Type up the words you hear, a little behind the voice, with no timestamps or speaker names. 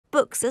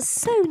books are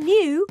so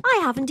new, I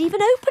haven't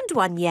even opened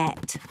one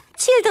yet.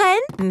 Children,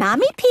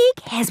 Mummy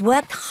Pig has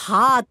worked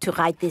hard to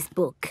write this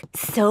book.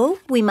 So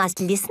we must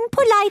listen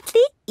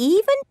politely,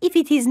 even if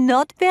it is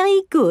not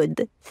very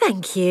good.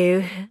 Thank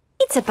you.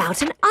 It's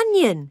about an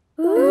onion.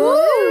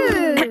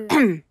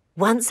 Ooh.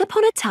 Once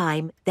upon a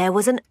time, there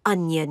was an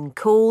onion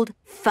called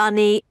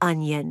Funny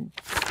Onion.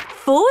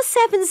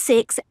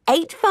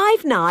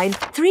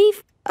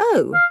 4768593.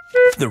 Oh.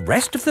 The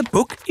rest of the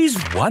book is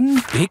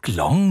one big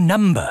long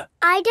number.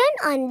 I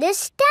don't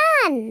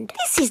understand.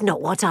 This is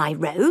not what I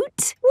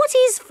wrote. What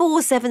is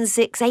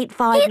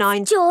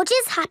 4768593? It's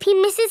George's Happy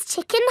Mrs.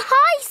 Chicken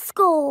high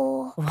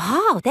score.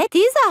 Wow, that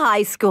is a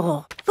high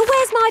score. But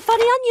where's my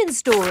Funny Onion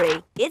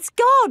story? It's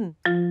gone.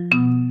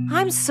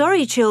 I'm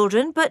sorry,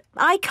 children, but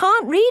I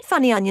can't read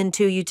Funny Onion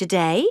to you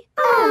today.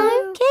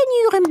 Oh. Can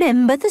you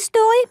remember the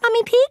story,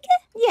 Mummy Pig?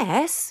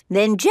 Yes.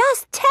 Then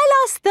just tell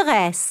us the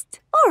rest.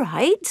 All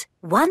right.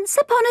 Once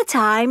upon a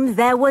time,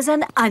 there was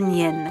an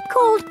onion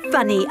called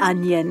Funny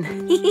Onion.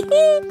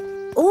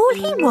 All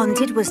he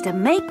wanted was to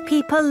make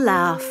people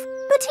laugh,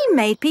 but he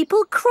made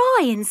people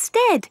cry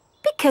instead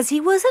because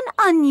he was an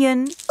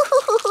onion.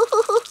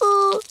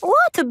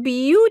 What a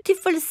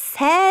beautiful,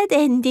 sad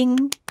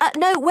ending.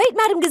 No, wait,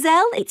 Madam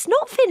Gazelle, it's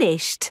not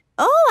finished.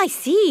 Oh, I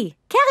see.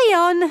 Carry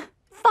on.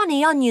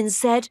 Funny Onion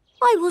said,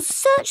 I will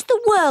search the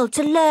world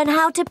to learn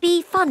how to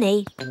be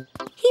funny.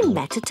 He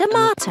met a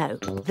tomato.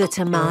 The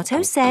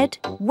tomato said,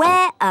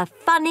 wear a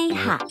funny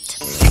hat.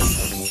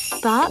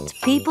 But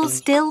people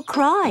still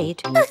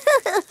cried.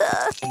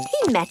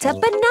 He met a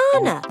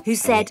banana who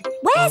said,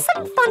 wear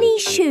some funny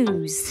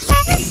shoes.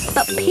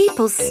 But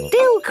people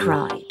still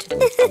cried.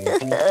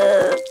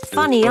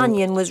 Funny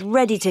Onion was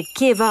ready to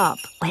give up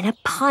when a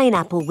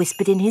pineapple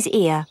whispered in his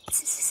ear.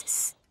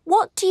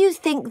 What do you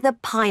think the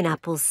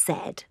pineapple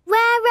said?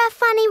 Wear a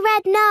funny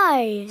red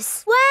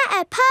nose.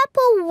 Wear a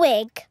purple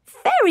wig.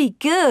 Very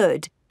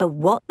good. But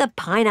what the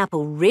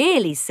pineapple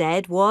really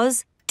said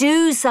was,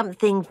 do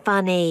something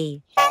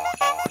funny.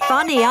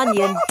 Funny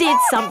Onion did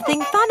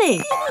something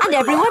funny, and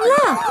everyone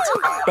laughed.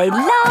 They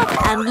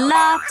laughed and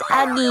laughed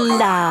and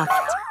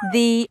laughed.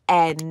 The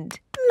end.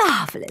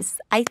 Marvellous.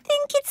 I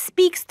think it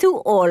speaks to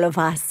all of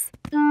us.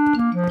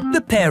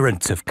 The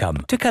parents have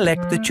come to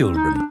collect the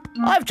children.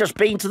 I've just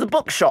been to the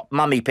bookshop,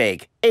 Mummy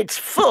Pig. It's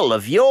full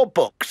of your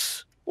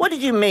books. What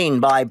did you mean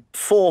by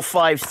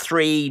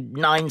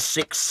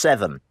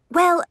 453967?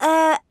 Well,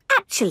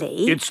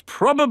 actually... It's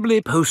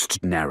probably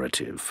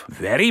post-narrative.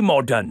 Very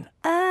modern.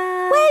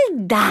 Well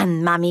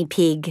done, Mummy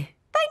Pig.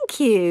 Thank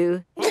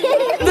you.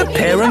 The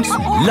parents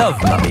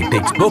love Mummy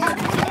Pig's book.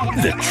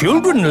 The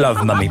children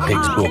love Mummy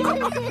Pig's book.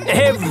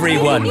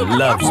 Everyone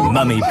loves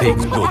Mummy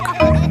Pig's book.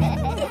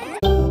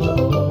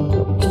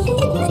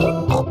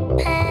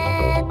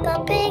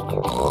 Peppa Pig.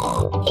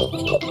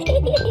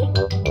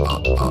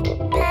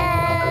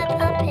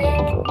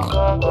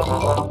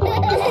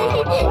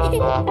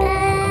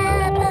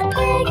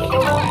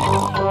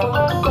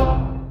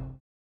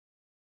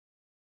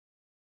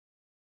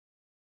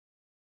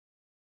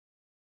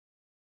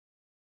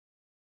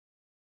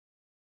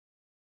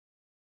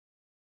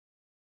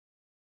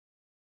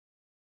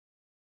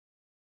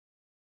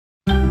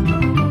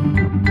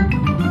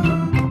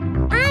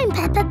 I'm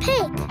Peppa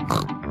Pig.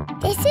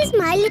 This is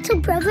my little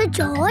brother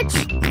George.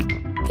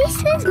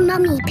 This is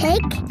Mummy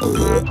Pig.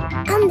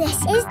 And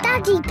this is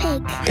Daddy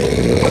Pig.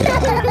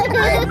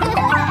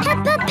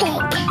 Peppa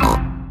Pig.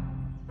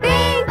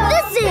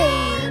 The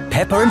zoo.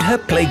 Peppa and her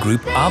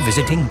playgroup are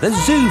visiting the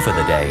zoo for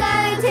the day.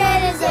 Going to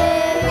the zoo.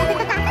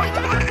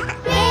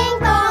 Bing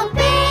bong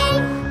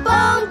bing,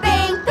 bong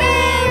bing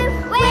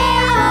boom.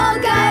 We're all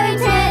going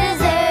to the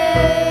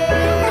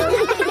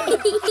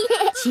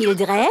zoo.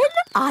 Children,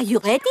 are you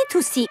ready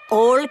to see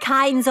all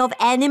kinds of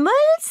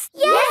animals?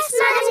 Yes,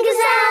 Madam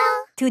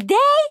Gazelle.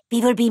 Today,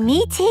 we will be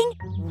meeting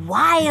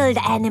wild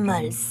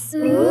animals.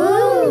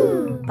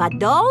 Ooh. But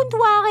don't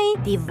worry,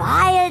 the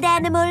wild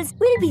animals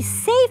will be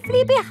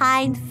safely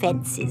behind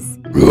fences.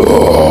 A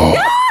lion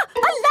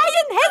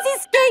has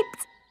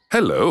escaped!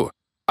 Hello,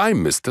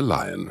 I'm Mr.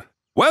 Lion.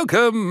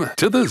 Welcome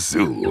to the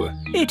zoo.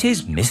 It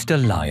is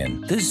Mr.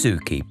 Lion, the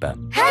zookeeper.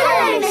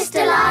 Hello,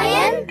 Mr.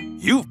 Lion.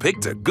 You've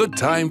picked a good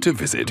time to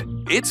visit.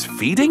 It's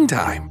feeding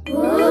time.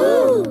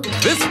 Ooh.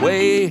 This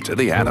way to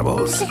the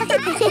animals.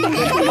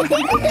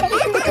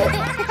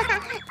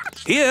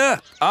 Here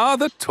are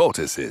the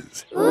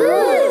tortoises.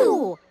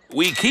 Ooh.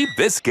 We keep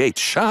this gate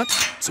shut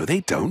so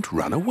they don't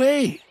run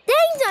away. They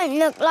don't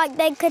look like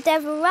they could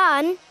ever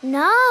run.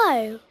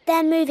 No,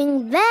 they're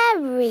moving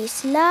very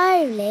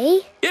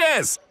slowly.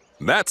 Yes,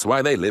 that's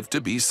why they live to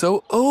be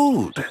so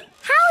old.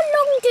 How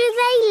long do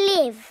they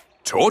live?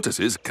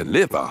 Tortoises can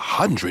live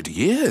 100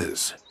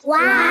 years.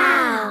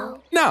 Wow.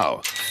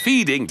 Now,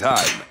 feeding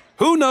time.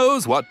 Who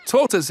knows what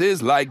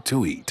tortoises like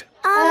to eat?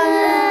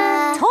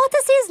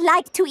 Tortoises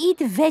like to eat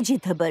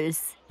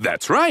vegetables.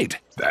 That's right.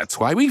 That's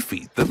why we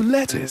feed them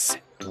lettuce.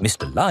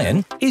 Mr.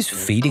 Lion is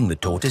feeding the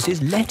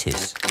tortoises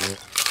lettuce.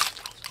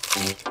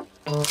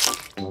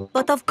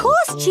 But of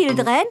course,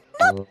 children,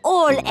 not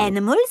all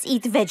animals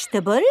eat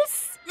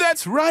vegetables.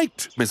 That's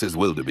right, Mrs.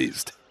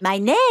 Wildebeest. My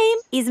name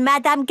is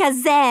Madame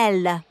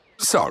Gazelle.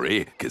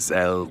 Sorry,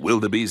 Gazelle,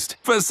 Wildebeest.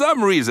 For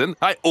some reason,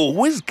 I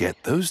always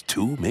get those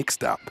two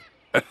mixed up.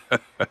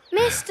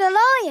 Mr.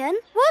 Lion,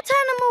 what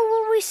animal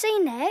will we see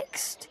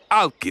next?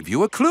 I'll give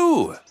you a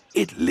clue.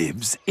 It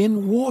lives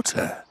in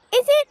water.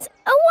 Is it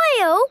a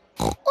whale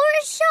or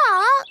a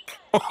shark?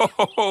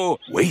 Oh,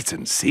 wait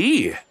and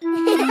see.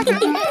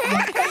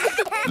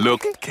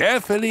 Look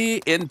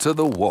carefully into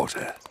the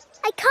water.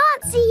 I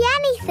can't see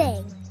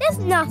anything. There's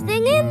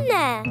nothing in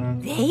there.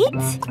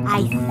 Wait,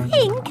 I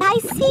think I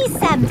see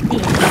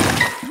something.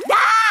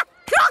 Ah!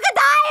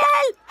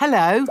 Crocodile!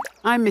 Hello,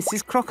 I'm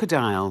Mrs.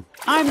 Crocodile.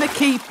 I'm the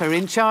keeper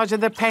in charge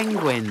of the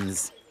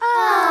penguins.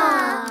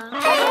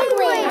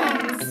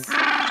 Penguins!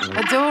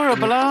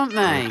 Adorable, aren't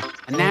they?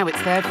 And now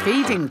it's their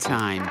feeding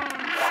time.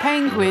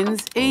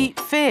 Penguins eat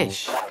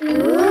fish.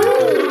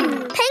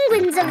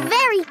 Penguins are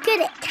very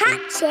good at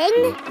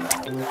catching.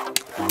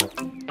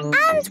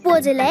 And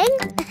waddling.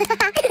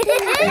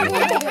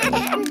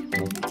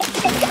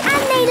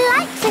 And they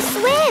like to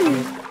swim.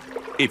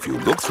 If you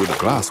look through the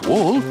glass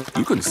wall,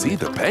 you can see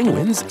the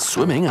penguins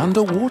swimming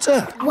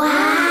underwater.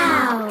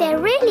 Wow! They're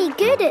really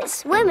good at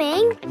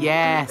swimming.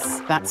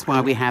 Yes, that's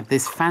why we have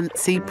this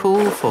fancy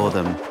pool for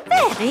them.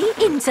 Very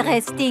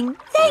interesting.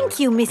 Thank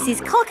you,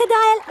 Mrs.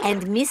 Crocodile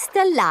and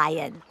Mr.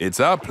 Lion. It's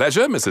our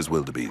pleasure, Mrs.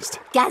 Wildebeest.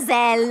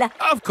 Gazelle.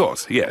 Of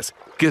course, yes.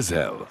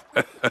 Gazelle.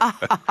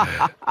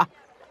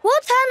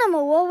 What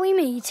animal are we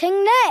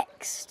meeting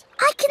next?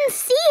 I can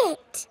see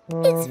it.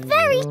 It's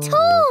very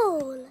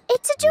tall.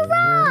 It's a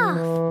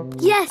giraffe.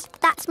 Yes,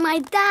 that's my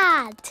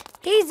dad.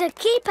 He's a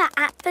keeper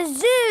at the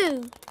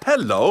zoo.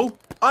 Hello,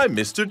 I'm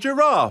Mr.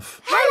 Giraffe.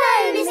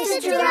 Hello,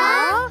 Mr.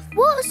 Giraffe.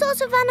 What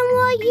sort of animal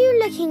are you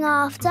looking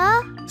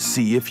after?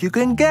 See if you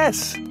can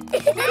guess.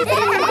 Look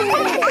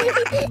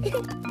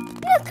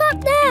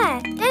up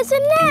there. There's a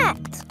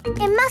net.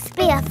 It must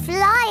be a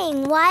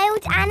flying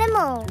wild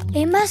animal.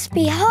 It must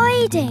be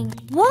hiding,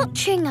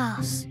 watching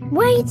us,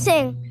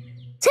 waiting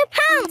to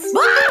pounce.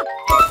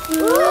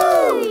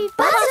 Ooh,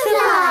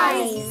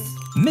 butterflies.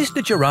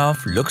 Mr.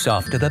 Giraffe looks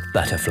after the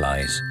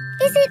butterflies.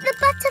 Is it the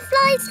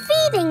butterflies'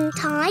 feeding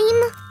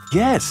time?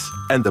 Yes,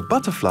 and the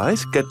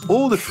butterflies get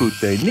all the food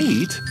they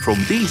need from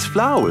these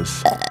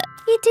flowers.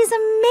 It is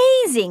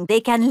amazing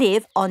they can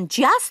live on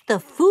just the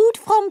food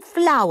from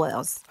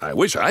flowers. I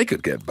wish I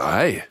could get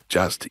by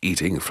just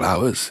eating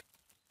flowers.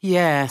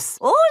 Yes.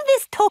 All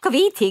this talk of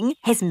eating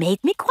has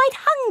made me quite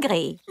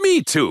hungry.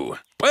 Me too.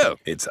 Well,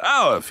 it's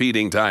our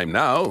feeding time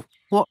now.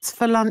 What's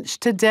for lunch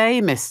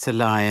today, Mr.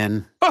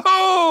 Lion?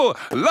 Oh,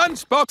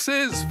 lunch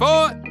boxes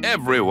for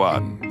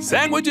everyone.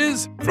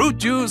 Sandwiches, fruit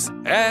juice,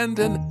 and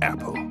an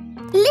apple.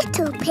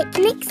 Little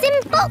picnics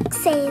in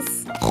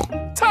boxes.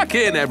 Tuck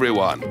in,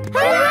 everyone.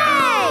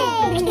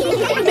 Hooray!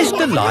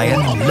 Mr.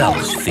 Lion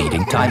loves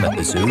feeding time at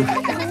the zoo.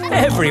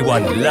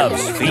 Everyone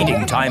loves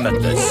feeding time at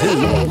the zoo.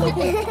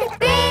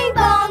 Bing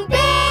bong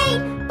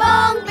bing,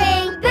 bong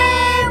bing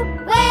boo.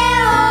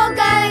 We're all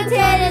going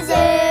to the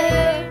zoo.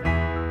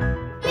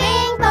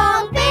 Bing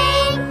bong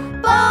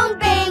bing, bong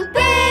bing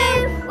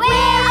boo.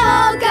 We're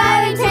all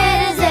going to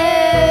the zoo.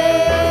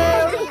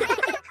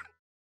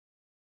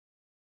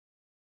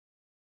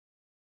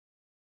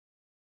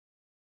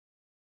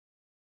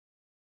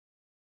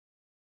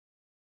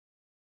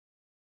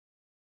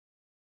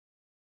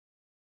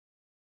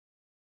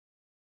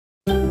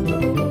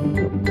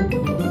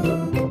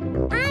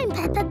 I'm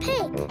Peppa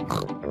Pig.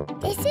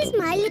 This is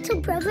my little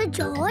brother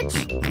George.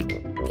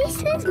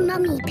 This is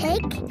Mummy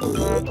Pig.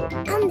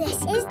 And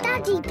this is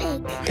Daddy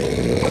Pig.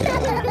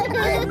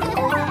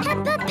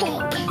 Peppa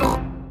Pig.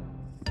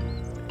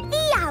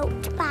 The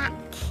Outback.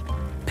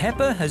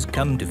 Peppa has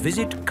come to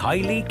visit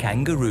Kylie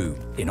Kangaroo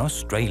in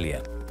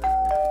Australia.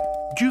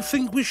 Do you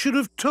think we should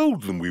have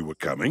told them we were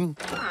coming?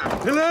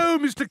 Hello,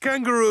 Mr.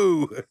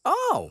 Kangaroo.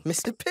 Oh,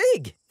 Mr.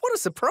 Pig. What a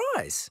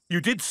surprise. You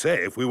did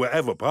say if we were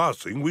ever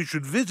passing, we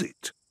should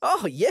visit.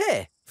 Oh,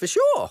 yeah, for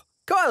sure.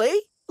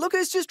 Kylie, look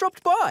who's just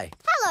dropped by.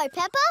 Hello,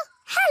 Peppa.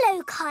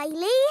 Hello,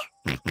 Kylie.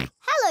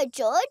 Hello,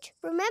 George.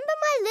 Remember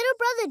my little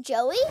brother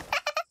Joey?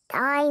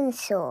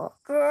 Dinosaur.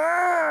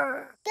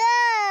 Grrr.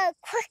 Grrr,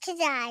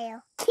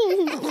 crocodile.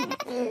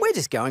 We're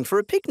just going for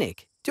a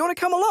picnic. Do you want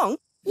to come along?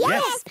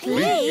 Yes,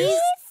 please.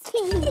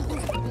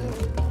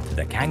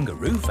 The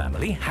kangaroo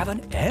family have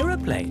an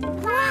aeroplane.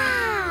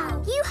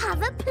 Wow, you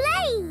have a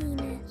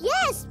plane.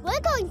 Yes, we're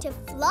going to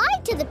fly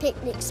to the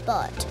picnic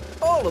spot.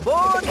 All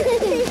aboard.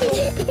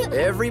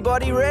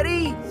 Everybody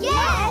ready?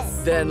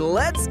 Yes. Then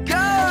let's go!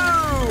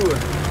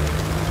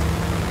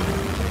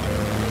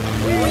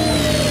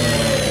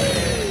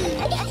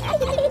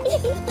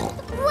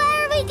 Where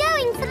are we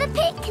going for the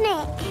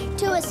picnic?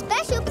 To a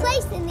special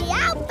place in the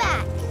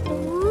outback.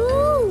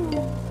 Ooh.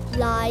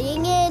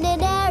 Flying in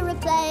an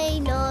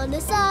aeroplane on a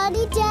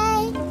sunny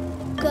day.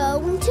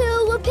 Going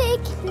to a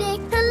picnic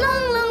a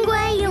long, long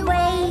way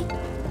away.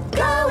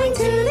 Going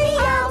to the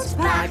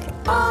outback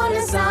on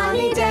a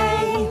sunny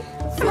day.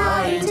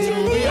 Flying to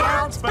the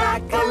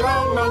outback a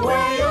long, long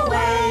way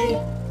away.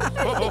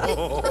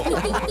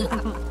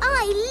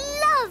 I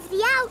love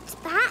the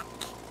outback.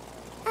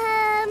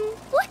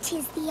 What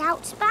is the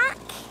outback?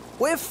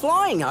 We're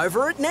flying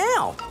over it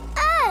now.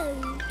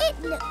 Oh,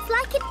 it looks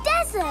like a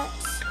desert.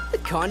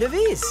 It kind of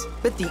is.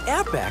 But the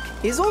outback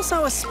is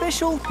also a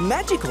special,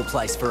 magical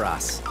place for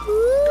us.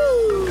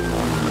 Ooh.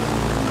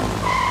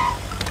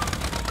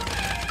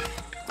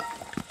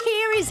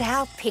 Here is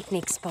our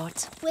picnic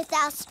spot. With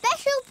our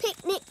special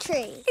picnic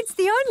tree. It's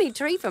the only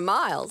tree for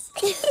miles.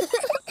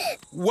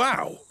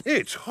 Wow,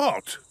 it's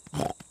hot.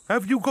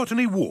 Have you got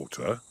any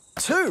water?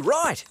 Too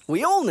right.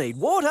 We all need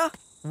water.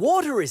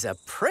 Water is a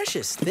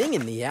precious thing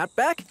in the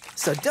outback,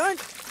 so don't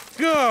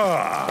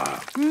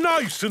Ah,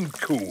 nice and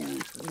cool.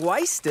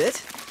 waste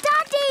it.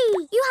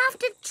 Daddy, you have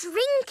to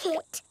drink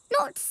it,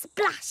 not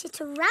splash it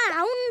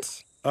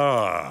around.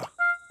 Ah,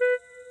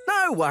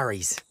 No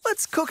worries.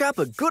 Let's cook up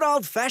a good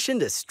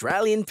old-fashioned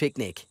Australian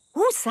picnic.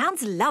 Oh,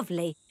 sounds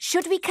lovely.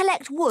 Should we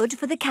collect wood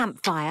for the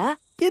campfire?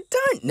 You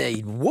don't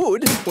need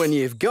wood when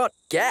you've got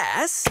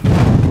gas.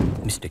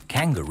 Mr.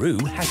 Kangaroo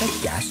has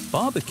a gas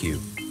barbecue.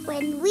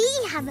 When we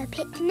have a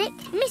picnic,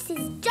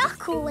 Mrs.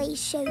 Duck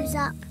always shows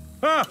up.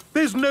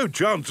 there's no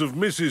chance of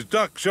Mrs.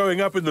 Duck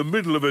showing up in the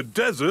middle of a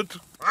desert.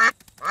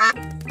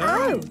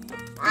 Oh.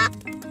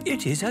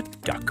 It is a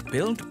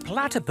duck-billed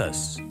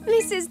platypus.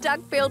 Mrs.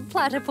 Duck-billed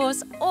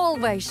Platypus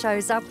always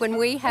shows up when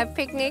we have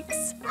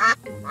picnics.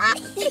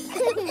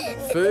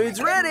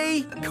 Food's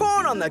ready.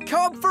 Corn on the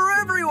cob for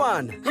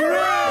everyone.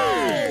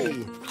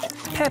 Hooray!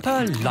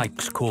 Peppa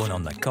likes corn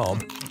on the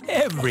cob.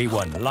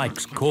 Everyone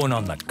likes corn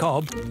on the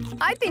cob.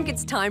 I think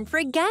it's time for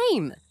a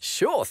game.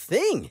 Sure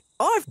thing.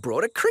 I've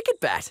brought a cricket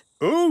bat.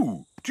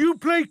 Oh, do you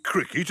play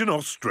cricket in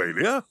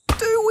Australia?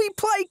 Do we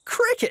play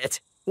cricket?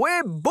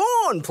 We're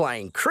born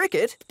playing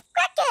cricket.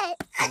 Cricket!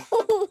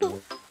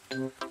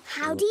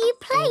 How do you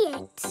play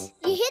it?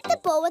 You hit the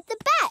ball with the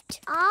bat.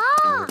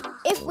 Ah!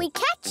 If we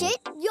catch it,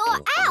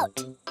 you're out.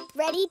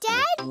 Ready,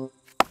 Dad?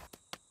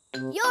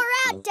 You're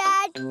out,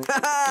 Dad.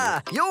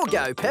 Ha! You'll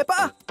go,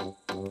 Peppa.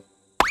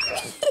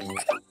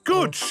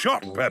 Good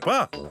shot,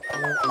 Peppa.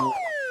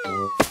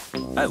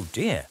 Oh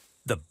dear,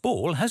 the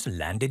ball has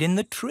landed in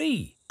the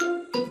tree.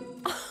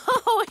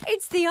 Oh,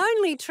 it's the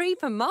only tree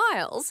for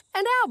miles,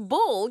 and our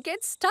ball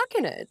gets stuck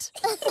in it.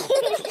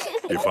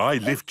 If I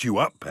lift you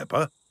up,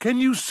 Peppa, can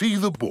you see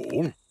the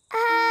ball?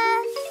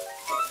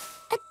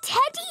 A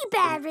teddy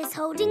bear is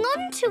holding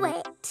on to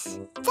it.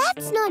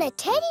 That's not a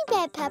teddy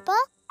bear, Peppa.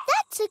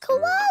 That's a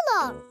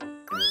koala.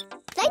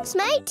 Thanks,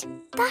 mate.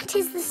 That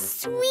is the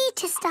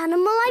sweetest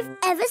animal I've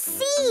ever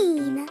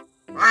seen.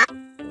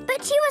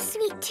 But you are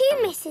sweet too,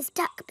 Mrs.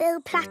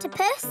 Duck-billed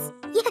Platypus.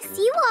 Yes,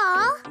 you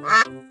are.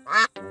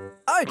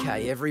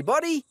 OK,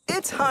 everybody,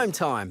 it's home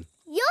time.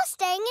 You're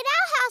staying at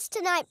our house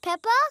tonight,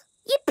 Peppa.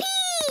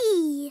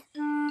 Yippee!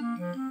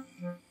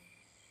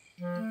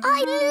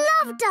 I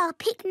loved our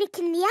picnic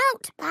in the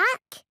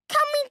outback.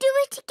 Can we do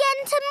it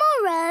again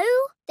tomorrow?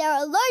 There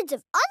are loads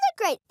of other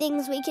great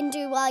things we can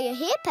do while you're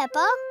here,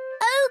 Peppa.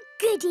 Oh,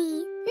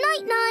 goody.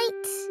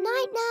 Night-night.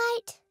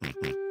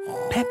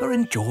 Night-night. Peppa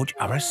and George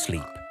are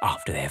asleep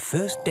after their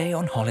first day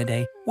on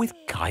holiday with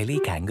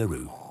Kylie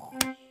Kangaroo.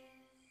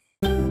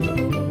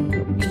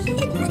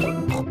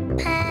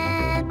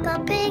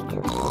 Peppa Pig.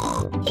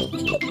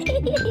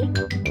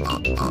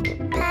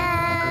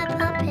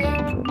 Peppa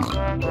Pig.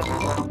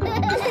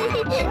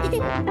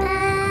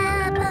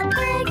 Peppa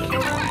Pig.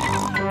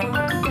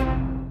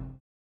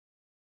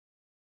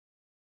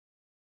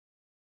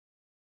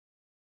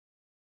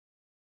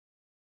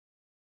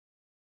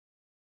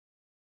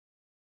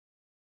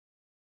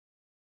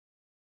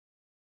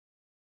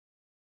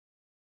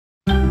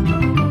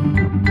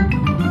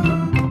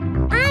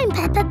 I'm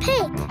Peppa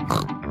Pig.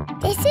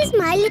 This is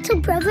my little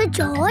brother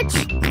George.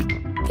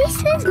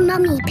 This is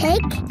Mummy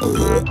Pig.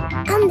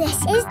 And this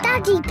is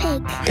Daddy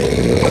Pig.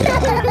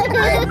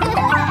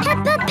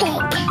 Peppa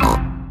Pig.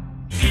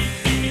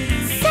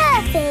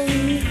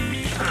 Surfing.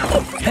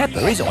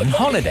 Peppa is on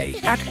holiday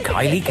at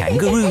Kylie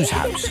Kangaroo's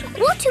house.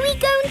 What are we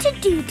going to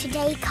do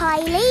today,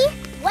 Kylie?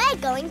 We're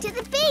going to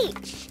the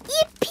beach.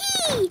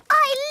 Yippee!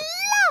 I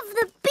love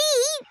the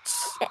beach!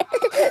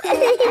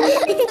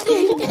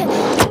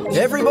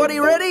 Everybody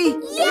ready?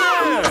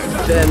 Yeah!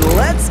 Then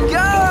let's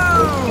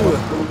go!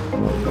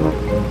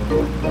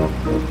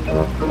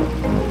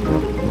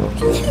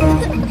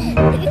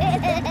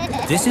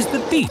 This is the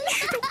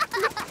beach.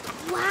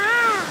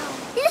 Wow!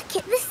 Look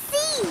at the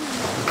sea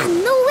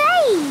and the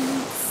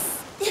waves.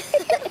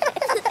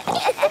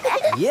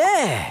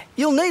 Yeah,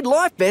 you'll need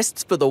life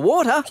vests for the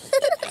water.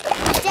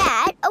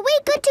 Dad, are we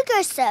good to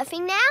go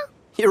surfing now?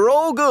 You're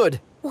all good.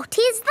 What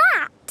is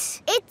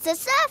that? It's a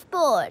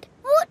surfboard.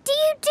 What do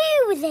you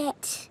do with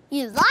it?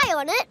 You lie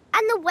on it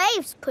and the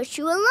waves push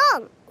you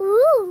along.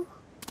 Ooh.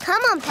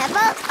 Come on,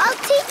 Peppa, I'll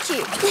teach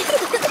you.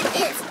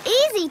 It's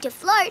easy to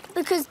float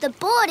because the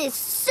board is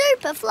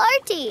super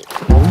floaty.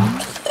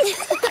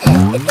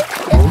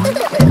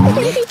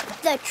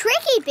 The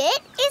tricky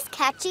bit is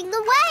catching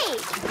the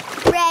wave.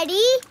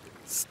 Ready,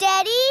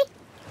 steady,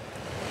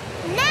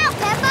 now,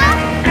 Peppa.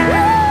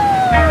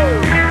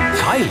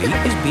 Woo! Kylie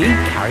is being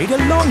carried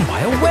along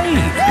by a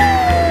wave.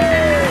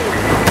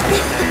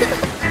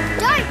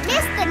 Don't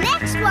miss the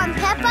next one,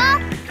 Peppa.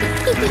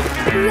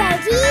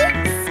 Ready,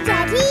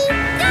 steady,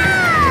 go!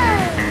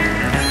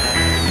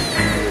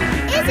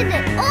 Isn't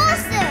it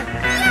awesome?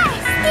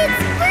 Yes,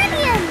 it's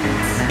brilliant!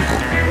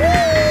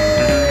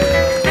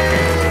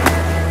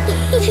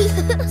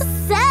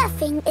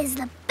 Surfing is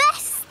the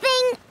best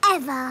thing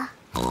ever.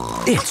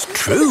 It's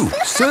true.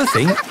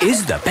 Surfing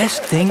is the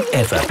best thing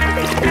ever.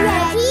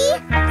 Ready,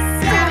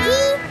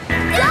 steady,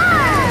 go!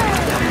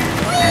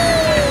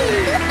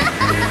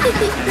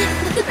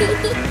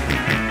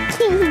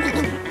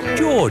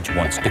 George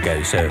wants to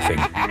go surfing.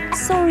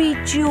 Sorry,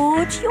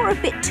 George, you're a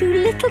bit too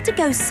little to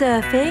go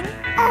surfing.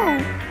 Oh,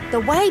 the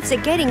waves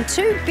are getting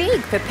too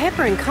big for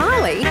Peppa and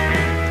Kylie.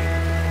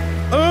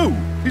 Oh,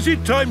 is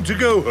it time to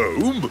go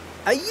home?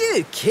 Are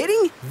you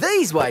kidding?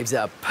 These waves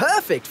are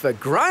perfect for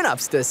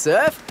grown-ups to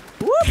surf.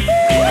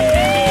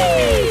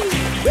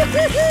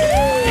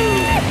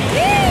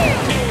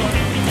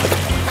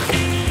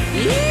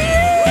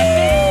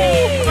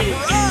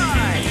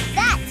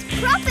 That's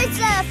proper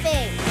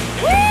surfing!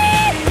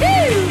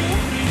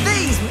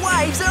 These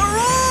waves are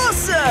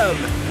awesome!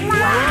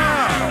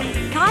 Wow!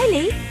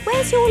 Kylie,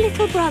 where's your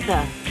little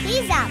brother?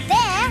 He's out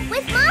there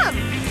with Mum.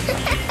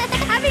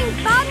 Having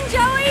fun,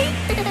 Joey?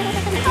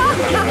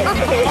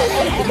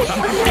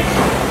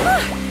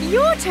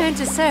 Your turn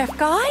to surf,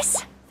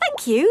 guys.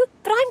 Thank you,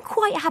 but I'm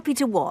quite happy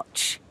to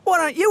watch. Why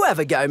don't you have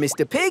a go,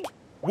 Mr. Pig?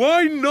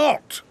 Why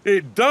not?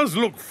 It does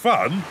look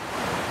fun.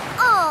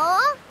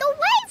 Aw, the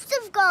waves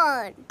have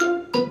gone.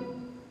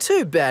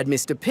 Too bad,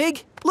 Mr.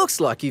 Pig. Looks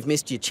like you've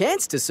missed your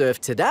chance to surf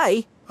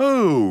today.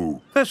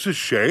 Oh, that's a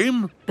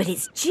shame. But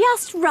it's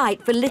just right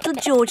for little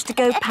George to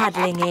go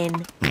paddling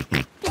in.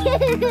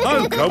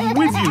 I'll come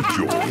with you,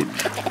 George.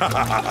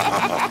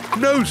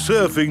 No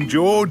surfing,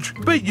 George,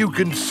 but you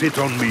can sit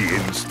on me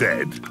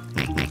instead.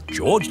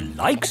 George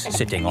likes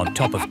sitting on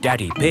top of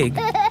Daddy Pig.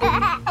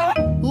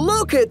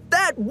 Look at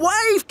that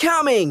wave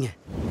coming!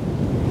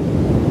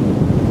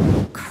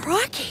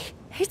 Crikey,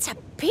 it's a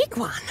big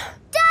one.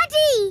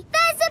 Daddy,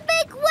 there's a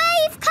big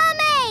wave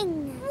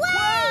coming!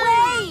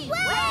 Wave!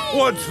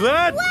 What's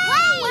that? Wave!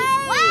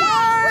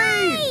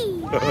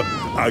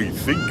 I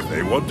think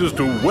they want us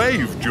to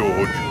wave,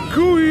 George.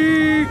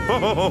 Cooey!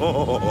 Cooey!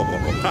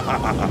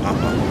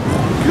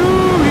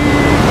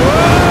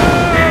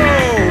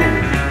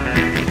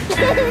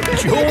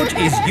 George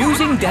is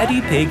using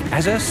Daddy Pig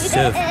as a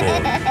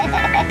surfboard.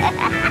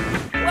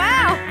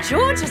 Wow,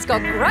 George has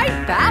got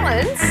great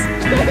balance.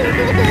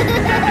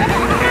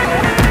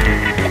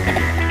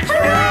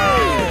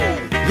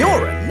 Hooray!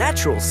 You're a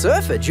natural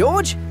surfer,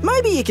 George.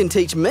 Maybe you can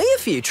teach me a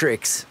few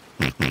tricks.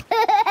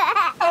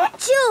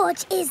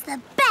 George is the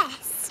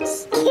best.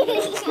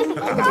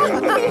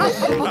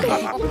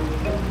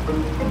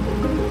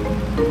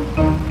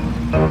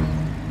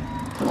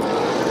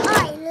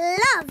 I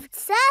loved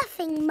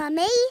surfing,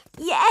 Mummy.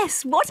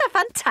 Yes, what a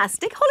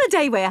fantastic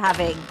holiday we're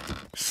having.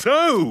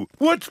 So,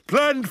 what's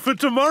planned for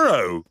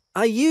tomorrow?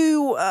 Are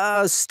you,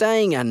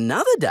 staying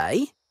another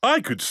day?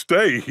 I could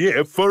stay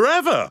here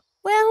forever.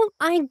 Well,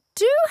 I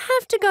do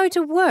have to go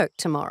to work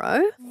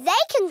tomorrow.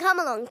 They can come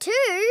along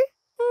too.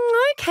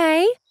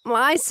 OK. Well,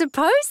 I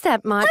suppose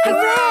that might be...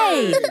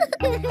 Hooray!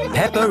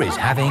 Peppa is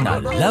having a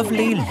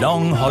lovely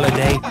long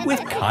holiday with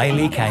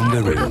Kylie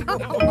Kangaroo.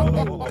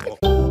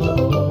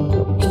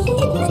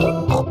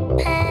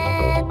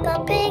 Peppa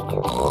Pig.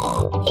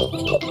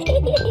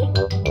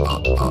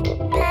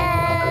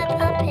 Peppa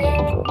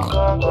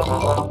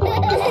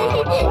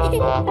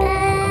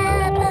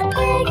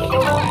Pig.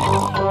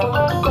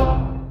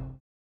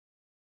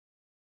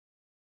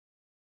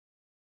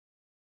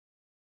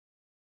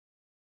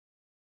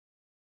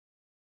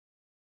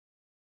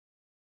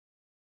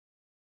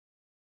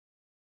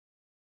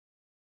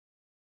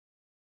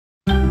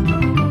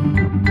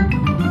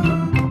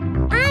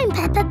 I'm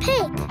Peppa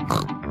Pig.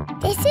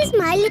 This is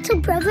my little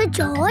brother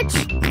George.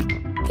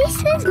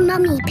 This is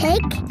Mummy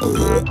Pig.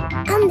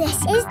 And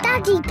this is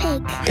Daddy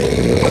Pig.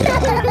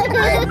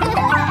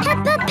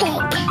 Peppa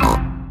Pig.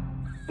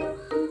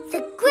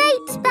 The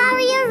Great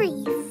Barrier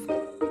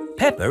Reef.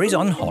 Peppa is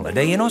on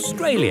holiday in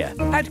Australia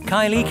at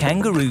Kylie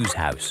Kangaroo's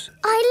house.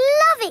 I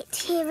love it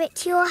here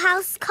at your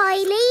house,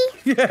 Kylie.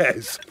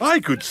 Yes, I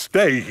could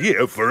stay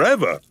here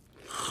forever.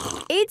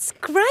 It's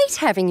great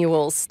having you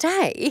all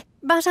stay,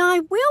 but I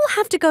will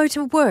have to go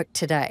to work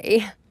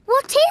today.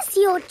 What is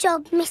your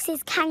job,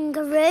 Mrs.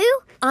 Kangaroo?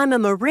 I'm a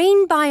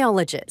marine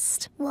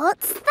biologist.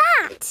 What's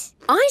that?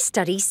 I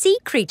study sea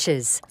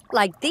creatures,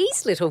 like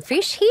these little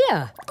fish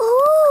here.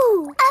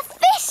 Ooh, a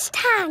fish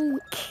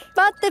tank.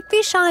 But the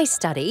fish I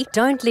study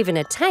don't live in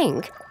a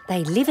tank,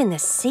 they live in the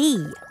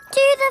sea.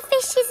 Do the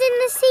fishes in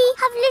the sea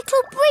have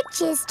little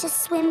bridges to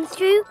swim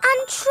through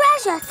and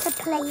treasure to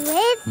play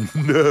with?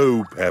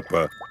 No,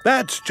 Peppa.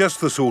 That's just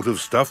the sort of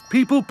stuff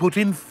people put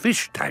in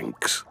fish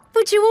tanks.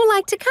 Would you all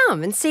like to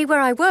come and see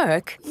where I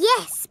work?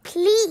 Yes,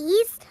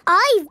 please.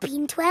 I've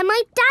been to where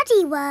my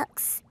daddy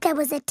works. There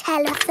was a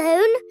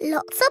telephone,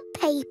 lots of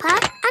paper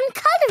and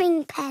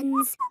colouring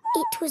pens.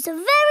 It was a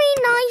very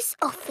nice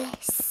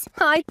office.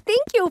 I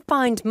think you'll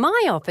find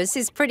my office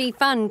is pretty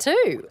fun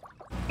too.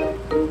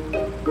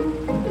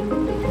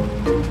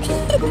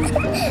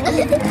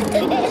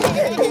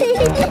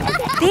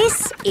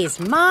 This is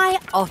my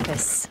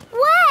office.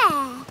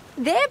 Where?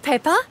 There,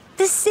 Peppa,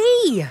 the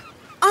sea.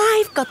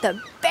 I've got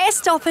the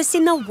best office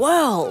in the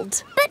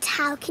world. But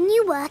how can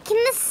you work in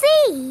the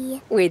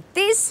sea? With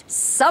this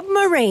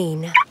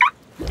submarine.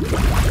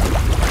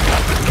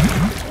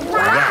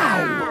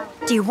 Wow!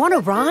 Do you want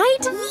to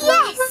ride?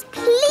 Yes,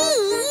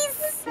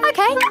 please.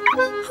 Okay,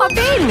 hop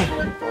in.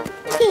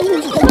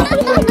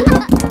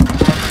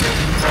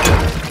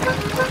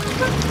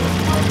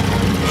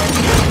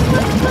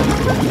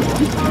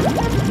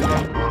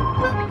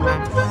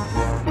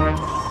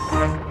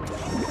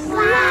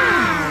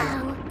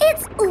 Wow!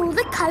 It's all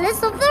the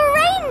colours of the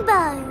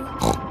rainbow.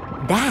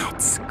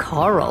 That's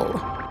coral.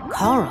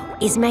 Coral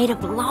is made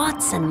of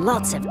lots and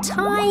lots of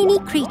tiny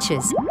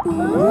creatures.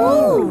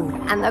 Ooh!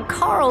 And the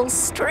coral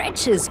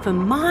stretches for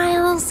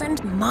miles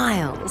and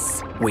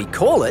miles. We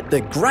call it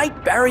the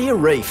Great Barrier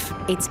Reef.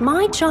 It's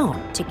my job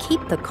to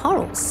keep the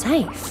coral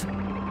safe.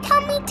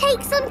 Can we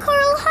take some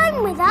coral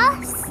home with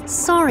us?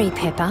 Sorry,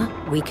 Peppa.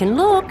 We can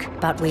look,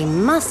 but we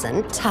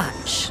mustn't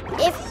touch.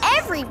 If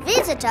every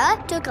visitor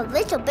took a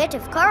little bit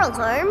of coral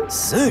home,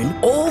 soon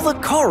all the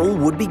coral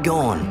would be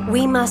gone.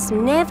 We must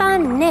never,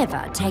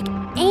 never take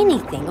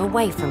anything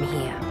away from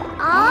here.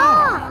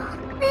 Ah!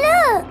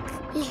 Look!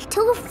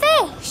 Little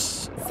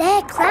fish.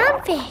 They're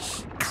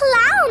clownfish.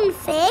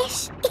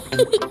 Clownfish?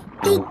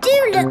 They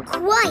do look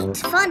quite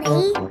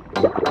funny.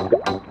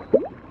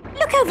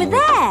 Look over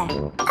there.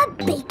 A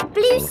big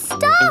blue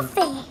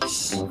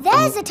starfish.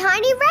 There's a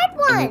tiny red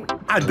one.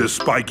 And a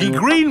spiky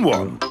green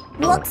one.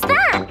 What's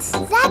that?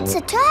 That's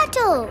a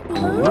turtle.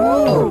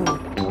 Ooh.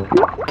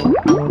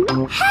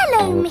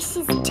 Hello,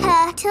 Mrs.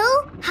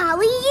 Turtle. How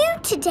are you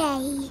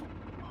today?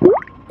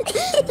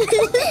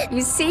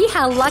 You see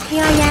how lucky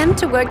I am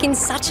to work in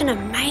such an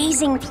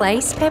amazing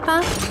place,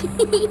 Peppa?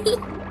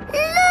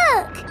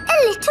 Look! A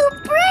little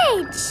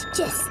bridge,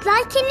 just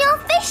like in your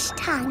fish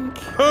tank.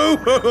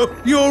 Oh,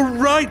 you're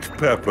right,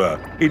 Peppa.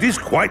 It is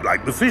quite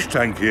like the fish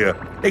tank here,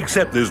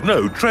 except there's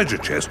no treasure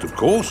chest, of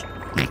course.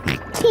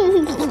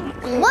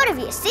 What have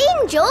you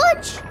seen,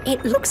 George?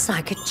 It looks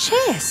like a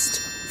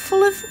chest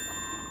full of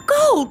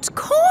gold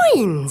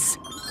coins.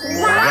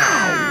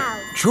 Wow!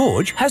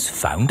 George has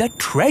found a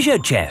treasure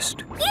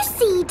chest. You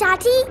see,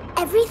 Daddy,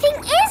 everything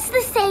is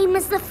the same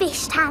as the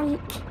fish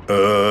tank.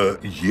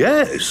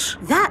 Yes.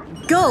 That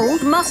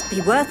gold must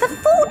be worth a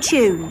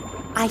fortune.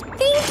 I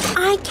think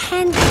I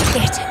can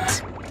get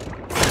it.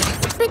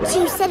 But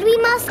you said we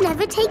must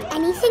never take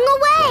anything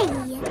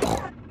away.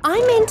 I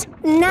meant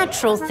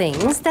natural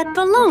things that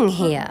belong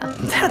here.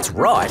 That's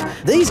right.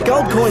 These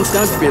gold coins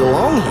don't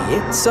belong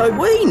here, so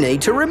we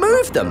need to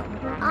remove them.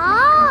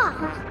 Ah!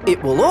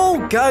 It will all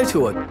go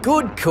to a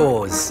good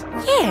cause.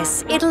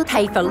 Yes, it'll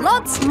pay for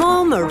lots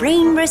more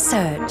marine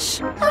research.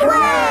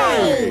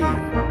 Hooray!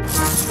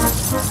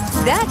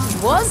 That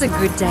was a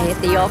good day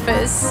at the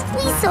office.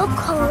 We saw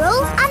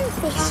coral and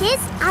fishes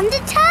and a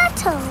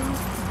turtle.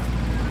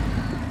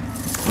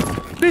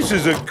 This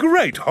is a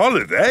great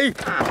holiday.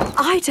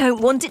 I don't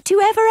want it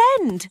to ever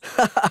end.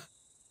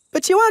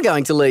 But you are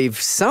going to leave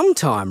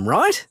sometime,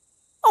 right?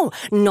 Oh,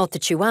 not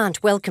that you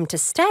aren't welcome to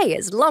stay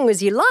as long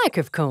as you like,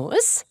 of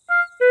course.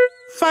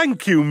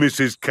 Thank you,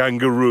 Mrs.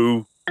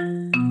 Kangaroo.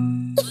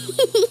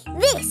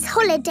 This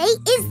holiday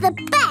is the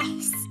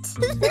best.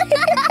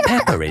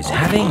 Peppa is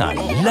having a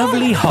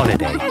lovely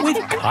holiday with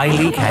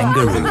Kylie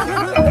Kangaroo.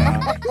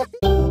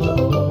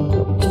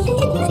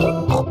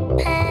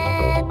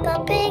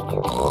 Peppa Pig.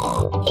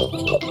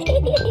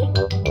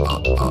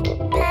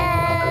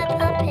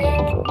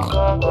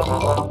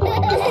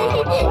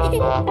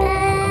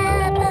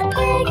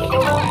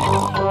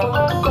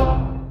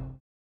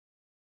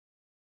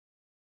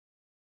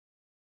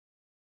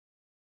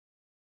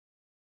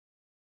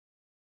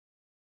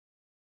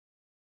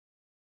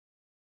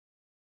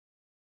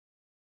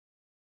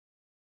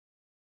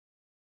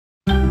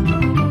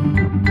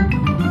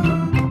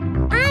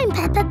 I'm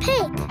Peppa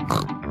Pig.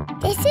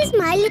 This is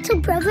my little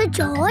brother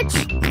George.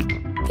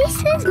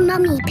 This is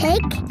Mummy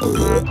Pig.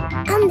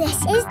 And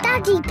this is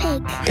Daddy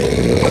Pig.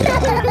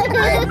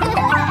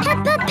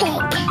 Peppa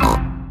Pig.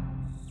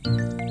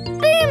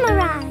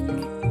 Boomerang.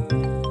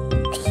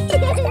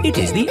 It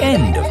is the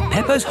end of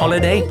Peppa's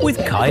holiday with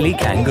Kylie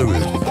Kangaroo.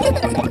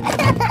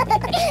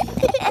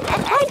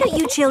 Why don't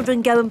you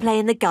children go and play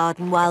in the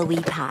garden while we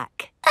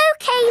pack?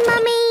 Okay,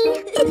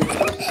 Mummy.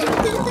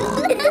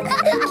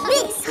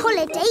 This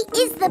holiday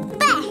is the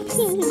best.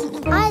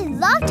 I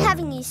loved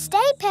having you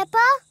stay,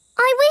 Peppa.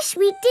 I wish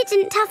we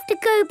didn't have to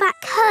go back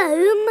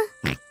home.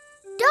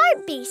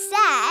 Don't be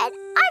sad.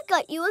 I've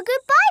got you a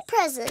goodbye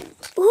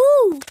present.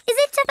 Ooh, is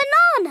it a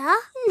banana?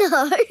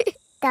 No.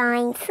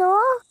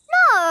 Dinosaur?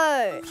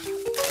 No.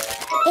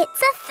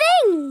 It's a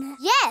fun!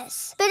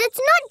 Yes, but it's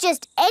not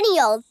just any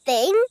old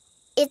thing.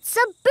 It's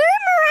a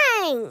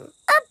boomerang!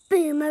 A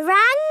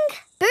boomerang?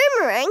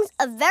 Boomerangs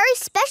are very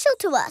special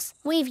to us.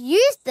 We've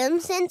used them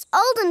since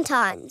olden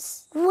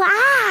times.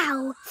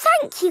 Wow!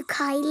 Thank you,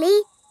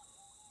 Kylie.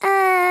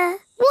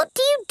 What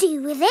do you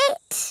do with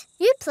it?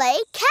 You play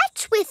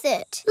catch with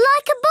it.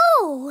 Like a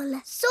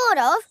ball? Sort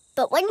of,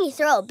 but when you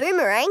throw a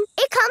boomerang,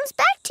 it comes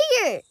back to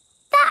you.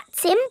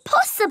 That's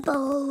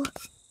impossible.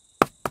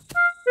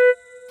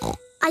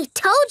 I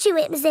told you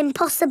it was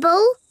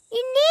impossible.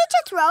 You need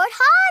to throw it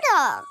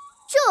harder.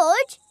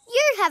 George,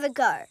 you have a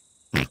go.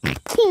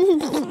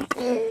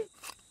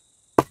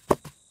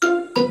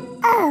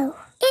 Oh,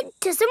 it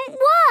doesn't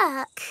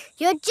work.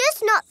 You're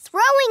just not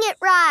throwing it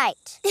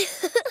right.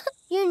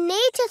 You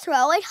need to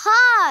throw it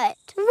hard.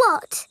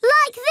 What,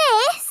 like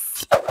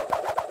this?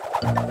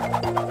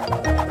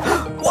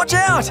 Watch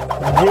out!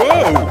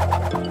 Whoa!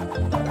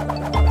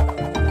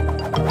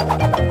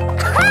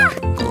 Ha!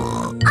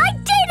 I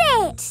did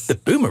it! The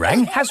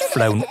boomerang has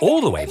flown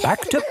all the way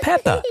back to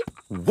Peppa.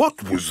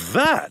 What was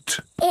that?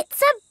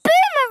 It's a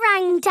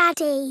boomerang,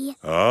 Daddy.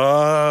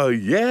 Ah,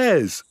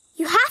 yes.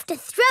 You have to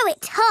throw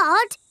it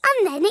hard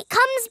and then it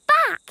comes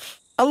back.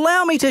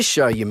 Allow me to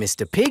show you,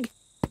 Mr. Pig.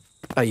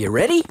 Are you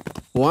ready?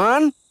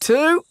 1,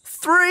 2,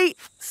 3,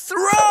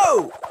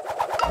 throw!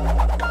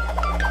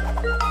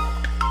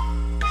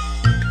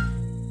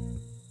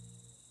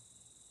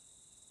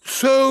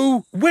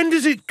 So, when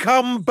does it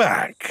come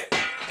back?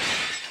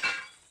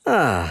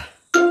 Ah.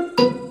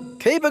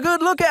 Keep a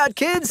good lookout,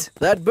 kids.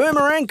 That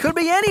boomerang could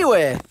be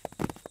anywhere.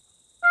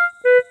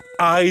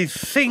 I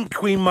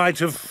think we might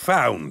have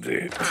found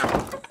it.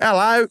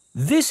 Hello.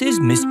 This is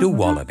Mr.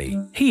 Wallaby.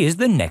 He is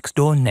the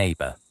next-door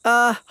neighbour.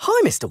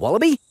 Hi, Mr.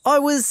 Wallaby. I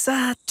was,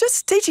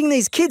 just teaching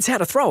these kids how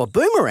to throw a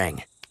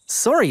boomerang.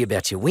 Sorry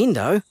about your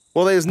window.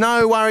 Well, there's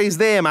no worries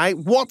there, mate.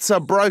 What's a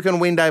broken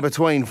window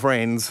between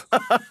friends?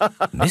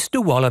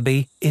 Mr.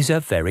 Wallaby is a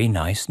very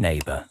nice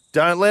neighbour.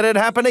 Don't let it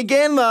happen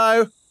again,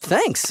 though.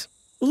 Thanks.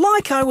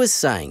 Like I was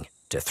saying,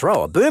 to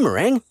throw a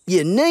boomerang,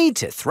 you need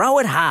to throw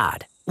it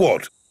hard.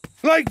 What?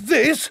 Like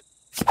this?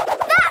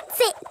 That's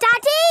it,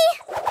 Daddy.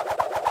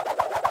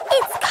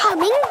 It's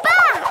coming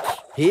back.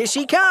 Here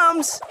she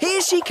comes.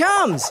 Here she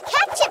comes.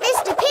 Catch it,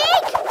 Mr.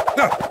 Pig.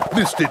 Ah,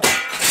 missed it.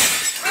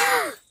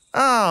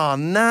 Oh,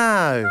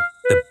 no.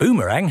 The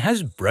boomerang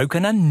has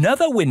broken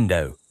another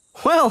window.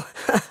 Well,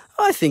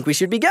 I think we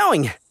should be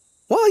going.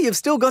 Well, you've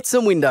still got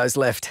some windows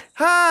left.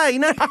 Hey,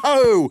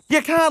 no!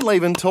 You can't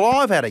leave until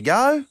I've had a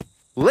go.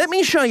 Let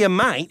me show your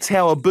mates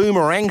how a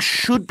boomerang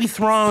should be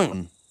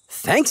thrown.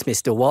 Thanks,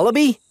 Mr.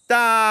 Wallaby.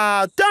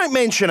 Don't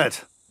mention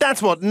it.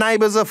 That's what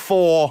neighbours are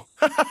for.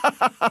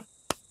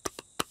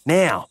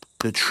 Now,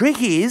 the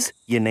trick is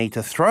you need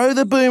to throw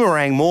the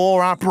boomerang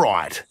more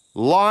upright.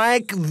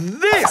 Like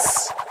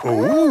this.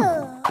 Ooh.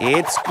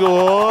 It's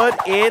good.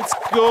 It's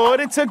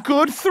good. It's a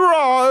good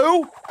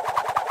throw.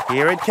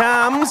 Here it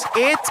comes.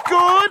 It's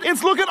good.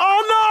 It's looking...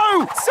 Oh,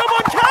 no!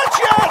 Someone catch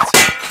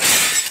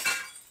it!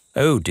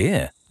 Oh,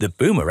 dear. The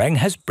boomerang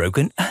has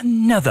broken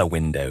another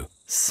window.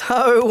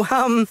 So,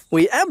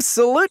 we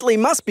absolutely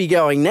must be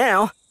going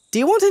now. Do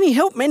you want any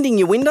help mending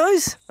your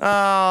windows?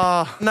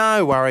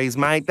 No worries,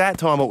 mate. That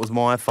time it was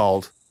my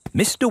fault.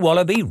 Mr.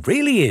 Wallaby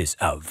really is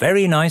a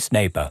very nice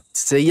neighbour.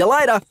 See you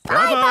later.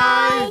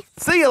 Bye-bye.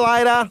 See you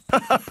later.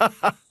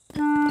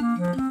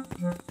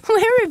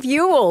 Where have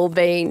you all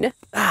been?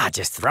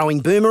 Just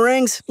throwing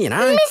boomerangs, you know.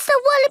 Mr.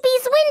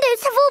 Wallaby's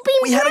windows have all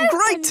been We had a broken.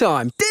 great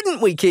time,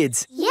 didn't we,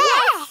 kids?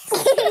 Yes!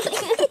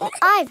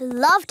 I've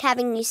loved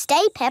having you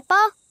stay,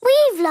 Peppa.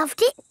 We've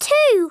loved it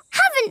too,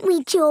 haven't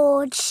we,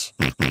 George?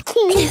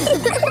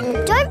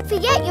 Don't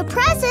forget your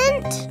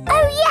present.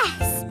 Oh,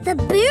 yes, the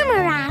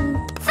boomerang.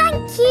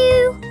 Thank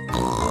you.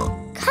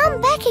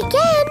 Come back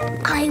again.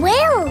 I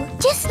will,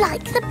 just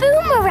like the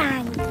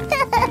boomerang.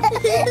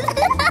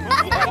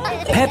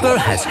 Peppa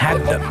has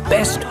had the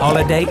best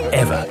holiday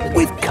ever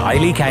with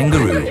Kylie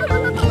Kangaroo.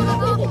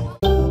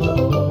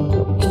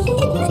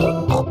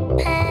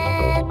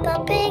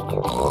 Peppa Pig.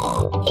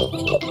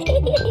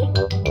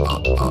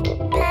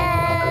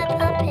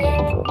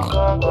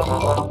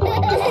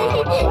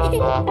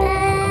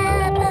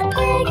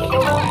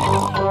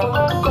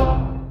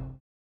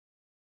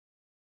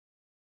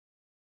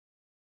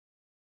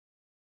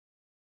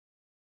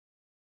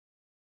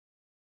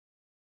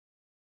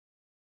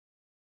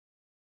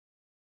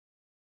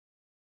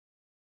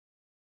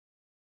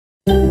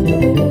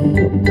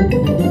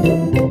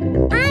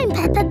 I'm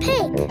Peppa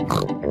Pig.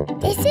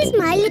 This is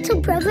my little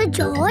brother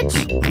George.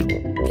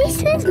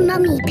 This is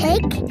Mummy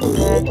Pig.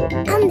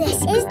 And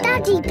this is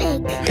Daddy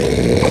Pig.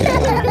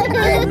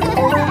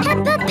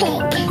 Peppa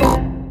Pig.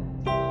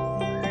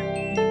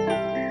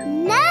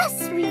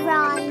 Nursery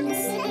rhymes.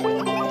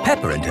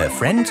 Peppa and her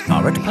friends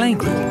are at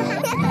playgroup.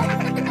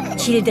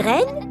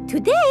 Children,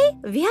 today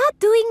we are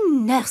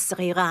doing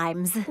nursery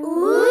rhymes.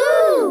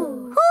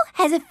 Ooh! Who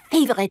has a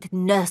favourite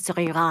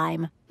nursery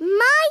rhyme?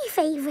 My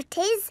favourite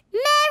is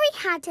Mary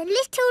Had a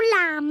Little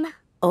Lamb.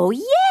 Oh,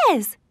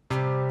 yes!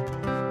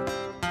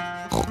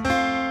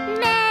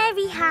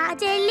 Mary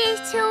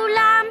little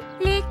lamb,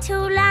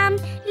 little lamb,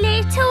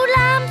 little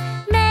lamb.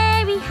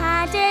 Mary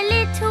had a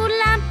little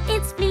lamb,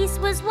 its fleece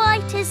was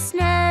white as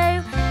snow.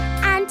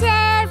 And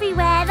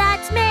everywhere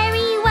that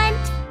Mary went,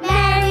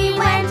 Mary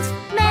went,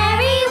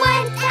 Mary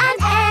went.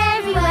 And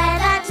everywhere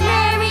that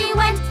Mary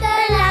went,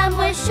 the lamb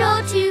was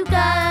sure to go.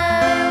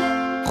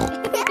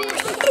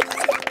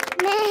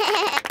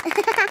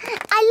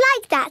 I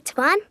like that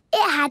one.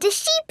 It had a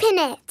sheep in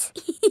it.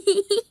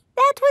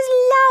 That was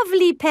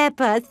lovely,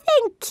 Peppa.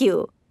 Thank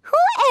you. Who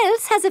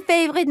else has a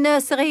favourite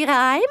nursery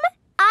rhyme?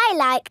 I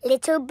like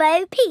Little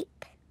Bo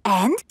Peep.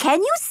 And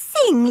can you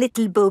sing,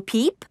 Little Bo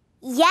Peep?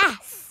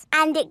 Yes,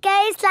 and it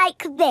goes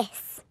like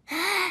this.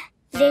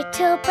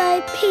 Little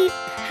Bo Peep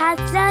has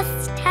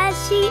lost her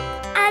sheep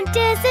and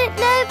doesn't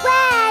know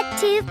where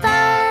to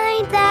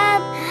find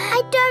them.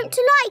 I don't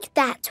like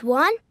that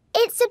one.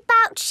 It's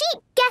about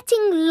sheep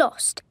getting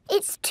lost.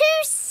 It's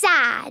too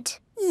sad.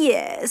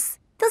 Yes.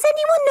 Does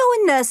anyone know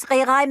a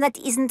nursery rhyme that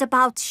isn't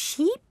about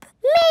sheep?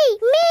 Me!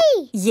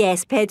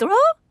 Yes, Pedro?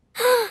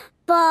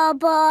 Ba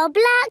ba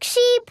black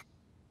sheep.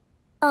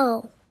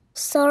 Oh,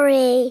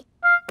 sorry.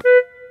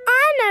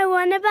 I know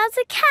one about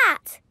a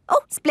cat.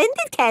 Oh,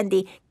 splendid,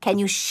 Candy. Can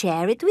you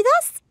share it with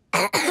us?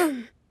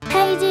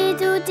 Hey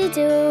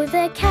diddle-diddle,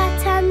 the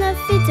cat and the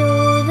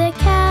fiddle, the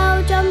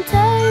cow jumped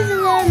over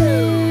the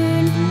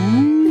moon.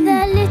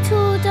 The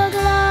little dog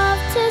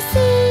loved to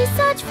see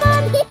such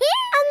fun, and the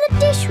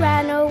dish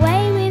ran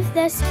away with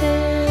the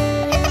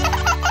spoon.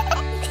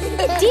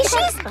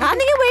 Dishes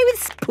running away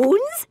with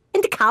spoons?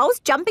 And cows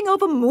jumping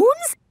over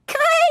moons?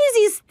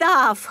 Crazy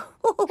stuff.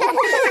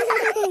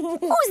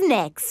 Who's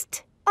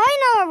next? I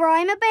know a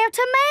rhyme about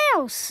a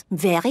mouse.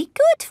 Very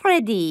good,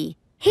 Freddy.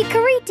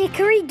 Hickory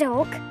dickory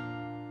dock,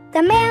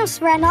 the mouse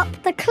ran up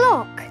the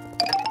clock.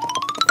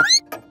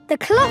 The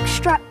clock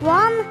struck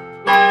 1,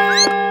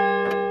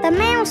 the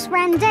mouse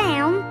ran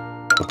down.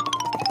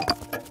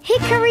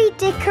 Hickory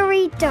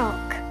dickory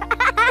dock.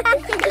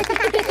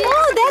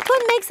 Oh, that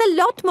one makes a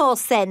lot more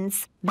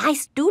sense.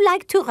 Mice do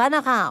like to run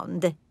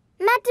around.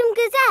 Madam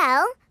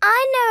Gazelle,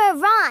 I know a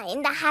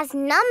rhyme that has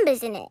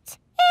numbers in it.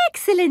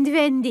 Excellent,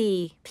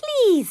 Wendy.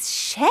 Please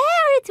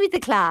share it with the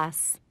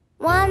class.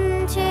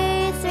 1,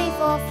 2, 3,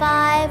 4,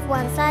 5.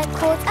 Once I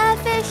caught a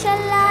fish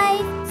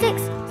alive.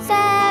 6,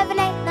 7,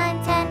 8,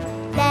 9, 10.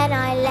 Then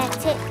I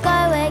let it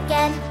go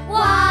again.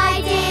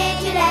 Why did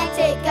you let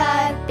it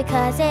go?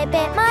 Because it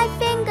bit my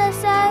finger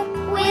so.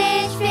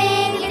 Which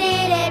finger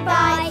did it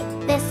bite?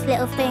 This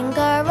little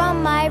finger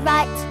on my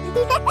right.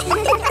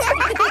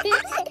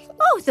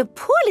 Oh, the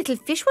poor little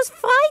fish was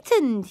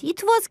frightened.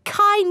 It was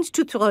kind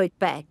to throw it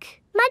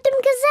back. Madam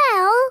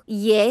Gazelle?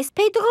 Yes,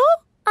 Pedro?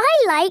 I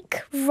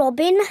like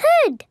Robin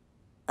Hood.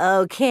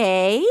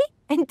 Okay.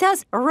 And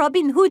does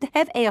Robin Hood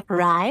have a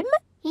rhyme?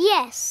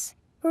 Yes.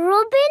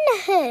 Robin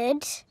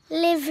Hood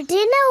lived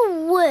in a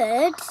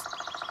wood.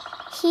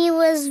 He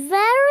was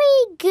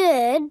very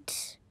good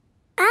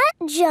at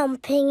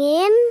jumping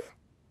in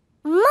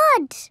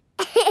mud.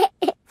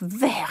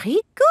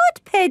 Very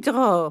good,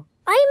 Pedro.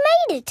 I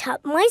made it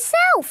up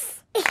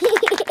myself.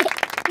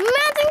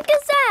 Madam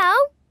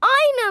Gazelle,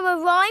 I know a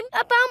rhyme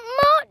about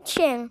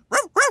marching.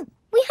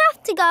 We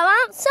have to go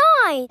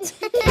outside.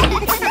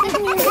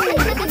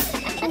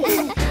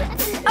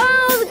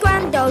 Oh, the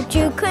grand old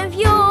Duke of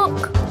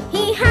York,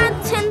 he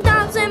had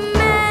 10,000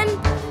 men.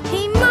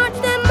 He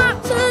marched them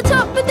up to the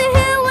top of the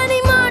hill and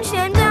he marched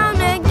them down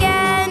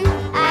again.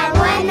 And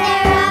when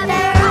they're up,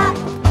 they're up.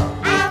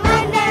 And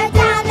when they're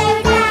down,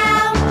 they're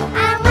down.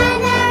 And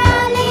when they're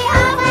only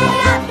halfway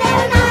up,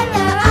 they're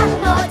neither up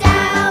nor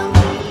down.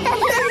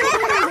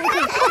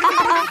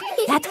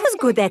 That was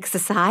good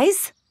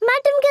exercise.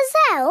 Madam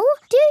Gazelle,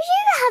 do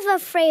you have a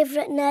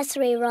favourite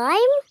nursery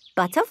rhyme?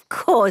 But of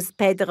course,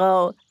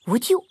 Pedro.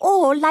 Would you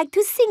all like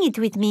to sing it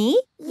with me?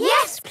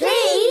 Yes,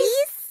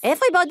 please.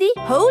 Everybody,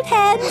 hold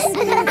hands.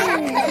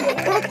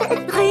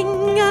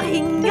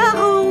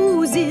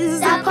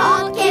 Ring-a-ring-a-roses, A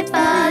pocket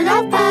full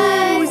of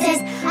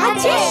posies. A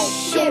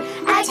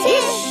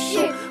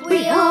tissue,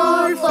 we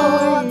all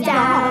fall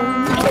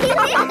down.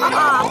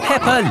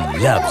 Peppa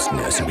loves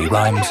nursery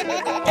rhymes.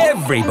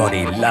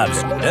 Everybody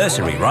loves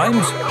nursery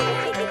rhymes.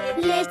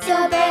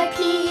 Little Bo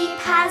Peep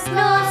has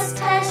lost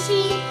her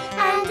sheep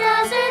and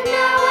doesn't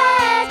know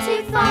where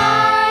to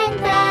find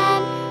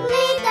them.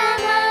 Leave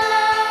them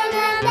alone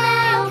and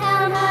they'll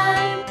come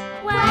home,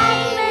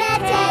 wagging their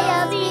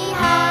tails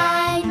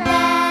behind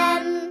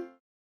them.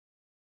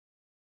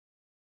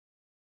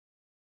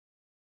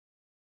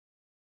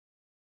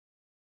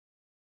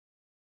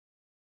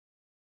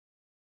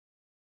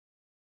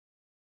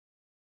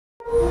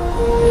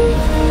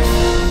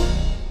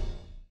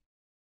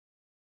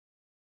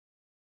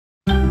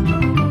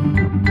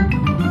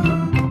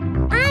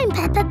 I'm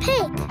Peppa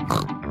Pig.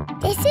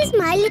 This is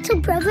my little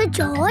brother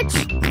George.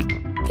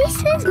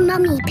 This is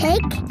Mummy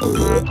Pig.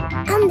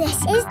 And this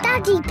is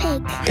Daddy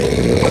Pig.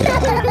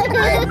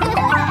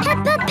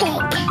 Peppa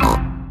Pig.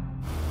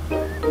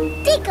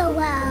 Digger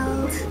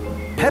World.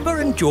 Peppa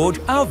and George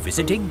are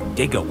visiting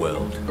Digger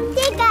World.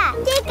 Digger,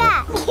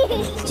 digger.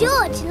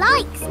 George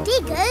likes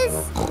diggers.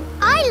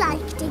 I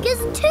like diggers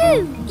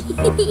too.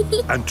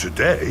 And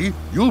today,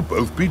 you'll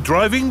both be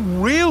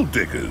driving real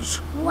diggers.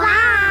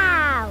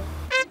 Wow!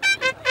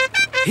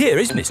 Here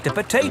is Mr.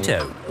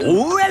 Potato.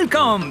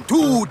 Welcome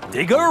to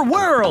Digger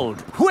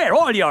World, where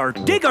all your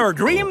digger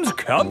dreams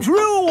come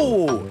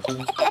true.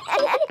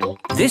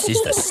 This is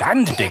the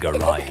Sand Digger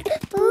ride.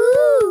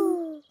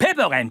 Ooh!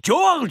 Peppa and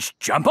George,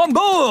 jump on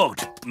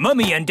board.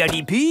 Mummy and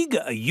Daddy Pig,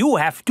 you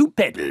have to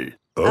pedal.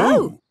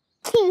 Oh.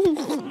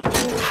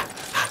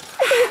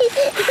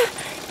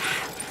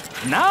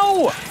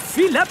 Now,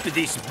 fill up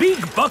this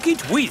big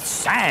bucket with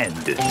sand.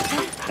 This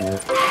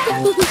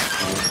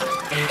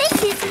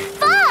is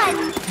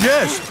fun!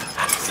 Yes,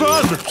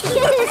 fun!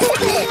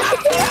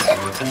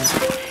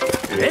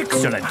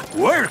 Excellent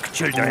work,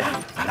 children.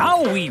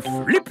 Now we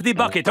flip the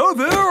bucket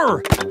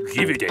over,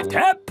 give it a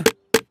tap,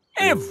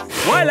 and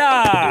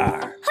voila!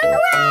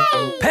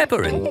 Hooray!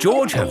 Peppa and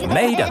George have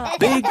made a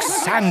big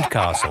sand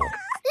castle.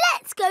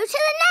 Let's go to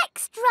the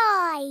next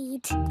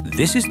ride.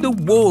 This is the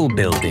wall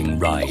building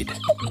ride.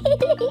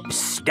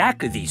 Stack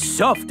the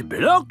soft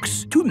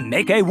blocks to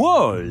make a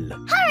wall.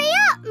 Hurry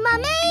up,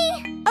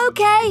 Mummy!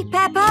 OK,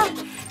 Peppa.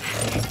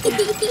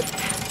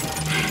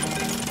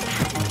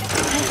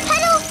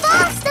 Pedal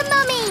faster,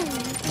 Mummy!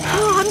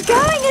 Oh, I'm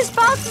going as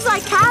fast as I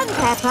can,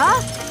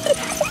 Peppa.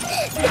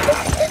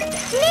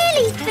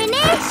 Nearly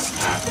finished.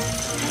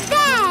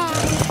 There!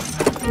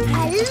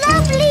 A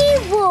lovely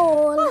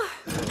wall.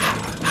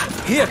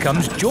 Here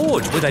comes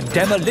George with a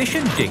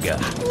demolition digger.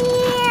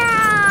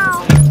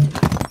 Meow!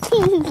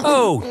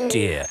 Oh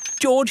dear,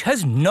 George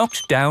has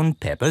knocked down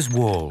Peppa's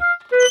wall.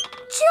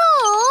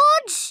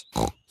 George!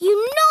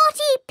 You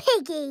naughty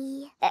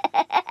piggy!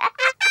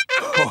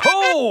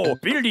 Ho-ho!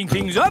 Building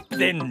things up,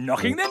 then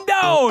knocking them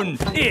down.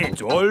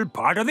 It's all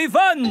part of the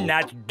fun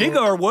at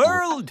Digger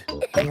World.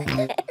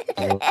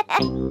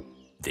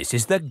 This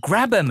is the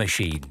grabber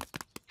machine.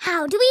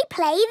 How do we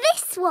play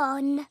this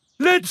one?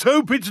 Let's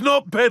hope it's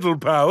not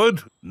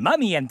pedal-powered.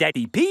 Mummy and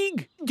Daddy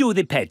Pig do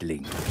the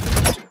peddling.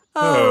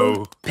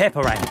 Oh. Peppa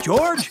and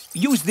George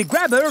use the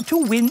grabber to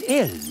win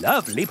a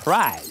lovely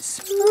prize.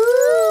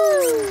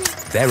 Ooh!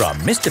 There are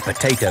Mr.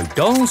 Potato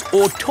dolls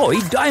or toy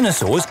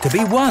dinosaurs to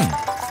be won.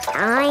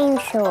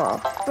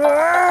 Dinosaur.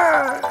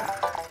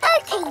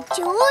 OK,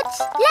 George,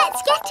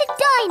 let's get a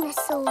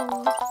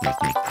dinosaur.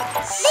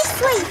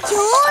 This way,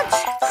 George.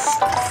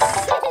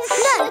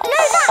 No,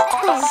 that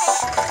way.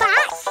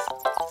 Back,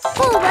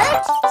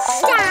 forward,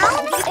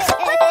 down.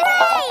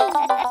 Hooray!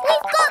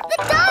 We've got the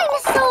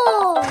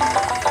dinosaur.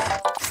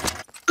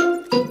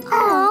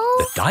 Oh.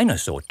 The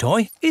dinosaur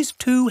toy is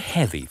too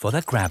heavy for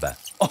the grabber.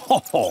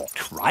 Oh,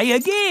 try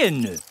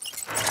again.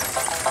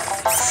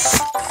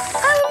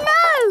 Oh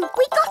no!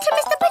 We got a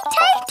Mr.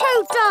 Potato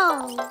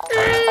doll!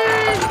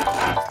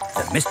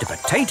 The Mr.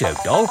 Potato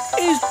doll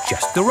is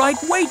just the right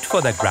weight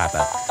for the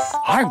grabber.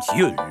 Aren't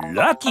you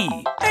lucky?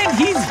 And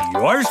he's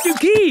yours to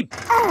keep.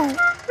 Oh.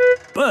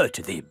 But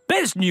the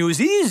best news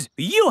is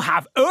you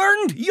have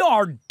earned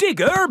your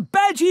digger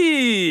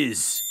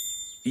badges.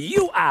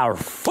 You are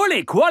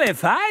fully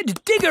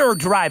qualified digger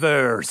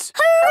drivers.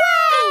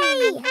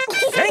 Hooray!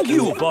 Thank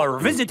you for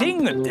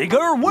visiting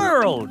Digger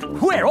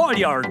World, where all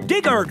your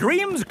digger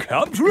dreams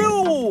come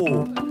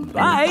true.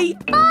 Bye.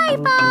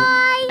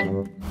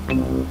 Bye-bye.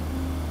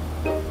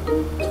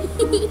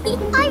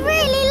 I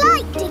really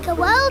like Digger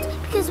World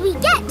because we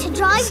get to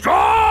drive...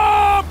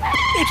 Stop!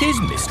 It is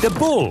Mr.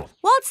 Bull.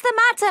 What's the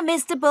matter,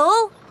 Mr.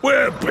 Bull?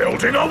 We're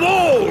building a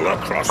wall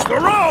across the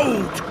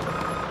road.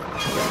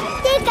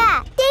 Digger!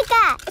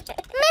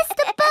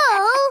 Mr.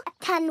 Bull,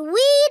 can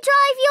we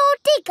drive your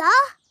digger?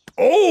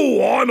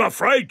 Oh, I'm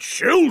afraid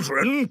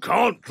children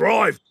can't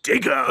drive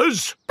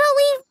diggers. But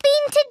we've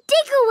been to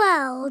Digger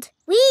World.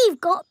 We've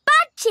got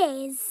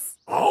badges.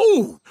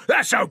 Oh,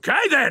 that's OK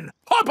then.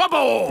 Hop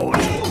aboard.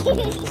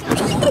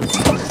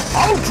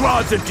 I'll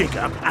drive the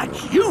digger and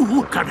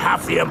you can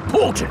have the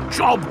important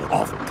job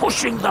of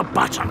pushing the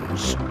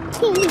buttons.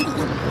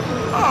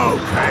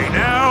 OK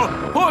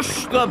now,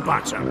 push the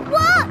button.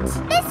 What?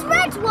 This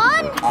red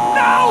one?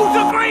 No,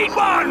 the green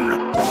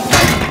one!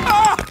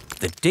 Ah!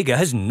 The digger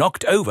has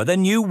knocked over the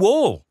new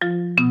wall.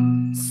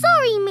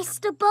 Sorry,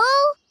 Mr.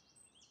 Bull.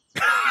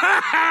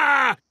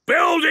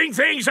 Building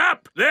things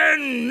up,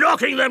 then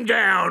knocking them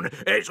down.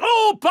 It's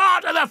all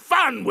part of the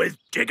fun with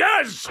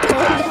diggers.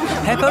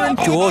 Peppa and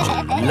George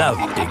love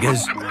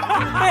diggers.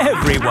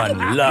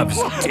 Everyone loves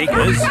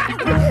diggers.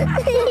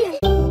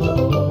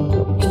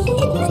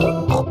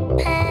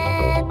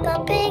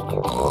 Peppa Pig.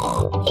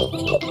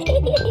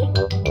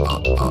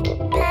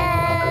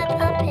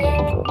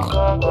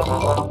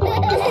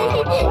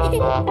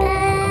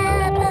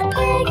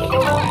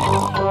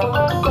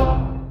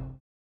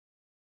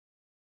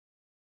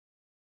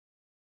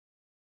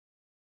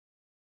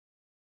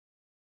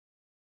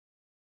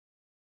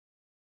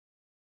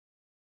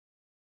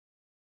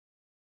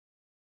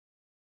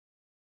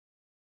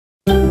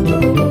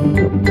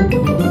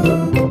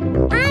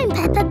 I'm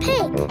Peppa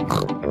Pig.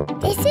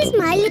 This is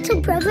my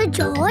little brother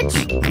George.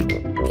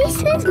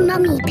 This is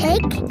Mummy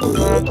Pig.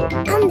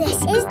 And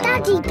this is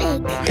Daddy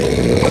Pig.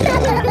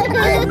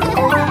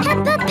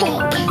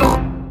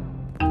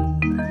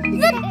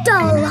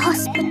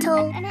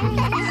 hospital.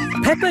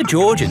 Peppa,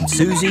 George and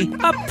Susie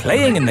are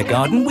playing in the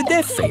garden with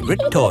their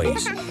favourite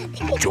toys.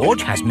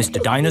 George has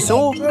Mr.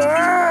 Dinosaur,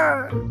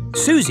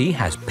 Susie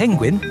has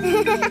Penguin,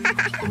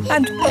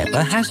 and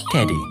Peppa has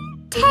Teddy.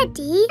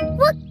 Teddy,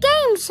 what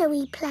game shall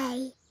we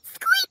play?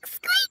 Squeak,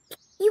 squeak.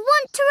 You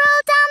want to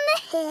roll down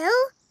the hill?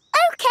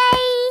 OK.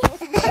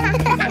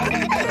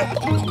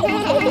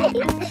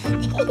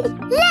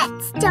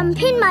 Let's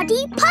jump in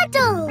muddy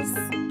puddles.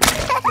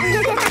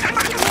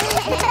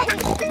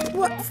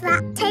 What's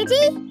that,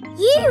 Teddy?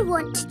 You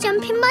want to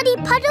jump in muddy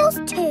puddles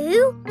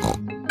too?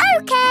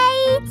 OK.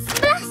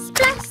 Splash,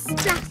 splash,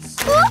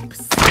 splash.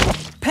 Oops.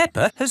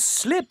 Peppa has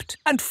slipped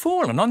and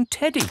fallen on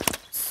Teddy.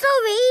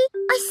 Sorry,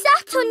 I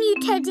sat on you,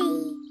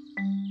 Teddy.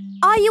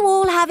 Are you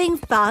all having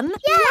fun?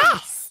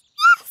 Yes.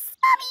 Yes,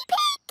 Mummy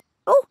Pig.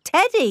 Oh,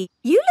 Teddy,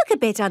 you look a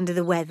bit under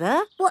the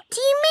weather. What do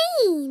you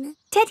mean?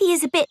 Teddy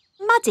is a bit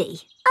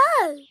muddy.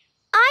 Oh,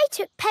 I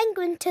took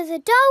Penguin to the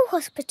doll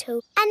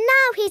hospital and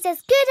now he's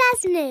as good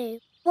as new.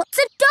 What's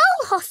a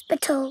doll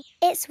hospital?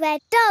 It's where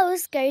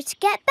dolls go to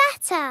get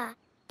better.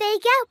 They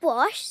get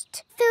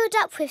washed, filled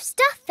up with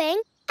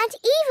stuffing and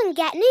even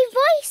get new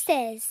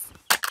voices.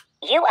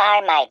 You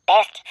are my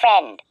best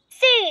friend.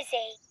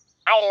 Susie.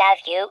 I love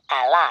you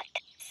a lot.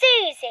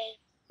 Susie.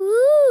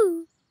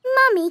 Ooh.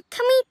 Mummy,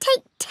 can we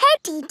take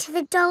Teddy to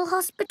the doll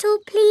hospital,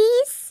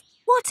 please?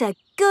 What a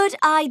good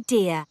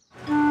idea.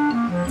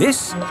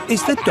 This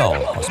is the doll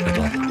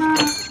hospital.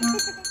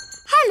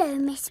 Hello,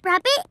 Miss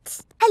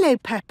Rabbit. Hello,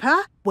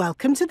 Peppa.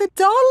 Welcome to the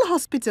doll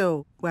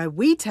hospital, where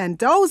we turn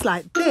dolls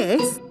like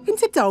this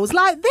into dolls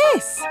like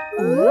this.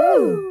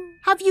 Ooh.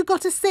 Have you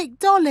got a sick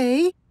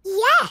dolly?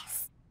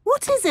 Yes.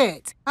 What is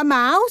it? A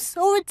mouse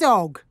or a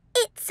dog?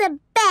 It's a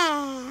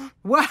bear.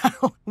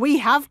 Well, we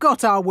have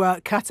got our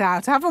work cut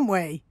out, haven't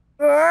we?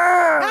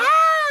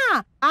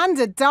 Ah! And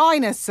a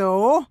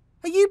dinosaur.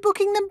 Are you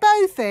booking them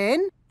both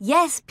in?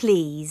 Yes,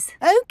 please.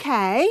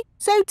 OK.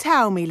 So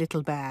tell me,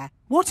 little bear,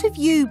 what have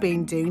you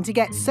been doing to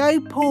get so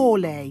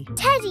poorly?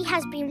 Teddy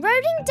has been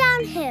rolling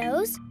down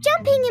hills,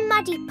 jumping in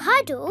muddy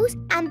puddles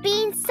and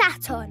being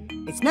sat on.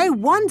 It's no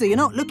wonder you're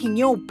not looking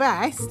your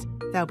best.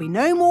 There'll be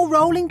no more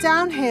rolling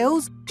down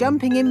hills,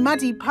 jumping in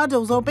muddy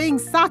puddles or being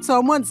sat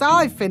on once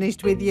I've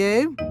finished with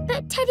you.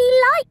 But Teddy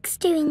likes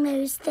doing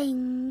those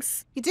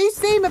things. You do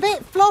seem a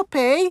bit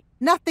floppy.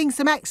 Nothing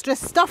some extra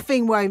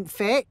stuffing won't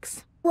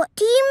fix. What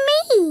do you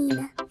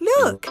mean?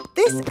 Look,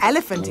 this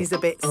elephant is a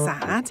bit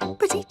sad,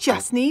 but he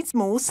just needs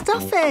more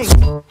stuffing.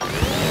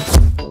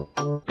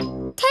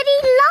 Teddy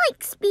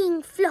likes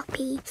being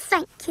floppy,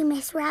 thank you,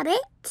 Miss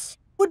Rabbit.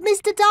 Would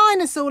Mr.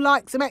 Dinosaur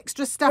like some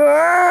extra stuff?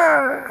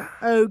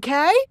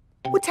 OK.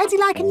 Would Teddy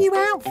like a new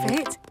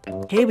outfit?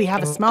 Here we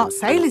have a smart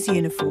sailor's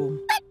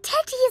uniform. But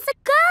Teddy is a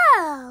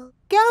girl.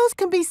 Girls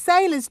can be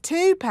sailors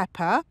too,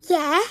 Peppa.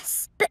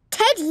 Yes, but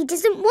Teddy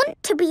doesn't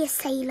want to be a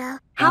sailor.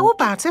 How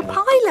about a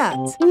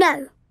pilot?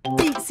 No.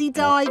 Deep sea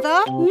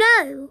diver?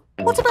 No.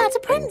 What about a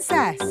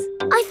princess?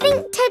 I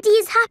think Teddy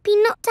is happy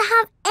not to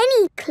have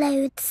any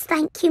clothes,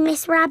 thank you,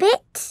 Miss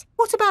Rabbit.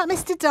 What about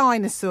Mr.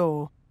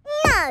 Dinosaur?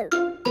 No.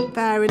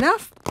 Fair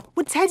enough.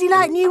 Would Teddy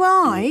like new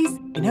eyes?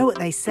 You know what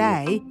they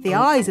say, the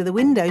eyes are the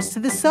windows to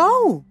the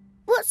soul.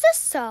 What's a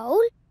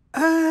soul?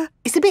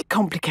 It's a bit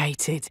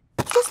complicated.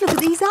 Just look at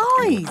these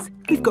eyes.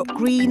 We've got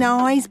green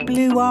eyes,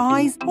 blue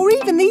eyes, or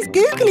even these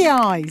googly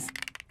eyes.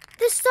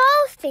 The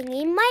soul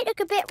thingy might look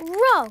a bit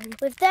wrong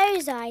with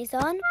those eyes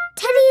on.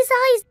 Teddy's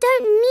eyes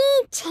don't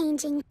need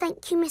changing,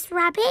 thank you, Miss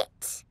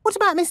Rabbit. What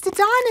about Mr.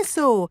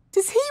 Dinosaur?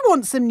 Does he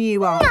want some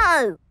new eyes?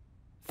 No.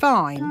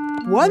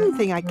 Fine. One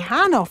thing I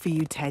can offer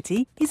you,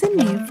 Teddy, is a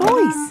new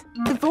voice.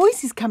 The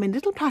voices come in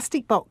little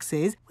plastic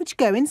boxes which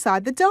go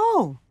inside the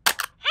doll.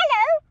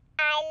 Hello,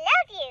 I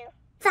love you.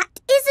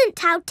 That isn't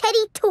how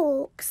Teddy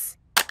talks.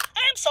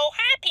 I'm so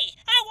happy.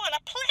 I want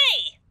to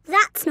play.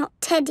 That's not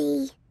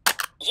Teddy.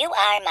 You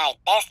are my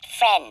best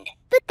friend.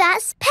 But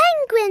that's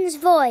Penguin's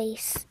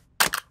voice.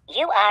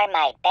 You are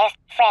my best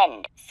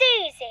friend.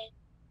 Susie.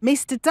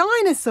 Mr.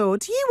 Dinosaur,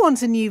 do you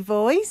want a new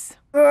voice?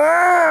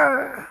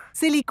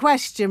 Silly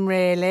question,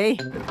 really.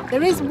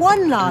 There is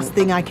one last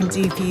thing I can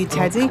do for you,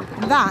 Teddy,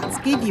 and that's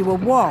give you a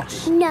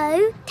wash.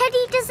 No,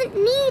 Teddy doesn't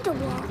need a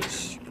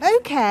wash.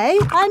 OK,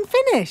 I'm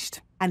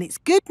finished. And it's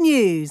good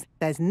news.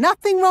 There's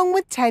nothing wrong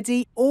with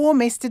Teddy or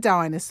Mr.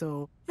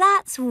 Dinosaur.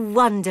 That's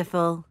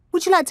wonderful.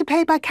 Would you like to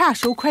pay by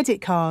cash or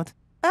credit card?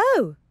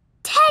 Oh.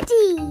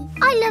 Teddy,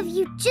 I love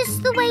you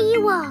just the way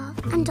you are,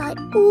 and I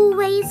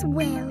always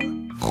will.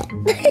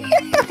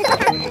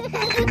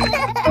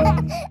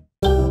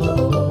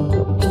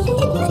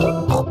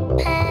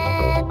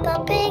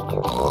 Peppa Pig.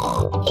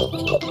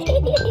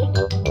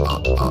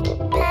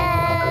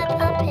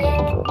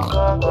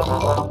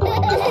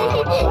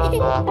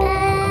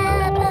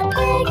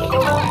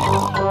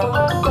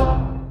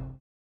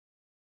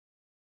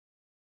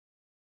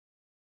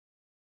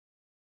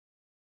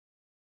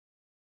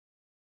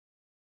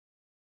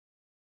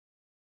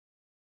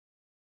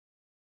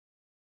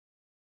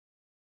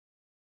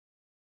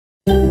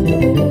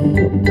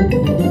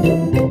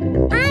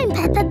 I'm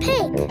Peppa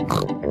Pig.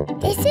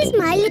 This is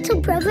my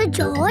little brother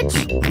George.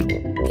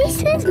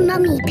 This is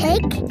Mummy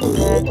Pig.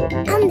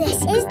 And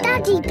this is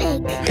Daddy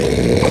Pig.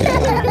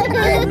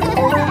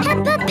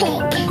 Peppa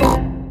Pig.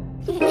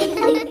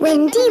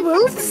 Wendy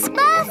Wolf's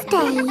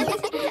birthday.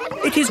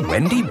 It is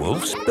Wendy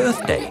Wolf's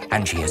birthday,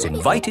 and she has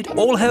invited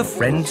all her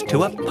friends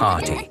to a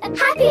party.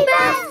 Happy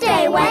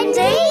birthday,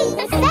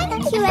 Wendy!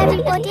 Thank you,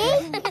 everybody.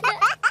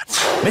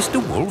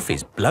 Mr. Wolf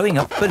is blowing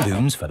up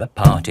balloons for the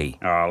party.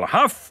 I'll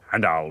huff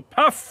and I'll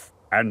puff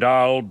and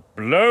I'll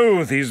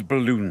blow these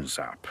balloons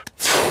up.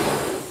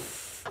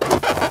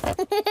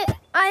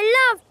 I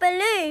love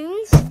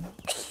balloons.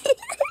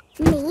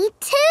 Me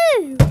too.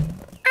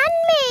 And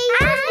me.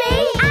 And me.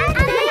 And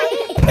me.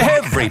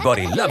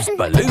 Everybody loves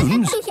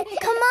balloons.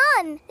 Come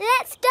on,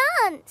 let's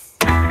dance.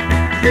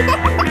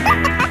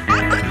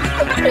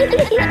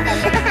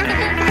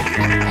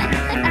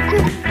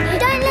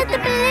 Don't let the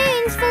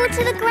balloons fall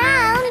to the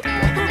ground.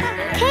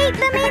 Keep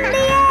them in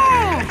the air.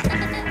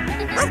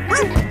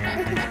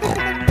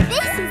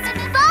 This is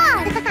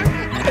fun.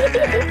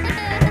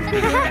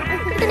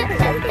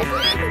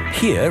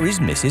 Here is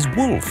Mrs.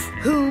 Wolf.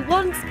 Who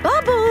wants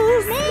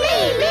bubbles? Me.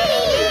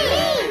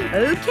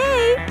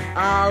 Okay,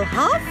 I'll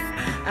huff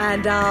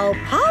and I'll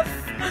puff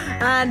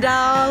and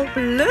I'll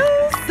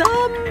blow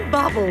some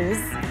bubbles.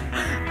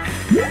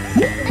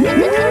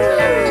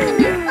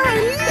 I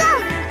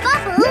love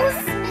bubbles.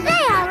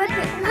 They are a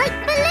bit like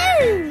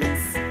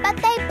balloons, but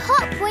they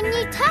pop when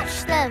you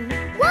touch them.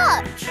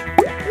 Watch.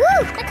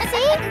 Woo!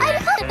 See, I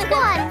popped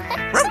one.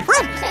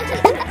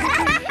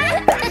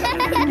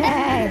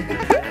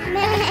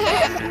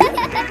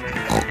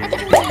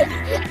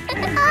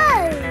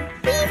 Oh,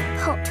 we've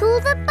popped all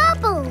the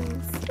bubbles.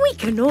 We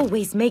can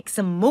always make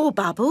some more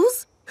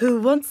bubbles.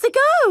 Who wants to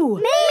go?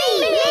 Me!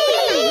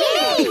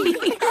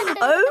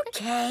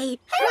 Okay.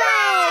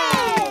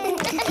 Hooray!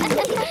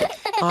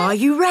 Are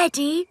you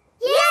ready?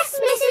 Yes,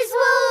 Mrs.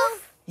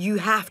 Wolf. You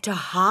have to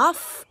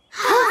huff.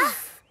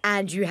 Huff.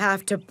 And you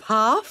have to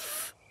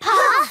puff.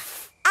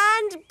 Puff.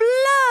 And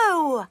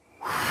blow.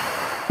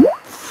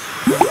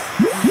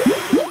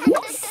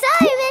 So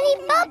many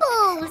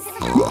bubbles.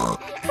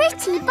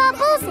 Pretty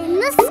bubbles in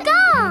the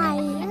sky.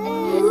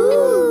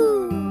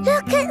 Ooh.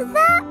 Look at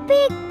that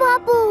big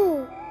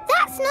bubble.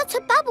 That's not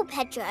a bubble,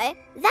 Pedro.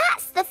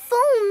 That's the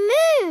full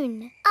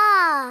moon.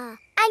 Ah,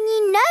 and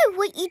you know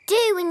what you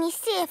do when you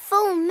see a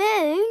full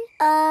moon?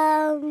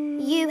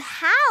 You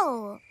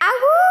howl.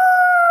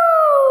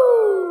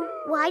 Ow!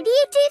 Why do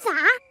you do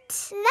that?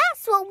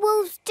 That's what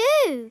wolves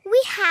do.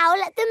 We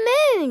howl at the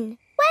moon.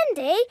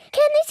 Wendy,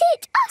 can you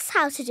teach us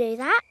how to do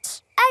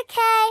that?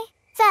 Okay.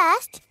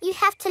 First, you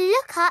have to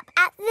look up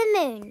at the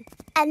moon.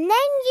 And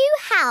then you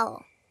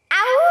howl.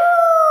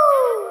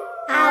 Ow!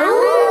 Ow!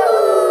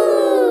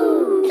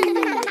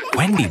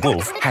 Wendy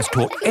Wolf has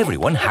taught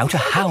everyone how to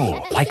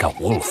howl like a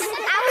wolf.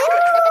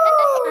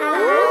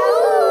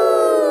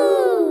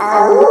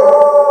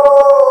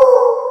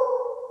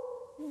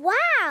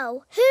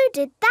 Wow, who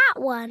did that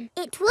one?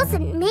 It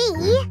wasn't me.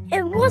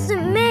 It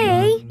wasn't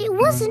me. It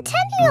wasn't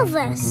any of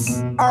us. It's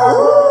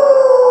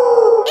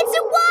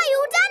a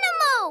wild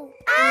animal.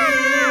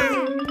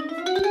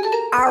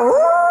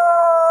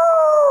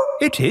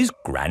 It is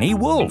Granny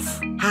Wolf.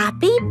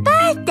 Happy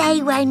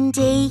birthday,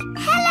 Wendy.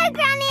 Hello,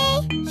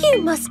 Granny.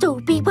 You must all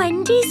be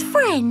Wendy's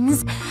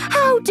friends.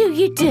 How do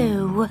you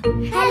do?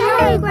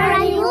 Hello,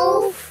 Granny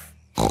Wolf.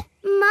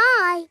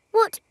 My,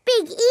 what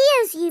big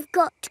ears you've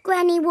got,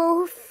 Granny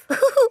Wolf.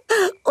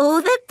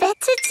 All the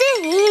better to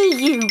hear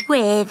you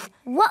with.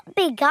 What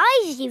big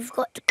eyes you've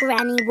got,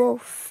 Granny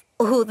Wolf.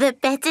 All the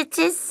better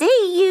to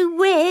see you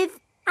with.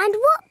 And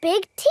what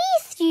big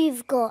teeth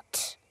you've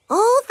got.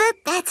 All the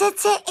better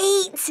to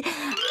eat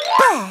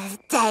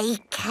birthday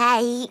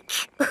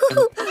cake.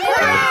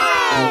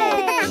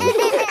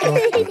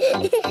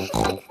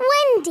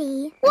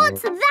 Wendy,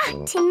 what's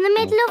that in the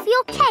middle of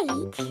your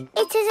cake?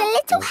 It is a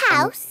little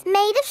house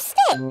made of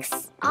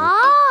sticks.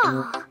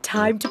 Ah!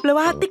 Time to blow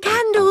out the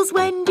candles,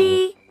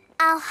 Wendy.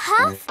 I'll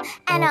huff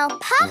and I'll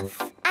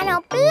puff and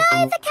I'll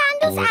blow the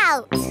candles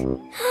out.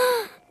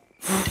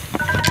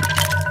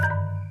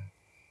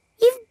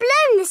 You've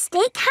blown the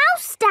stick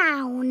house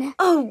down.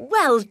 Oh,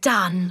 well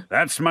done.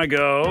 That's my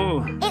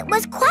go. It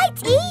was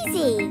quite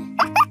easy.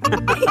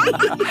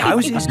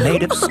 Houses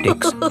made of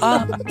sticks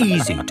are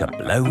easy to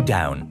blow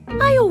down.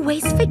 I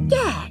always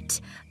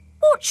forget.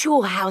 What's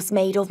your house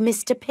made of,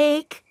 Mr.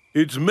 Pig?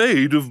 It's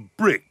made of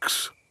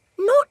bricks.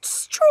 Not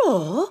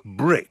straw?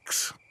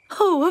 Bricks.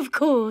 Oh, of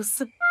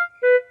course.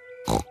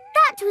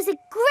 That was a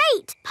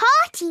great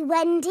party,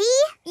 Wendy.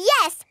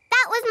 Yes,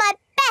 that was my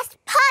best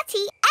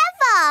party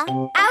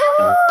ever.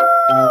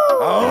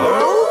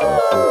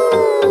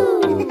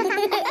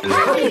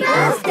 Happy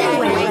birthday,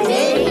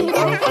 Wendy.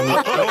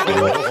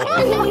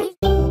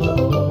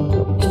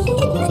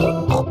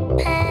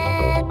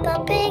 Peppa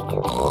Pig.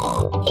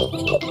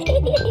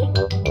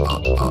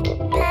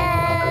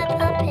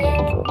 Peppa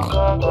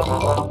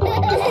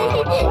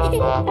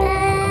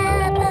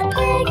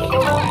Pig.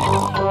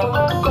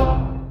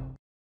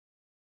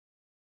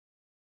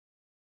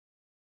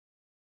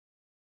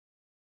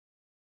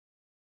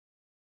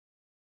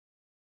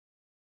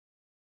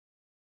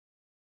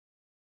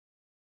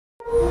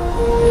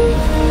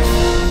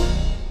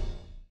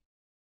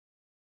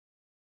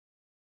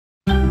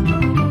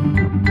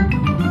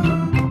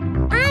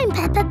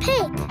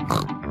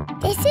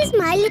 is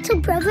my little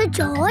brother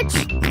George.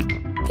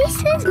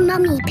 This is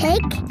Mummy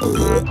Pig.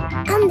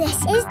 And this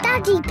is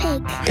Daddy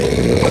Pig.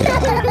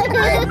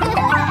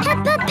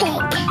 Peppa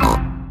Pig.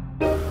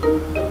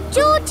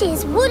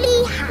 George's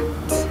woolly hat.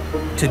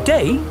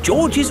 Today,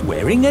 George is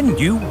wearing a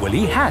new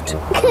woolly hat.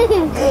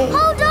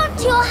 Hold on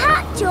to your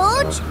hat,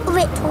 George, or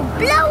it will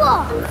blow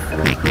off.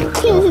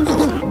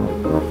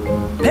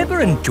 Peppa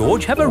and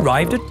George have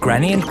arrived at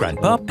Granny and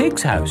Grandpa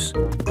Pig's house.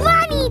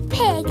 Granny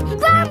Pig!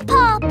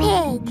 Grandpa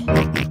Pig!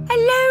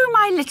 Hello,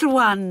 my little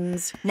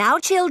ones. Now,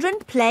 children,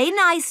 play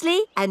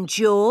nicely. And,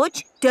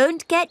 George,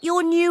 don't get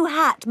your new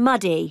hat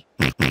muddy.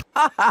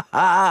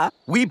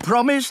 We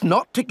promise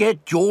not to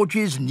get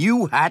George's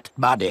new hat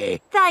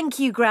muddy. Thank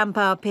you,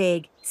 Grandpa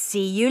Pig.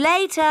 See you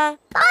later.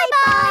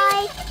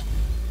 Bye-bye.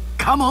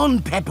 Come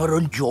on, Peppa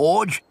and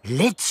George.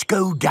 Let's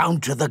go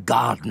down to the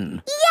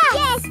garden.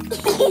 Yes!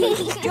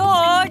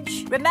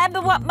 George,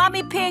 remember what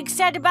Mummy Pig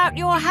said about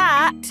your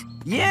hat?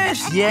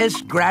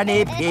 Yes,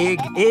 Granny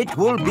Pig. It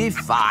will be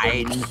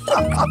fine.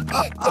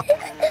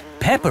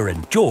 Peppa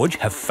and George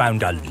have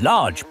found a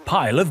large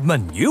pile of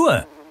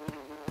manure.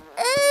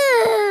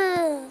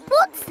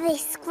 What's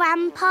this,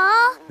 Grandpa?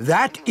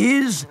 That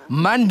is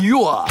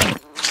manure.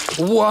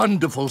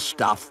 Wonderful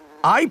stuff.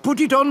 I put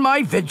it on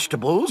my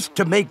vegetables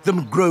to make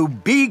them grow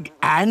big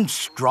and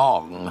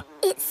strong.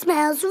 It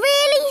smells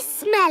really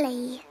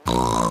smelly.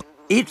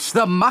 It's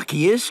the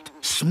muckiest,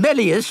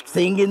 smelliest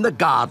thing in the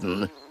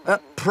garden.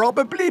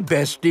 Probably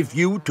best if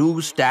you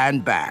two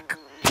stand back.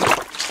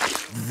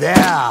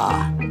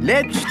 There.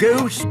 Let's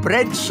go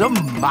spread some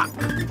muck.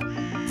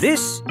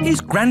 This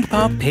is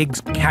Grandpa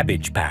Pig's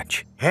cabbage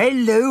patch.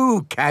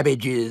 Hello,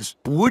 cabbages.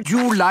 Would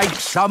you like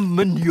some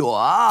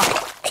manure?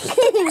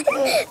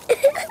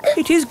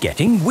 It is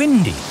getting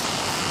windy.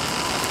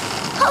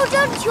 Hold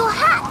on to your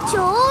hat,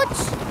 George.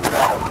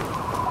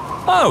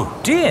 Oh,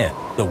 dear.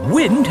 The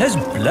wind has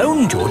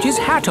blown George's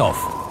hat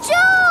off.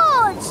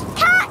 George!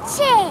 Catch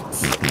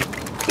it!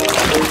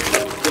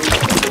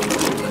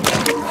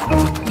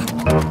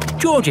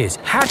 George's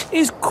hat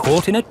is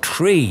caught in a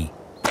tree.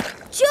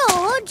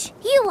 George,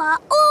 you are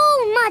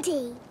all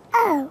muddy.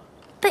 Oh,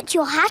 but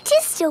your hat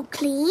is still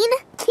clean.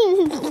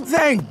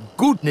 Thank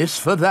goodness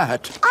for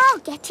that. I'll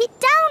get it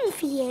down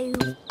for you.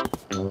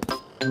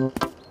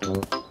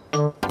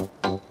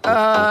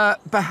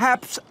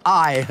 Perhaps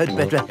I had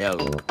better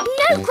help.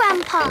 No,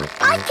 Grandpa,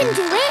 I can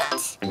do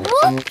it.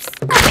 Whoops.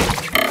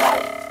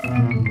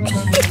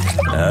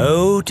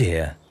 Oh,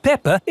 dear.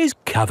 Peppa is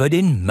covered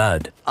in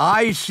mud.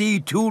 I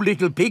see two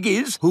little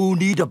piggies who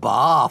need a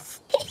bath.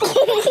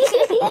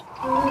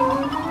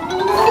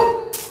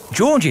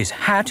 George's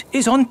hat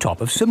is on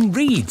top of some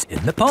reeds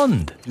in the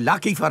pond.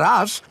 Lucky for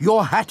us,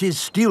 your hat is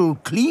still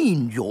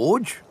clean,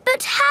 George.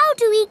 But how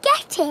do we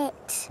get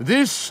it?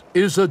 This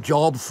is a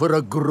job for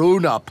a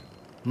grown-up.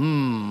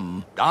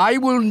 I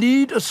will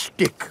need a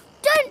stick.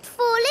 Don't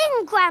fall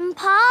in,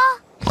 Grandpa.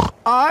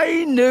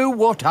 I know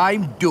what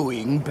I'm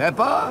doing,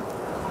 Peppa.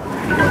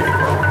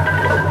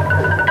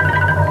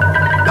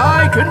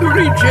 I can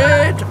reach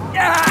it.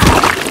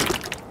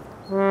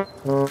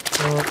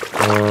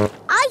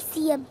 I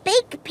see a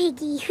big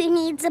piggy who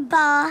needs a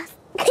bath.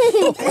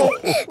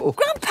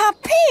 Grandpa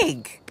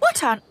Pig,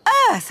 what on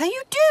earth are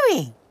you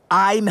doing?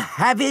 I'm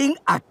having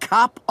a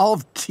cup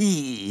of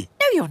tea.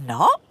 No, you're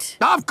not.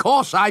 Of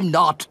course I'm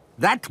not.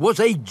 That was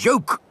a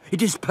joke.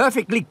 It is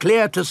perfectly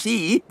clear to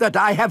see that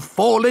I have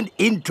fallen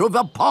into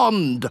the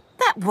pond.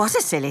 That was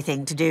a silly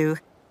thing to do.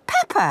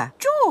 Peppa,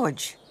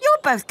 George,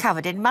 you're both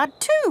covered in mud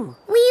too.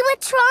 We were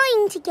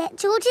trying to get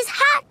George's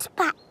hat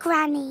back,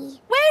 Granny.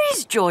 Where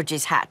is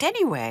George's hat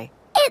anyway?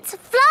 It's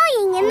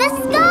flying in the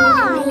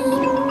sky.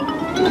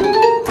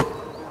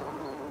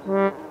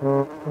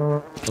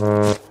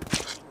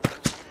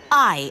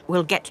 I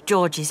will get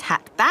George's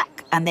hat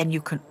back and then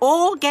you can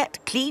all get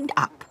cleaned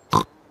up.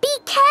 Be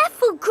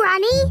careful,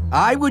 Granny.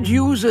 I would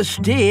use a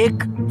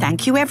stick.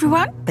 Thank you,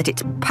 everyone, but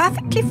it's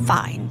perfectly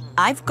fine.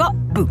 I've got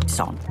boots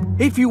on.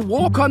 If you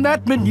walk on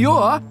that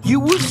manure, you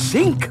will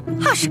sink.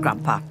 Hush,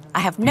 Grandpa. I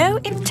have no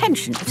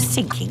intention of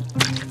sinking.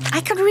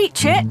 I can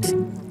reach it.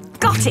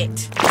 Got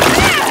it.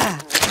 Ah!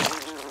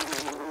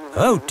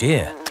 Oh,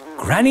 dear.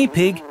 Granny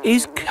Pig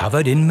is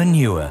covered in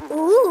manure.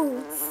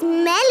 Ooh,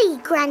 smelly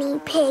Granny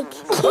Pig.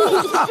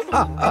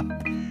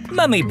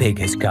 Mummy Pig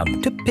has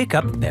come to pick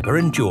up Peppa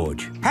and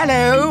George.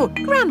 Hello.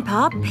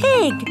 Grandpa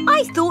Pig,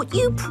 I thought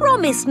you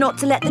promised not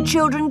to let the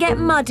children get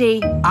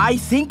muddy. I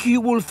think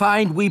you will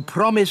find we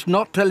promised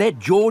not to let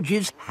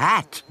George's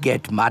hat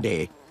get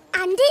muddy.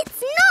 And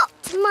it's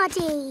not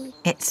muddy.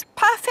 It's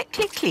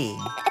perfectly clean.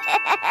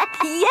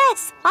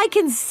 Yes, I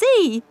can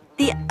see.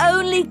 The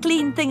only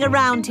clean thing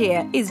around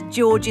here is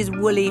George's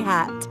woolly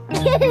hat.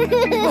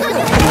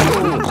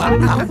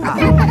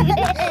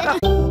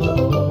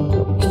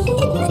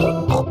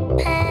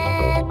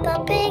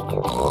 Peppa Pig.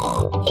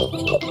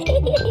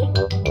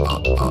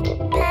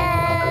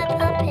 Peppa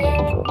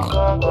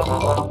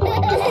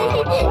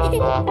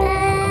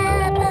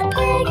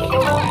Pig.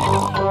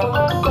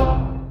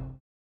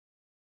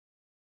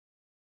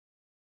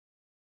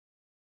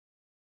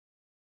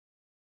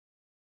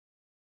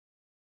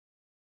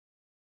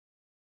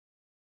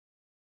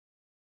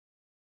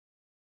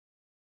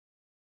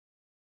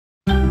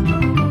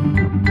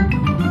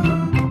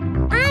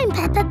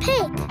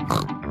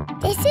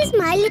 This is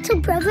my little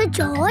brother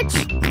George.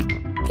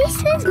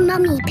 This is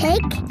Mummy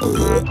Pig.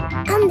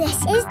 And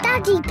this is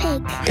Daddy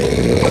Pig.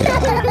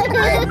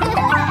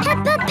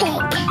 Peppa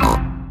Pig.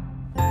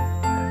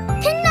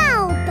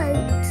 Canal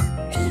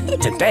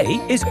boat.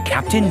 Today is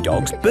Captain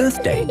Dog's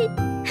birthday.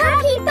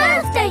 Happy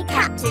birthday,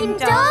 Captain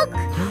Dog.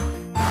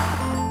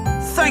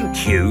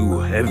 Thank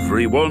you,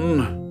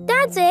 everyone.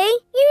 Daddy,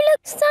 you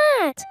look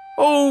sad.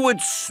 Oh,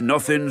 it's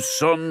nothing,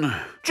 son.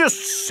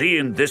 Just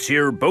seeing this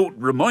here boat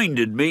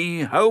reminded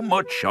me how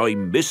much I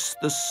miss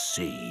the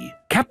sea.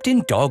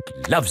 Captain Dog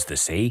loves the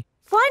sea.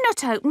 Why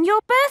not open your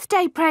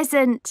birthday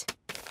present?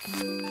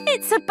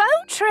 It's a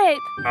boat trip.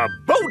 A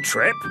boat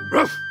trip?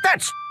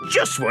 That's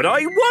just what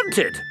I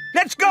wanted.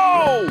 Let's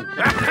go!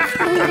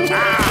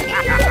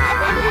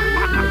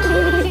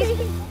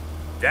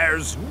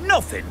 There's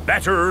nothing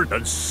better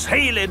than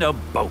sailing a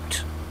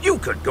boat. You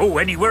could go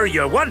anywhere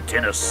you want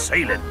in a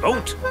sailing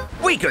boat.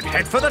 We could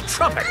head for the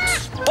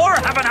tropics or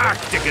have an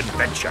Arctic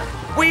adventure.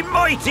 We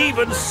might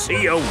even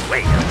see a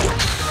whale.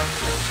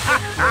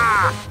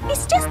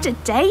 It's just a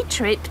day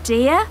trip,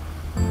 dear.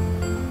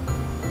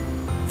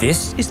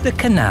 This is the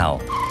canal.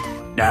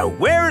 Now,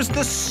 where's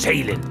the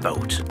sailing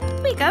boat?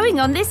 We're going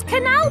on this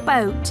canal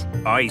boat.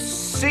 I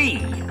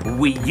see.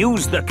 We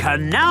use the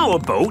canal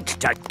boat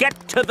to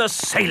get to the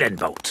sailing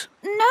boat.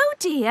 No,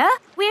 dear.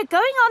 We're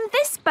going on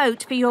this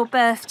boat for your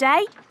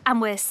birthday,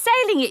 and we're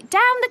sailing it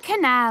down the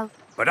canal.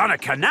 But on a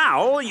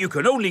canal, you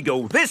can only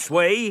go this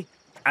way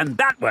and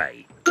that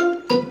way.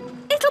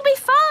 It'll be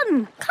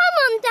fun. Come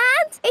on,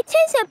 Dad. It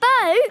is a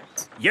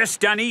boat. Yes,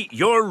 Danny,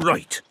 you're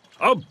right.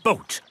 A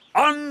boat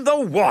on the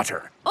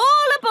water.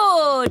 All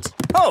aboard.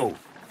 Oh,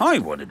 I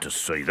wanted to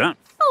say that.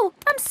 Oh,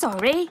 I'm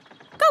sorry.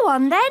 Go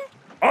on, then.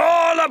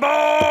 All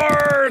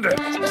aboard!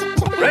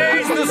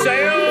 Raise the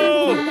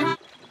sail!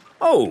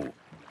 Oh,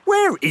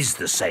 where is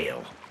the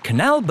sail?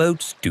 Canal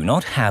boats do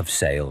not have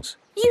sails.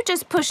 You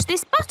just push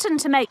this button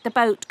to make the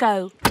boat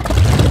go.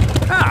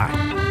 Ah,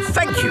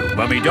 thank you,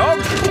 Mummy Dog.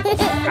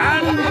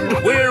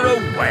 And we're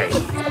away.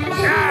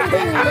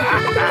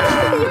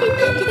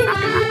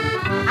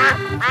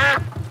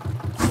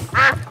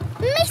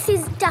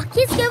 Mrs. Duck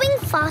is going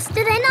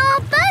faster than our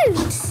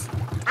boat.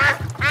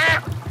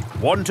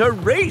 Want a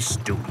race,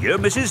 do you,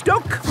 Mrs.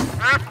 Duck?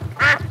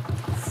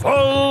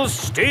 Full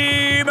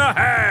steam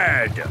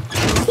ahead!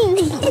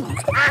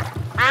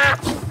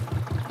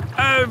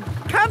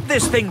 Can't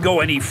this thing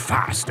go any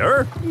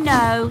faster?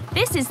 No,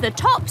 this is the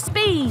top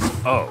speed.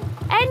 Oh.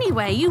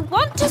 Anyway, you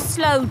want to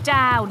slow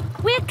down.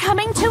 We're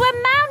coming to a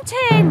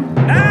mountain.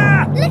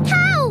 Ah! Look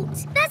out!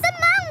 There's a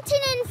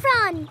mountain in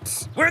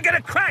front. We're going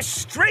to crash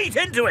straight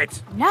into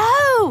it.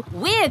 No,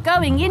 we're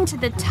going into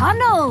the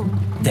tunnel.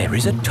 There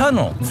is a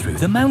tunnel through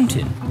the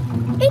mountain.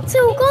 It's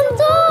all gone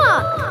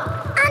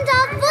dark. And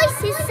our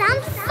voices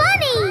sound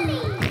funny.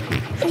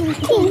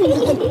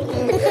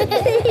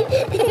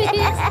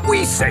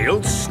 We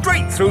sailed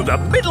straight through the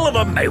middle of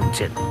a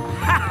mountain.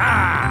 Ha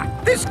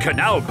ha! This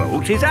canal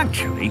boat is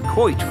actually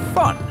quite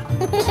fun.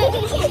 Look,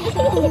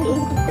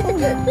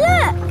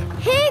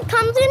 here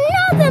comes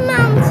another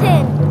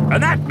mountain.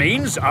 And that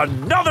means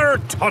another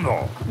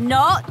tunnel.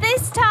 Not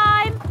this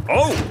time.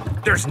 Oh,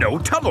 there's no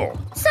tunnel.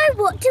 So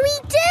what do we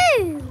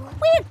do?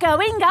 We're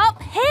going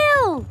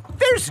uphill.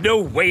 There's no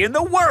way in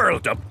the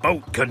world a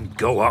boat can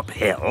go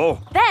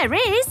uphill. There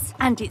is,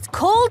 and it's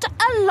called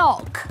a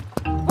lock.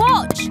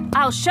 Watch,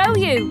 I'll show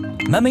you.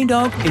 Mummy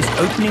Dog is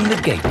opening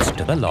the gates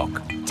to the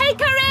lock.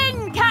 Take her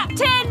in,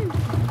 Captain.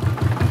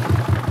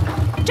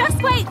 Just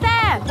wait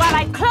there while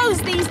I close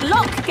these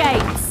lock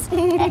gates.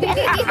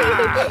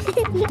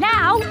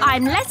 Now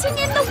I'm letting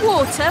in the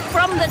water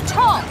from the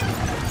top.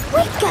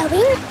 We're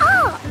going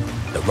up.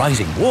 The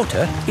rising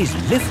water is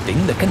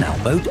lifting the canal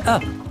boat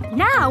up.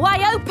 Now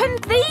I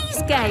opened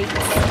these gates.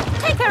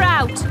 Take her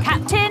out,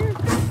 Captain.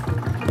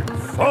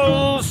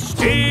 Full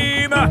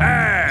steam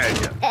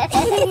ahead!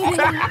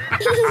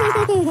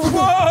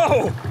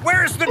 Whoa!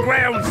 Where's the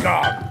ground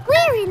gone?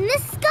 We're in the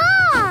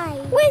sky.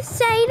 We're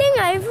sailing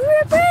over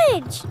a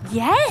bridge.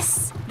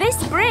 Yes,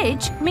 this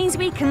bridge means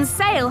we can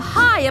sail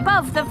high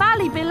above the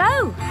valley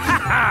below. Ha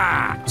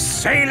ha!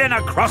 Sailing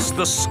across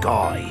the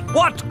sky.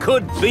 What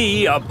could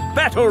be a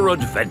better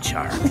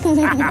adventure?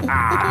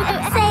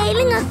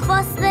 Sailing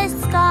across the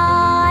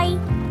sky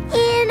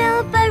in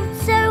a boat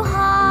so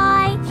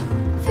high,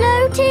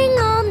 floating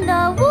on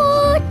the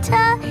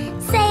water,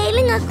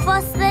 sailing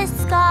across the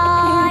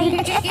sky.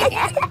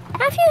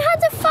 Have you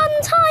had a fun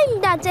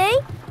time, Daddy?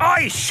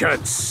 I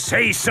should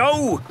say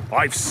so.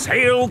 I've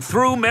sailed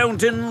through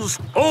mountains,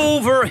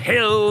 over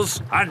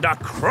hills, and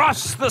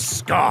across the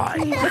sky.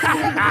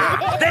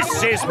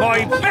 This is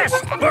my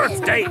best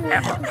birthday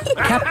ever.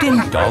 Captain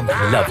Dog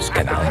loves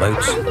canal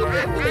boats.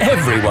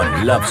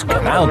 Everyone loves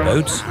canal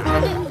boats.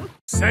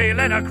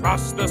 Sailing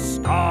across the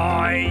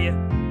sky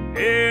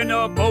in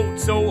a boat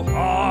so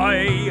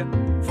high,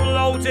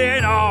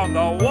 floating on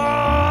the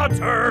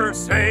water,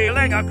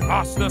 sailing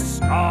across the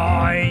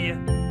sky.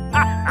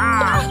 Ha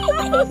ha!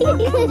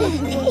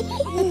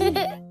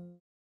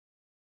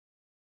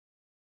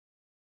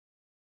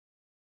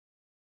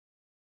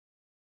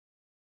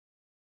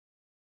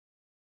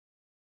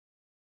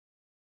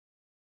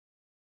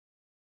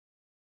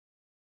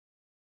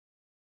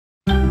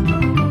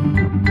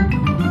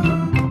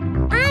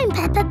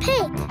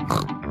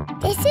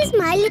 This is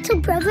my little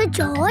brother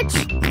George.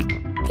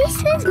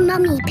 This is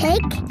Mummy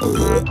Pig.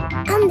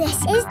 And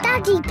this is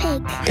Daddy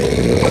Pig.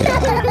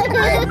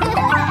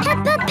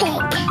 Peppa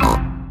Pig.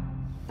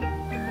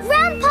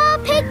 Grandpa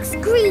Pig's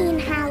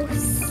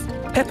greenhouse.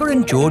 Peppa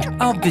and George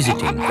are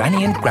visiting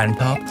Granny and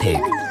Grandpa Pig.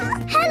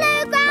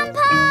 Hello,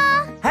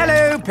 Grandpa.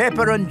 Hello,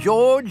 Peppa and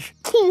George.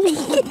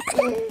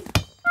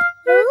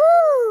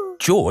 Ooh.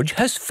 George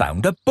has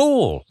found a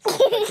ball.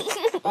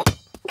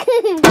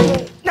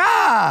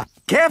 Ah!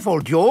 Careful,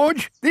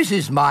 George. This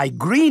is my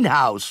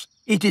greenhouse.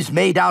 It is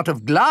made out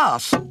of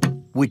glass,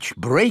 which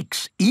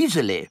breaks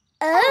easily.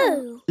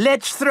 Oh.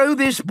 Let's throw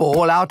this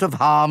ball out of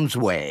harm's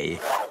way.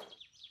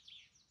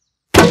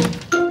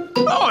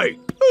 Oi!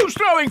 Who's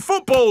throwing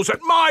footballs at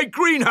my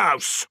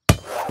greenhouse?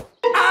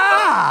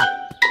 Ah!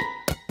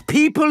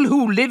 People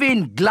who live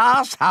in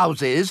glass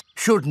houses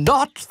should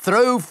not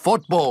throw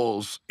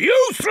footballs.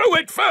 You threw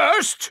it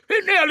first!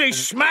 It nearly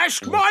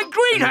smashed my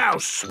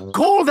greenhouse!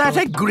 Call that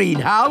a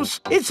greenhouse?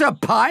 It's a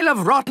pile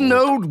of rotten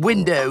old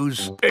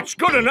windows. It's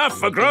good enough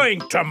for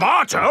growing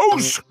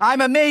tomatoes! I'm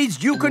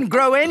amazed you can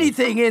grow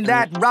anything in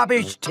that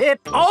rubbish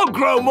tip. I'll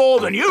grow more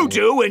than you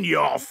do in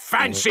your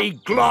fancy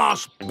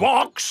glass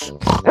box!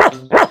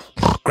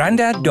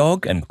 Grandad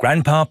Dog and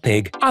Grandpa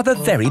Pig are the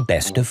very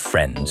best of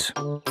friends.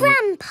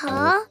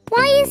 Grandpa,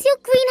 why is your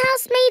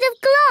greenhouse made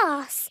of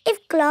glass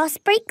if glass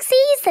breaks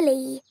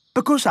easily?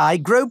 Because I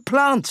grow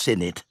plants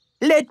in it.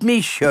 Let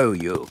me show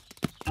you.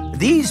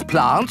 These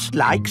plants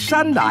like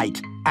sunlight,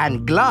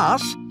 and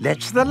glass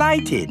lets the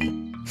light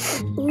in.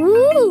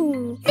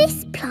 Ooh,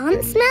 this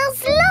plant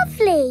smells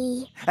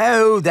lovely.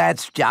 Oh,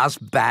 that's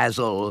just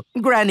basil.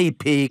 Granny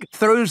Pig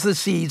throws the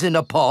seeds in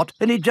a pot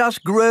and it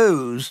just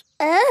grows.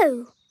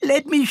 Oh.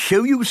 Let me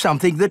show you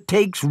something that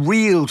takes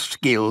real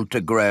skill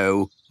to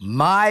grow.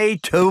 My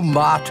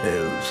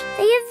tomatoes.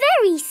 They are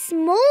very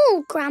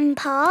small,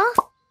 Grandpa.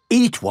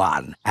 Eat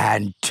one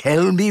and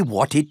tell me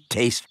what it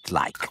tastes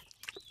like.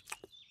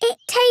 It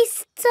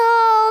tastes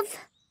of...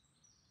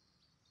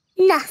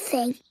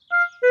 nothing.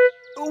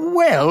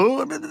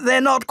 Well, they're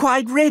not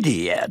quite ready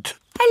yet.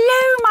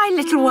 Hello, my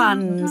little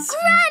ones.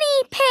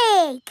 Granny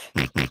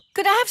Pig!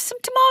 Could I have some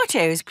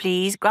tomatoes,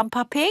 please,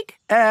 Grandpa Pig?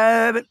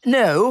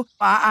 No.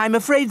 I'm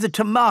afraid the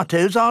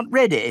tomatoes aren't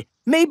ready.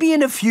 Maybe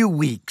in a few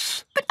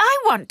weeks. But I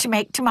want to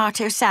make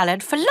tomato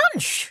salad for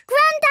lunch.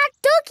 Grandad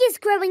Dog is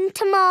growing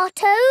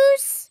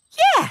tomatoes.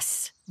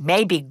 Yes.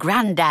 Maybe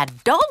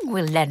Grandad Dog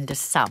will lend us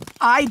some.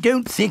 I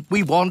don't think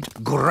we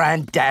want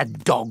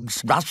Grandad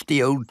Dog's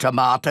rusty old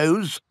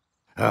tomatoes.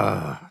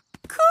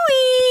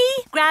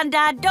 Cooey!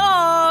 Grandad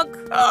Dog!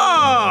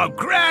 Ah,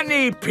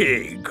 Granny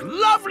Pig.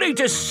 Lovely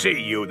to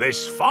see you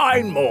this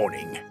fine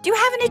morning. Do you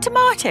have any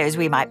tomatoes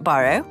we might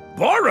borrow?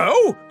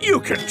 Borrow? You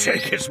can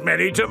take as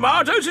many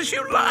tomatoes as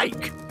you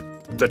like.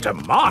 The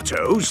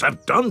tomatoes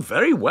have done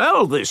very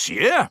well this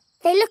year.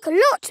 They look a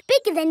lot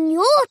bigger than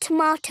your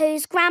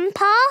tomatoes,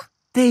 Grandpa.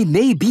 They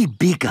may be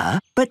bigger,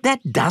 but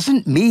that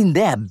doesn't mean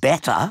they're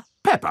better.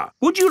 Peppa,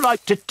 would you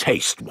like to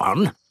taste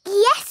one?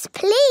 Yes,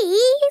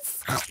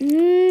 please.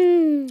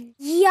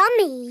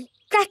 Yummy.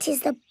 That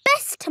is the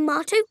best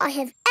tomato I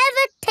have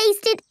ever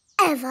tasted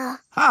ever.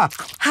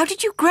 How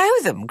did you grow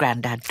them,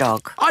 Grandad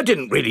Dog? I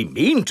didn't really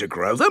mean to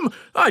grow them.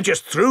 I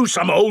just threw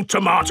some old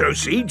tomato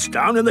seeds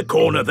down in the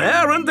corner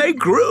there and they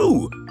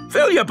grew.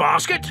 Fill your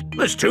basket.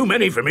 There's too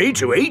many for me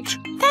to eat.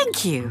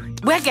 Thank you.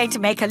 We're going to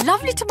make a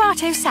lovely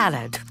tomato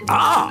salad.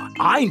 Ah,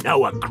 I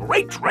know a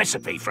great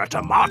recipe for a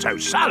tomato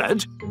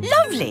salad.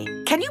 Lovely.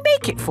 Can you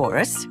make it for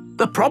us?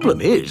 The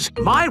problem is,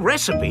 my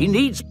recipe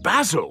needs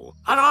basil,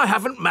 and I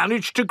haven't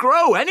managed to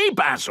grow any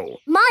basil.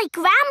 My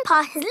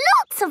grandpa has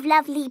lots of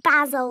lovely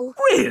basil.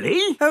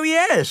 Really? Oh,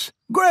 yes.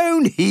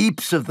 Grown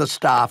heaps of the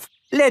stuff.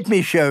 Let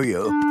me show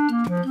you.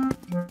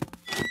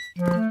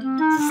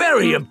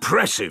 Very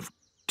impressive.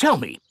 Tell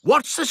me,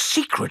 what's the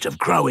secret of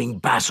growing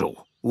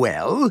basil?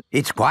 Well,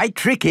 it's quite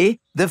tricky.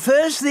 The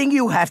first thing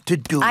you have to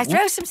do... I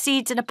throw some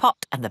seeds in a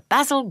pot and the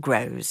basil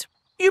grows.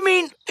 You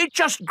mean it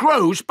just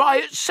grows by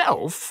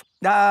itself?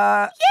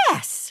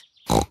 Yes.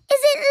 Is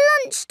it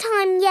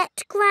lunchtime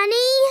yet, Granny?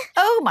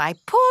 Oh, my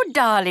poor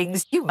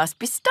darlings, you must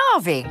be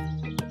starving.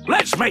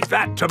 Let's make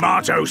that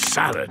tomato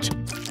salad.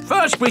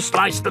 First, we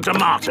slice the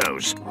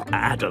tomatoes.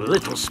 Add a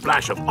little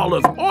splash of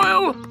olive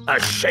oil, a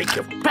shake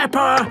of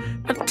pepper,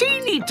 a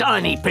teeny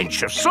tiny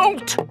pinch of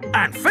salt,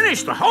 and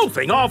finish the whole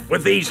thing off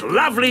with these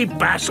lovely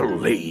basil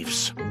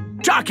leaves.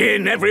 Tuck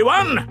in,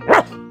 everyone.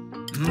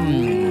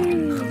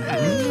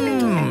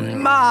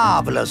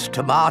 Marvellous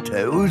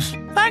tomatoes.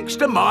 Thanks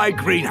to my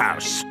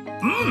greenhouse.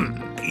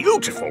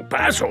 Beautiful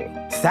basil.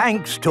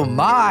 Thanks to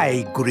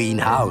my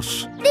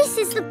greenhouse. This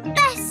is the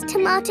best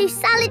tomato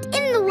salad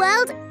in the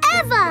world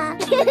ever.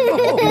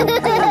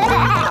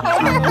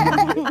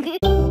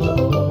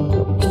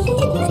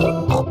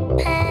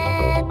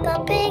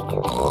 Peppa Pig.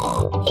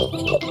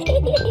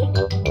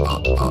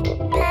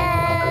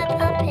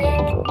 Peppa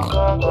Pig.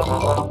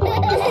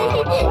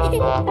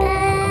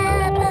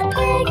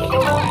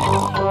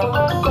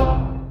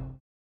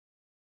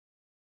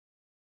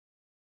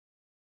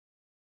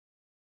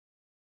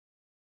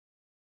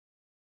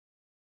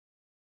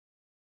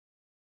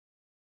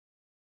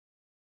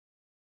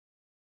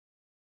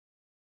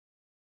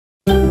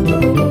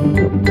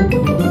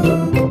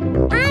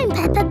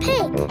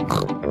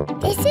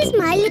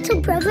 my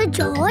little brother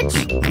George.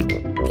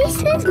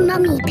 This is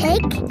Mummy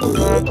Pig.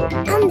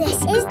 And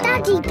this is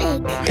Daddy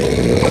Pig.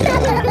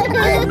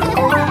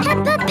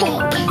 Peppa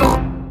Pig.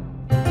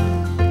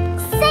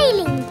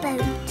 Sailing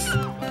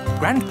boat.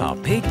 Grandpa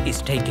Pig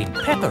is taking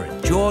Peppa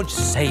and George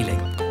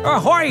sailing.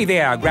 Ahoy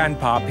there,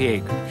 Grandpa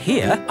Pig.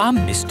 Here are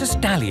Mr.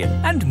 Stallion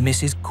and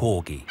Mrs.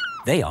 Corgi.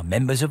 They are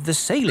members of the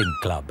sailing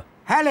club.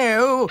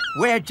 Hello,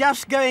 we're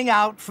just going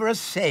out for a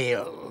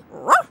sail.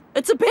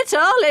 It's a bit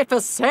early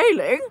for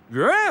sailing.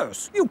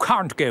 Yes, you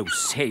can't go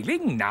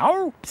sailing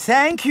now.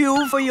 Thank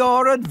you for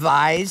your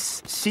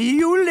advice. See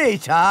you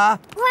later.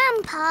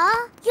 Grandpa,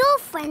 your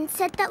friend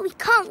said that we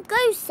can't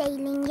go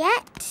sailing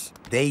yet.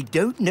 They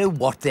don't know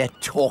what they're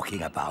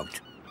talking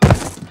about.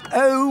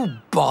 Oh,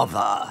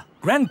 bother.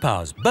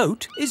 Grandpa's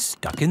boat is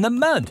stuck in the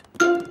mud.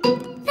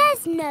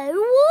 There's no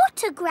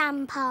water,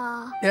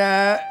 Grandpa.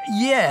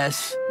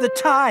 Yes. The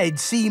tide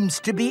seems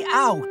to be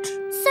out.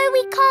 So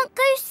we can't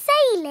go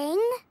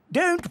sailing?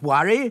 Don't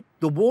worry.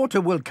 The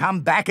water will come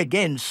back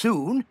again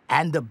soon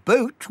and the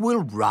boat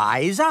will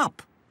rise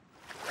up.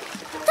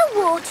 The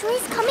water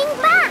is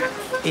coming back.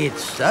 It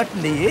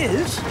certainly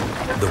is.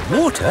 The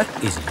water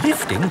is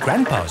lifting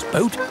Grandpa's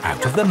boat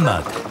out of the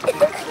mud.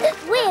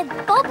 We're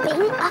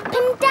bobbing up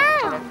and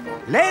down.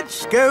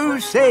 Let's go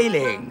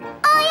sailing.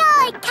 Aye,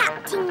 aye,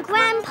 Captain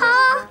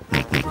Grandpa.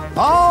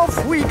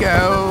 Off we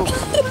go.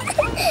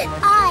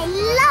 I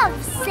love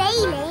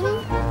sailing.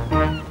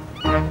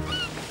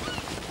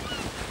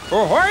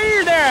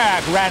 Ahoy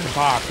there,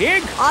 Grandpa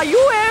Pig. Are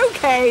you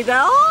okay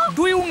there?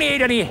 Do you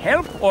need any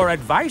help or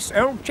advice,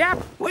 old chap?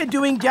 We're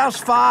doing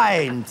just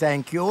fine,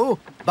 thank you.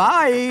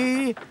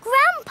 Bye.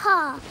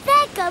 Grandpa,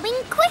 they're going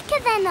quicker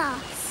than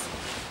us.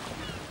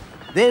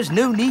 There's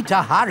no need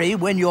to hurry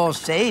when you're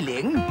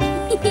sailing.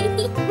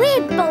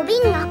 We're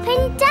bobbing up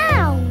and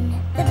down.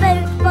 The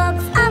boat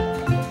bobs up,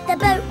 the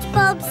boat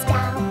bobs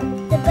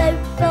down. The boat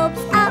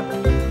bobs up,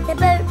 the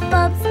boat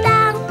bobs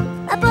down.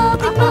 A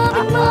bobbing,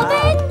 bobbing,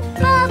 bobbing,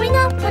 bobbing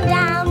up and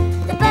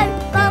down. The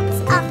boat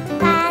bobs up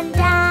and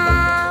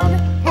down.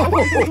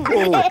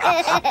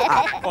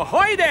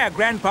 Ahoy there,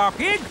 Grandpa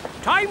Pig.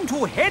 Time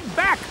to head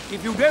back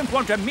if you don't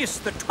want to miss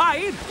the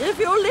tide. If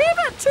you leave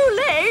it too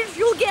late,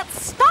 you'll get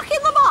stuck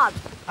in the mud.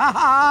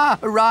 Ha-ha,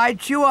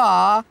 right you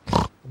are.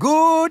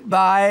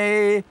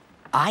 Goodbye.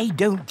 I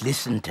don't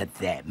listen to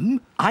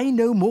them. I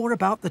know more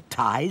about the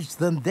tides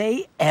than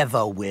they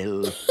ever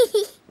will.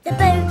 The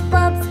boat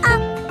bobs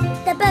up,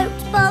 the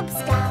boat bobs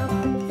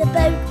down. The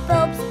boat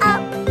bobs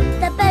up,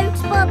 the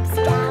boat bobs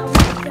down.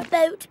 The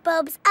boat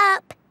bobs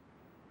up.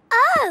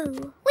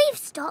 Oh, we've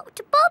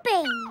stopped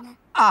bobbing.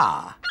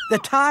 Ah, the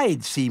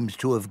tide seems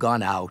to have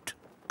gone out.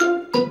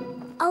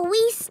 Are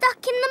we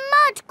stuck in the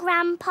mud,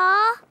 Grandpa?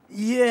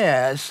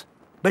 Yes,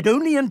 but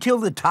only until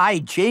the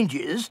tide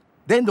changes.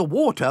 Then the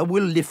water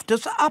will lift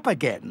us up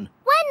again.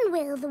 When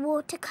will the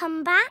water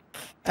come back?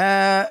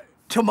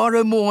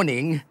 Tomorrow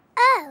morning.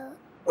 Oh.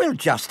 We'll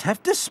just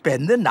have to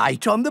spend the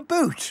night on the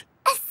boat.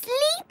 A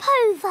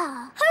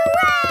sleepover!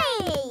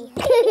 Hooray!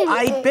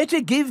 I'd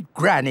better give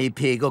Granny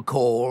Pig a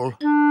call.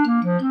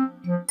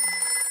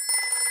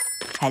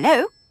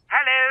 Hello?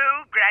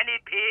 Hello, Granny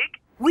Pig.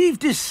 We've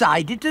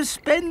decided to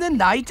spend the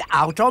night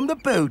out on the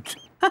boat.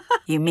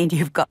 You mean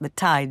you've got the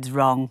tides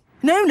wrong?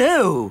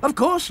 No, of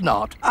course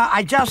not.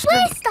 I just...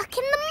 We're stuck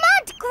in the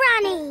mud,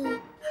 Granny.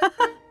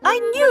 I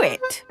knew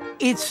it.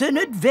 It's an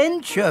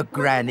adventure,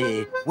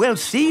 Granny. We'll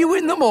see you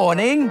in the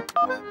morning.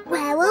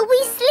 Where will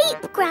we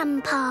sleep,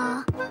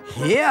 Grandpa?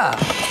 Here.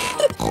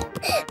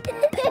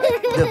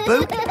 The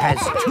boat has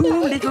 2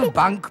 little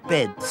bunk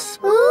beds.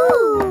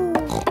 Ooh.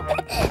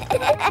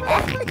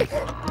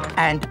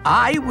 And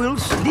I will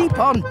sleep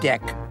on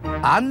deck,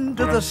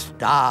 under the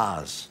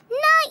stars.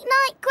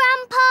 Night-night,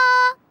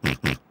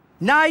 Grandpa.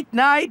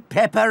 Night-night,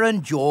 Peppa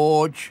and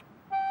George.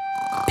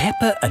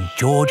 Peppa and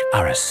George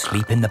are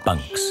asleep in the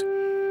bunks.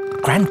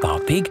 Grandpa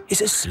Pig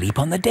is asleep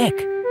on the deck.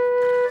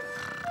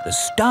 The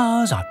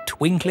stars are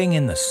twinkling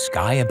in the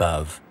sky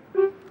above.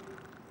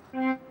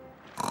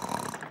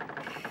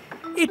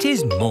 It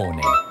is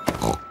morning.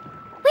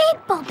 We're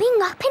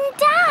bobbing up and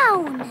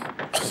down.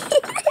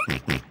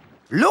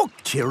 Look,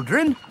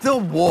 children, the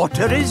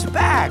water is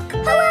back.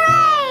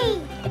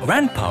 Hooray!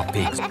 Grandpa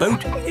Pig's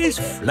boat is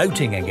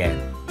floating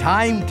again.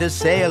 Time to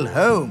sail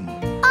home.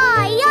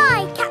 Aye,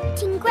 aye,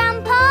 Captain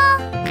Grandpa.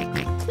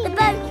 The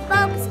boat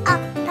bobs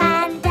up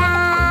and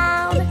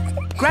down.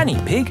 Granny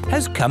Pig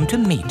has come to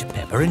meet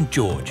Peppa and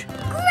George.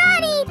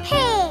 Granny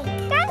Pig!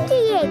 Thank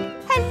you.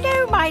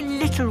 Hello, my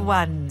little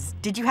ones.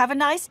 Did you have a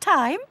nice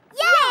time?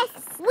 Yes!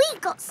 We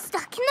got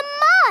stuck in the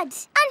mud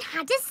and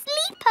had a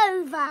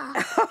sleepover.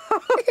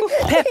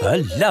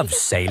 Peppa loves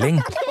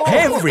sailing.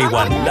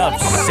 Everyone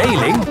loves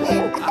sailing.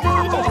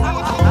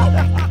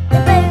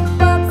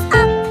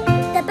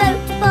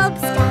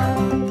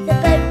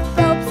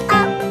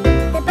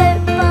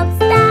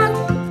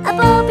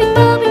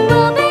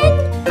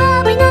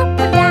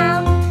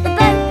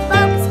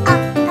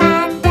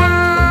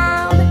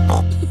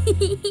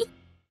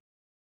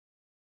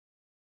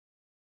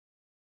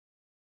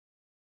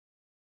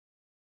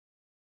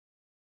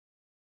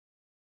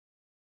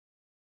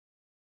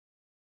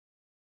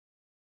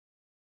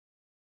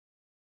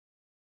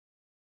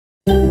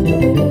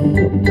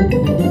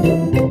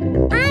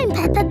 I'm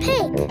Peppa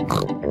Pig.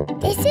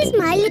 This is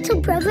my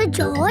little brother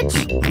George.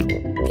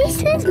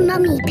 This is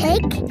Mummy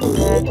Pig.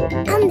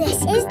 And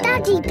this is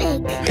Daddy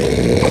Pig.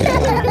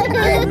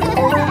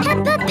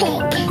 Peppa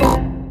Pig.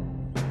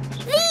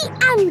 The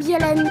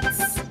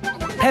ambulance.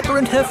 Peppa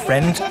and her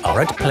friends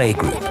are at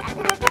playgroup.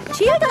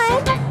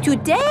 Children,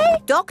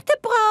 today Dr.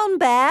 Brown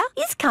Bear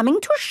is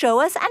coming to show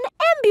us an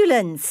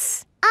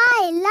ambulance.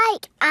 I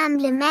like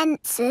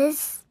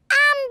ambulances.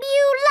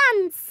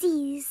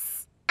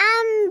 Ambulances.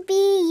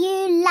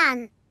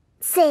 Ambulances.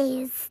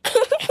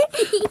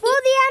 Will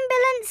the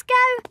ambulance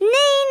go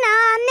Nina,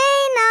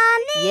 Nina,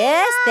 Nina?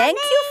 Yes, thank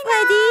you,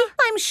 Freddy.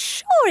 I'm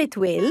sure it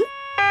will.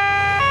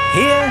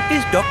 Here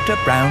is Dr.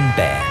 Brown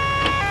Bear.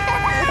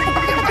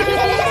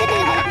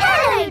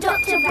 Hello,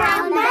 Dr.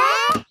 Brown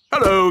Bear.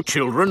 Hello,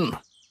 children.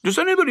 Does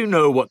anybody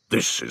know what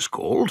this is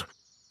called?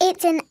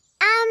 It's an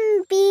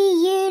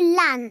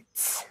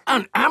ambulance.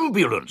 An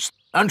ambulance?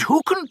 And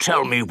who can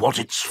tell me what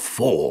it's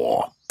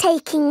for?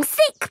 Taking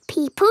sick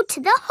people to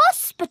the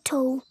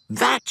hospital.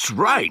 That's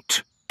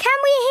right. Can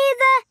we hear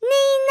the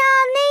Nina,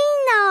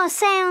 Nina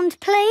sound,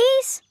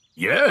 please?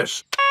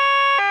 Yes.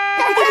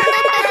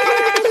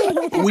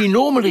 We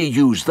normally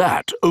use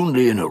that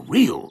only in a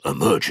real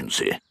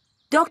emergency.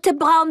 Dr.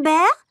 Brown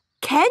Bear,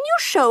 can you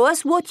show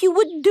us what you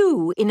would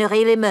do in a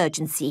real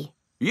emergency?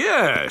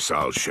 Yes,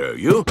 I'll show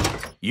you.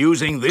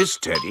 Using this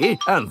teddy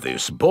and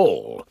this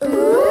ball.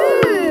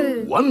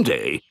 Ooh. One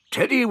day,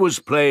 Teddy was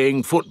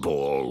playing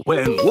football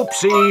when,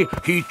 whoopsie,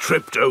 he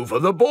tripped over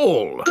the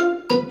ball.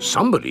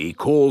 Somebody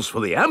calls for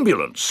the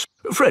ambulance.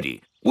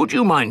 Freddy, would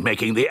you mind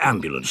making the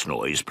ambulance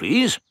noise,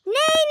 please?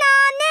 Nina,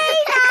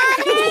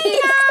 Nina,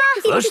 Nina.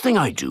 First thing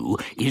I do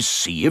is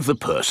see if the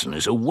person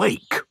is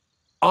awake.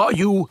 Are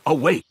you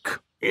awake?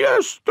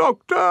 Yes,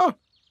 Doctor.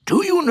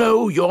 Do you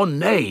know your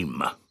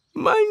name?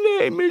 My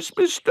name is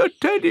Mr.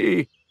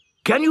 Teddy.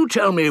 Can you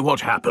tell me what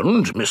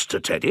happened,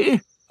 Mr.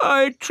 Teddy?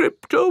 I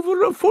tripped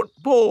over a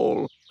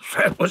football.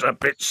 That was a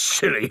bit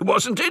silly,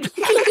 wasn't it?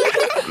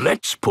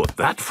 Let's put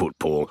that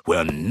football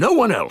where no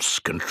one else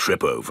can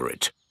trip over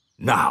it.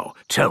 Now,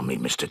 tell me,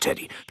 Mr.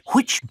 Teddy,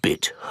 which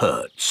bit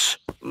hurts?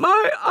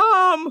 My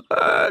arm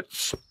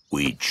hurts.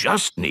 We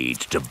just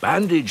need to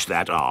bandage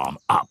that arm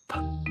up.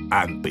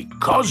 And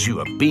because you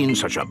have been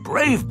such a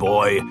brave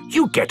boy,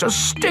 you get a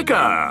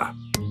sticker.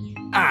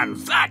 And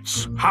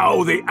that's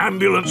how the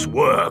ambulance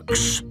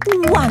works.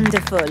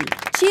 Wonderful.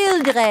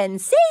 Children,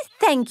 say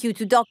thank you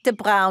to Dr.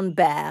 Brown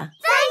Bear.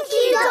 Thank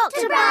you,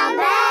 Dr. Brown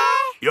Bear.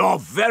 You're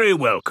very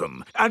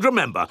welcome. And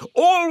remember,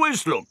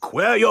 always look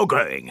where you're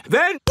going.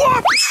 Then,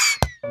 whoops!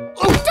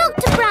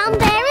 Dr. Brown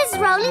Bear is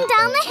rolling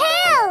down the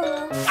hill.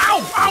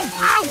 Ow, ow,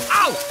 ow,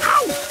 ow,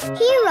 ow!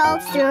 He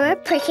rolled through a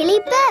prickly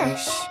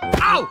bush.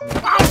 Ow,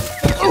 ow!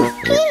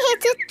 He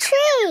hit a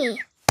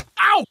tree.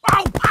 Ow,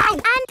 ow, ow!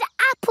 And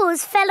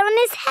apples fell on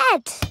his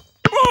head.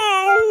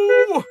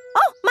 Oh!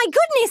 Oh, my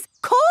goodness!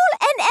 Call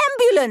an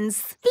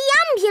ambulance! The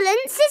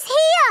ambulance is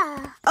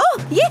here! Oh,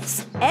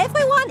 yes!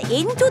 Everyone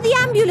into the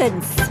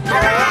ambulance!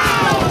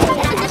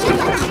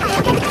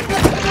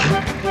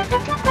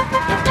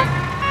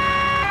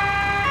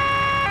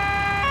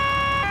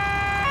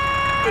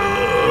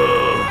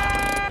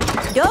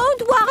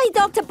 Don't worry,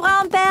 Dr.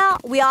 Brown Bear.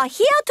 We are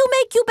here to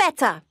make you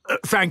better.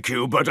 Thank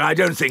you, but I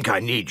don't think I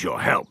need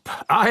your help.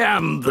 I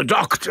am the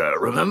doctor,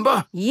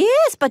 remember?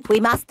 Yes, but we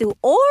must do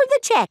all the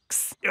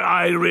checks.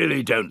 I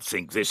really don't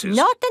think this is...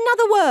 Not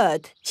another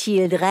word.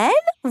 Children,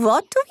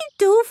 what do we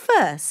do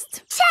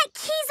first? Check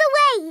he's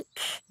awake.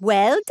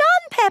 Well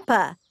done,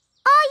 Peppa.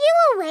 Are you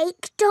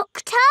awake,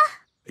 Doctor?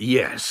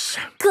 Yes.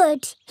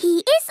 Good. He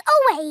is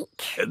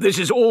awake. This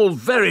is all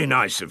very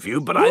nice of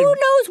you, but Who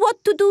knows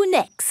what to do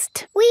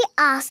next? We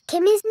ask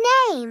him his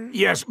name.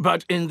 Yes,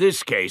 but in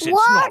this case it's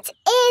What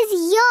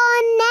is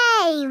your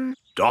name?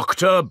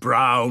 Dr.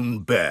 Brown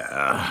Bear.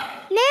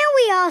 Now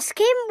we ask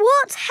him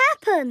what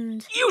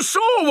happened. You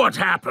saw what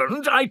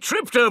happened. I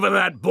tripped over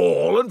that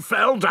ball and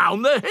fell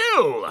down the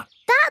hill.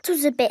 That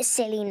was a bit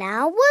silly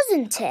now,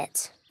 wasn't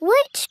it?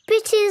 Which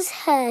bit is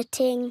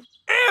hurting?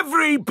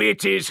 Every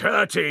bit is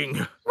hurting.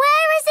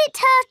 Where is it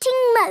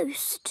hurting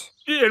most?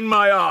 In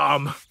my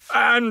arm,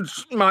 and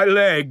my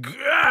leg,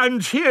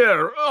 and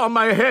here on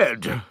my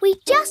head. We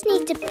just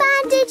need to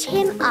bandage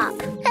him up.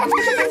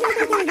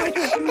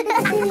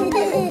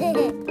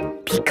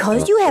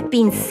 Because you have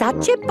been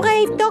such a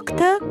brave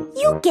doctor,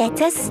 you get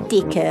a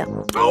sticker.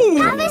 Oh!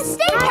 Have a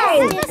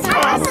sticker!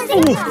 Have a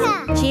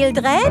sticker!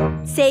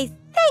 Children, say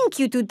thank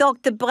you to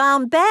Dr.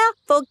 Brown Bear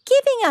for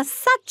giving us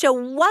such a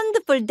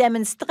wonderful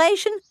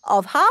demonstration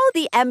of how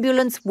the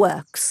ambulance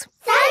works.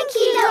 Thank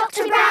you,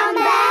 Dr. Brown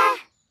Bear.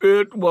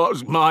 It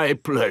was my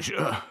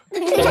pleasure.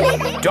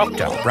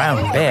 Dr.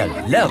 Brown Bear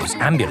loves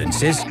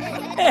ambulances.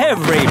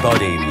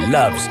 Everybody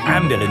loves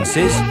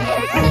ambulances.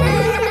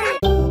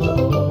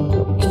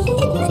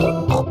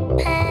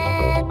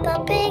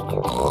 Peppa Pig.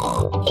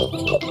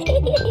 Peppa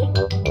Pig.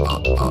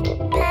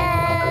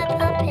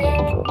 Peppa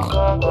Pig.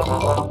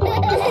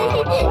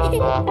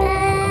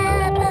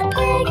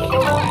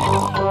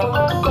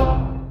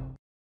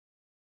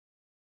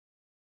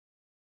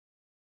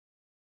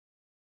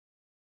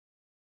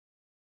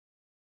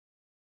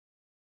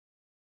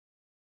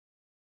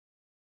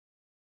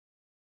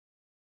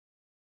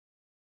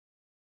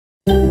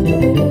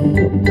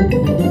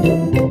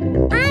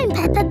 I'm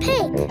Peppa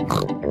Pig.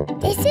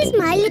 This is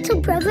my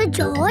little brother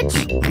George.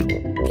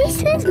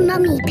 This is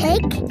Mummy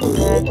Pig.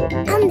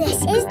 And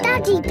this is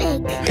Daddy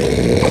Pig.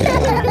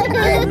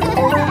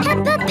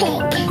 Peppa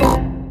Pig.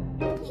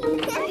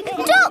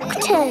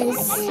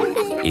 Doctors.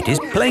 It is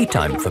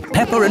playtime for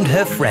Peppa and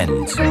her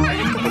friends.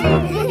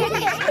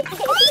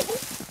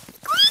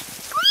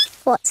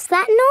 What's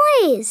that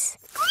noise?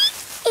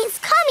 It's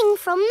coming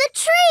from the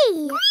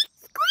tree.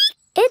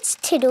 It's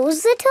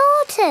Tiddles the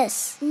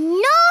tortoise.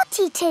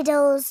 Naughty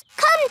Tiddles!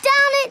 Come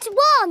down at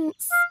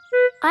once!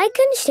 I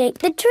can shake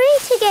the tree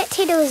to get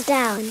Tiddles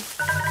down. Is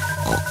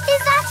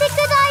that a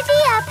good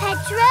idea,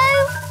 Pedro?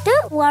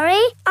 Don't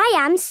worry, I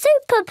am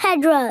Super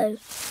Pedro.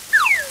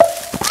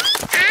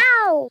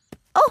 Ow!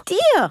 Oh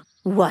dear,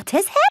 what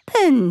has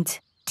happened?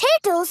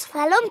 Tiddles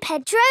fell on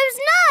Pedro's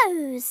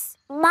nose.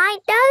 My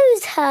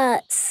nose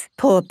hurts.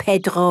 Poor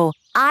Pedro.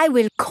 I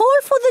will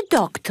call for the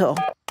doctor.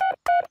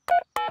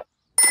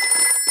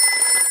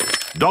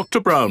 Dr.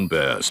 Brown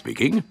Bear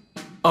speaking.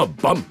 A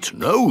bumped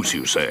nose,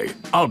 you say?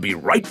 I'll be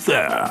right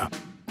there.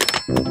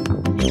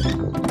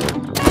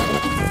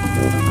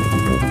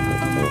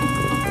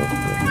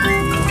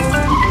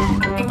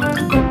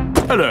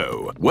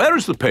 Hello, where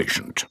is the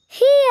patient?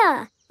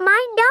 Here,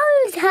 my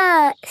nose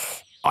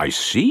hurts. I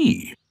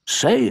see.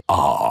 Say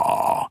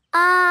ah.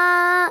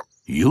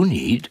 You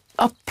need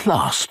a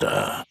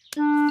plaster.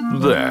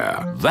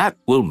 There, that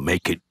will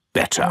make it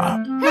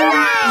better.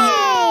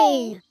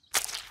 Hooray!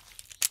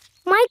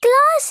 My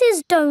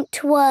glasses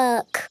don't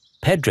work.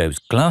 Pedro's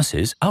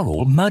glasses are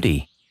all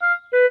muddy.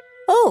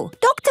 Oh,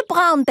 Dr.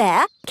 Brown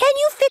Bear, can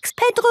you fix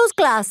Pedro's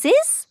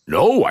glasses?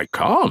 No, I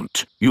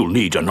can't. You'll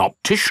need an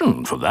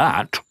optician for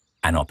that.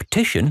 An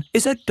optician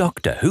is a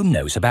doctor who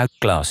knows about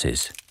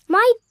glasses.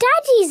 My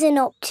daddy's an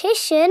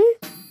optician.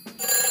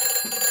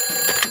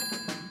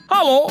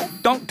 Hello,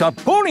 Dr.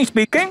 Pony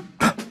speaking.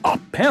 A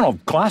pair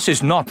of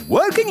glasses not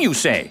working, you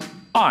say?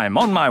 I'm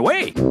on my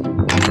way.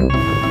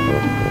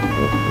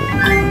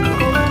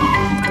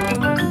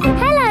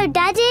 Hello,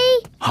 Daddy.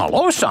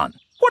 Hello, son.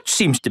 What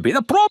seems to be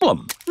the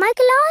problem? My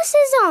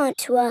glasses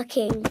aren't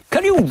working.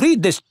 Can you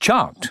read this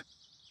chart?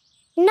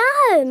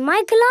 No,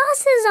 my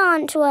glasses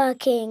aren't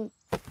working.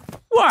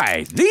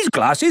 Why, these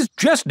glasses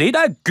just need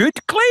a good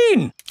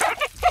clean.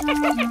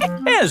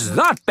 Is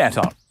that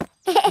better?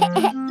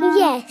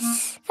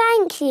 Yes,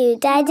 thank you,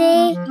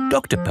 Daddy.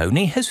 Dr.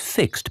 Pony has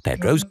fixed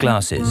Pedro's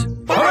glasses.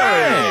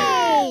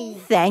 Hooray!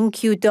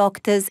 Thank you,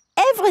 doctors.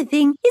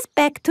 Everything is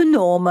back to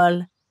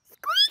normal.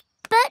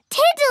 But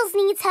Tiddles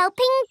needs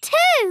helping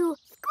too.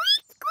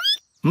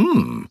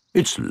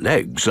 Its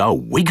legs are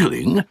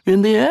wiggling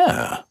in the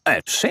air.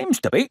 It seems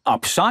to be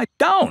upside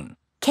down.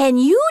 Can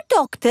you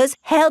doctors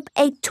help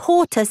a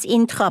tortoise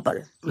in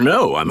trouble?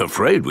 No, I'm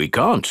afraid we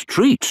can't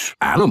treat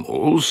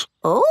animals.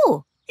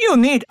 Oh. You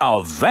need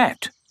a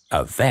vet.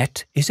 A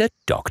vet is a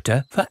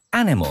doctor for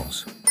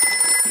animals.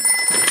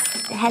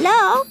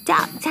 Hello,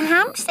 Dr.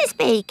 Hamster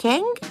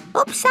speaking.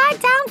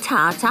 Upside down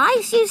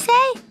tortoise, you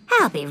say?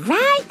 I'll be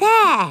right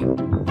there.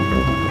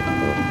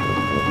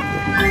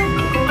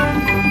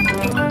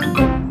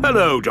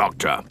 Hello,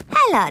 Doctor.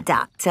 Hello,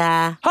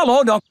 Doctor.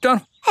 Hello,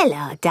 Doctor.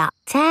 Hello,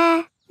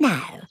 Doctor.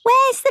 Now,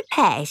 where's the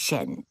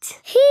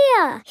patient?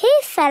 Here, he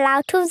fell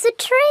out of the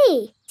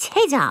tree.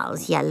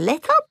 Tiddles, you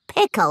little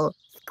pickle.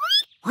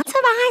 What have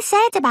I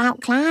said about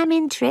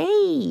climbing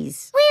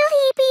trees? Will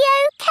he be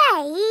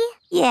okay?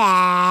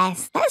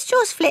 Yes, let's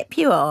just flip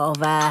you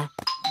over.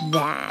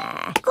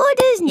 There,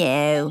 good as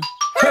new.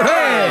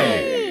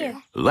 Hooray!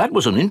 That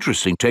was an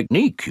interesting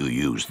technique you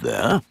used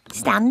there.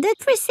 Standard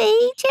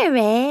procedure,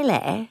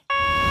 really.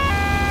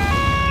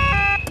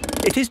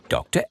 It is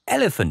Dr.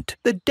 Elephant,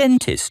 the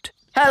dentist.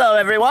 Hello,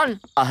 everyone.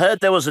 I heard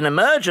there was an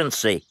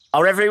emergency.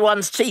 Are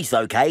everyone's teeth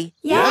okay?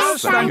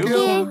 Yes, thank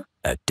you.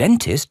 A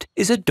dentist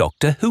is a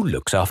doctor who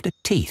looks after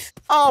teeth.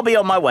 I'll be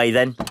on my way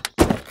then.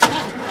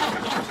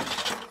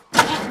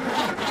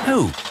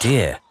 Oh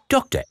dear,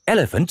 Dr.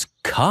 Elephant's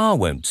car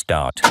won't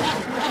start.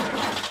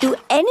 Do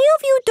any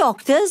of you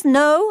doctors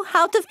know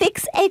how to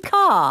fix a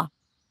car?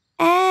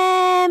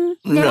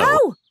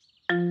 No.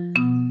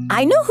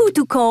 I know who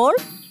to call.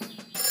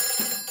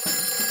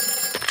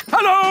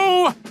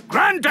 Hello!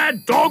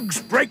 Grandad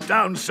Dog's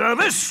breakdown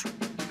service.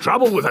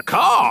 Trouble with a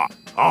car.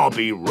 I'll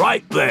be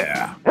right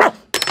there.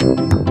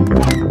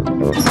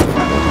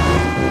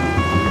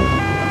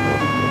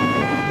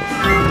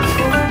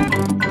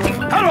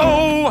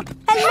 Hello!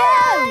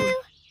 Hello!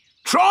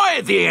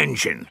 Try the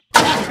engine.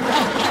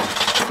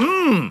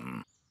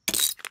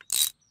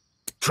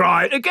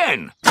 Try it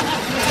again.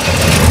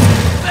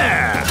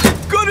 There!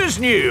 Good as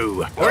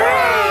new.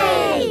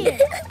 Hooray!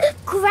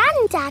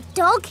 Grandad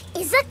Dog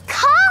is a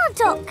car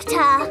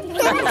doctor.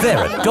 There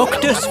are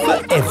doctors for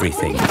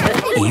everything,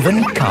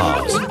 even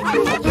cars.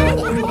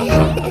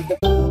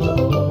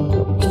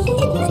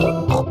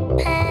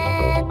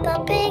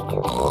 Peppa Pig.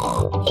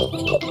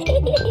 Peppa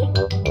Pig.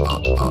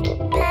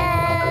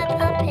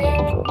 Peppa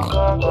Pig.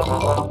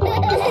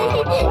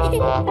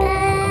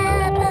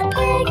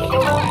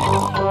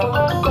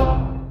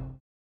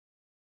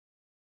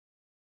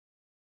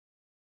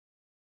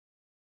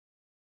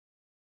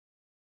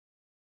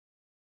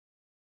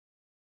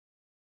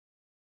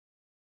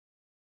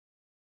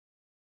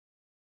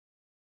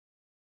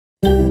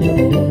 I'm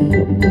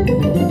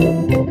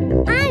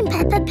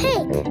Peppa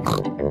Pig.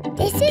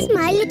 This is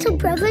my little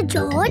brother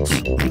George.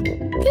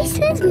 This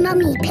is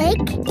Mummy Pig.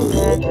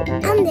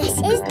 And this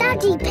is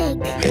Daddy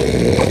Pig.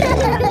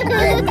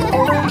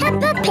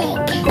 Peppa Pig.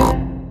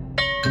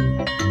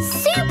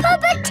 Super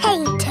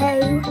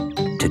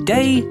Potato.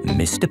 Today,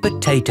 Mr.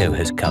 Potato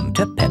has come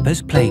to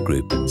Peppa's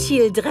playgroup.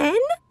 Children,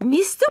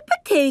 Mr.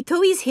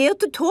 Potato is here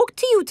to talk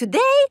to you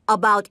today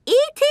about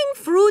eating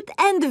fruit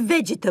and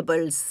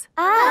vegetables.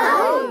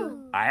 Oh!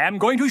 I am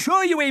going to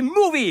show you a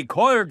movie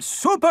called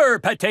Super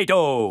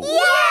Potato.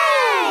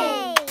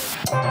 Yay!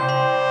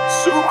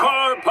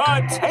 Super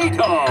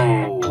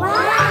Potato!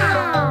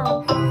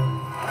 Wow!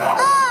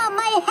 Oh,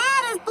 my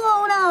hat is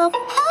blown off.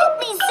 Help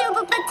me,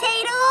 Super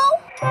Potato.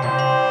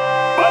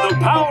 By the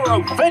power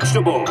of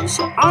vegetables,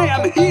 I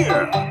am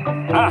here.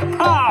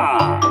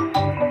 Aha!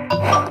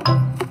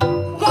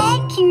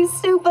 Thank you,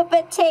 Super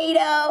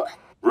Potato.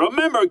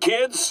 Remember,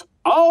 kids,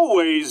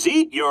 always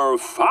eat your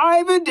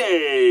 5 a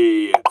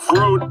day.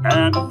 Fruit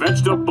and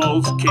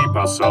vegetables keep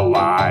us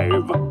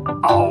alive.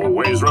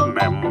 Always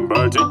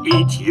remember to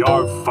eat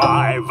your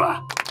 5.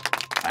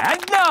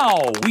 And now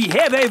we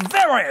have a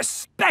very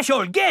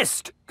special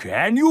guest.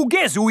 Can you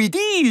guess who it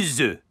is?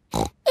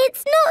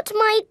 It's not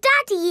my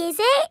daddy, is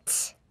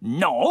it?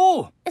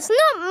 No. It's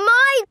not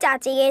my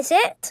daddy, is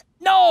it?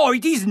 No,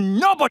 it is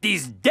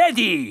nobody's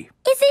daddy.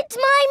 Is it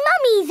my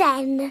mummy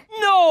then?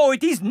 No,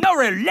 it is no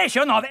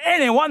relation of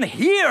anyone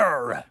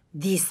here.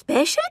 The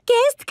special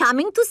guest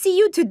coming to see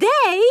you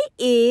today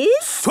is...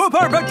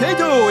 Super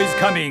Potato is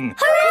coming.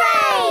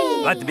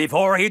 Hooray! But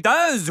before he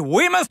does,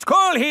 we must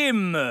call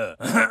him...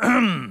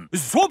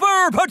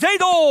 Super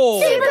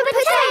Potato! Super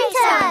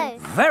Potato!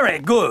 Very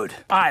good.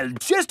 I'll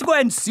just go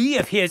and see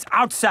if he is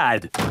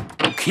outside.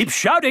 Keep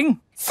shouting.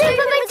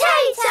 Super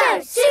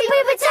Potato!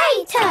 Super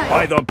Potato!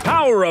 By the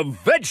power of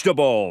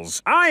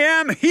vegetables, I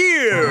am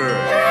here.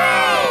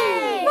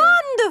 Hooray!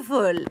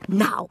 Wonderful.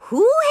 Now,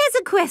 who has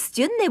a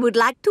question they would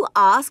like to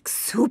ask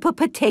Super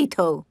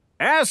Potato?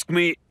 Ask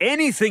me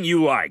anything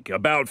you like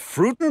about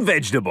fruit and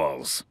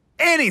vegetables.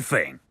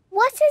 Anything.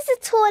 What is the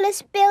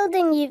tallest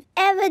building you've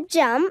ever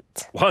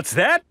jumped? What's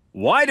that?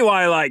 Why do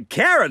I like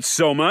carrots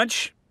so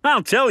much?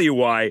 I'll tell you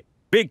why.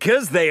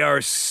 Because they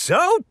are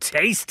so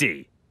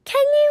tasty. Can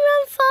you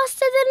run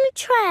faster than a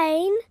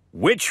train?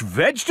 Which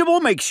vegetable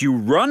makes you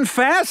run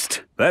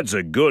fast? That's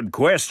a good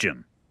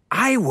question.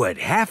 I would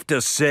have to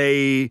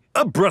say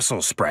a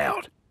Brussels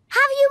sprout.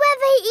 Have you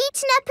ever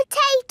eaten a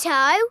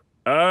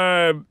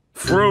potato?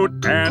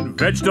 Fruit and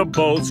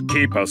vegetables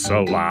keep us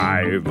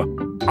alive.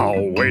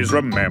 Always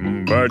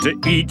remember to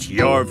eat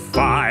your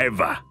 5.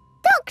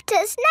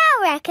 Doctors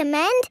now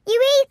recommend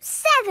you eat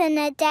 7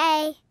 a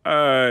day.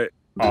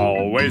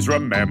 Always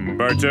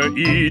remember to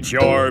eat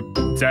your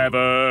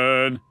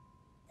 7.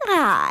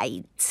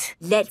 Right.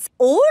 Let's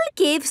all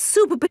give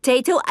Super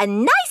Potato a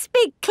nice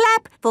big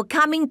clap for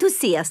coming to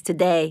see us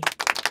today.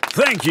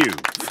 Thank you.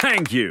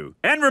 Thank you.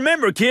 And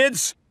remember,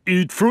 kids,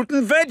 eat fruit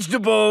and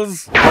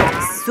vegetables.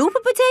 Super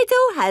Potato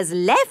has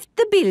left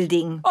the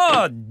building.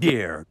 Oh,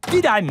 dear.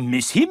 Did I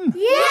miss him?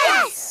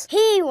 Yes!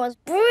 He was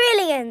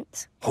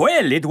brilliant.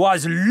 Well, it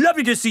was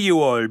lovely to see you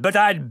all, but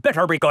I'd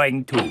better be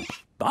going too.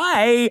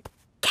 Bye.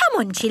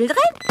 Come on, children.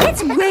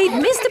 Let's wave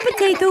Mr.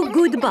 Potato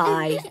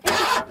goodbye.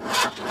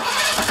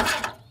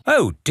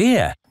 Oh,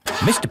 dear.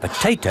 Mr.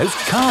 Potato's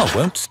car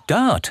won't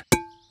start.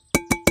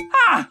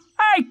 Ah!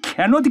 I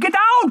cannot get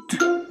out!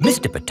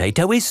 Mr.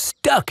 Potato is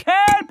stuck.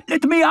 Help!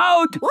 Let me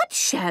out! What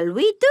shall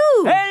we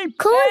do? Help!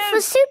 Call help.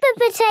 for Super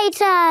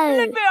Potato.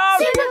 Let me out!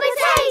 Super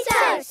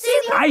Potato!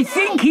 Super I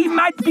think he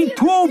might be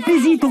too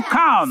busy to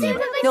come.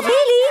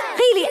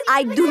 Really,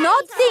 I do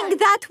not think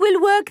that will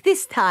work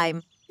this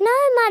time. No,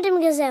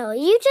 Madam Gazelle,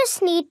 you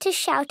just need to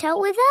shout out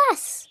with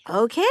us.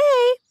 Okay.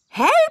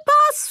 Help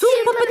us,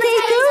 Super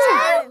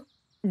Potato!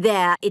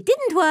 There, it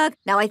didn't work.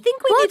 Now I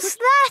think we What's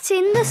that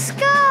in the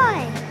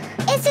sky?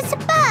 Is it a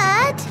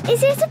bird?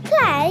 Is it a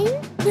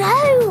plane?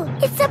 No,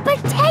 it's a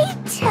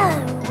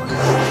potato.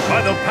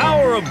 By the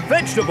power of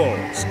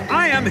vegetables,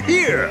 I am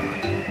here.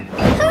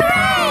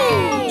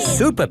 Hooray!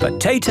 Super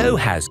Potato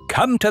has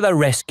come to the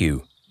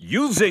rescue.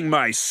 Using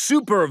my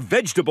super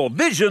vegetable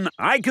vision,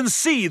 I can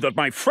see that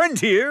my friend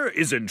here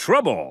is in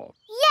trouble.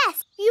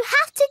 Yes, you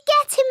have to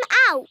get him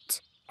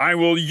out. I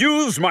will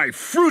use my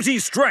fruity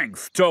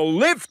strength to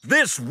lift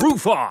this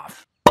roof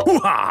off.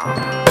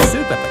 Hoo-ha!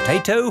 Super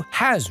Potato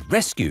has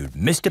rescued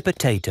Mr.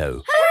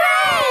 Potato.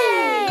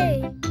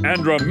 Hooray!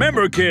 And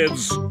remember,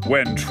 kids,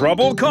 when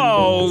trouble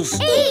calls...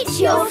 Eat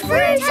your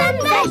fruit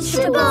and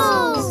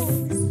vegetables!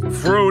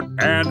 Fruit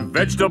and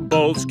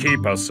vegetables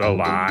keep us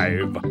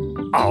alive.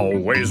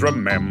 Always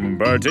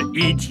remember to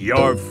eat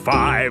your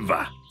 5.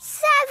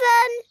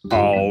 7.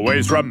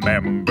 Always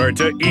remember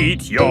to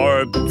eat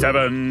your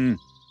 7.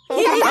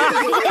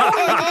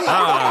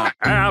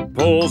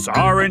 Apples,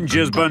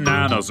 oranges,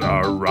 bananas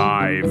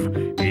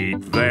arrive.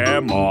 Eat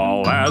them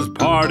all as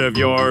part of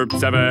your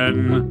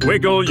 7.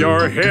 Wiggle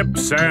your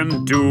hips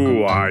and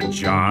do a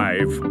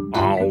jive.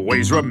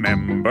 Always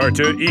remember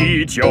to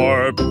eat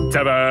your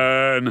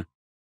 7.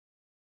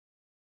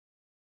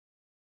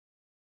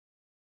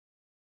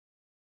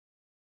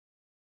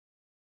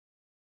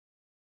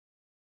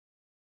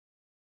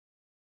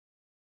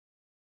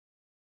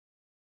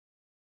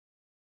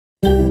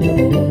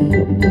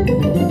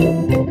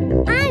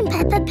 I'm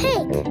Peppa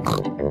Pig.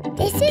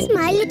 This is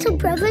my little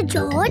brother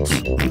George.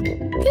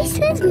 This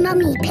is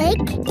Mummy Pig.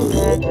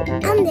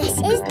 And this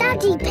is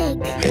Daddy Pig.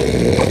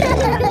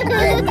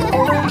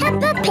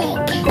 Peppa Pig.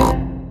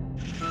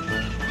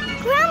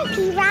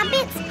 Grumpy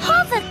Rabbit's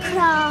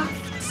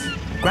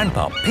hovercraft.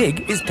 Grandpa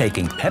Pig is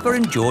taking Peppa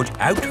and George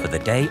out for the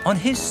day on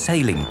his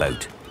sailing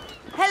boat.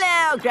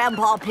 Hello,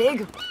 Grandpa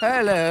Pig.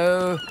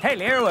 Hello.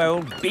 Hello,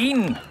 old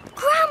bean.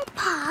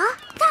 Grandpa,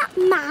 that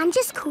man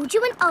just called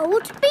you an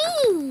old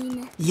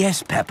bean.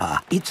 Yes,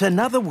 Peppa. It's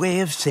another way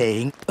of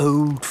saying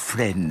old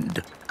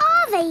friend.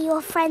 Are they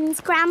your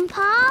friends,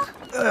 Grandpa?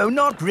 Oh,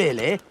 not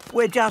really.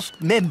 We're just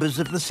members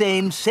of the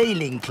same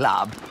sailing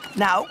club.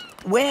 Now,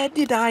 where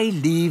did I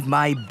leave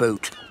my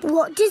boat?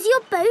 What does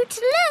your boat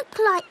look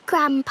like,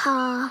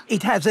 Grandpa?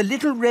 It has a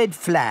little red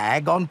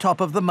flag on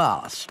top of the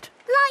mast.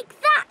 Like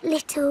that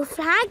little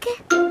flag?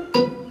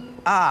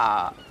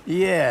 Ah,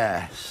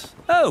 yes.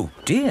 Oh,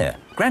 dear.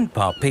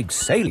 Grandpa Pig's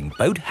sailing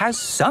boat has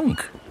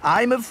sunk.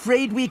 I'm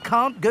afraid we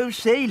can't go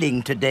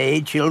sailing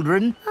today,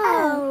 children.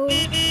 Oh.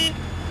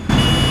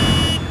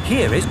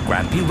 Here is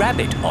Grampy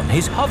Rabbit on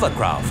his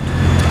hovercraft.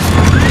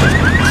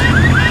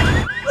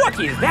 What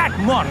is that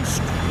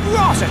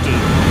monstrosity?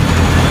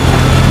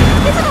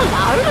 Is it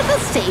allowed at the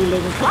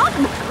sailing club?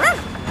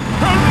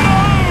 Hello!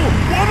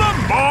 What a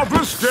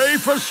marvellous day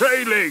for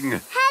sailing!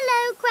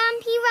 Hello,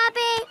 Grampy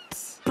Rabbit.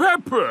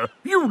 Peppa,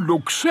 you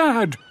look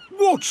sad.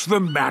 What's the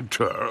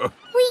matter?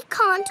 We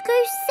can't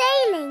go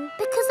sailing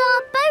because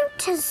our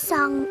boat has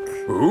sunk.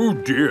 Oh,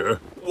 dear.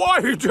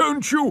 Why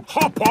don't you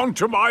hop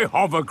onto my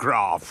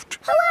hovercraft?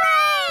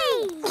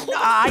 Hooray!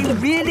 I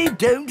really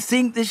don't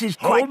think this is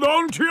quite... Hold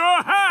on to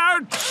your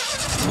hat!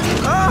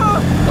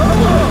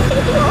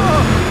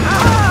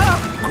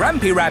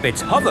 Grampy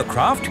Rabbit's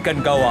hovercraft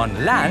can go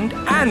on land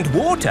and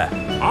water.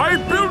 I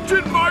built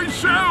it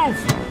myself!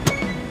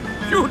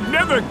 You'd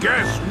never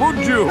guess,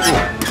 would you?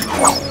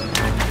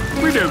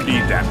 We don't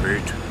need that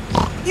bit.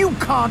 You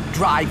can't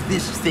drive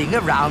this thing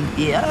around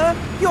here.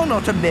 You're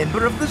not a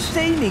member of the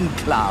sailing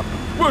club.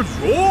 But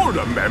you're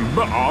a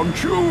member,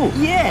 aren't you?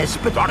 Yes,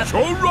 but... That's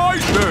all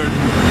right, then.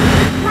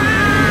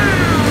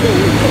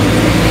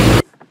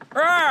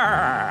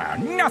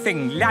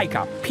 Nothing like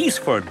a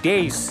peaceful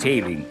day's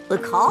sailing. The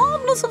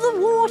calmness of the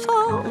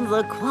water,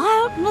 the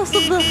quietness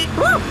of the...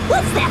 Oh,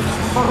 what's that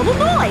horrible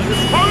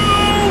noise?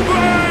 Hello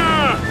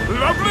there!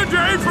 Lovely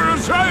day for a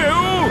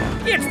sail!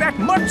 It's that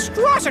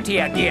monstrosity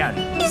again.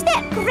 Is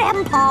that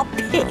Grandpa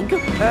Pig?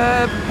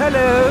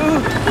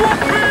 Hello?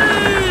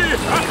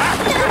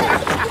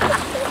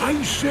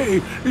 I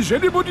say, is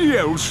anybody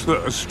else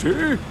thirsty?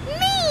 Me!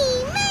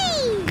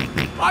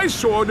 I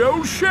saw an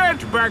old shed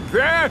back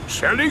there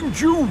selling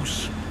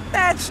juice.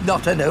 That's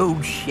not an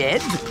old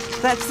shed.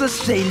 That's the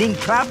Sailing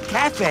Club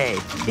Cafe.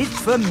 It's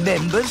for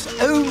members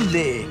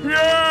only.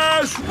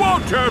 Yes,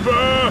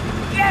 whatever.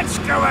 Let's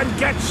go and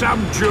get some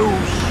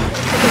juice.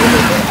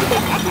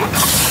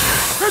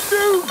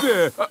 Hello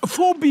there.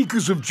 4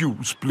 beakers of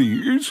juice,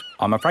 please.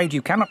 I'm afraid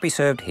you cannot be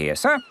served here,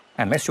 sir,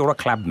 unless you're a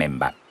club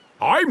member.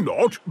 I'm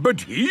not,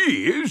 but he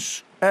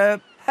is.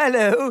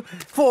 Hello.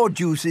 4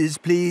 juices,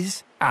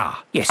 please.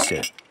 Ah, yes,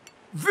 sir.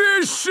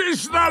 This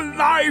is the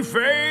life,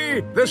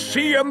 eh? The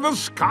sea and the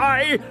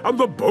sky and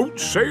the boat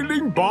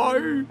sailing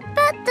by.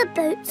 But the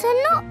boats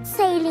are not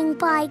sailing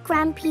by,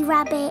 Grampy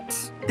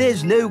Rabbit.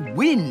 There's no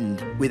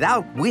wind.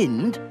 Without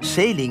wind,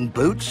 sailing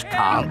boats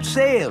can't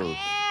sail.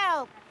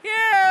 Help!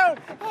 Help!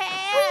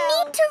 We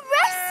need to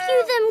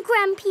rescue them,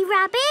 Grampy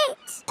Rabbit.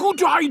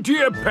 Good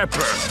idea,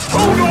 Peppa.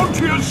 Hold on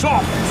to your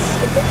socks.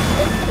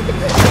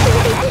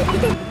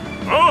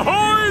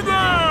 Ahoy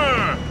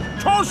there!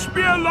 Toss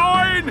me a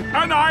line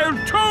and I'll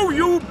tow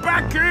you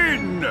back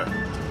in.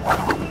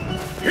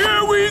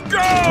 Here we go!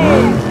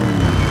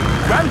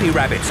 Grampy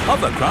Rabbit's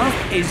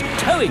hovercraft is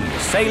towing the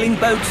sailing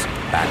boats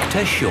back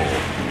to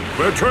shore.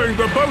 We're towing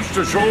the boats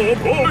to shore,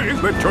 boys.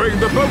 We're towing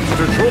the boats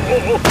to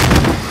shore.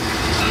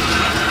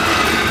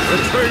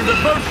 We're towing the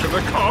boats to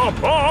the car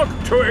park,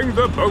 towing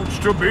the boats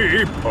to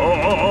be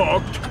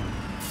parked.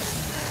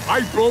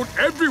 I brought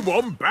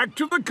everyone back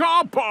to the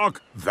car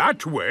park.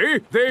 That way,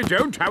 they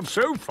don't have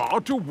so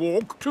far to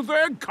walk to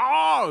their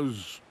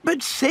cars.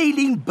 But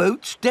sailing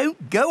boats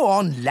don't go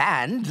on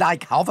land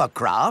like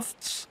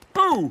hovercrafts.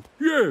 Oh,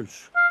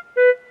 yes.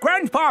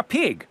 Grandpa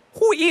Pig,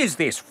 who is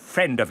this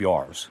friend of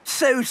yours?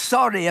 So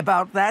sorry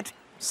about that.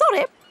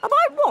 Sorry,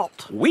 about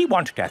what? We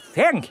want to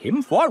thank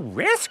him for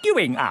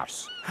rescuing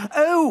us.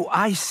 Oh,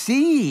 I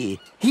see.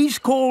 He's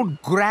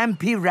called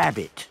Grampy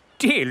Rabbit.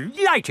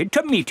 Delighted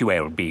to meet you,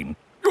 Old Bean.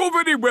 You're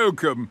very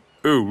welcome,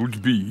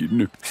 Old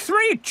Bean.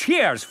 3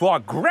 cheers for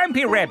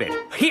Grampy Rabbit.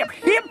 Hip,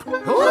 hip,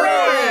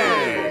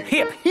 hooray!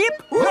 Hip,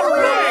 hip,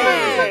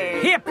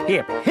 hooray! Hip,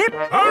 hip, hip,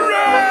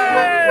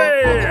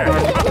 hooray!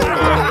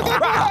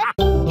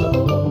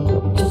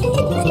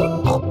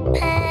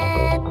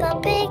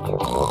 Peppa Pig.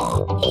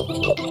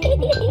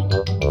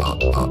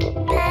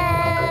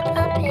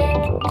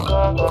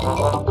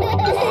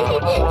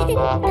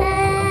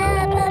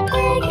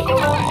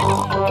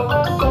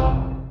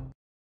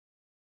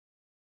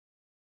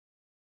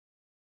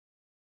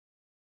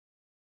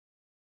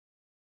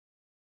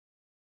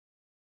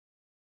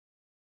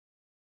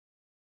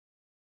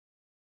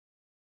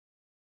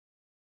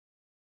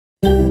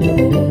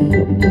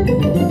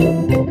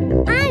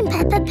 I'm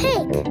Peppa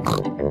Pig.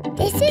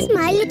 This is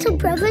my little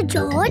brother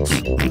George.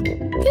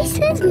 This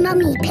is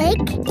Mummy Pig.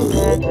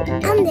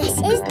 And this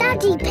is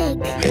Daddy Pig.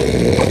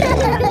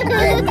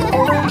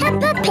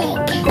 Peppa Pig.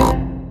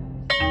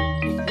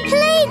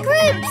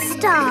 Playgroup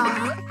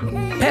star.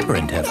 Peppa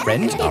and her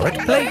friends are at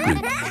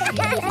playgroup.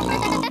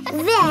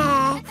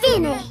 There,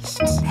 finished.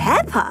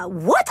 Peppa,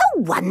 what a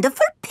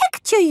wonderful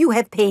picture you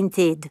have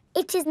painted.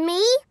 It is me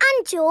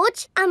and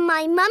George and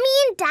my mummy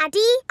and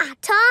daddy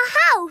at our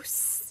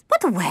house.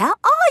 But where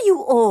are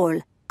you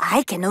all?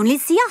 I can only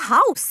see a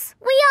house.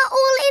 We are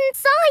all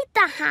inside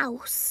the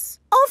house.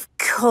 Of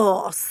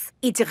course.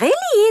 It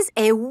really is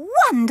a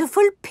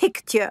wonderful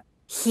picture.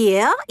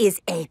 Here is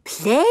a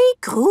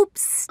playgroup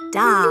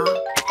star.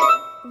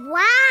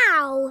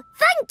 Wow!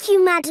 Thank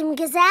you, Madam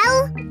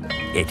Gazelle.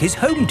 It is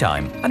home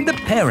time and the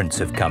parents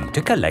have come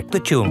to collect the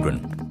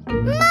children.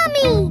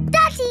 Mummy!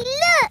 Daddy,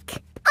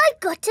 look! I've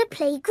got a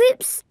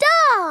playgroup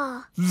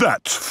star.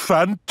 That's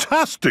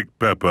fantastic,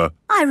 Peppa.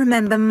 I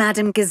remember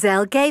Madam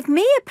Gazelle gave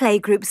me a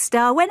playgroup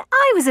star when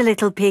I was a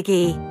little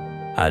piggy.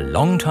 A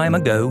long time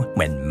ago,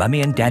 when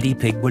Mummy and Daddy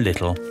Pig were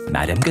little,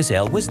 Madam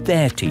Gazelle was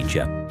their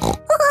teacher.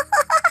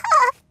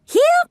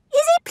 Here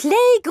is a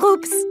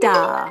playgroup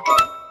star.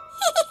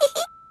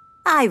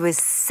 I was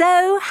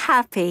so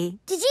happy.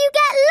 Did you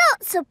get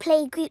lots of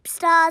playgroup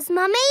stars,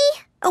 Mummy?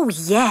 Oh,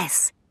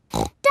 yes.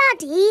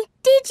 Daddy,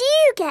 did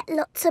you get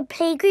lots of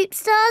playgroup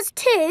stars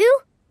too?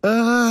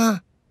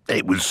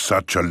 It was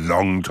such a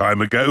long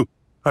time ago.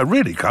 I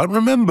really can't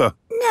remember.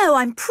 No,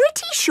 I'm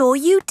pretty sure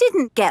you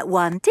didn't get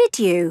one, did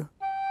you?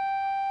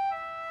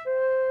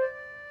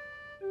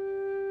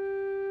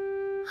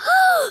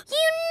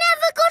 You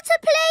never got a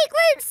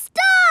playgroup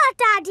star,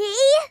 Daddy!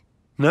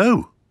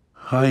 No,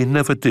 I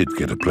never did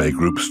get a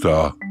playgroup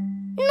star.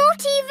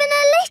 Not even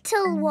a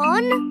little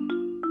one?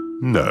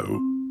 No.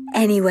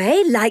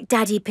 Anyway, like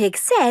Daddy Pig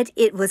said,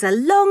 it was a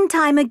long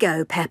time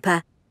ago,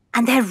 Peppa,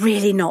 and they're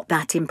really not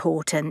that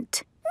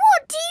important.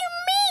 What do you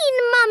mean,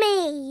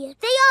 Mummy?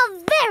 They are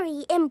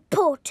very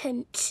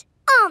important,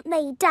 aren't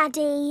they,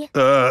 Daddy?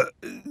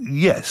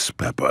 Yes,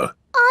 Peppa.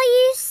 Are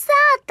you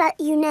sad that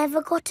you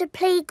never got a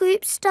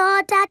playgroup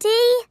star,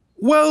 Daddy?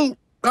 Well,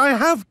 I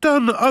have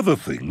done other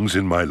things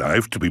in my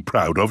life to be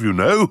proud of, you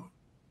know.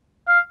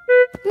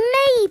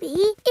 Maybe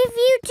if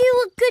you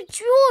do a good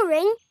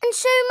drawing and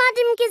show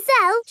Madame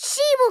Gazelle,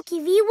 she will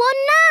give you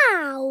one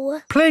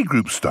now.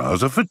 Playgroup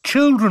stars are for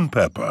children,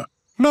 Peppa,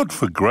 not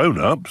for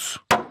grown-ups.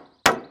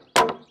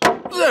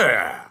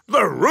 There!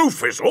 The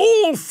roof is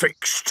all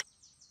fixed.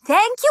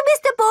 Thank you,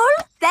 Mr.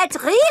 Bull. That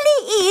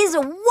really is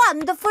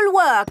wonderful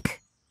work.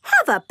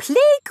 Have a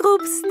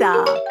playgroup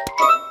star.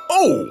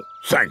 Oh,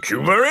 thank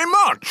you very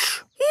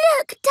much.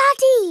 Look,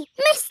 Daddy,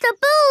 Mr.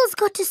 Bull's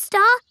got a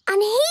star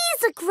and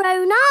he's a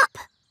grown-up.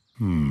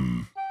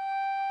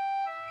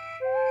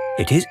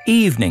 It is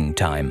evening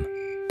time.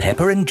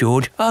 Peppa and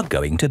George are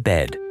going to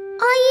bed. Are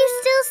you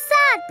still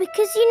sad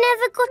because you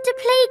never got a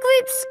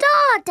playgroup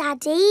star,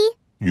 Daddy?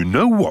 You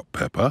know what,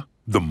 Peppa?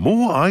 The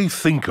more I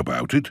think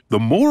about it, the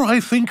more I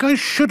think I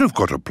should have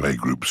got a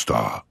playgroup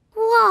star.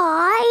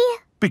 Why?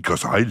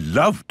 Because I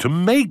love to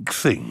make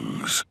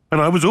things.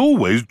 And I was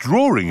always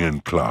drawing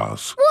in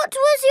class. What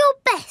was your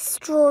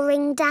best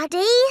drawing,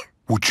 Daddy?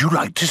 Would you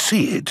like to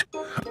see it?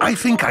 I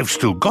think I've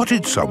still got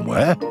it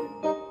somewhere.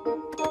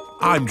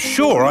 I'm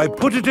sure I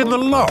put it in the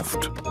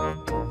loft.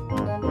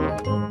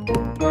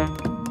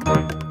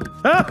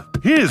 Ah,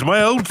 here's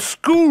my old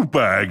school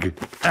bag.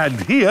 And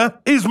here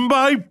is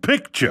my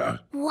picture.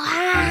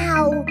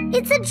 Wow!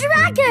 It's a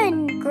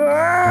dragon!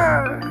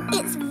 Grrr.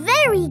 It's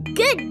very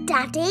good,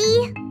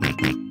 Daddy.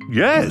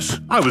 Yes,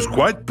 I was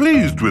quite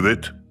pleased with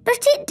it.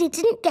 But it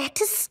didn't get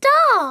a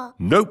star.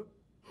 Nope.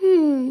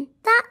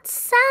 That's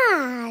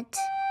sad.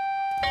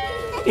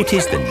 It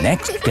is the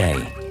next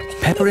day.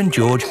 Peppa and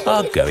George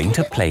are going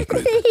to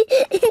playgroup.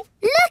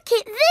 Look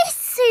at this,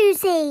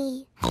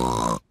 Susie.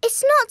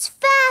 It's not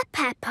fair,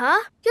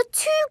 Peppa. You're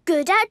too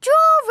good at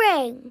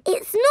drawing.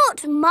 It's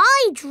not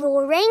my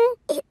drawing.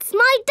 It's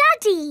my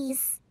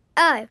daddy's.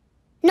 Oh,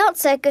 not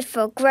so good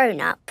for a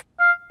grown-up.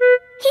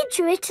 He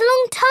drew it a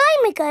long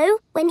time ago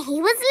when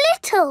he was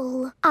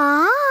little.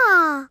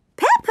 Ah.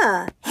 Peppa,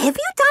 Peppa, have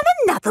you done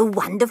another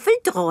wonderful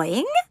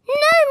drawing? No,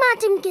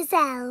 Madam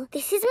Gazelle.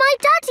 This is my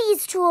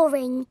daddy's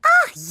drawing.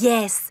 Ah,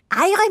 yes.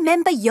 I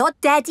remember your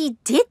daddy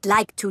did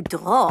like to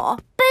draw.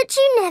 But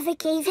you never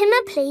gave him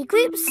a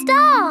playgroup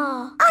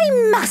star.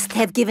 I must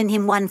have given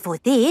him one for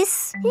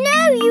this.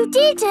 No, you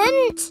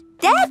didn't.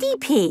 Daddy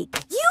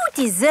Pig, you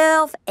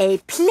deserve a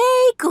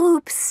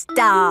playgroup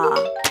star.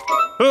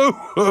 Ho,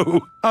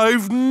 ho!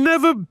 I've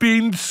never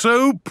been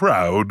so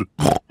proud.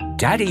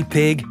 Daddy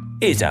Pig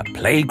is a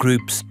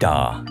playgroup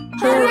star.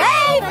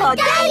 Hooray for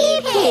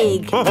Daddy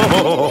Pig!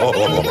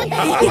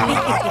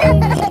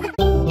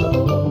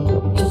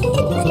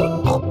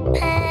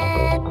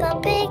 Peppa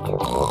Pig.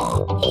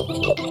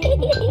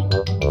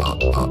 Peppa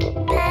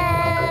Pig. Peppa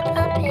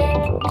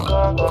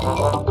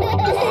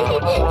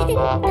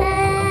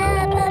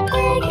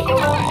Pig.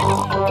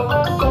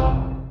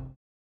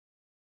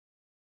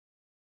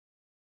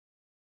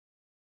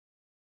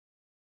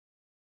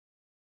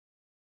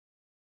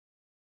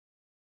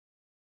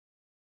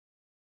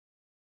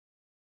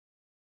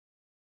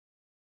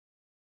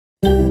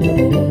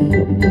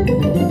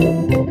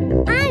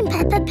 I'm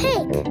Peppa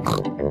Pig.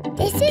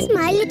 This is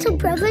my little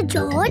brother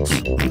George.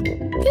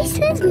 This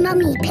is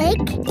Mummy Pig.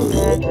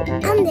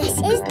 And this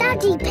is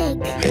Daddy Pig.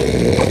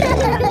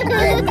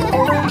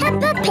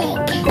 Peppa Pig.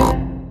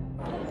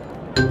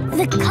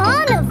 The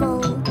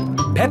carnival.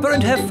 Peppa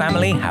and her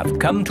family have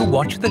come to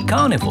watch the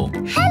carnival.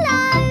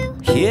 Hello.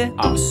 Here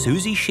are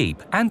Susie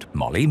Sheep and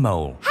Molly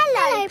Mole.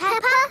 Hello,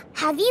 Peppa.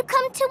 Have you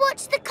come to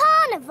watch the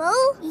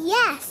carnival?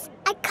 Yes.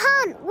 I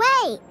can't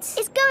wait.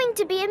 It's going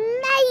to be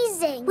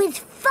amazing. With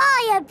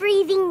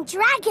fire-breathing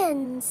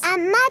dragons.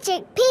 And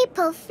magic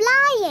people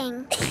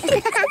flying.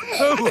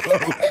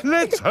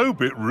 Let's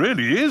hope it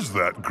really is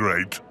that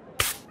great.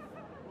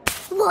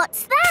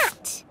 What's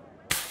that?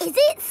 Is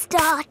it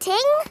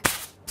starting?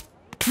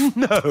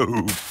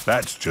 No,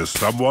 that's just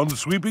someone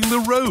sweeping the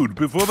road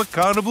before the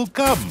carnival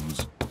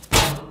comes.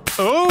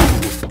 Oh,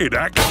 it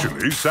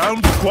actually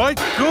sounds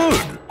quite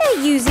good.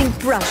 They're using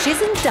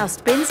brushes and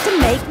dustbins to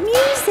make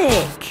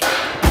music.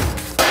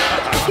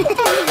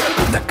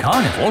 The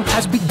carnival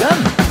has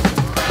begun.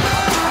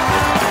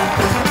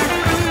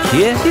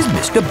 Here is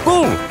Mr.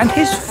 Bull and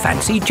his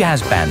fancy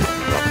jazz band.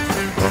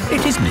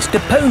 It is Mr.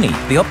 Pony,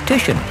 the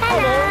optician.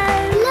 Hello.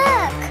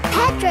 Look,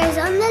 Pedro's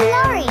on the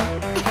lorry.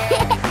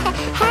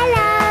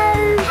 Hello.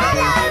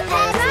 Hello,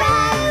 Pedro.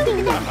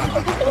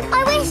 I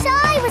wish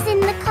I was in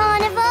the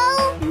carnival.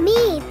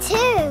 Me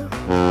too.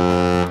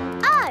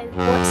 Oh,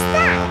 what's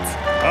that?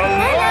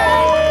 Hello.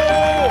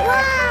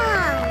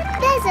 Wow,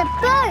 there's a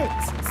boat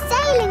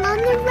sailing on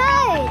the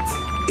road.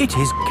 It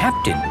is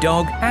Captain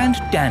Dog and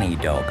Danny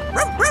Dog.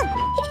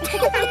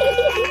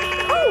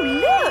 Oh,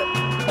 look!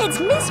 It's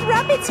Miss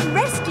Rabbit's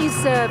rescue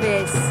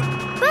service.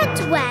 But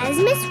where's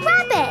Miss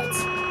Rabbit?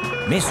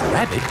 Miss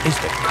Rabbit is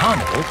the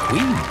carnival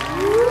queen.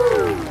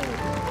 Ooh.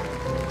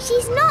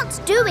 She's not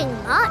doing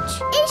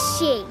much, is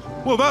she?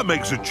 Well, that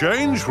makes a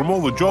change from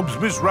all the jobs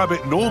Miss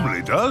Rabbit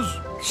normally does.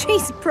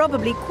 She's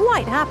probably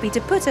quite happy to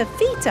put her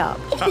feet up.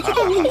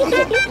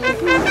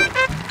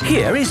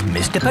 Here is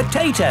Mr.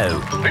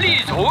 Potato.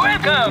 Please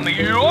welcome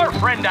your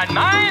friend and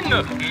mine,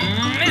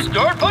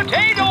 Mr.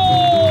 Potato!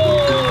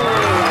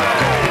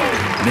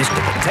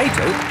 Mr.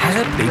 Potato has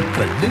a big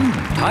balloon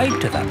tied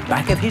to the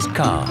back of his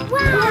car.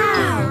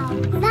 Wow!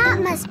 That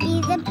must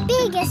be the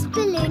biggest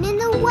balloon in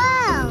the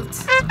world.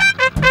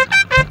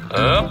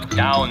 Up,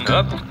 down,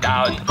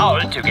 all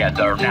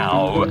together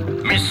now.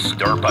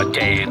 Mr.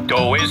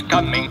 Potato is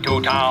coming to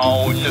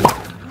town.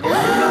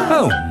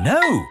 Oh,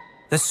 no!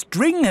 The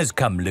string has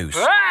come loose.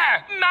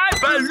 Ah, my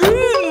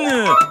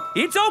balloon!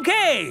 It's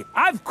okay.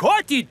 I've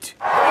caught it.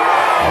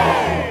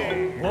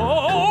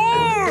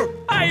 Oh,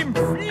 I'm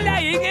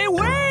flying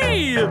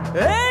away.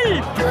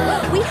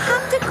 Help! We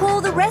have to call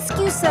the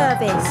rescue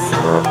service.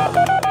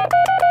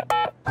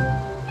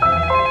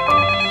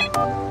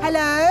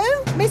 Hello?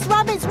 Miss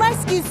Rabbit's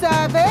rescue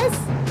service?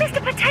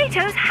 Mr.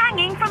 Potato's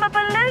hanging from a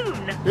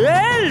balloon.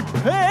 Help!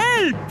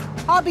 Help!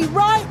 I'll be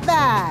right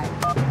there.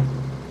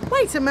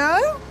 Wait a mo.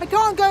 I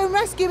can't go and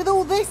rescue with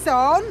all this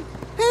on.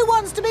 Who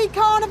wants to be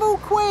Carnival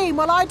Queen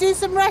while I do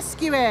some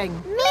rescuing?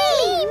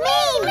 Me!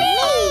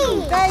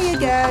 There you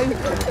go.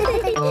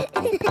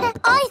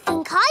 I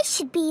think I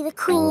should be the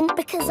queen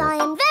because I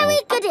am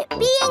very good at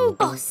being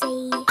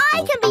bossy.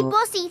 I can be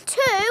bossy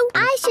too.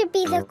 I should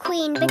be the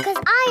queen because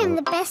I am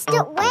the best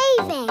at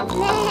waving.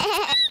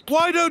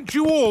 Why don't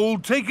you all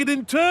take it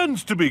in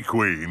turns to be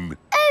queen?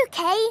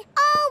 OK,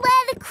 I'll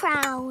wear the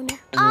crown.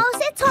 I'll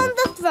sit on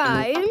the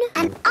throne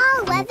and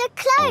I'll wear the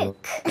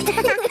cloak.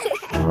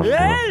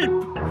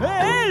 Help!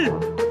 Help!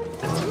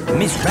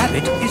 Miss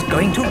Rabbit is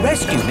going to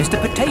rescue Mr.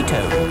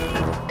 Potato.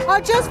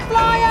 I'll just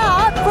fly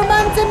up from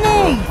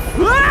underneath.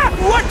 Ah!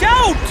 Watch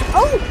out!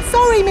 Oh,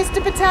 sorry,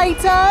 Mr.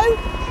 Potato.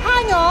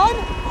 Hang on,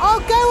 I'll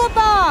go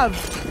above.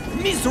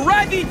 Miss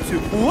Rabbit,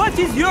 what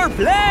is your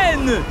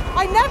plan?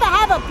 I never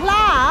have a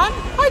plan.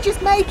 I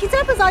just make it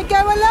up as I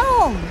go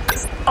along.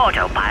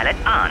 Autopilot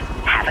on.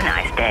 Have a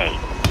nice day.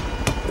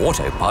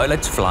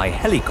 Autopilots fly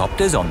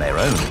helicopters on their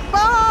own.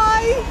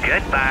 Bye! Bye.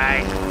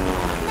 Goodbye.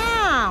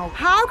 Now,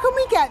 how can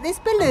we get this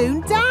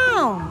balloon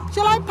down?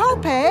 Shall I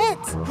pop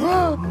it?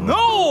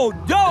 No,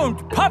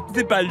 don't pop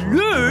the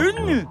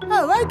balloon!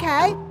 Oh, OK.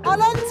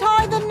 I'll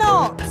untie the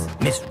knot.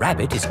 Miss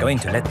Rabbit is going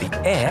to let the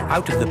air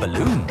out of the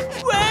balloon.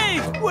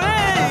 Wait!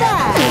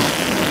 There.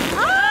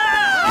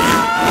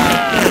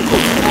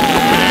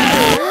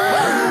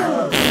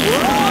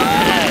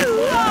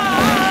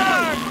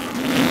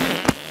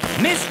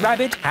 Miss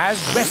Rabbit has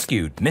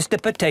rescued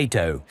Mr.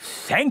 Potato.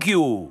 Thank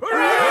you.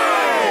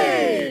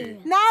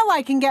 Now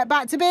I can get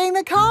back to being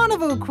the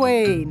carnival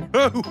queen.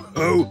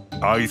 Oh,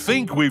 I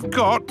think we've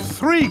got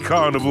 3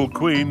 carnival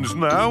queens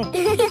now.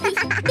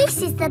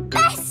 This is the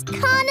best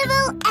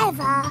carnival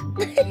ever.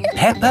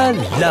 Peppa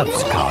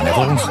loves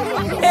carnivals.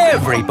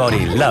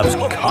 Everybody loves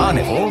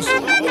carnivals.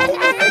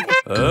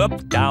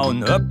 Up,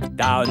 down,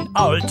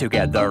 all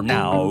together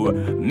now.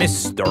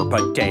 Mr.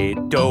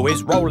 Potato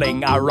is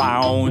rolling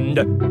around.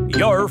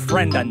 Your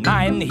friend and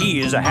mine, he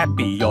is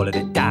happy all the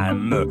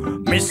time.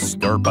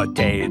 Mr.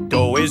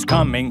 Potato is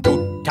coming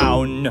to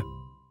town.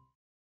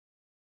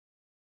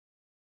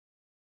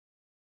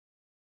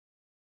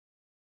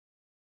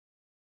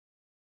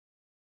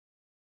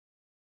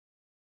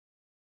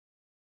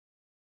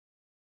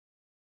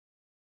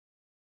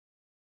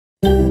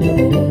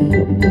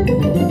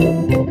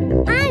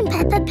 I'm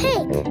Peppa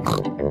Pig.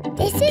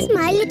 This is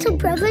my little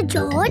brother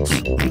George.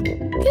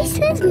 This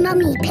is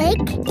Mummy Pig.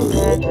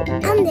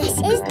 And this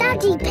is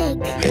Daddy Pig.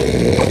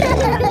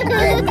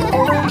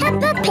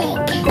 Peppa Pig.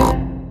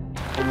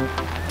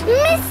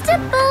 Mr.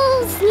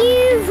 Bull's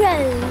new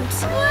road.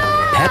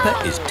 Peppa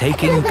is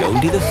taking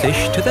Goldie the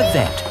fish to the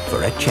vet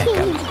for a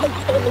checkup.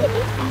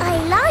 I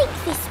like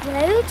this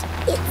road.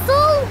 It's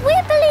all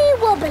wibbly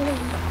wobbly.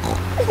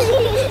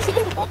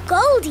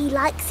 Goldie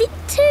likes it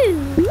too.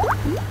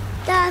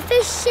 The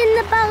fish in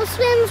the bowl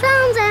swims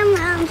round and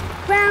round,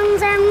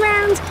 round and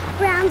round,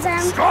 round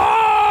and...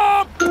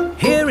 Stop!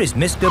 Here is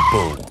Mr.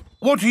 Bull.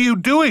 What are you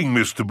doing,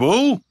 Mr.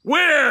 Bull?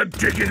 We're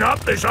digging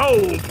up this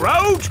old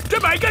road to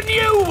make a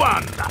new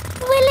one.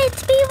 Will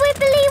it be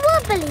wibbly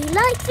wobbly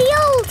like the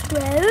old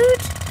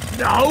road?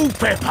 No,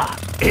 Peppa.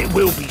 It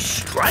will be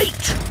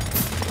straight.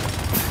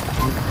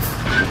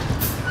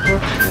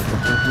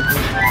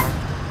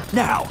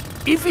 Now,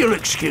 if you'll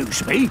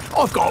excuse me,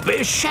 I've got a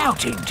bit of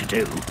shouting to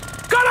do.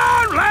 Come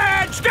on,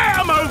 lads! Get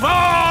a move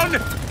on!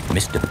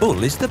 Mr.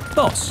 Bull is the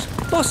boss.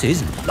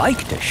 Bosses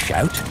like to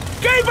shout.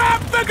 Keep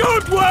up the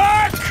good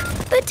work!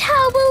 But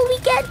how will we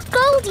get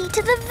Goldie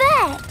to the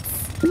vet?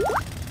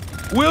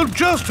 We'll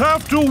just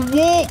have to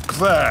walk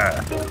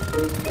there.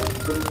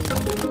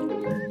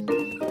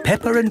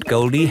 Peppa and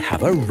Goldie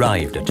have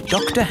arrived at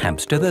Dr.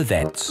 Hamster the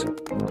vet's.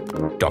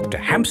 Dr.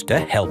 Hamster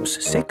helps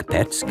sick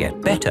pets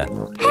get better.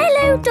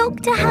 Hello,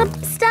 Dr.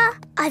 Hamster.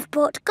 I've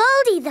brought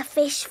Goldie the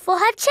fish for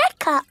her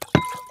checkup.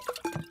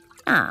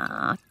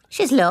 Ah,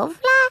 she's lovely.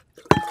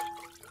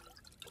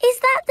 Is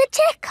that the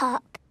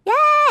checkup?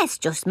 Yes,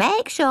 just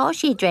make sure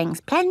she drinks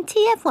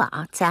plenty of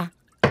water.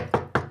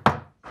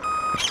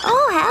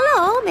 Oh,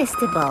 hello,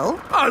 Mr. Bull.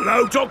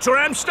 Hello, Dr.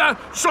 Hamster.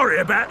 Sorry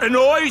about the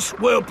noise.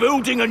 We're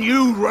building a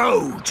new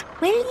road.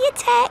 Will you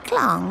take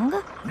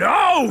long?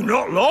 No,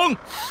 not long.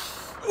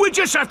 We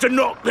just have to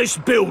knock this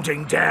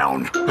building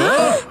down.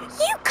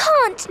 You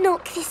can't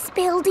knock this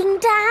building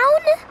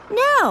down.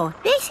 No,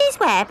 this is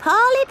where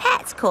poorly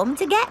pets come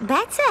to get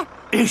better.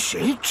 Is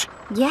it?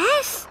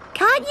 Yes.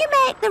 Can't you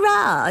make the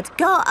road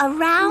go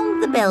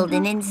around the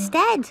building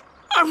instead?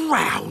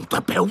 Around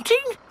the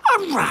building?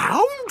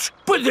 Around?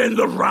 But then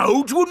the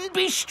road wouldn't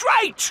be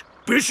straight.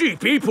 Busy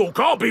people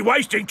can't be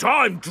wasting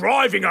time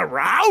driving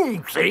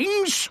around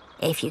things.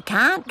 If you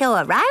can't go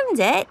around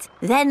it,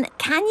 then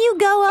can you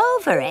go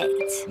over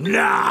it?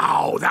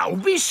 No, that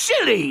would be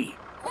silly.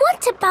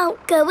 What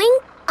about going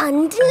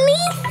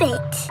underneath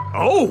it?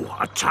 Oh,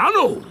 a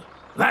tunnel.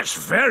 That's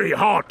very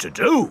hard to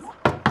do.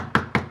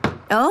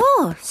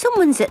 Oh,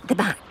 someone's at the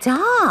back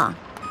door.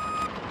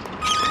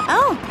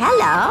 Oh,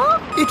 hello.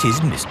 It is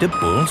Mr.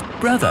 Bull's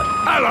brother.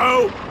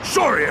 Hello.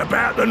 Sorry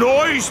about the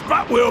noise,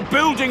 but we're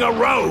building a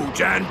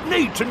road and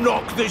need to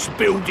knock this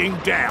building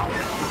down.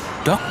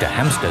 Dr.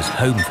 Hamster's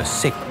home for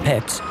sick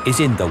pets is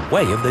in the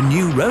way of the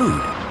new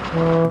road.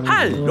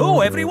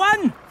 Hello,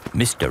 everyone.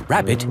 Mr.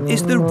 Rabbit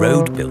is the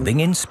road building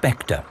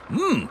inspector.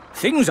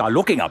 Things are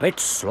looking a bit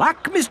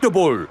slack, Mr.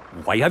 Bull.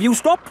 Why have you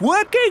stopped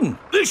working?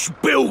 This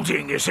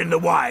building is in the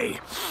way.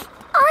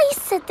 I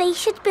said they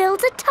should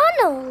build a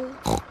tunnel.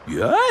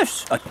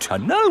 Yes, a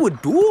tunnel would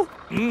do.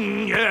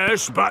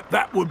 Yes, but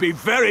that would be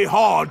very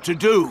hard to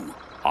do.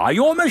 Are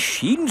your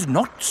machines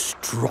not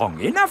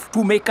strong enough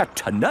to make a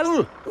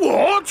tunnel?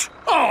 What?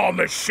 Our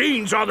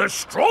machines are the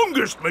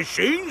strongest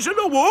machines in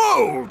the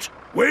world.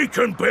 We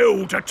can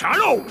build a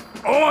tunnel.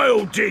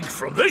 I'll dig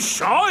from this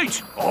side,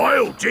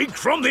 I'll dig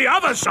from the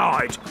other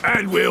side,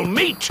 and we'll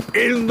meet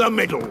in the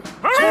middle.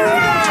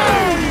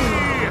 Hooray!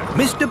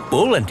 Mr.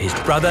 Bull and his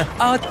brother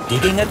are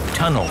digging a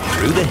tunnel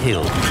through the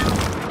hill.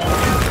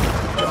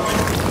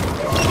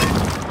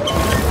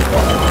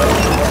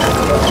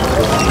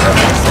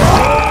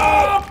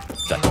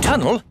 The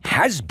tunnel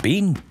has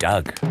been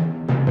dug.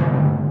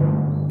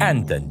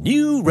 And the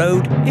new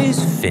road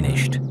is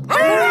finished.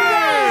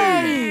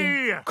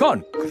 Hooray!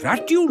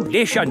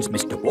 Congratulations,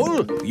 Mr.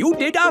 Bull. You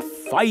did a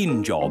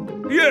fine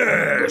job.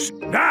 Yes,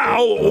 now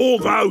all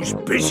those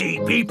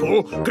busy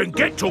people can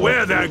get to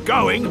where they're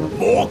going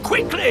more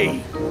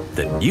quickly.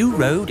 The new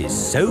road is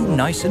so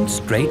nice and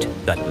straight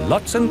that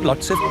lots and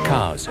lots of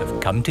cars have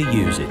come to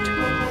use it.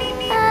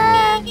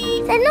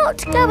 They're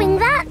not going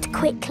that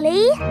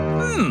quickly.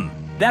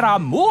 There are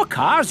more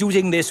cars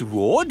using this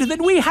road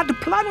than we had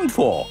planned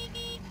for.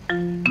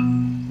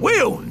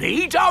 We'll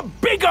need a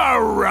bigger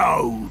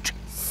road.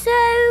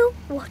 So,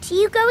 what are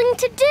you going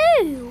to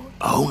do?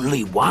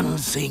 Only one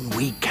thing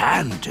we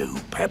can do,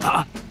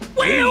 Peppa.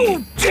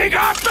 We'll dig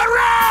up the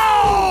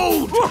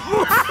road!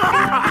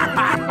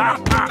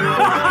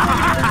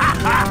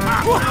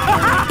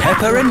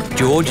 Peppa and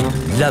George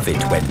love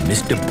it when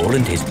Mr. Bull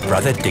and his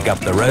brother dig up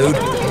the road.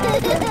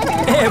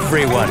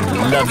 Everyone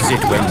loves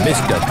it when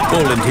Mr.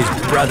 Bull and his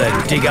brother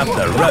dig up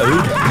the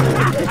road.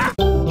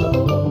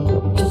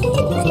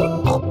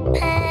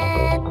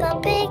 Peppa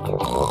Pig.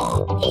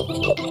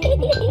 Peppa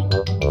Pig.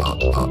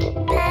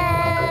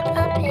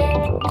 Peppa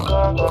Pig.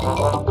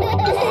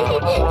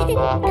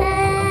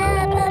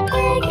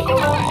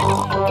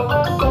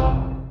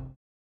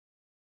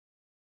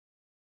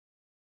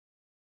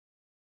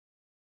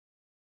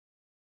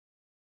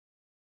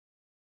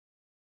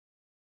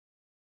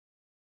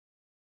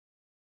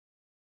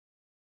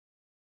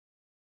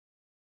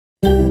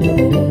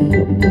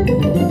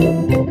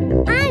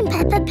 I'm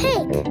Peppa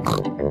Pig.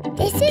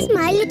 This is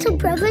my little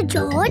brother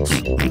George.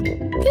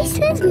 This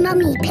is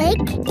Mummy Pig.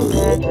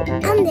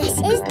 And this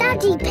is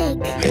Daddy Pig.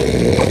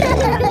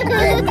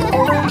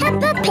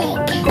 Peppa Pig.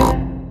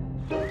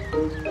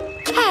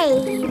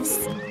 Caves.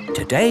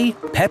 Today,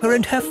 Peppa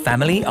and her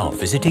family are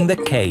visiting the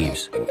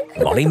caves.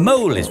 Molly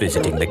Mole is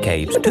visiting the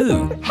caves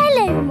too.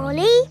 Hello,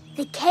 Molly.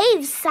 The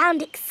caves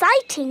sound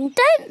exciting,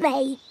 don't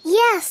they?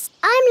 Yes,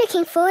 I'm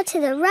looking forward to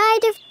the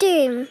Ride of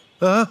Doom.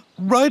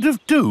 Ride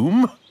of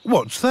Doom?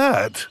 What's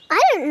that? I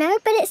don't know,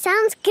 but it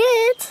sounds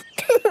good.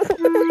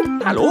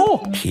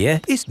 Hello,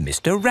 here is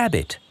Mr.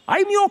 Rabbit.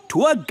 I'm your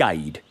tour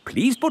guide.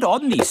 Please put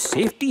on these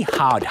safety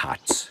hard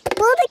hats.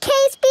 Will the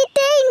caves be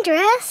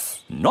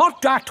dangerous?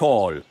 Not at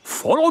all.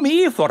 Follow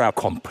me for a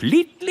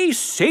completely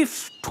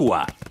safe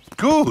tour.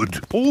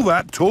 Good. All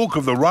that talk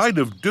of the Ride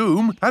of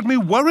Doom had me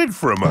worried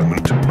for a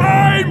moment.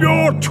 I'm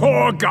your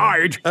tour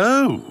guide.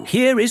 Oh.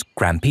 Here is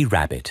Grampy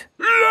Rabbit.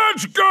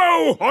 Let's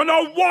go on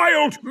a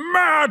wild,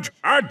 mad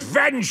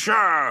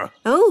adventure.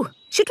 Oh,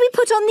 should we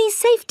put on these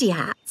safety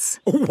hats?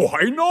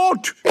 Why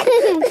not?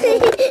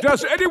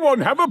 Does anyone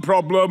have a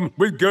problem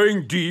with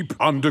going deep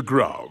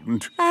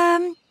underground?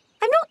 I'm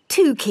not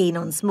too keen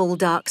on small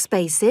dark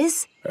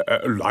spaces.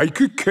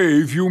 Like a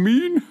cave, you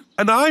mean?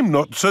 And I'm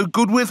not so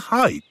good with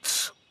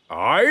heights.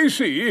 I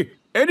see.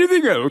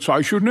 Anything else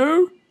I should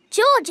know?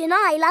 George and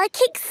I like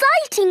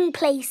exciting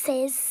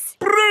places.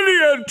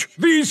 Brilliant!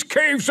 These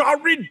caves are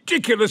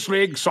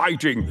ridiculously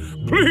exciting.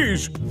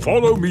 Please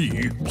follow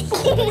me.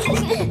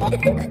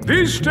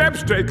 These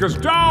steps take us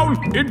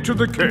down into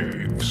the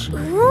caves.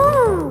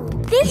 Ooh,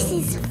 this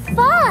is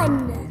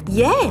fun.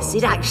 Yes,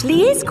 it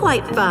actually is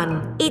quite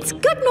fun. It's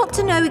good not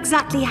to know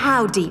exactly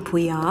how deep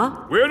we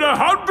are. We're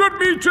 100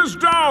 meters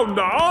down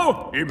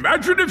now.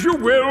 Imagine, if you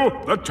will,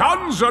 the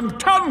tons and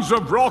tons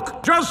of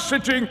rock just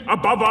sitting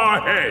above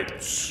our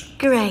heads.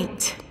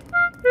 Great.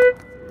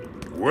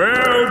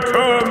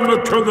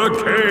 Welcome to the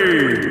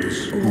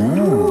caves.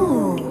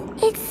 Ooh,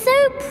 it's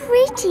so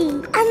pretty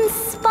and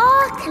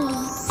sparkly.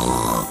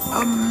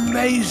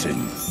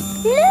 Amazing.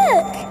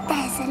 Look,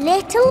 there's a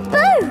little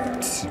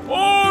boat.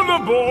 All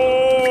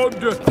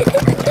aboard!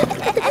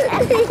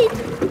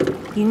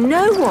 You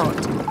know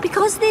what?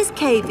 Because this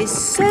cave is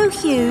so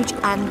huge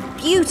and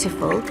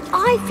beautiful,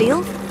 I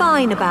feel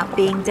fine about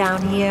being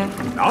down here.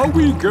 Now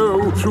we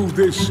go through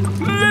this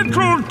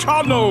little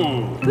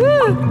tunnel.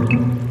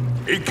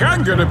 It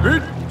can get a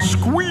bit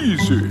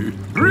squeezy.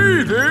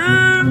 Breathe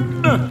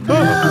in.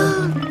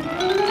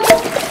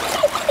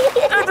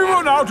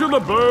 Everyone out of the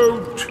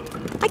boat.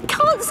 I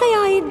can't say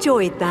I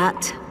enjoyed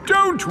that.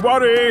 Don't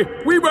worry.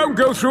 We won't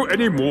go through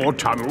any more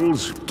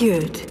tunnels.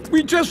 Good.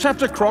 We just have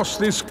to cross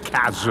this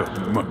chasm.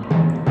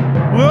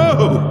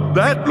 Whoa!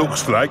 That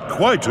looks like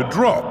quite a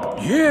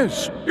drop.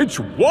 Yes, it's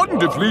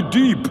wonderfully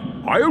deep.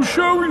 I'll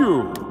show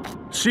you.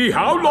 See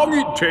how long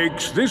it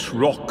takes this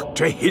rock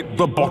to hit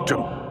the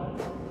bottom.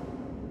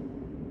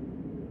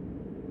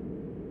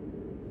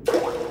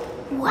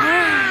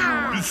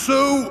 Wow!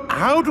 So,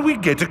 how do we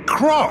get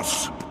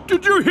across?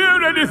 Did you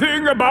hear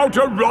anything about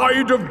a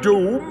Ride of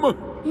Doom?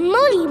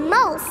 Molly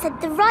Mole said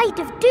the Ride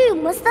of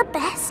Doom was the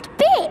best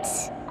bit.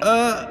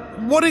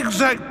 What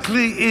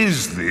exactly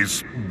is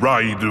this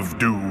Ride of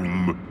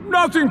Doom?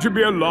 Nothing to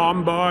be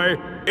alarmed by.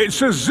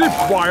 It's a zip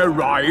wire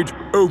ride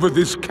over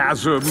this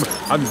chasm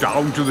and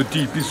down to the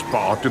deepest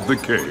part of the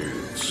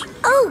caves.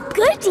 Oh,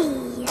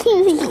 goody!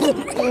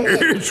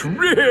 It's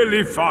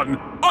really fun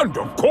and,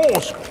 of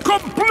course,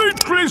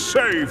 completely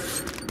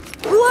safe.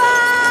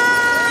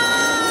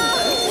 Wow!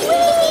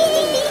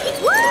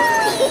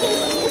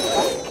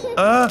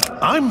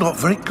 I'm not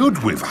very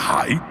good with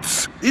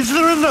heights. Is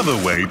there another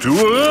way to... See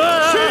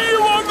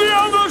you on the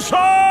other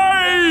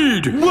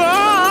side!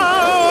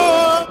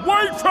 Whoa!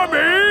 Wait for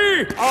me!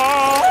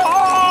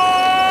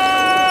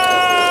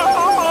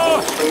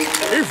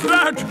 If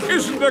that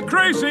isn't the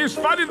craziest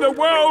fun in the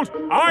world,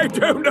 I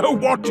don't know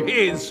what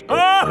is.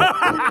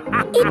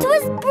 It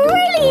was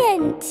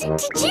brilliant!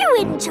 Did you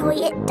enjoy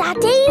it,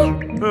 Daddy?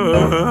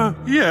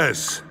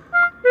 Yes.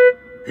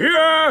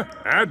 Here,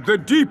 at the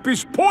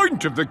deepest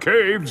point of the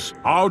caves,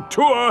 our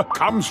tour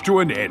comes to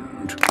an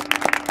end.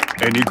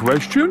 Any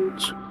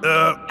questions?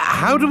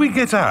 How do we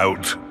get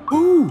out?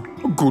 Oh,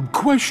 a good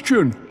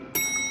question.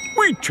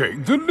 We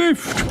take the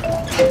lift.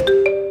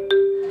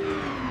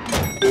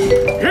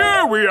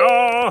 Here we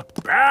are,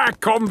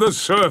 back on the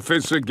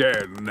surface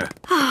again.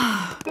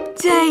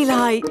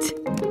 Daylight.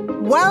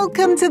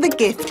 Welcome to the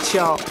gift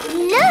shop.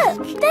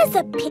 Look, there's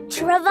a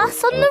picture of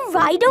us on the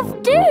Ride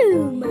of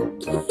Doom.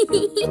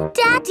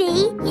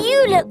 Daddy,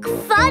 you look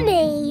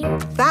funny.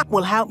 That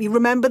will help you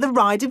remember the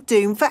Ride of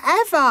Doom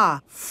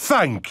forever.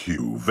 Thank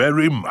you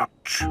very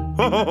much.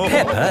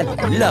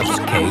 Peppa loves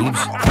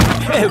caves.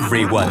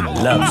 Everyone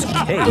loves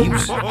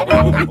caves.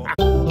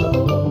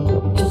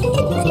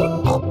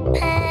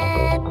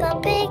 Peppa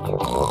Pig.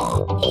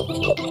 Peppa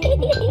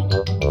Pig.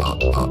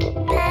 Peppa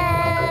Pig.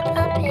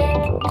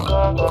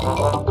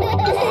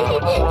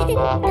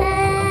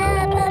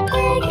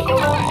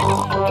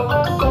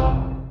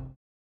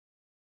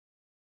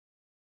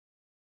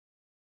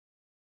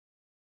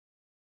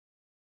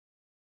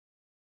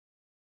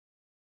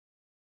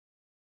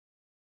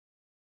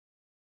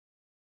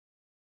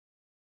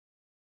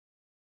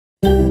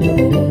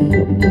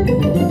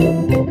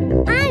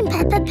 I'm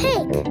Peppa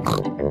Pig.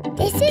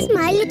 This is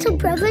my little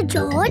brother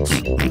George.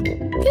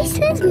 This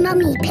is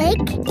Mummy Pig.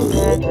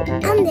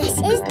 And this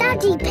is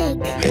Daddy Pig.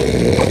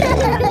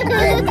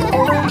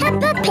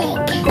 Peppa Pig.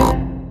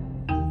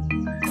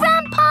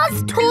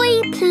 Grandpa's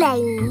toy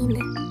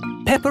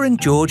plane. Peppa and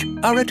George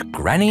are at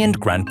Granny and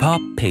Grandpa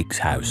Pig's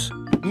house.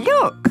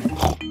 Look,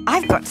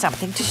 I've got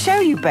something to show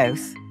you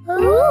both.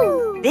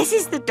 Ooh. This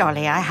is the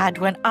dolly I had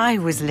when I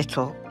was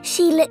little.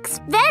 She looks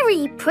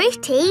very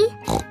pretty.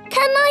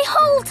 Can I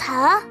hold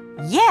her?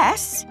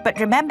 Yes, but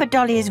remember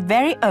Dolly is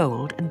very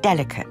old and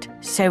delicate,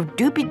 so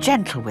do be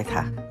gentle with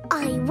her.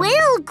 I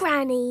will,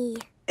 Granny.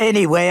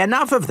 Anyway,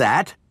 enough of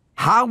that.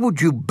 How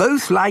would you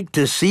both like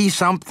to see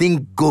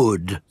something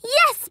good?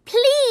 Yes,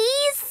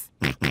 please.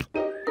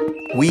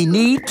 We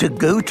need to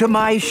go to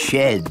my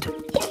shed.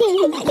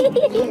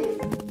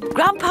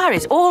 Grandpa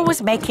is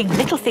always making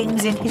little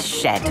things in his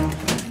shed.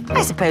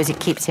 I suppose it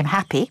keeps him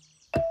happy.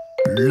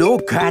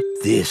 Look at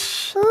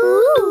this.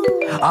 Ooh.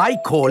 I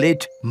call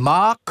it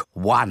Mark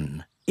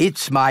 1.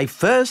 It's my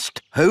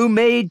first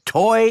homemade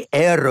toy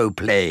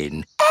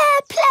aeroplane.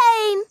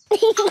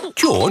 Airplane.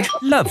 George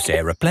loves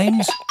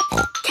aeroplanes.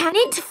 Can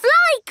it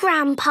fly,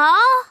 Grandpa?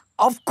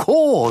 Of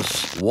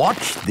course.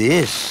 Watch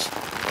this.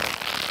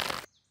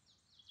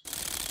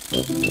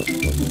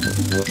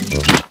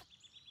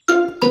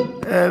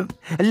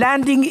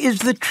 Landing is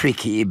the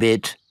tricky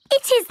bit.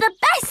 It is the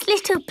best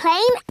little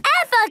plane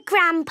ever,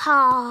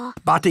 Grandpa.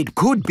 But it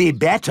could be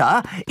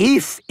better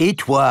if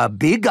it were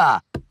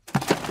bigger.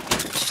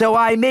 So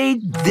I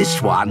made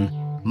this one,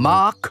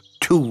 Mark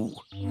 2.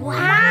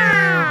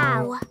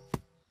 Wow!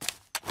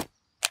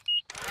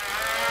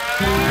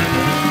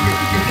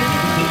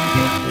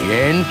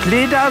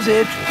 Gently does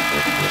it.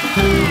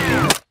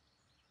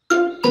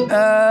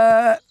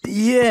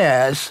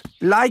 Yes.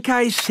 Like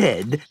I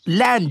said,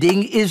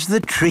 landing is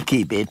the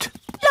tricky bit.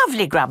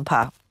 Lovely,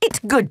 Grandpa. It's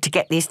good to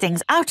get these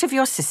things out of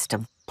your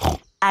system.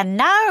 And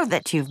now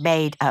that you've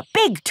made a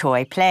big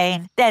toy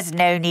plane, there's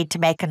no need to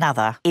make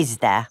another, is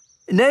there?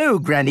 No,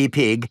 Granny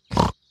Pig.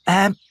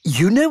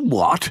 You know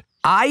what?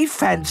 I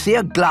fancy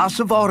a glass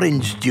of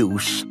orange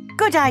juice.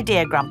 Good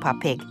idea, Grandpa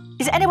Pig.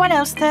 Is anyone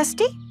else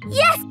thirsty?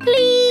 Yes,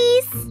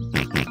 please.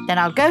 Then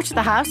I'll go to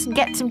the house and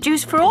get some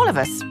juice for all of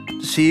us.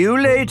 See you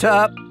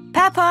later.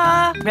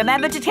 Peppa,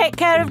 remember to take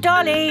care of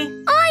Dolly.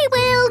 I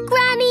will,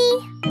 Granny.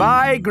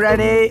 Bye,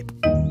 Granny.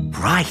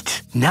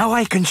 Right, now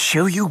I can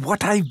show you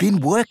what I've been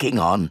working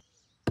on.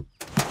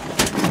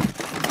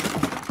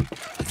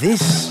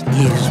 This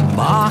is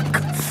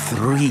Mark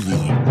 3.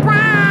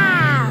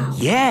 Wow!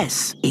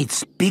 Yes,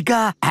 it's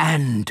bigger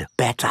and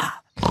better.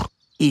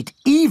 It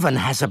even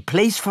has a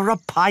place for a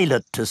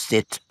pilot to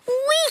sit.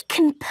 We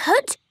can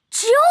put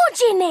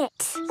George in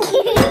it.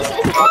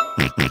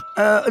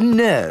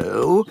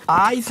 No.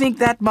 I think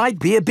that might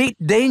be a bit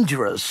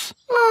dangerous.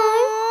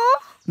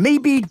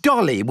 Maybe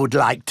Dolly would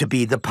like to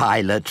be the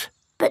pilot.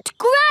 But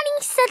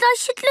Granny said I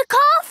should look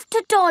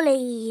after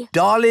Dolly.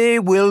 Dolly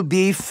will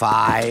be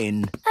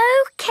fine.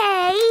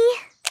 OK.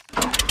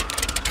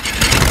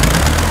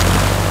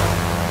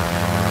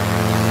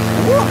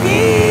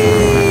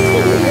 Whoopee!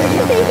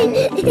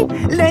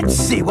 Let's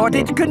see what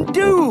it can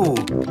do.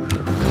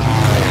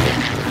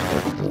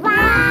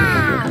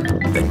 Wow!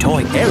 The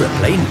toy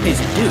aeroplane is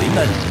doing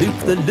a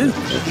loop-the-loop.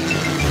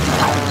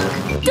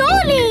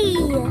 Dolly!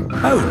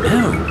 Oh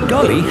no,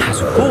 Dolly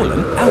has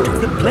fallen out of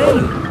the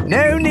plane.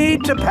 No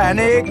need to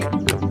panic.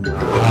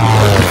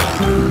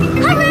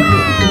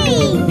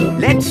 Hooray!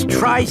 Let's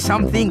try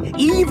something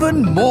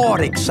even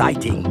more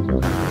exciting.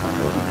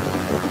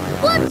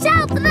 Watch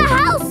out for the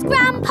house,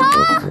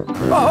 Grandpa!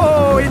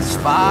 Oh, it's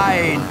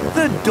fine.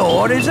 The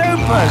door is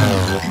open.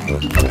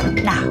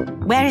 Now,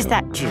 where is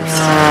that juice?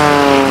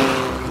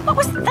 What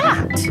was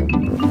that?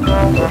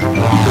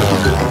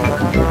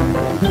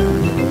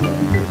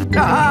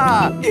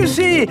 Ah, you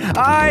see,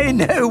 I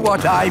know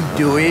what I'm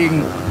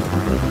doing.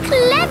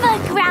 Clever,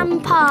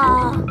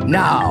 Grandpa!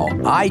 Now,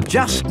 I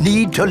just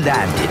need to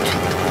land it.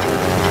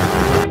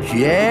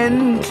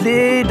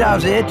 Gently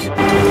does it.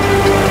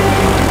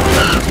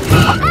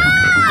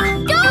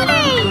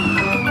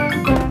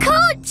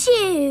 Caught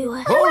you!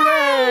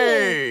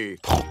 Hooray!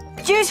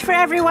 Juice for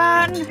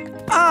everyone.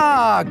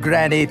 Ah,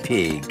 Granny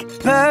Pig.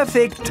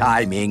 Perfect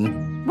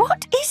timing.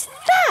 What is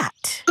that?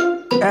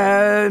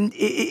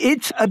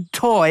 It's a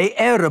toy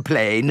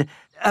aeroplane.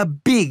 A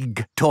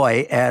big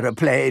toy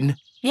aeroplane.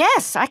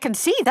 Yes, I can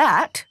see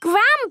that.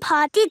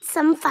 Grandpa did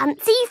some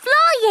fancy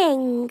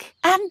flying.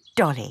 And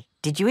Dolly,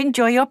 did you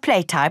enjoy your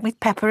playtime with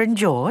Peppa and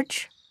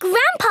George?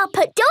 Grandpa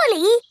put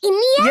Dolly in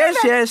the air.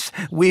 Yes.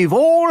 We've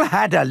all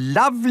had a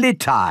lovely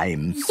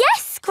time.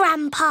 Yes,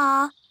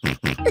 Grandpa.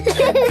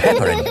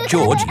 Peppa and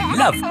George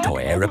love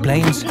toy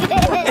aeroplanes.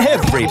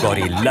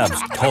 Everybody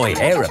loves toy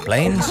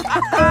aeroplanes.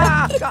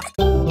 Peppa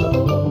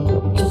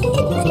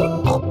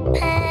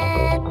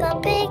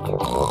Pig. Peppa Pig.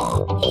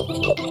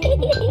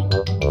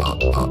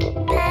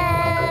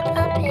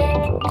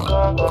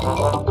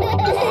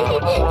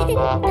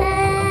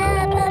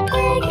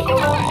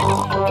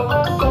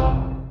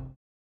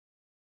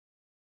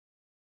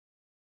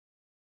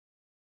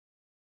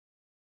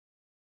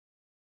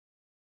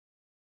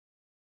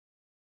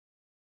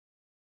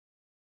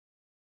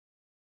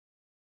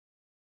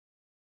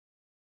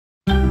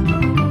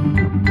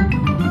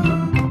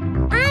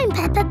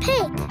 Peppa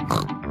Pig.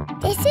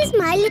 This is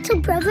my little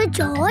brother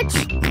George.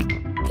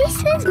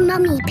 This is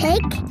Mummy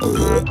Pig.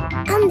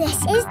 And this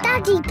is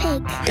Daddy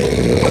Pig.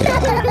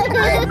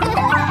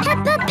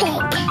 Peppa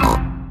Pig.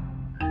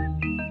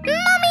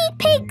 Mummy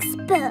Pig's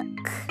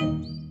book.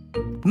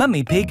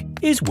 Mummy Pig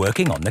is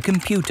working on the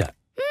computer.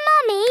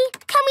 Mummy,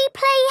 can we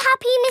play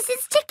Happy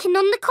Mrs. Chicken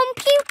on the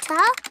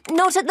computer?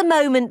 Not at the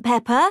moment,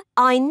 Peppa.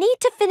 I need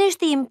to finish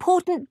the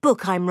important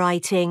book I'm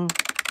writing.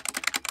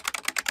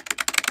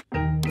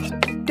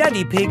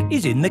 Daddy Pig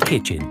is in the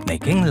kitchen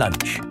making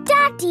lunch.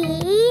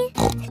 Daddy,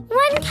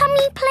 when can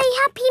we play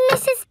Happy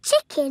Mrs.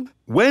 Chicken?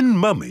 When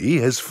Mummy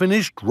has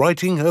finished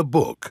writing her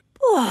book.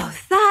 Oh,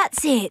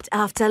 that's it.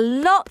 After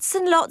lots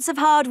and lots of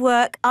hard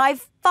work,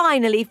 I've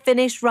finally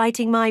finished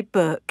writing my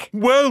book.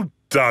 Well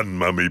done,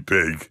 Mummy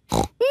Pig.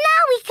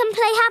 Now we can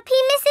play Happy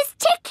Mrs.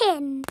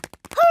 Chicken.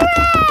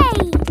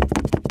 Hooray!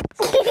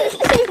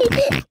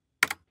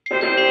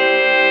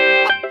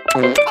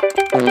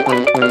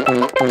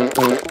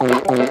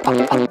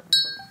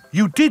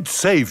 You did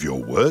save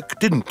your work,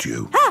 didn't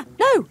you? Ah,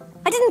 no,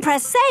 I didn't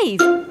press save.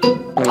 40, 90,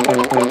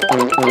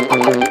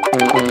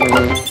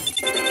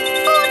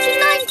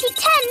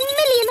 10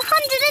 million,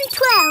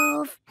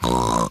 112.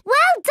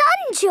 Well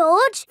done,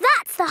 George.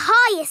 That's the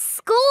highest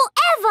score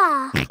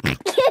ever.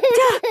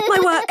 My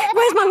work.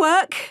 Where's my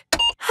work?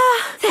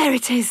 Ah, there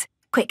it is.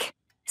 Quick.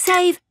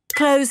 Save,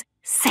 close,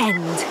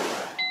 send.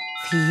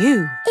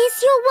 Phew.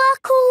 Is your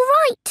work all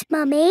right,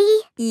 Mummy?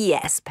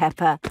 Yes,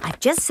 Peppa. I've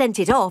just sent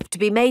it off to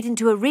be made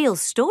into a real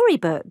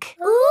storybook.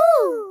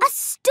 Ooh, a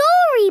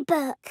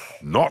storybook.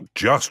 Not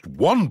just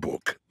one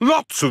book.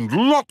 Lots and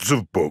lots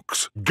of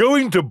books.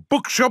 Going to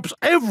bookshops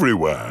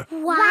everywhere.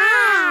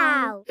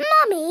 Wow.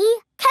 Mummy,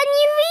 can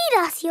you read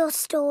us your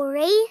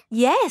story?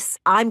 Yes,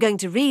 I'm going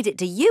to read it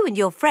to you and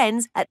your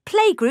friends at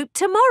Playgroup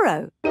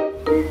tomorrow.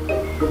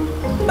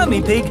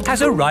 Mummy Pig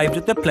has arrived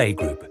at the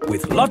playgroup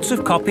with lots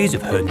of copies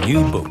of her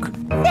new book.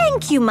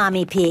 Thank you,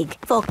 Mummy Pig,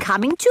 for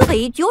coming to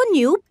read your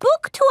new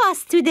book to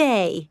us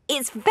today.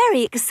 It's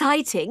very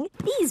exciting.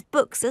 These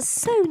books are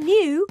so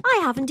new, I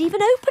haven't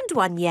even opened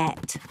one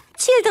yet.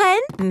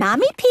 Children,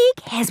 Mummy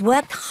Pig has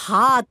worked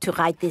hard to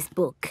write this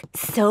book.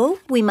 So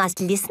we must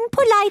listen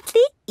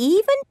politely,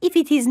 even if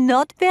it is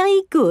not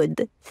very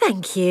good.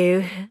 Thank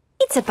you.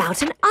 It's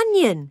about an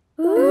onion.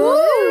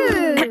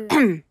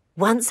 Ooh.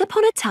 Once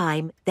upon a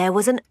time, there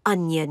was an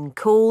onion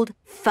called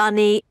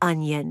Funny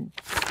Onion.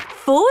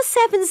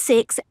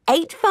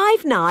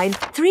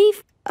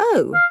 4768593.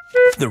 Oh.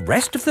 The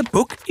rest of the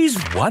book is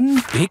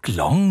one big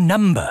long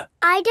number.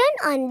 I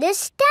don't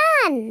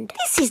understand.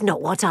 This is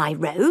not what I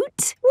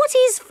wrote. What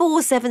is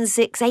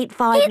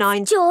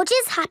 4768593? It's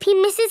George's Happy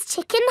Mrs.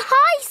 Chicken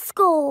high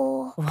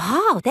score.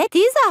 Wow, that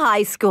is a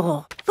high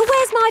score. But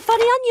where's my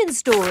Funny Onion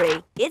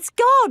story? It's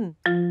gone.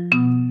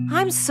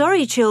 I'm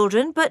sorry,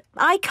 children, but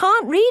I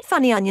can't read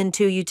Funny Onion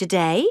to you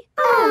today.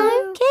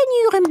 Oh. Can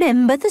you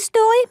remember the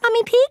story,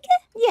 Mummy Pig?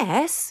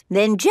 Yes.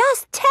 Then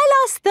just tell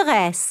us the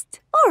rest.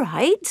 All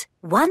right.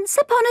 Once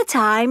upon a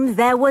time,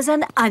 there was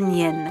an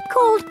onion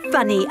called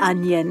Funny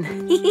Onion.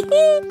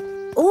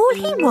 All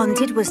he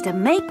wanted was to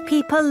make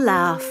people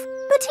laugh,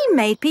 but he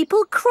made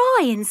people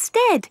cry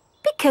instead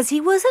because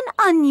he was an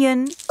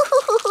onion.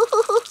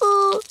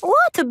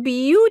 What a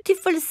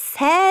beautiful,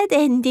 sad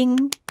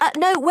ending.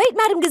 No, wait,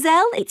 Madame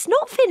Gazelle, it's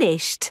not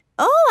finished.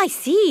 Oh, I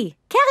see.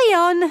 Carry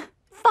on.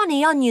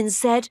 Funny Onion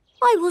said,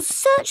 I will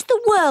search the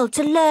world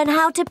to learn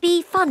how to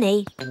be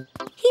funny.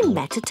 He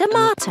met a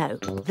tomato.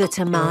 The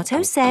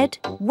tomato said,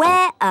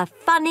 wear a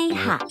funny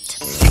hat.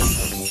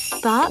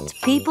 But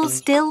people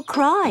still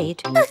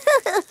cried.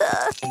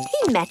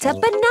 He met a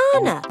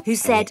banana who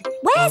said,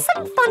 wear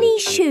some funny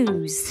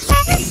shoes.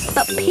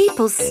 But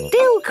people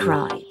still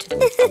cried.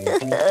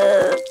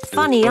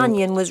 Funny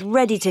Onion was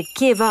ready to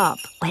give up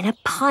when a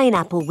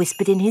pineapple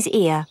whispered in his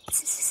ear.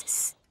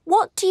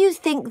 What do you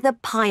think the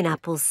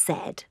pineapple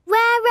said?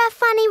 Wear a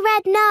funny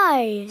red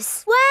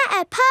nose.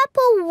 Wear a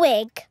purple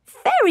wig.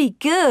 Very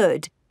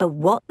good. But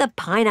what the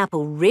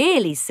pineapple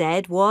really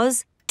said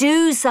was,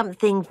 do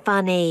something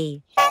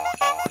funny.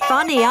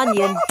 Funny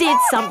Onion did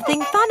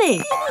something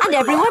funny, and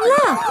everyone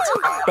laughed.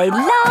 They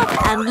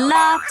laughed and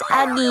laughed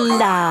and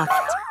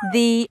laughed.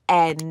 The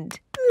end.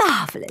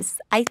 Marvellous.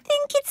 I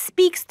think it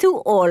speaks to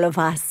all of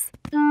us.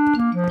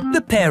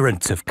 The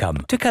parents have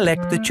come to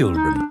collect the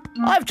children.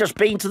 I've just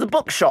been to the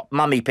bookshop,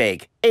 Mummy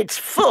Pig. It's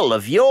full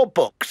of your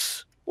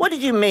books. What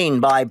did you mean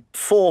by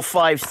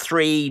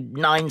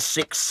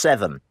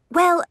 453967?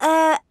 Well,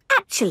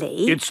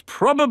 actually... It's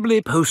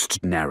probably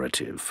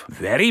post-narrative.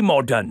 Very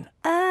modern.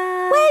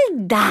 Well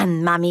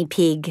done, Mummy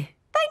Pig.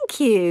 Thank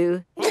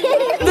you.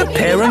 The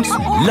parents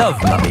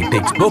love Mummy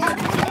Pig's book.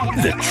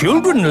 The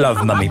children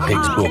love Mummy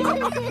Pig's book.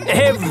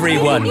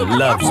 Everyone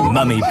loves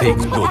Mummy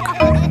Pig's book.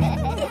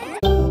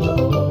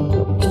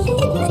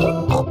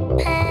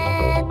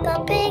 Peppa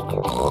Pig.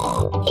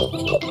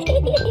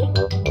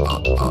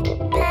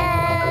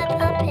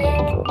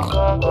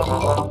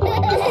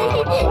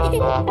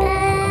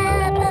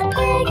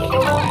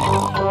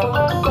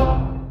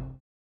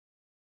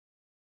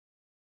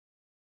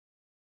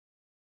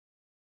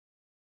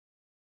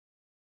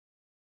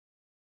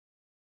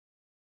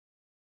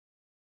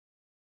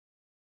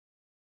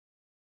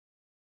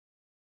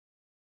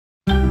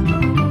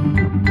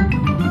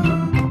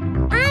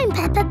 I'm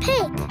Peppa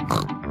Pig.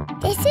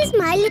 This is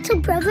my little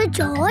brother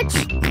George.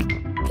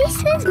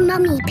 This is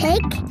Mummy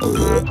Pig.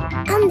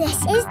 And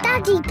this is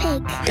Daddy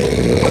Pig.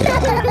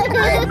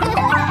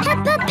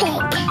 Peppa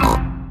Pig.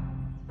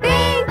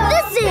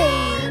 The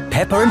zoo.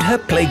 Peppa and her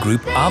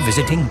playgroup are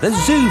visiting the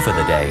zoo for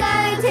the day.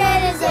 Going to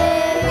the zoo.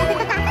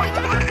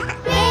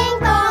 Bing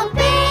bong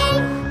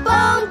bing,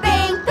 bong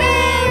bing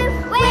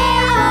boom.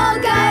 We're all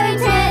going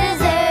to the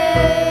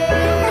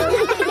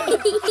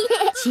zoo.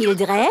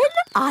 Children,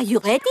 are you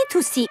ready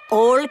to see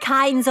all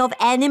kinds of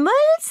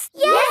animals?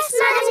 Yes,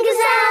 Madame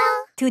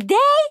Gazelle.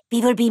 Today,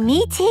 we will be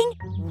meeting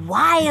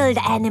wild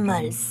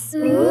animals.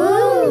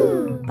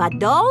 Ooh. But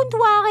don't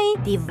worry,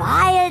 the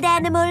wild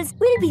animals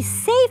will be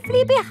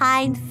safely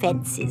behind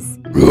fences.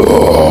 A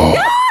lion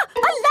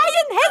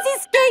has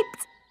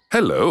escaped!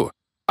 Hello,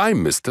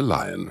 I'm Mr.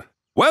 Lion.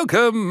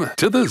 Welcome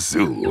to the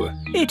zoo.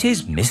 It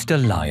is Mr.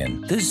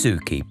 Lion, the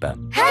zookeeper.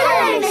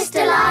 Hello,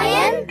 Mr.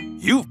 Lion.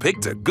 You've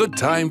picked a good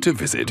time to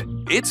visit.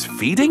 It's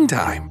feeding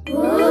time.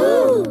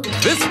 Ooh.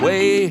 This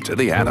way to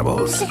the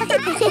animals.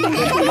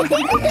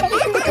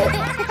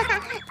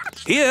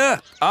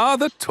 Here are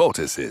the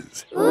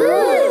tortoises.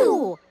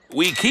 Ooh.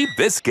 We keep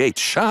this gate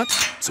shut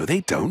so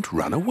they don't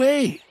run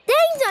away.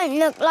 They don't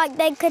look like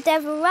they could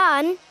ever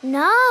run.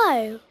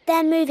 No,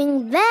 they're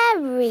moving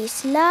very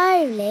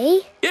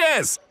slowly.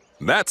 Yes,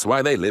 that's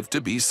why they live to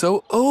be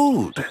so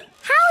old.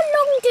 How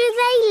long do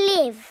they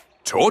live?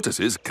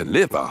 Tortoises can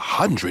live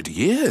 100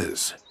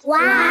 years.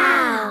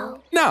 Wow.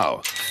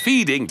 Now,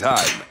 feeding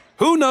time.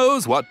 Who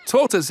knows what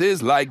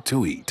tortoises like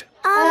to eat?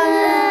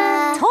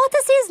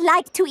 Tortoises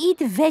like to eat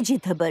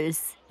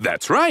vegetables.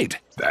 That's right.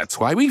 That's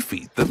why we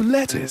feed them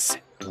lettuce.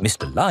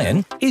 Mr.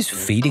 Lion is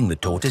feeding the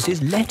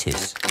tortoises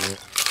lettuce.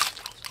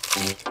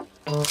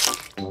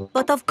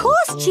 But of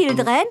course,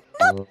 children,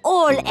 not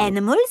all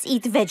animals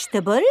eat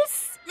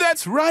vegetables.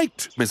 That's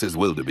right, Mrs.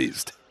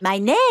 Wildebeest. My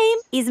name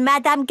is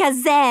Madame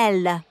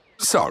Gazelle.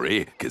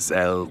 Sorry,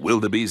 Gazelle,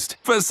 Wildebeest.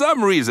 For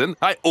some reason,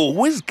 I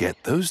always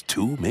get those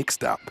two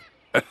mixed up.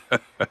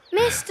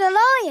 Mr.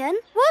 Lion,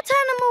 what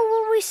animal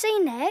will we see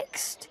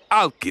next?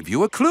 I'll give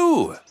you a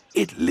clue.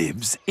 It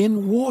lives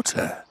in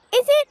water.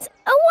 Is it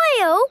a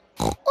whale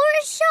or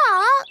a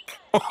shark?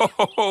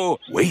 Oh,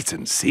 wait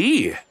and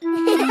see.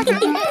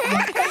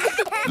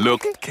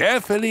 Look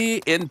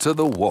carefully into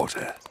the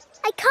water.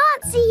 I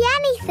can't see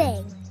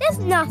anything. There's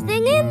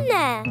nothing in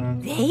there.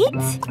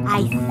 Wait,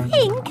 I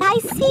think I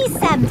see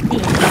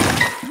something.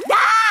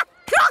 Ah!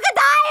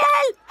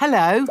 Crocodile!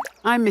 Hello,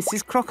 I'm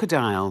Mrs.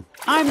 Crocodile.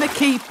 I'm the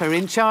keeper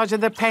in charge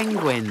of the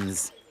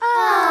penguins.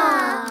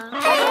 Ah,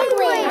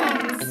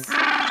 penguins!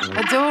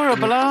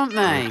 Adorable, aren't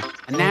they?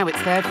 And now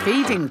it's their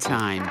feeding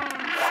time.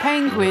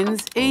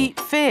 Penguins eat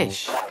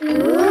fish.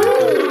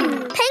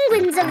 Ooh.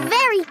 Penguins are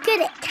very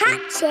good at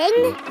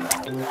catching.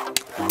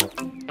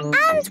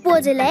 And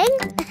waddling.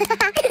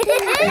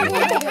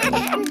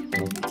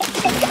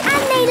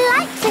 And they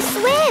like to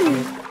swim.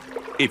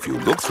 If you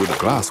look through the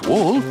glass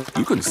wall,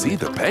 you can see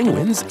the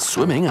penguins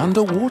swimming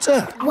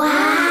underwater.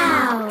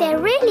 Wow! They're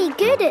really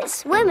good at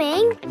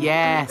swimming.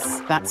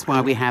 Yes, that's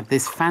why we have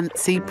this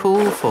fancy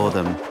pool for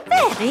them.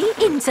 Very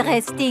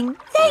interesting.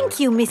 Thank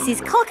you,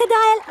 Mrs.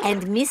 Crocodile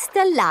and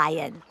Mr.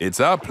 Lion.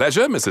 It's our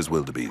pleasure, Mrs.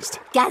 Wildebeest.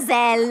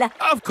 Gazelle.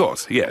 Of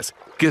course, yes.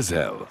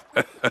 Gazelle.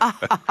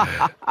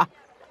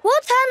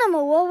 What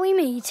animal are we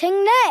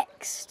meeting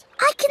next?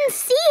 I can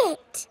see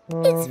it.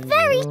 It's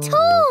very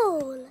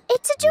tall.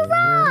 It's a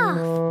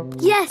giraffe.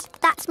 Yes,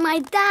 that's my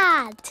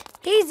dad.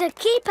 He's a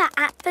keeper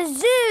at the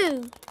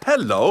zoo.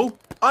 Hello,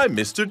 I'm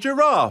Mr.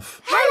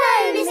 Giraffe.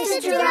 Hello,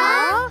 Mr.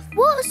 Giraffe.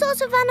 What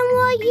sort of animal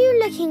are you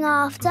looking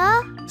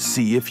after?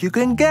 See if you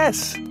can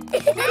guess.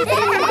 Look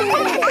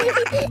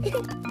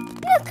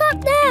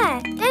up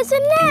there. There's a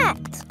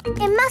net.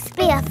 It must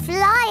be a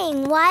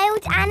flying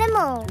wild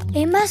animal.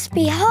 It must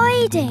be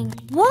hiding,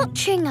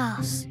 watching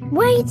us,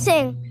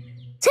 waiting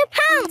to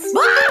pounce.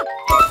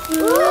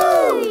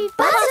 Ooh,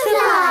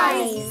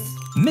 butterflies.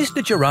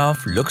 Mr.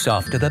 Giraffe looks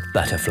after the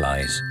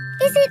butterflies.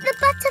 Is it the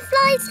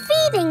butterflies'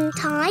 feeding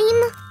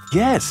time?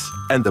 Yes,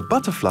 and the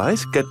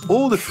butterflies get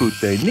all the food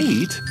they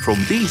need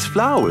from these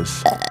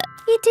flowers.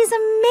 It is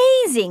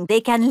amazing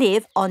they can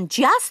live on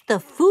just the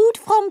food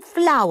from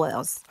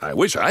flowers. I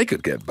wish I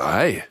could get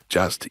by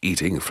just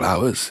eating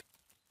flowers.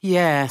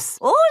 Yes.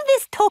 All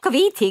this talk of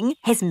eating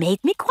has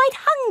made me quite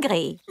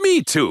hungry.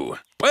 Me too.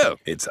 Well,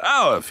 it's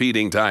our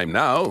feeding time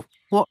now.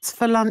 What's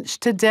for lunch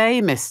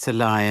today, Mr.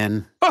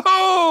 Lion?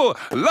 Oh,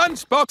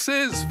 lunch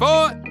boxes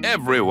for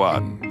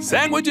everyone.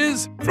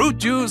 Sandwiches, fruit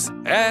juice,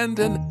 and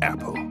an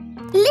apple.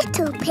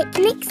 Little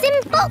picnics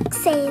in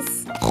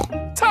boxes.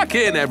 Tuck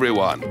in,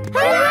 everyone.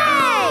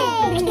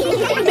 Hooray!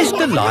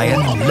 Mr. Lion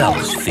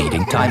loves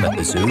feeding time at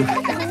the zoo.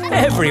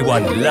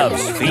 Everyone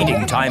loves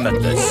feeding time at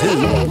the zoo.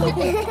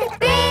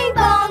 Bing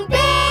bong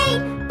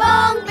bing,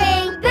 bong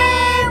bing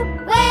boo.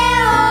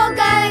 We're all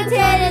going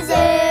to the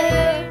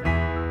zoo.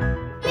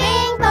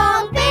 Bing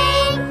bong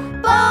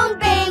bing, bong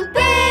bing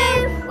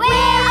boo.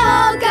 We're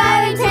all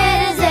going to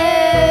the zoo.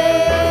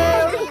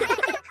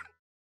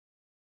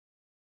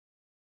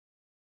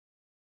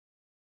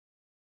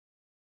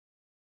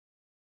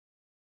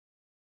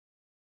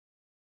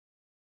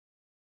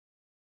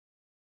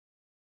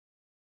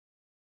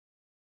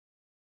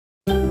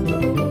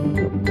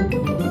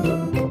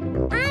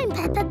 I'm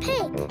Peppa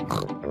Pig.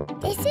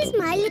 This is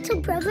my little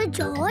brother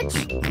George.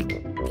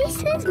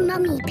 This is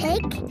Mummy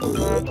Pig.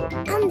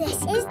 And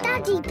this is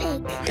Daddy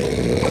Pig.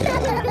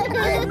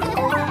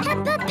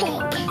 Peppa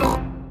Pig.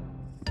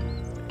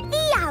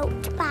 The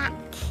Outback.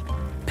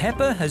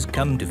 Peppa has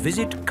come to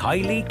visit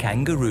Kylie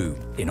Kangaroo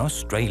in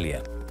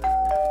Australia.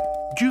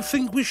 Do you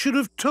think we should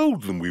have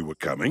told them we were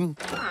coming?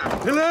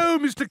 Hello,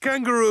 Mr.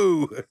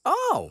 Kangaroo.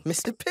 Oh,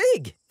 Mr.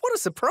 Pig. What a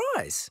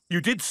surprise. You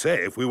did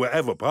say if we were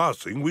ever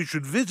passing, we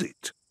should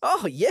visit.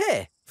 Oh,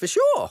 yeah, for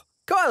sure.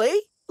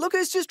 Kylie, look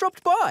who's just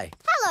dropped by.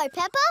 Hello,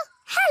 Peppa.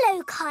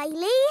 Hello,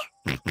 Kylie.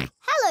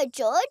 Hello,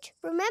 George.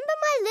 Remember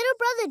my little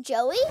brother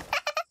Joey?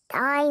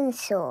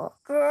 Dinosaur.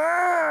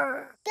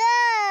 Grrr.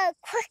 Grrr,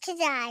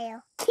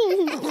 crocodile.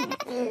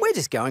 We're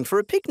just going for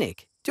a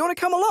picnic. Do you want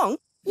to come along?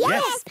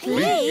 Yes,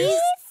 please.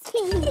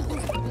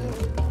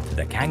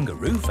 The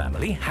kangaroo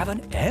family have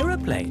an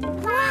aeroplane.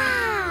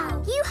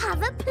 Wow, you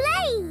have a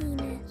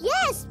plane.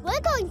 Yes, we're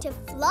going to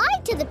fly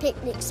to the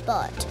picnic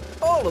spot.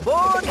 All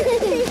aboard.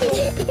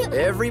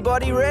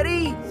 Everybody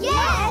ready?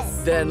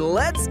 Yes. Then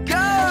let's go!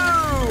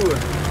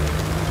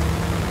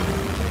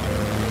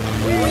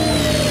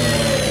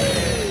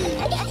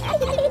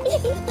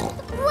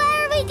 Where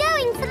are we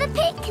going for the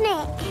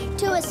picnic?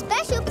 To a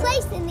special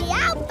place in the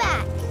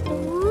outback.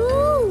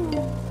 Ooh.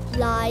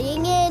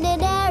 Flying in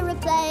an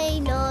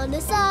aeroplane on a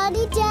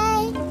sunny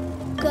day.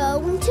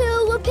 Going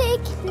to a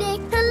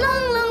picnic a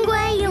long, long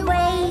way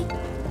away.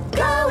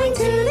 Going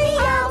to the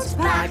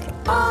outback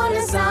on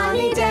a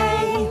sunny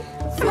day.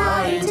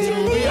 Flying to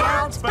the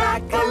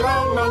outback a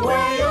long, long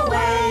way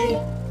away.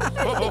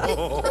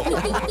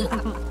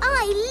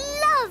 I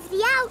love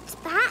the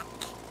outback.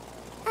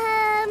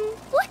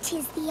 What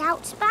is the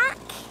outback?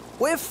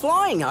 We're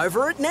flying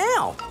over it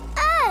now.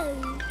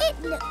 Oh,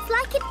 it looks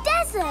like a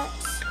desert.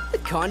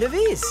 It kind of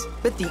is.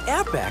 But the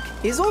outback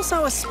is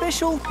also a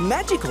special,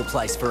 magical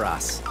place for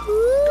us.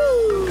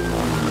 Ooh.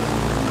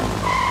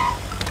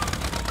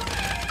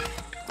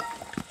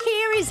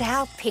 Here is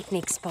our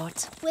picnic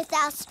spot. With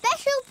our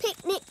special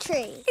picnic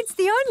tree. It's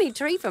the only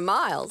tree for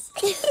miles.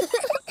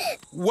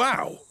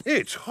 Wow,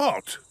 it's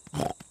hot.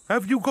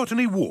 Have you got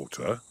any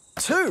water?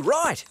 Too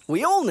right.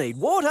 We all need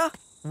water.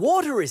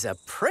 Water is a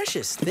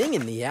precious thing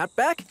in the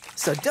outback,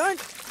 so don't...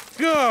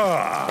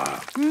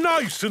 Ah,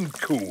 nice and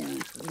cool.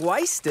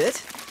 Waste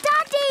it.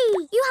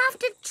 Daddy, you have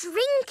to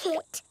drink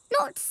it,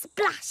 not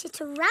splash it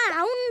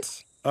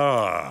around.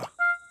 Ah.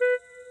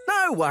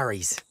 No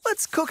worries.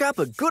 Let's cook up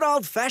a good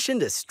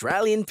old-fashioned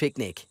Australian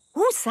picnic.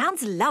 Oh,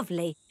 sounds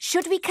lovely.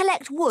 Should we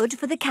collect wood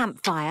for the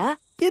campfire?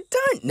 You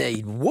don't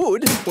need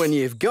wood when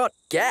you've got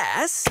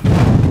gas.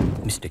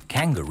 Mr.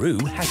 Kangaroo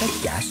has a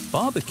gas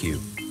barbecue.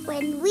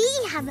 When we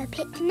have a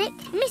picnic,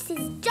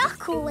 Mrs.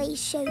 Duck always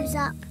shows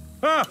up.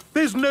 Ah,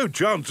 there's no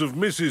chance of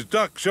Mrs.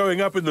 Duck showing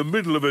up in the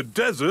middle of a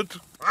desert.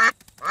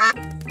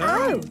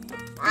 Oh.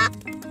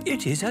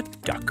 It is a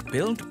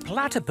duck-billed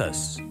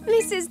platypus.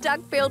 Mrs.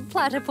 Duck-billed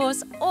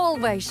Platypus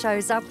always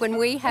shows up when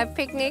we have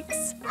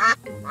picnics.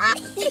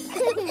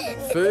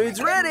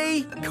 Food's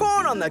ready.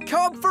 Corn on the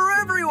cob for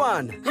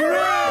everyone.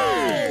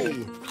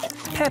 Hooray!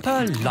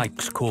 Peppa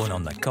likes corn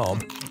on the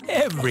cob.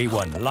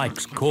 Everyone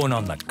likes corn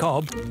on the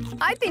cob.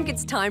 I think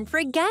it's time for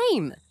a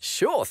game.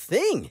 Sure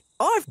thing.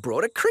 I've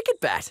brought a cricket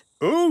bat.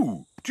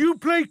 Oh, do you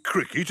play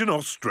cricket in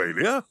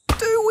Australia?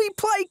 Do we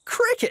play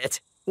cricket?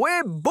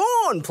 We're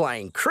born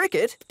playing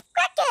cricket.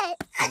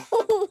 Cricket!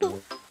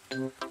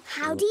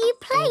 How do you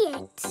play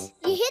it?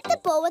 You hit the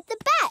ball with the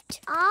bat.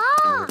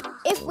 Ah!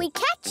 If we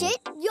catch it,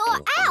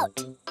 you're out.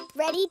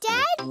 Ready,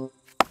 Dad?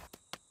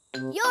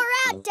 You're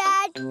out,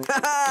 Dad.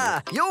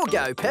 Ha! You'll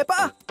go,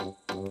 Peppa.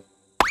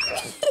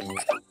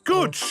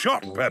 Good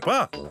shot,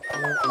 Peppa.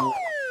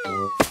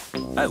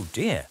 Oh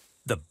dear,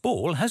 the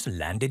ball has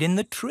landed in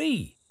the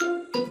tree.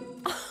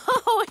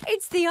 Oh,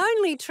 it's the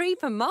only tree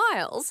for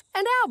miles,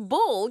 and our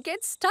ball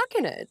gets stuck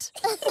in it.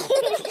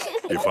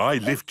 If I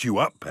lift you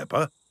up,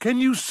 Peppa, can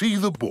you see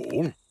the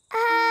ball?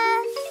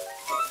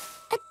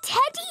 A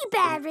teddy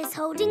bear is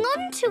holding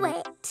on to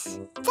it.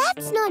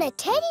 That's not a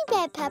teddy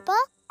bear, Peppa.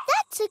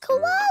 That's a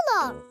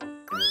koala.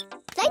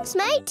 Thanks,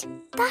 mate.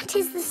 That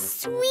is the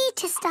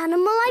sweetest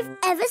animal I've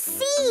ever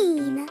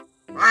seen.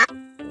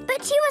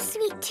 But you are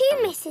sweet too,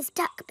 Mrs.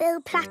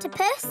 Duck-billed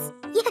Platypus.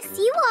 Yes,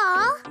 you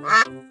are.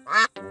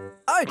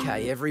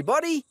 OK,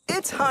 everybody,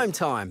 it's home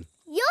time.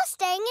 You're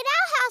staying at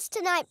our house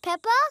tonight,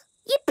 Peppa.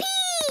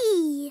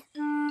 Yippee!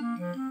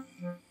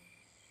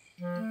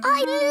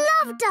 I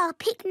loved our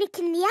picnic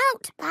in the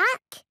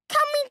outback.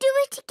 Can we do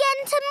it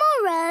again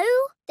tomorrow?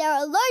 There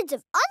are loads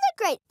of other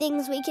great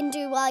things we can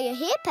do while you're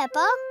here,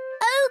 Peppa.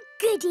 Oh,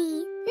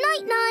 goody.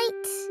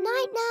 Night-night.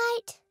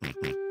 Night-night.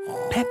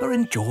 Peppa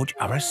and George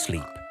are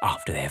asleep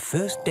after their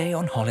first day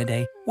on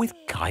holiday with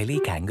Kylie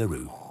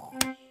Kangaroo.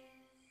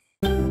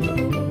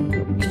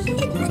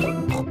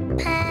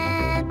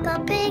 Peppa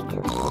Pig.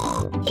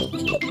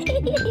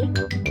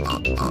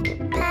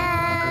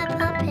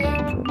 Peppa Pig.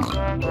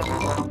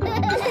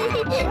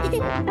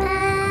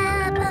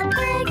 Peppa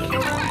Pig.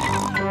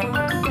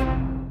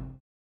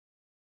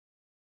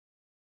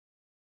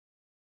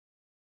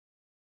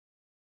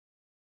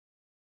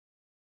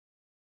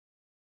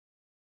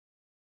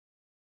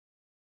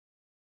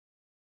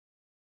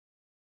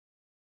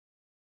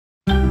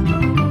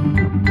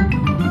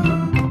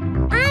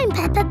 I'm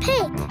Peppa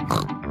Pig.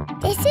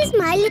 This is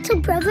my little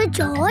brother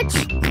George.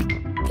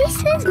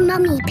 This is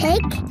Mummy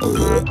Pig.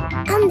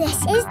 And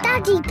this is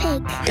Daddy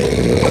Pig.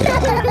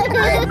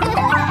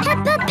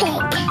 Peppa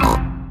Pig.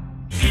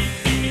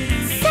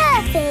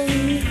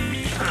 Surfing.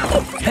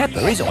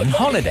 Peppa is on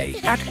holiday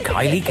at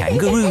Kylie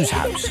Kangaroo's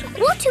house.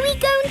 What are we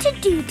going to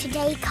do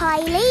today,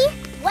 Kylie?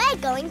 We're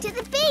going to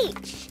the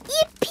beach.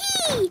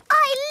 Yippee!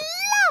 I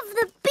love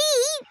the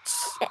beach!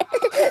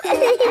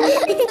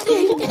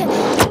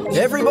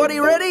 Everybody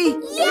ready?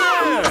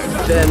 Yeah!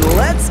 Then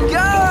let's go!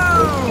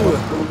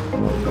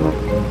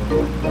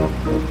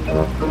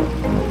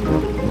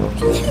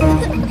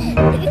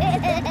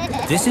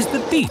 This is the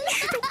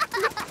beach.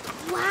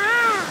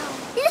 Wow!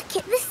 Look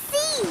at the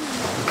sea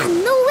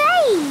and the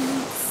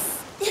waves.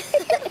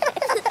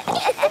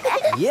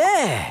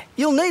 Yeah,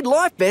 you'll need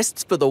life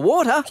vests for the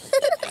water.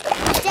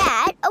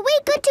 Dad, are we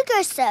good to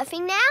go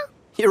surfing now?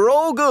 You're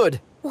all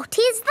good. What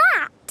is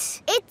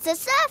that? It's a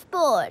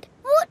surfboard.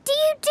 What do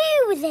you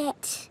do with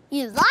it?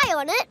 You lie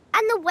on it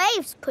and the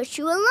waves push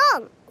you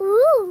along.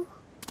 Ooh.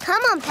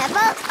 Come on,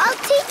 Peppa, I'll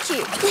teach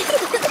you.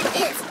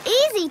 It's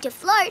easy to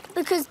float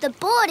because the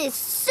board is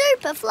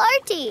super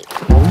floaty.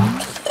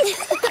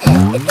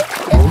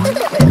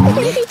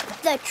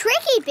 The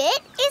tricky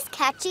bit is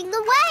catching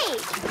the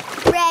wave.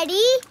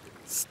 Ready,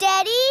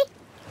 steady,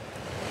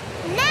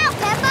 now,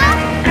 Peppa!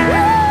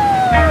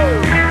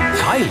 Woo!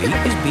 Kylie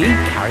is being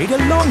carried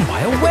along by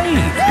a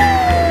wave.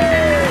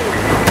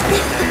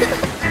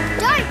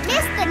 Don't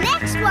miss the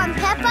next one,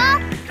 Peppa.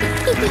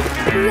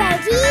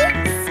 Ready,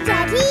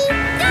 steady,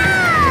 go!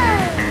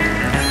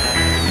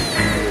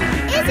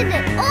 Isn't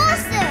it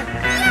awesome?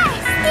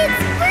 Yes,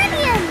 it's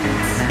brilliant!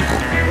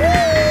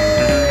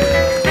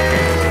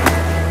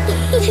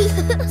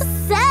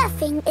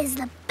 Surfing is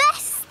the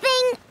best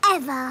thing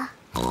ever.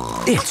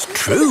 It's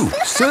true.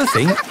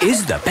 Surfing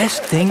is the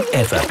best thing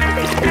ever.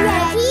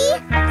 Ready,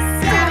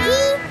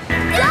 steady,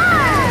 go!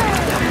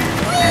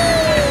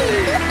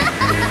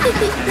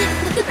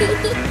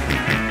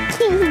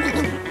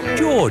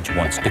 George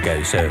wants to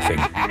go surfing.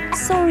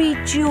 Sorry,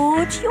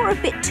 George, you're a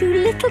bit too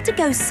little to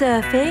go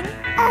surfing.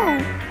 Oh,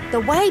 the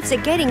waves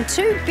are getting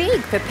too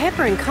big for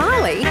Peppa and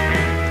Kylie.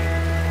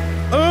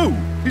 Oh,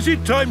 is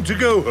it time to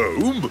go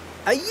home?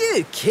 Are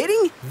you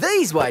kidding?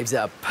 These waves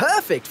are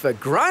perfect for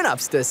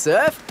grown-ups to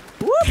surf.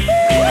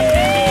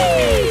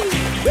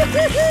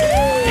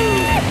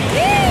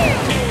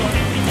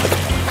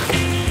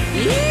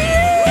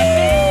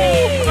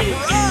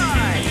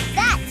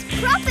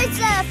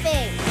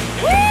 surfing!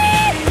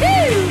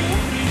 Woohoo!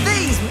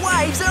 These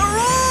waves are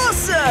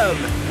awesome!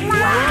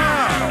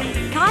 Wow!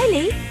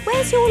 Kylie,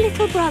 where's your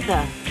little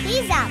brother?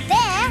 He's out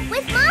there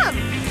with Mum.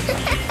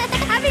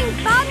 Having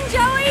fun,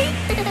 Joey?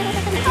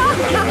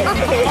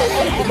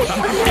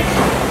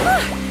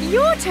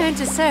 Your turn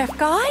to surf,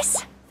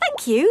 guys.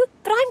 Thank you,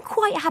 but I'm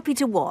quite happy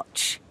to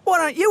watch. Why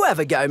don't you have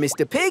a go,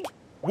 Mr. Pig?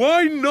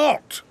 Why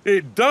not?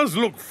 It does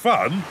look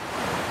fun.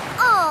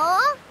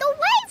 Aw, the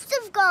waves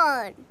have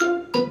gone.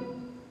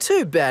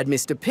 Too bad,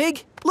 Mr.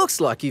 Pig. Looks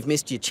like you've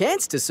missed your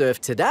chance to surf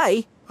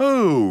today.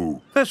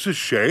 Oh, that's a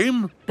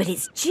shame. But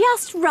it's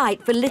just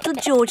right for little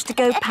George to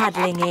go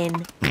paddling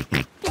in.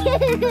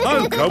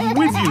 I'll come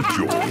with you,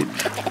 George.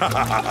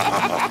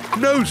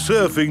 No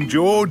surfing,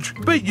 George,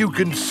 but you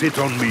can sit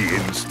on me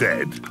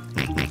instead.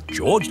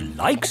 George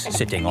likes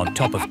sitting on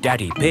top of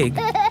Daddy Pig.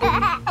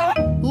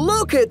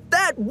 Look at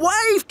that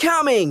wave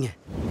coming!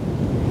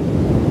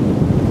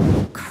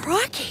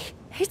 Crikey,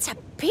 it's a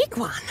big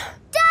one.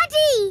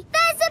 Daddy,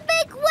 there's a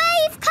big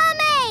wave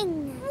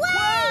coming!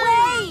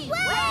 Wave!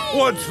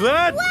 What's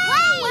that? Wave!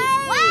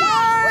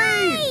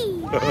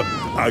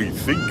 I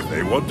think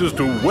they want us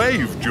to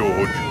wave,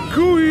 George.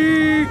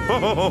 Cooey!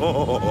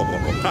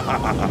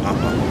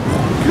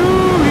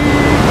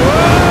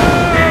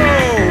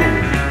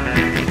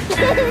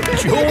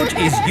 George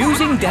is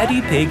using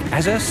Daddy Pig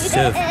as a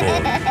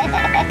surfboard.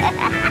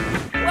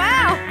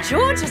 Wow,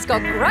 George has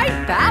got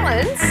great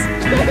balance.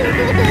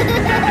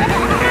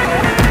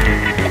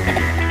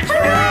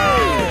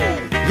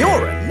 Hooray!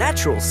 You're a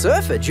natural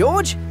surfer,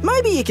 George.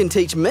 Maybe you can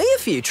teach me a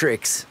few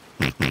tricks.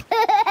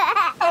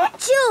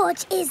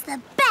 George is the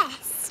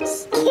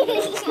best.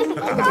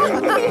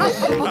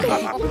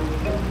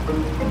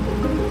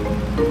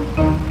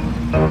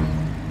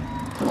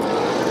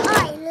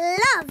 I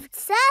loved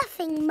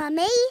surfing,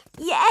 Mummy.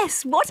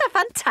 Yes, what a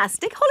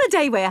fantastic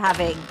holiday we're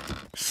having.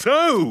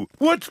 So,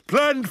 what's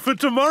planned for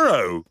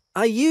tomorrow?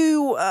 Are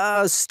you,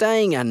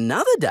 staying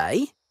another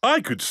day?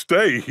 I could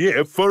stay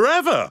here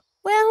forever.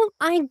 Well,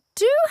 I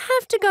do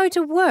have to go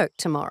to work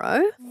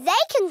tomorrow.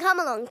 They can come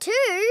along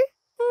too.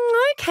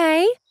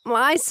 OK. Well,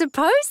 I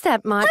suppose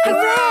that might be...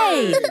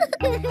 Hooray!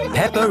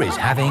 Peppa is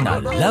having a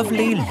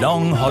lovely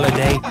long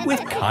holiday with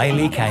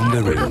Kylie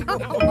Kangaroo.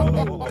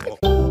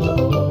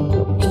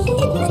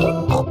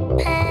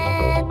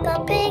 Peppa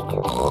Pig.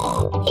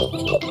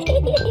 Peppa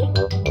Pig.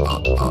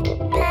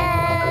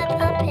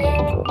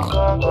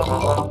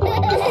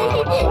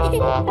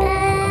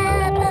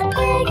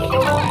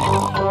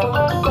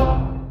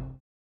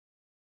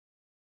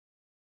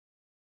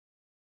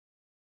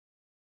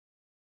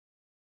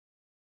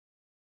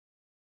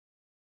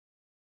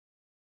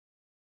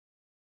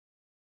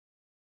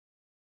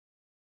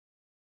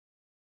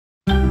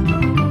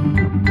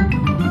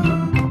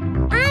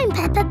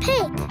 Peppa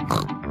Pig.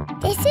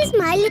 This is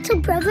my little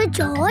brother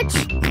George.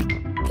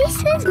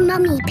 This is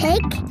Mummy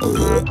Pig.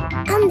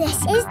 And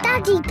this is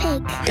Daddy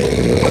Pig.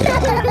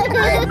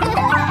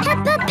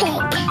 Peppa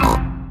Pig.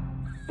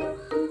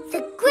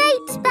 The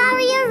Great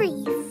Barrier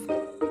Reef.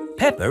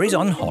 Peppa is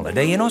on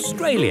holiday in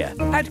Australia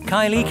at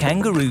Kylie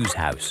Kangaroo's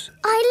house.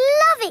 I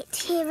love it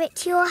here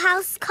at your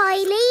house,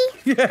 Kylie.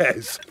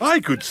 Yes, I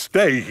could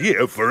stay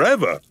here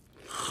forever.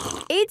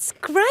 It's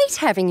great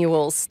having you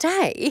all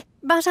stay,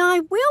 but I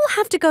will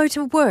have to go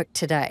to work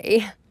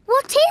today.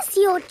 What is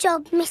your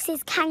job,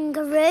 Mrs.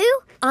 Kangaroo?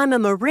 I'm a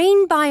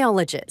marine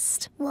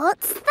biologist.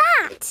 What's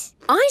that?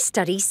 I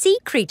study sea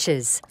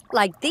creatures,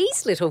 like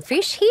these little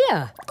fish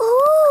here.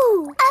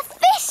 Ooh, a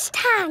fish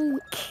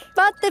tank.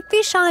 But the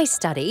fish I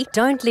study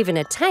don't live in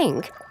a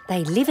tank.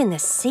 They live in the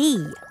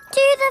sea.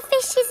 Do the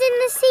fishes in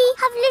the sea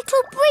have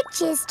little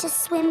bridges to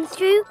swim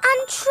through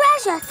and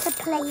treasure to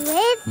play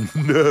with?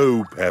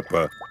 No,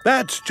 Peppa.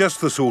 That's just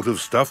the sort of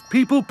stuff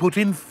people put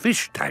in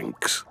fish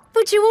tanks.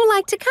 Would you all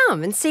like to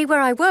come and see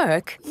where I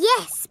work?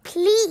 Yes,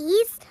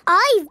 please.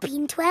 I've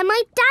been to where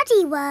my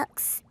daddy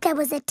works. There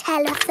was a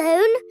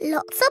telephone,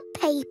 lots of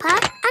paper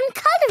and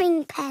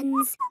colouring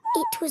pens.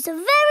 It was a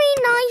very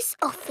nice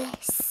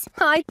office.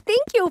 I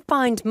think you'll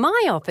find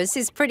my office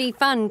is pretty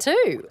fun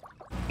too.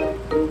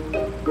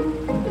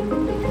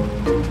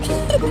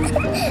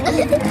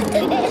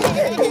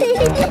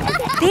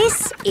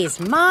 This is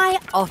my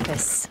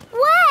office.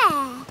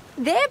 Where?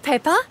 There,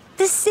 Peppa,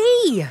 the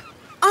sea.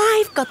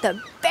 I've got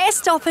the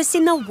best office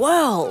in the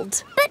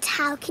world. But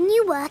how can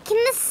you work in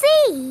the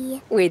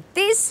sea? With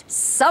this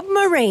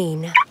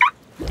submarine.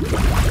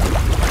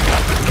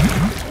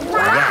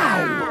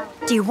 Wow!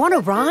 Do you want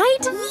to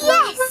ride?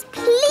 Yes,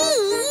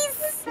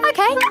 please.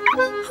 OK,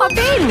 hop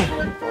in.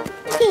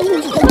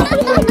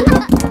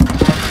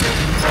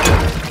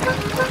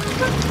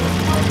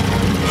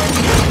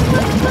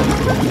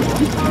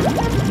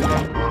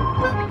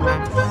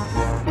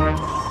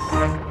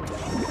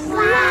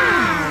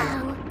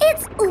 Wow!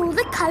 It's all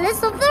the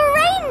colours of the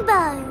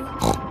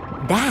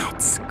rainbow.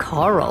 That's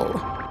coral.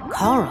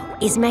 Coral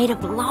is made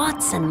of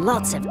lots and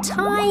lots of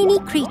tiny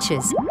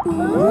creatures.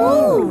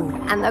 Ooh!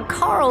 And the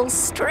coral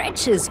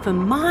stretches for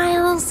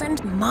miles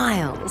and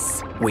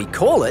miles. We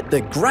call it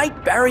the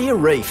Great Barrier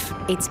Reef.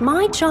 It's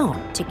my job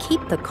to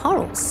keep the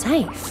coral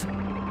safe.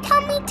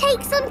 Can we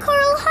take some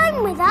coral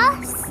home with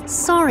us?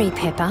 Sorry,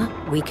 Peppa.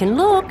 We can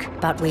look,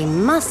 but we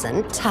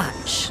mustn't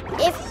touch.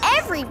 If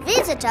every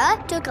visitor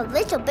took a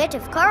little bit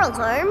of coral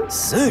home,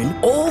 soon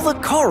all the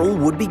coral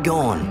would be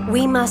gone.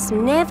 We must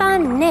never,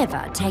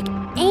 never take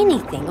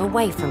anything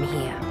away from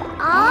here.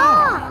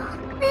 Ah,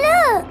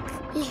 look,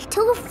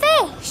 little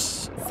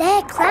fish.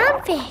 They're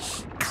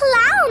clownfish.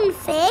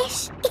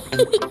 Clownfish?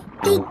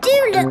 They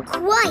do look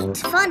quite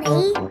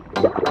funny.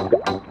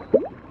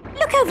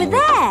 Look over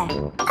there.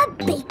 A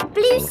big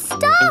blue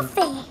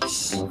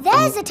starfish.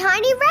 There's a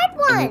tiny red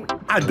one.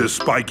 And a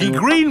spiky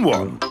green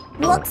one.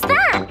 What's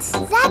that?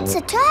 That's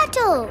a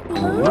turtle.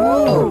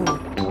 Ooh.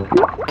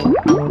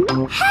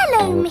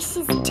 Hello,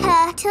 Mrs.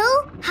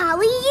 Turtle. How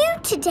are you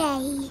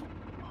today?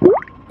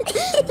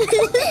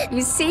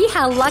 You see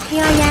how lucky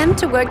I am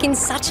to work in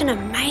such an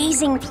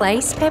amazing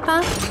place,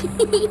 Peppa?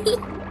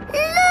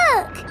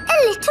 Look, a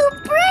little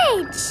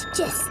bridge,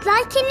 just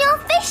like in your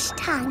fish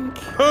tank.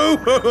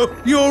 Oh,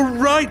 you're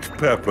right,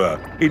 Peppa.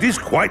 It is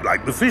quite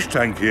like the fish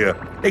tank here,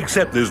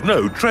 except there's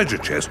no treasure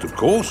chest, of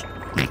course.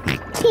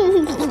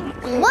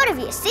 What have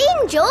you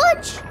seen,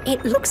 George?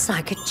 It looks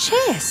like a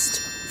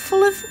chest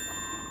full of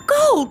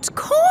gold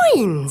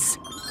coins.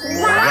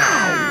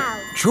 Wow!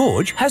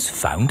 George has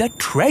found a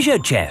treasure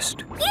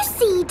chest. You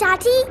see,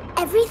 Daddy,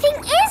 everything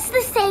is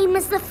the same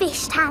as the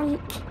fish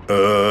tank.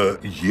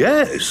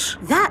 Yes.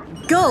 That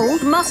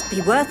gold must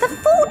be worth a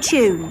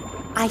fortune.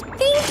 I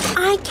think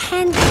I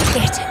can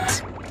get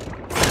it.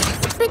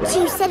 But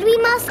you said we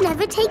must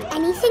never take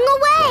anything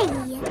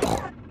away.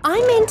 I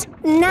meant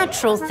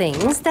natural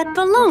things that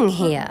belong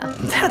here.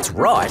 That's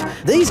right.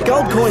 These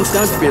gold coins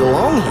don't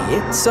belong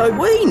here, so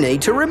we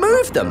need to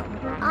remove them.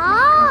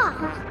 Ah!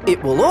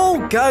 It will all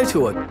go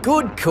to a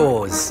good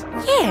cause.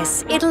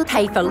 Yes, it'll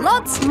pay for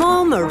lots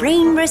more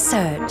marine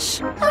research.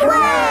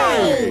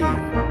 Hooray!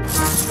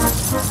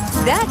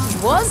 That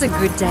was a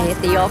good day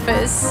at the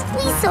office.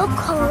 We saw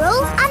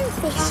coral and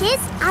fishes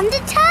and a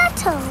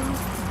turtle.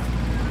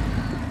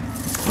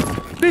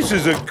 This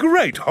is a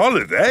great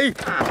holiday.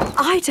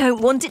 I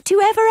don't want it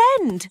to ever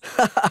end.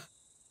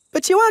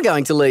 But you are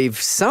going to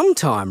leave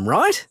sometime,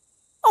 right?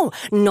 Oh,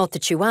 not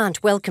that you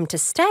aren't welcome to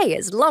stay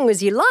as long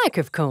as you like,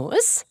 of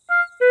course.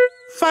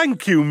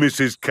 Thank you,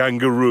 Mrs.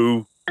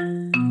 Kangaroo.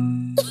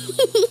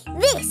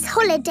 This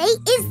holiday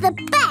is the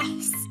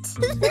best.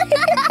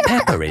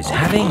 Peppa is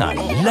having a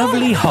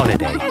lovely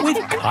holiday with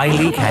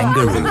Kylie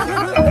Kangaroo.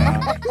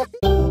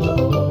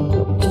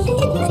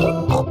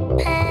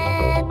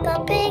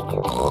 Peppa Pig.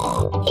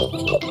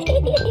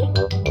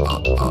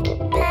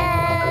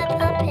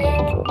 Peppa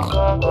Pig.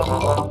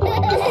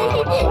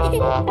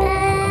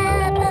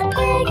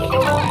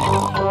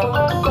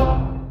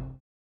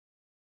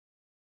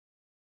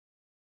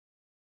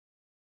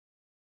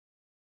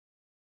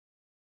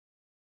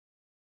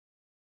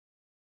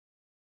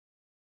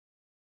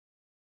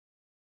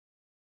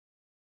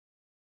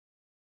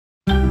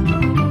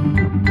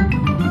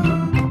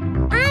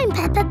 I'm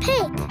Peppa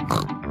Pig.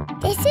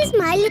 This is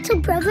my little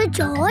brother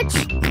George.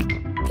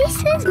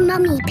 This is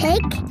Mummy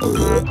Pig.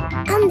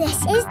 And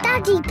this is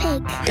Daddy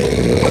Pig.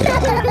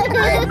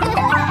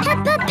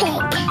 Peppa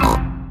Pig.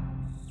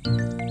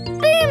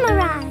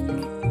 Boomerang.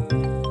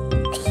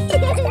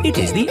 It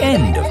is the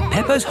end of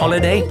Peppa's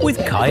holiday with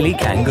Kylie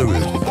Kangaroo.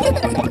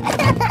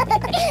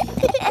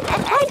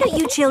 Why don't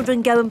you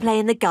children go and play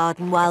in the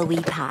garden while we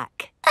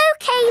pack?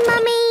 Okay,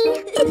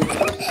 Mummy.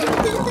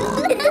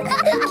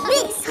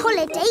 This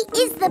holiday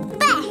is the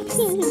best.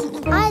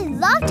 I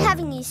loved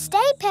having you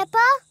stay,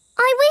 Peppa.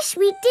 I wish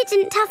we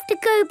didn't have to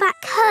go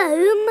back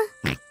home.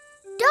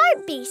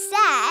 Don't be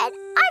sad.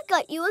 I've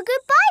got you a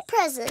goodbye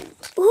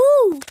present.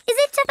 Ooh, is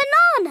it a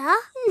banana?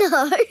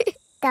 No.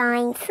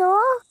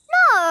 Dinosaur?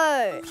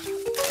 No.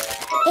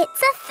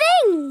 It's a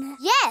thing.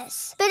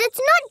 Yes, but it's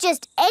not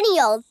just any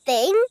old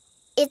thing.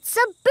 It's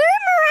a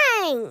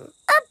boomerang.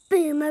 A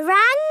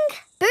boomerang?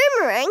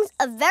 Boomerangs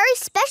are very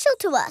special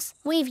to us.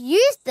 We've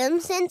used them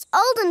since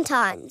olden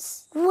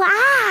times.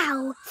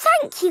 Wow.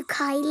 Thank you,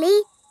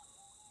 Kylie.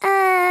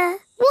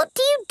 What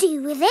do you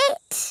do with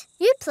it?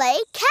 You play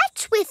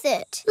catch with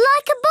it.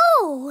 Like a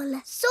ball?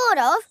 Sort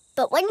of,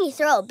 but when you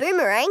throw a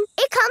boomerang,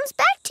 it comes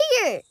back to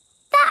you.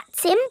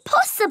 That's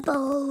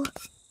impossible.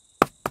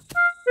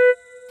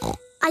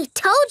 I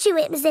told you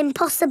it was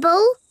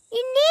impossible.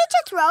 You need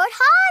to throw it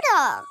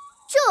harder.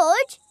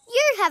 George,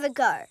 you have a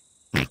go.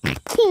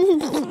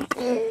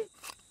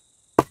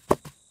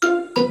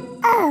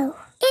 Oh,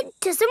 it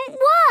doesn't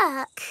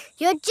work.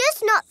 You're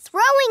just not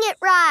throwing it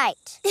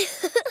right.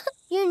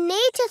 You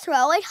need to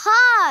throw it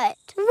hard.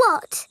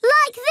 What,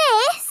 like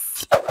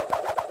this?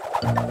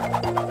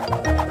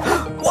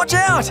 Watch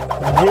out!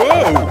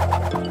 Whoa!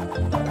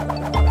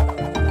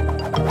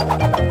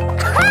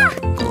 Ha!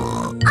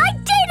 I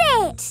did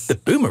it! The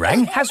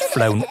boomerang has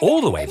flown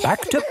all the way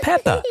back to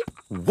Peppa.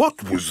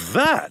 What was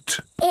that?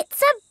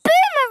 It's a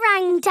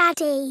boomerang,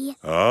 Daddy.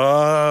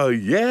 Ah,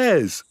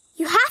 yes.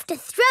 You have to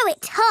throw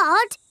it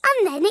hard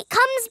and then it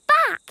comes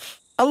back.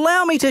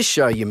 Allow me to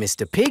show you,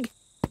 Mr. Pig.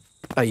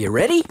 Are you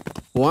ready?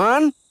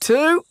 1,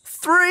 2,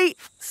 3,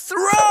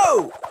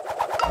 throw!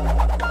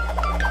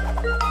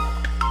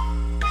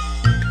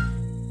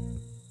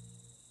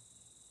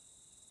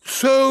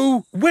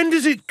 So, when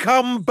does it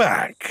come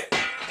back?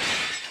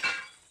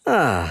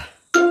 Ah.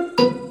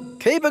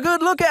 Keep a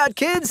good lookout,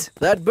 kids.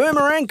 That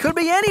boomerang could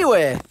be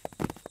anywhere.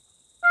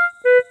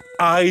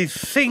 I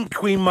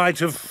think we might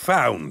have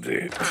found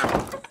it.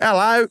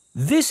 Hello.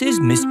 This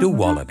is Mr.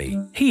 Wallaby.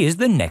 He is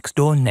the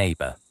next-door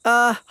neighbour.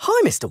 Hi,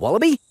 Mr.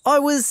 Wallaby. I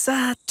was,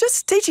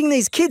 just teaching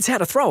these kids how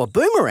to throw a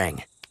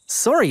boomerang.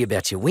 Sorry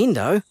about your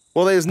window.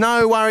 Well, there's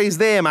no worries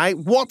there, mate.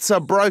 What's a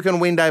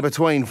broken window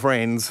between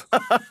friends?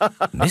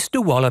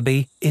 Mr.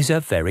 Wallaby is a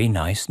very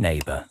nice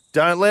neighbour.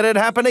 Don't let it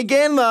happen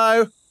again,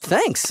 though.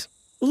 Thanks.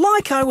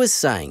 Like I was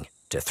saying,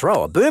 to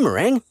throw a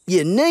boomerang,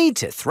 you need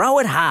to throw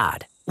it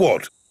hard.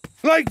 What?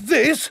 Like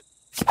this?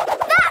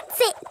 That's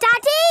it,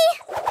 Daddy.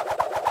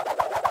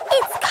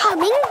 It's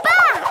coming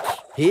back.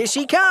 Here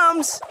she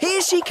comes.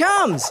 Here she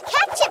comes.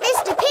 Catch it,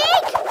 Mr.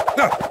 Pig.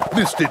 Ah,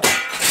 missed it.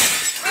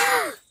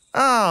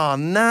 Oh,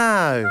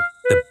 no.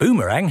 The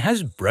boomerang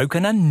has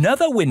broken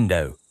another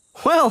window.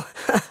 Well,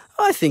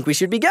 I think we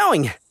should be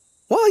going.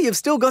 Well, you've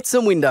still got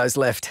some windows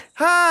left.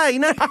 Hey,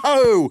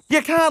 no!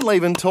 You can't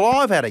leave until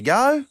I've had a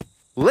go.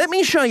 Let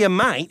me show your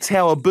mates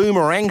how a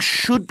boomerang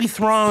should be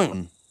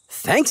thrown.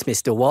 Thanks,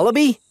 Mr.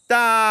 Wallaby.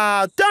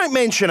 Don't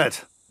mention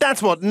it.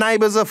 That's what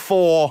neighbours are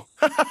for.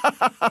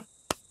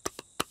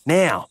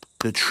 Now,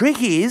 the trick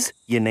is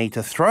you need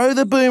to throw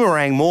the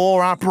boomerang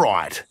more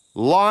upright.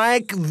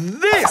 Like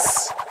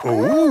this.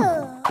 Ooh.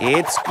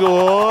 It's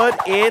good.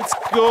 It's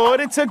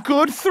good. It's a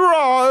good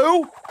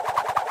throw.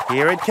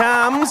 Here it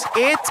comes.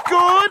 It's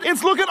good.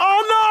 It's looking...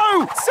 Oh,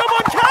 no!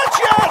 Someone catch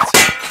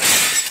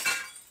it!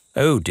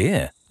 Oh,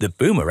 dear. The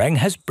boomerang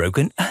has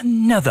broken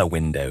another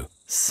window.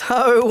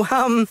 So,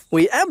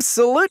 we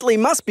absolutely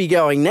must be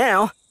going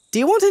now. Do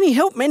you want any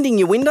help mending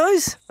your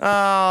windows?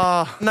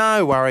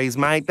 No worries,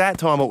 mate. That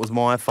time it was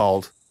my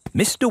fault.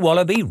 Mr.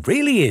 Wallaby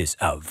really is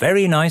a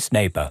very nice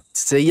neighbour.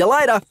 See you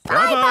later.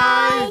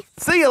 Bye-bye.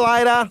 See you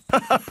later.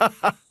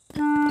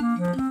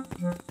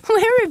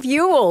 Where have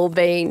you all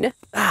been?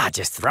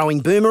 Just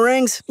throwing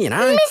boomerangs, you know.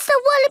 Mr.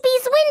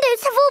 Wallaby's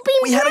windows have all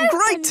been We had a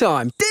great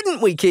time,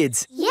 didn't we,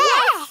 kids?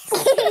 Yes.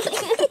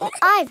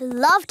 I've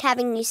loved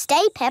having you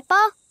stay,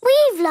 Peppa.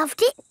 We've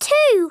loved it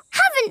too,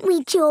 haven't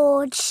we,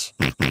 George?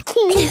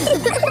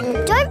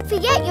 Don't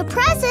forget your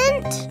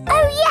present.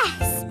 Oh,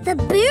 yes, the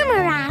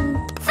boomerang.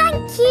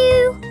 Thank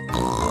you.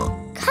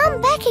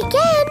 Come back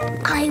again.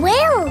 I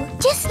will,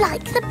 just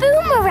like the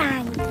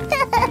boomerang.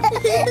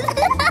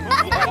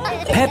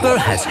 Peppa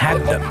has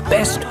had the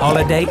best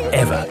holiday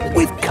ever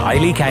with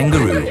Kylie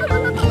Kangaroo.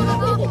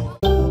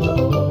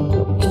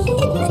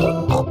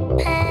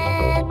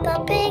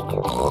 Peppa Pig.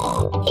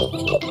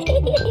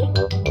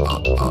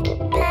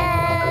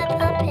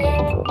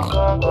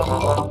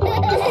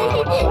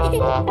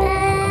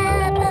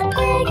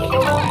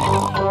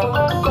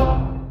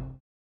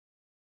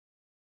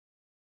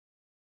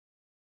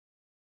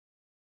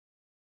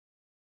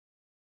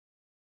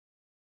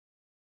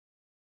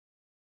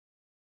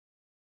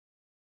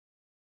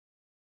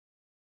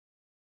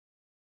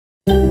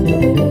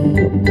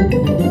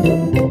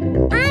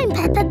 I'm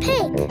Peppa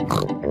Pig.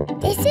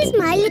 This is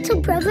my little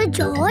brother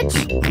George.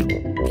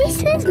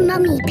 This is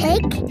Mummy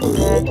Pig.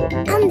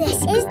 And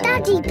this is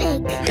Daddy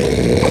Pig.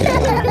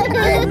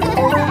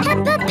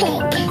 Peppa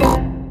Pig.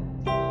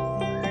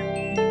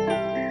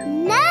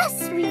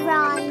 Nursery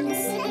rhymes.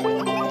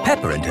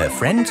 Peppa and her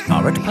friends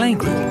are at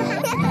playgroup.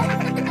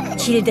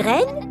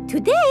 Children,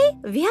 today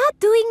we are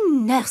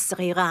doing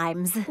nursery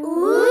rhymes.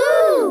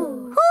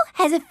 Ooh! Who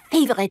has a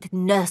favourite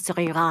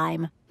nursery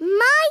rhyme?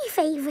 My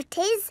favourite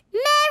is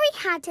Mary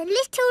Had a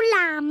Little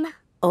Lamb.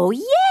 Oh,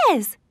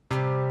 yes!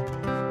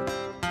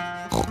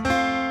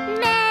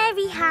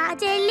 Mary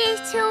had a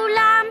little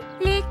lamb,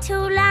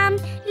 little lamb,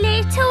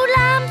 little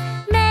lamb.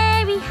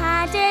 Mary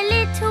had a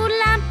little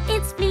lamb,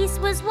 its fleece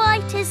was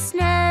white as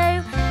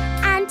snow.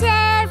 And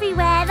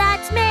everywhere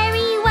that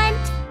Mary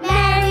went,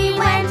 Mary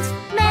went,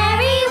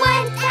 Mary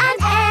went. And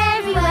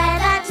everywhere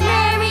that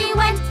Mary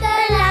went,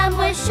 the lamb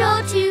was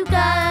sure to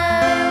go.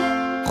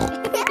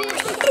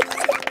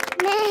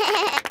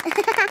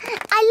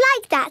 I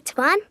like that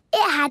one.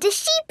 It had a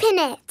sheep in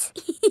it.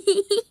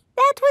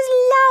 That was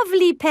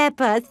lovely,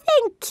 Peppa.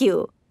 Thank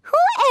you. Who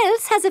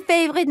else has a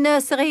favourite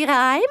nursery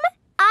rhyme?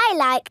 I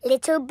like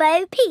Little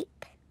Bo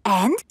Peep.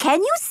 And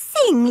can you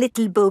sing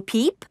Little Bo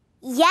Peep?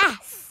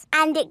 Yes,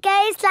 and it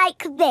goes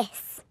like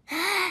this.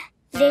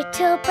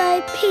 Little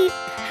Bo Peep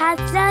has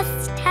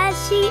lost her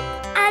sheep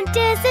and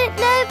doesn't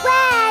know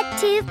where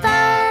to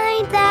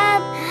find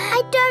them.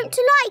 I don't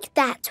like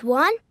that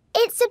one.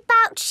 It's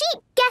about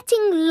sheep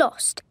getting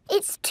lost.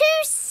 It's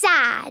too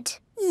sad.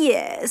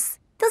 Yes.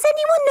 Does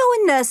anyone know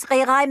a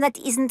nursery rhyme that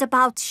isn't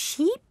about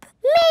sheep?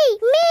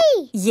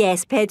 Me!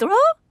 Yes, Pedro?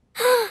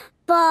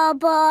 Baa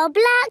baa,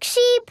 black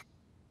sheep.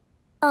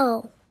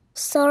 Oh,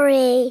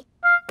 sorry.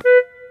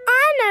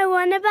 I know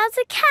one about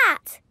a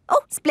cat.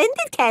 Oh,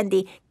 splendid,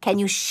 Candy. Can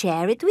you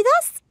share it with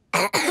us?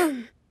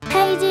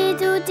 Hey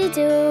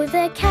diddle-diddle,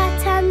 the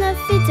cat and the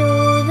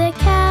fiddle, the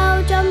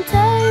cow jumped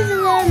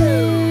over the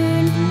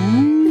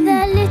moon.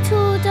 The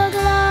little dog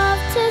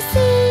loved to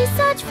see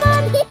such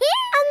fun, and the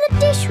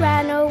dish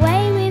ran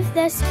away with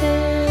the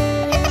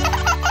spoon.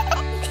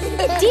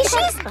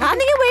 Dishes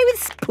running away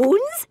with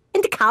spoons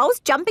and cows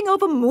jumping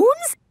over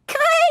moons?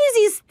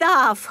 Crazy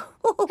stuff.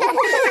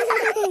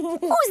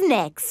 Who's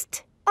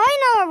next? I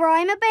know a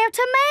rhyme about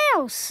a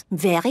mouse.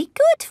 Very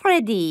good,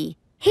 Freddy.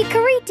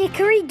 Hickory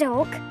dickory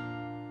dock,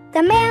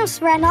 the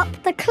mouse ran up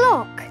the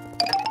clock.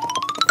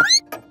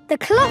 The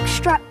clock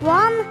struck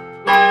 1,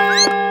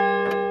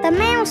 the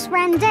mouse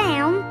ran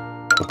down.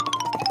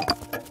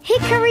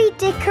 Hickory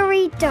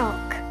dickory dock.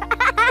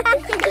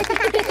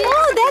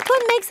 Oh, that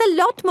one makes a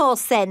lot more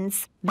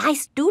sense.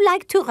 Mice do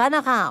like to run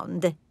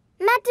around.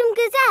 Madam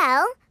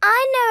Gazelle,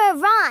 I know a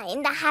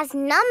rhyme that has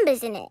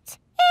numbers in it.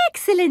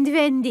 Excellent,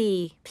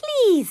 Wendy.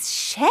 Please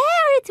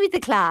share it with the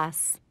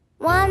class.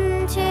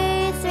 1,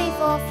 2, 3,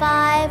 4,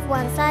 5.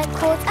 Once I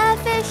caught a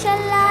fish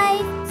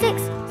alive.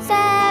 6,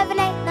 7,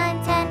 8,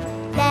 9, 10.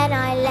 Then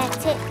I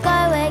let it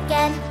go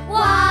again.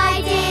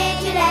 Why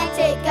did you let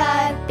it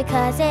go?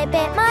 Because it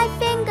bit my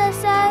finger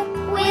so.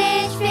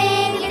 Which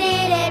finger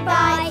did it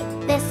bite?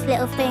 This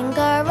little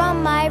finger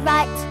on my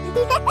right.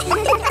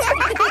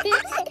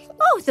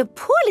 Oh, the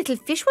poor little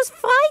fish was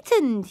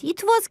frightened.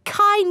 It was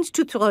kind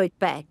to throw it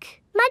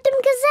back. Madam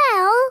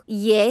Gazelle?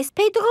 Yes,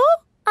 Pedro?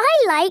 I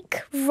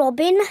like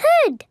Robin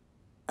Hood.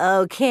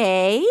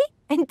 Okay.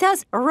 And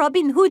does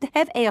Robin Hood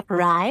have a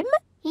rhyme?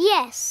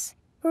 Yes.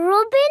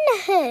 Robin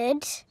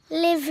Hood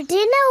lived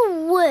in a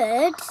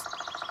wood.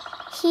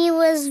 He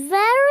was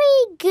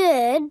very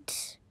good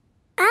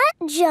at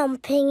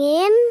jumping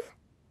in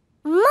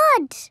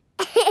mud.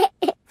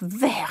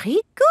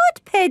 Very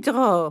good,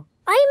 Pedro.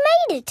 I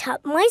made it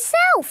up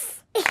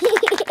myself.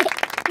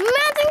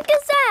 Madam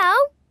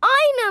Gazelle,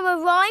 I know a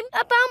rhyme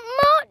about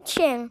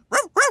marching.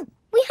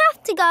 We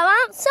have to go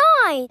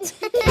outside.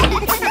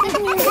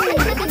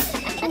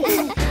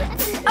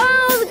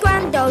 Oh, the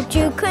grand old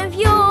Duke of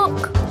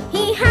York.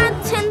 He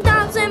had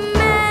 10,000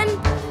 men.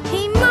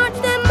 He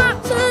marched them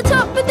up to the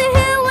top of the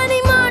hill and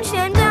he marched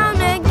them down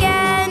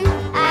again.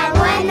 And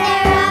when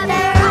they're up,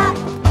 they're up.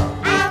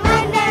 And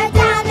when they're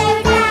down,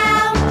 they're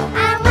down.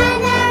 And when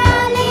they're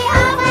only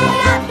halfway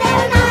up,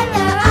 they're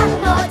neither up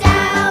nor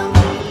down.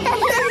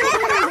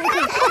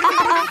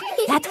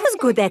 That was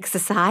good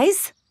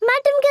exercise.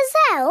 Madam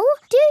Gazelle,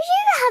 do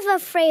you have a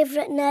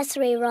favourite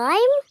nursery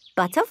rhyme?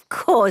 But of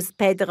course,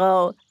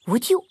 Pedro.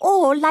 Would you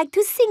all like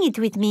to sing it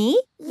with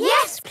me?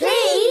 Yes,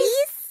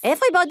 please.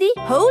 Everybody,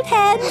 hold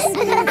hands.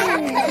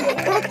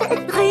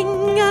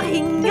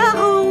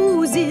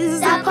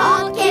 Ring-a-ring-a-roses, a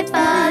pocket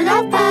full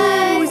of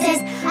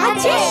posies. A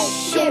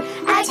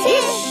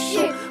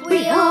tissue,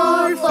 we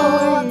all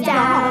fall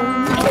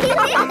down.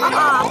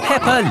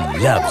 Peppa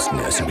loves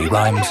nursery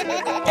rhymes.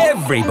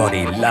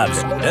 Everybody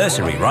loves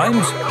nursery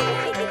rhymes.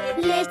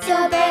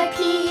 Little Bo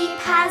Peep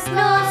has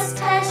lost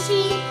her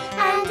sheep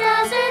and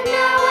doesn't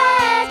know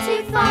where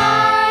to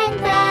find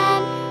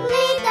them.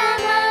 Leave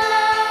them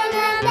alone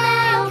and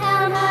they'll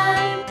come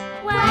home,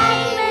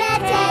 wagging their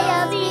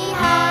tails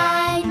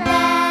behind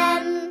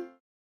them.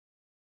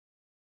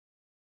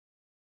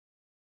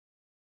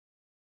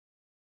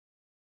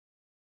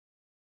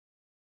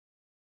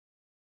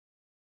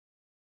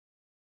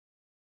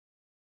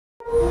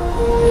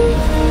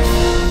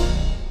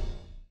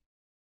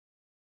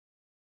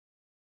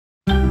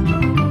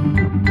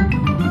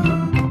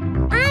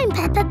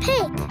 Peppa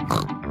Pig.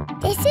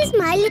 This is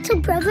my little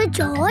brother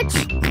George.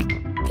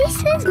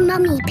 This is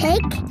Mummy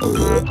Pig.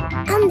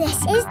 And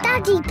this is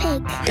Daddy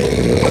Pig.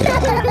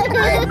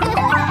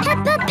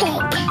 Peppa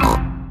Pig.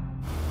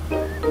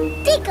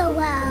 Digger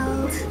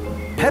World.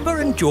 Peppa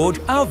and George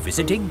are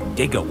visiting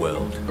Digger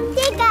World.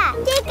 Digger,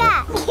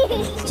 digger.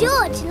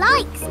 George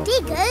likes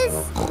diggers.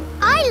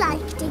 I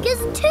like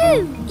diggers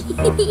too.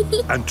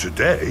 And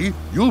today,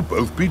 you'll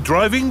both be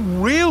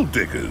driving real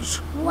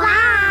diggers.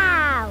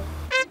 Wow!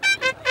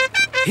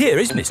 Here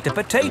is Mr.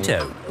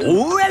 Potato.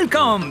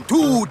 Welcome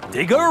to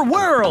Digger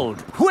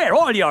World, where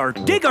all your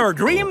digger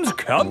dreams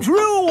come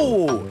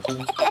true.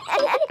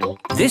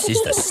 This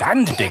is the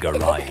Sand Digger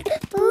ride.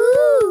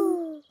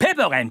 Ooh.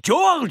 Peppa and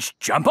George,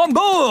 jump on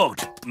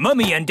board.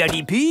 Mummy and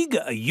Daddy Pig,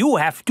 you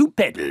have to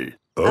pedal.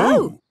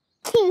 Oh.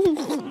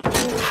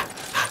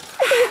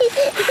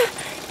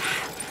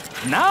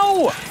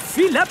 Now,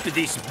 fill up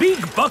this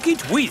big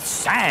bucket with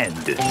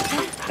sand.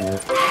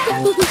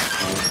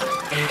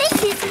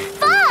 This is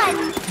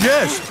fun!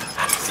 Yes,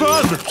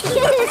 fun!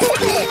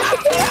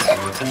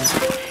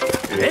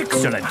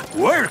 Excellent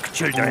work,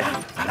 children.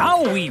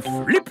 Now we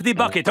flip the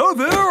bucket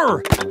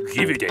over,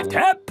 give it a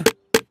tap,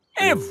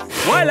 et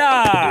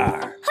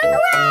voila!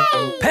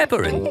 Hooray!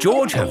 Peppa and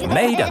George have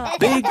made a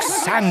big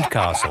sand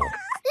castle.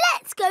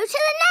 Let's Let's go to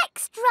the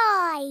next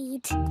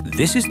ride.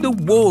 This is the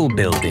wall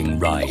building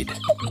ride.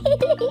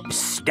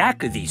 Stack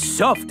the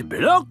soft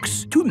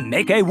blocks to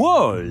make a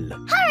wall.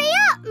 Hurry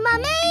up,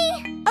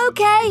 Mummy.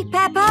 OK,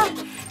 Peppa.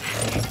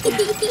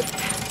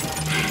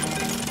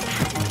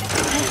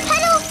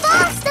 Pedal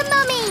faster,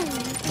 Mummy.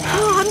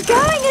 Oh, I'm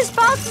going as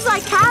fast as I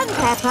can,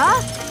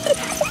 Peppa.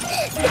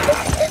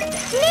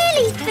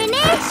 Nearly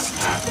finished.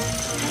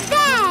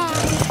 There.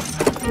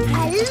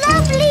 A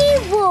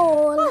lovely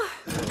wall.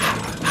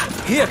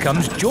 Here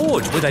comes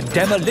George with a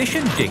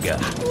demolition digger.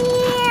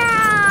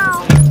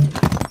 Meow.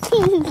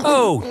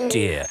 Oh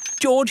dear,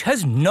 George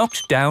has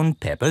knocked down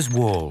Peppa's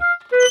wall.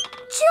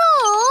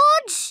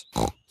 George,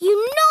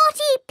 you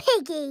naughty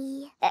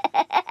piggy.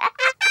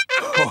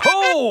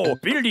 Ho-ho!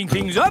 Building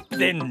things up,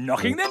 then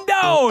knocking them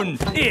down.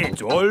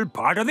 It's all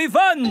part of the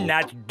fun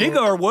at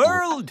Digger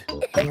World.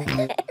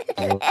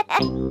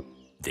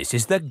 This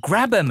is the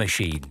grabber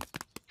machine.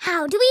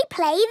 How do we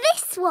play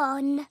this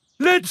one?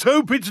 Let's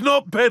hope it's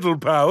not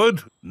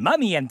pedal-powered.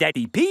 Mummy and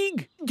Daddy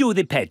Pig do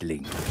the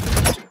peddling.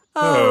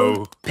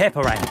 Oh. Peppa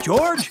and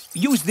George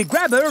use the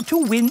grabber to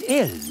win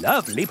a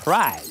lovely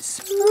prize.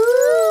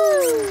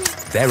 Ooh.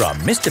 There are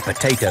Mr.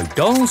 Potato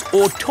dolls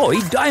or toy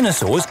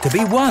dinosaurs to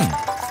be won.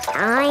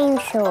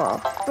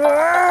 Dinosaur.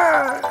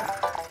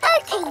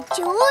 OK,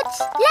 George,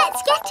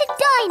 let's get a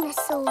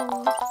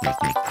dinosaur.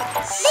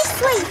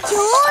 This way,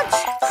 George.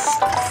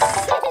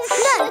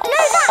 No,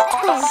 that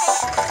way.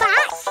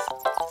 Back,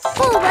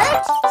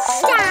 forward,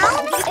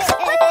 down.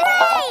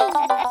 Hooray!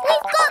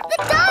 We've got the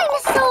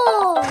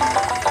dinosaur.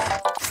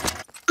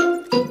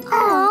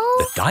 Oh.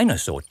 The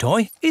dinosaur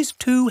toy is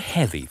too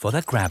heavy for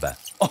the grabber.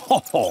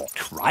 Oh,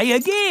 try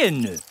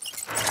again.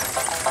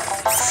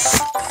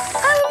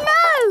 Oh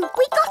no!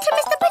 We got a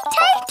Mr.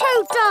 Potato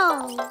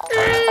doll!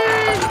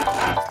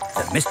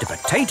 The Mr.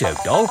 Potato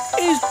doll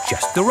is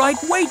just the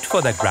right weight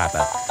for the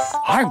grabber.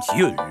 Aren't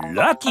you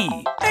lucky?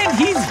 And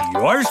he's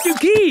yours to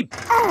keep.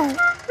 Oh.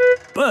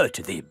 But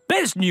the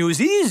best news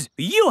is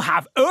you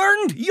have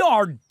earned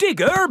your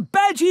digger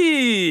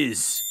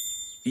badges.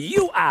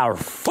 You are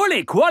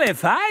fully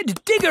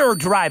qualified digger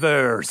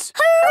drivers.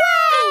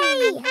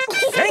 Hooray!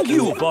 Thank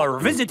you for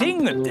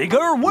visiting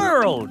Digger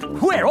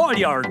World, where all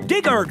your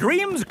digger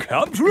dreams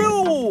come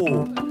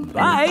true.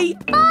 Bye.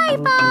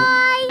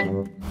 Bye-bye.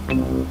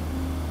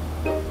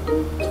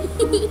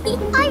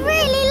 I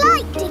really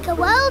like Digger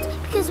World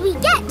because we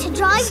get to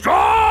drive...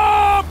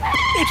 Stop!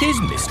 It is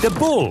Mr.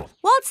 Bull.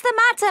 What's the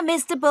matter,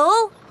 Mr.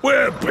 Bull?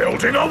 We're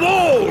building a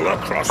wall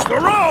across the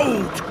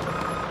road.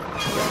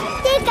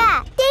 Digger!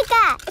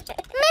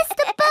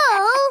 Mr.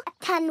 Bull,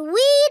 can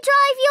we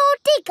drive your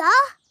digger?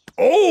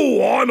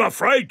 Oh, I'm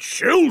afraid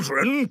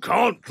children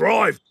can't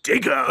drive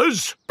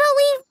diggers. But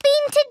we've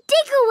been to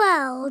Digger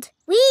World.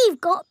 We've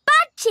got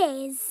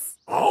badges.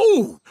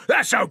 Oh,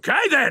 that's OK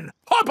then.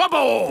 Hop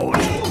aboard.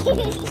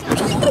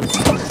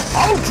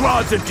 I'll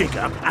drive the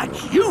digger and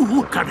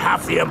you can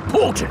have the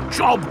important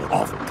job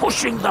of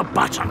pushing the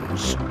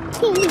buttons.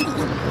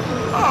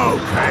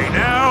 OK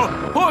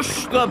now,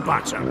 push the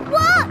button.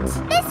 What?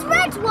 This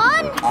red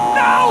one?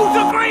 No,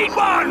 the green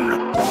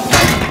one!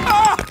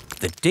 Ah!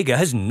 The digger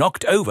has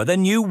knocked over the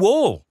new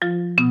wall.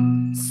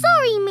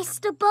 Sorry,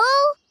 Mr.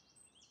 Bull.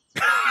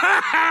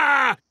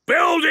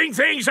 Building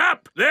things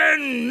up,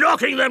 then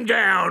knocking them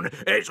down.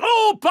 It's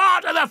all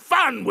part of the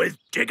fun with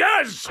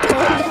diggers.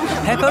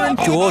 Peppa and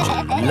George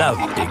love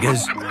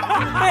diggers.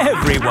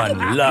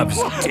 Everyone loves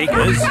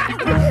diggers.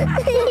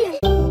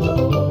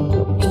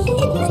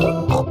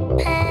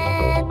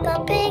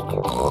 Peppa Pig.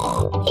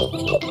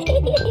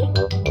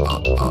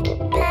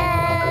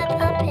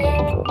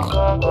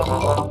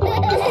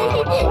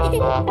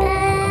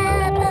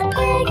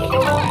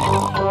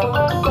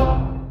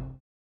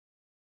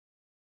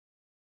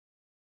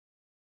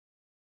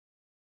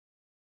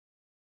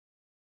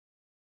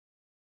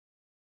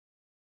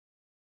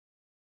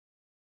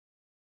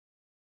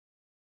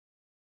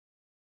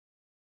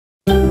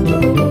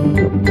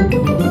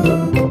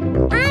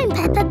 I'm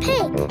Peppa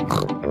Pig.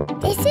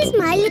 This is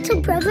my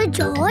little brother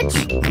George.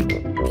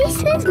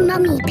 This is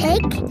Mummy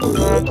Pig.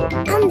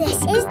 And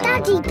this is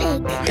Daddy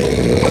Pig.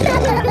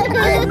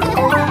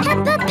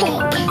 Peppa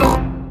Pig.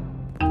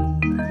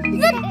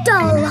 The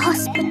Doll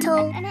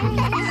Hospital.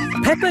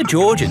 Peppa,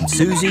 George and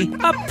Susie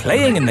are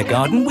playing in the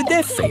garden with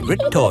their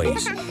favourite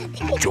toys.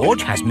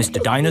 George has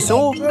Mr.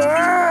 Dinosaur,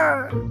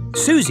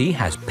 Susie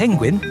has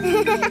Penguin,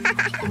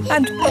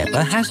 and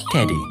Peppa has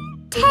Teddy.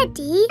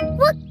 Teddy,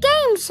 what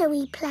game shall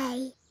we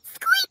play?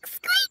 Squeak,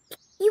 squeak.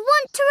 You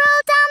want to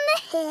roll down the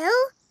hill?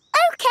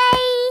 OK.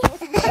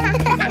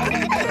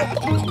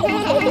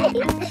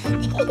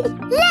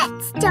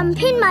 Let's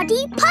jump in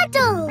muddy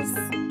puddles.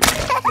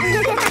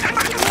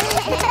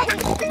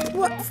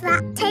 What's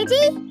that,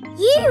 Teddy?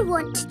 You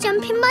want to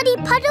jump in muddy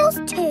puddles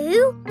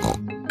too?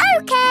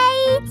 OK.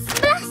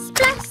 Splash,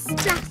 splash,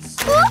 splash.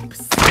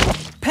 Whoops.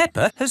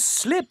 Peppa has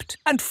slipped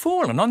and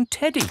fallen on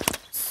Teddy.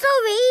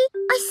 Sorry,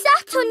 I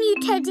sat on you,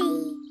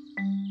 Teddy.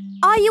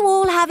 Are you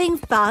all having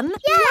fun?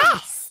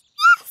 Yes.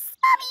 Yes,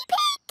 Mummy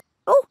Pig.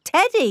 Oh,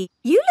 Teddy,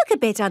 you look a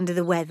bit under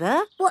the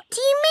weather. What do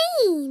you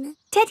mean?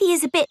 Teddy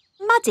is a bit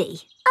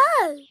muddy.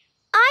 Oh,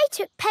 I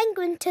took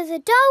Penguin to the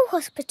doll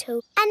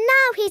hospital and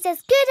now he's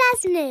as good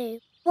as new.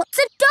 What's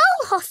a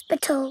doll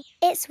hospital?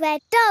 It's where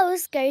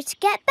dolls go to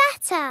get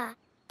better.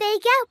 They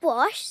get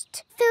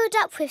washed, filled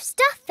up with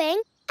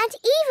stuffing and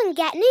even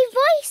get new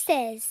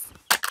voices.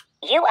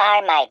 You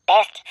are my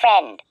best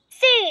friend.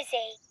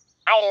 Susie.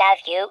 I love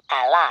you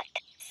a lot.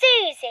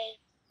 Susie.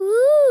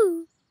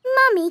 Ooh.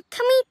 Mummy,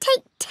 can we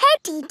take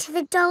Teddy to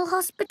the doll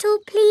hospital,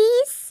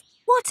 please?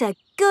 What a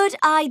good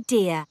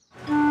idea.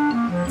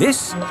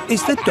 This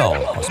is the doll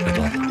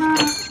hospital.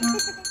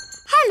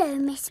 Hello,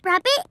 Miss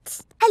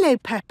Rabbit. Hello,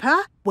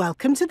 Peppa.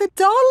 Welcome to the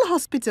doll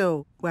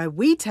hospital, where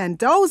we turn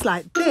dolls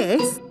like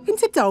this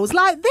into dolls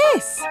like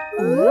this.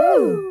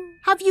 Ooh.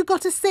 Have you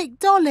got a sick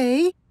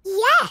dolly?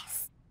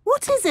 Yes.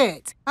 What is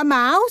it? A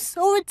mouse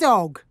or a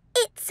dog?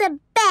 It's a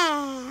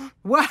bear.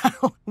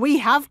 Well, we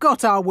have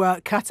got our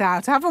work cut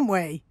out, haven't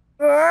we?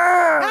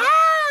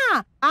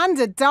 Ah! And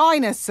a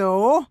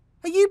dinosaur.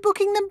 Are you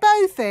booking them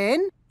both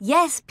in?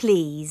 Yes,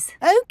 please.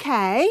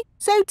 OK.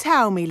 So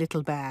tell me,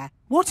 little bear,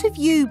 what have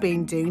you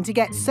been doing to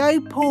get so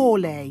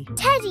poorly?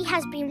 Teddy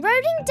has been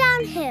rolling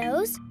down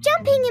hills,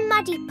 jumping in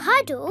muddy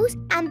puddles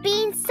and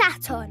being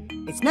sat on.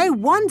 It's no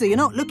wonder you're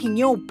not looking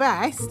your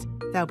best.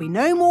 There'll be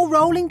no more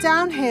rolling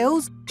down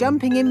hills,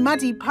 jumping in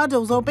muddy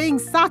puddles or being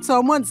sat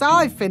on once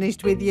I've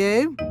finished with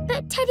you.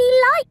 But Teddy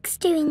likes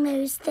doing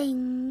those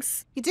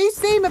things. You do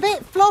seem a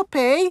bit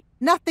floppy.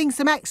 Nothing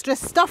some extra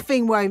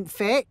stuffing won't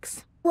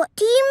fix. What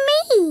do you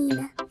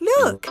mean?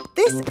 Look,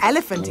 this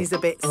elephant is a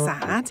bit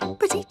sad,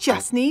 but he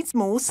just needs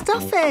more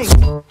stuffing.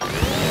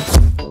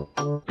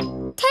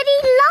 Teddy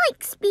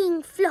likes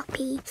being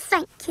floppy,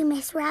 thank you,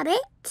 Miss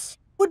Rabbit.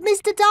 Would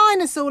Mr.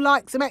 Dinosaur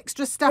like some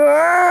extra stuff?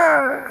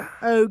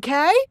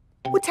 OK.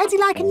 Would Teddy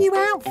like a new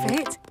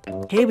outfit?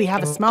 Here we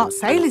have a smart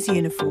sailor's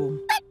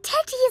uniform. But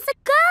Teddy is a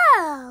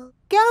girl.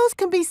 Girls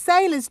can be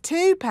sailors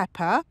too,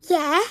 Peppa.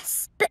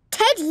 Yes, but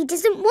Teddy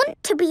doesn't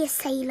want to be a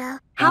sailor.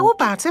 How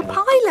about a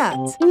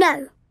pilot?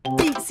 No.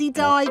 Deep sea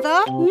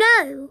diver?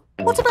 No.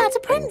 What about a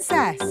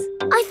princess?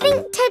 I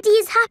think Teddy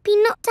is happy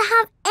not to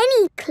have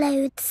any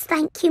clothes,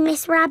 thank you,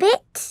 Miss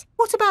Rabbit.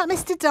 What about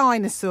Mr.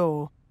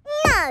 Dinosaur?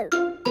 No.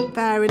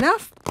 Fair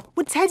enough.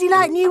 Would Teddy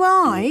like new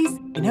eyes?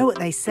 You know what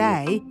they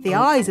say, the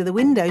eyes are the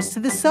windows to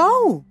the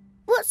soul.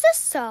 What's a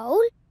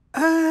soul?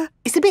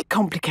 It's a bit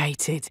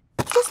complicated.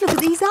 Just look at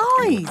these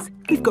eyes.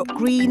 We've got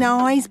green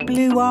eyes,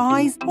 blue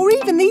eyes, or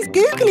even these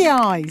googly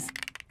eyes.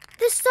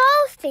 The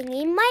soul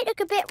thingy might look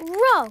a bit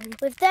wrong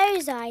with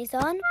those eyes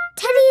on.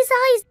 Teddy's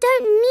eyes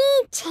don't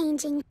need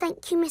changing,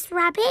 thank you, Miss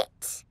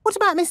Rabbit. What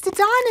about Mr.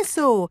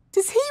 Dinosaur?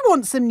 Does he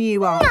want some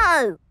new eyes?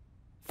 No.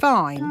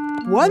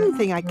 Fine. One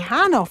thing I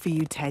can offer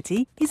you,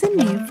 Teddy, is a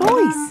new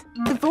voice.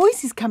 The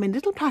voices come in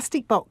little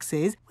plastic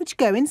boxes which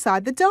go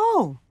inside the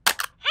doll.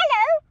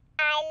 Hello,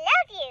 I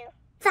love you.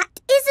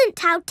 That isn't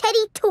how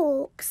Teddy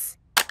talks.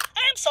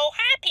 I'm so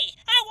happy.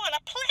 I want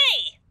to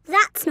play.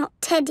 That's not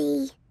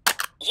Teddy.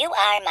 You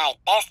are my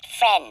best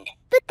friend.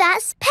 But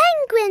that's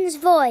Penguin's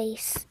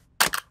voice.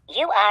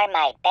 You are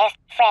my best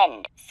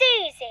friend.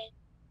 Susie.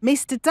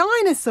 Mr.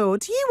 Dinosaur,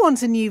 do you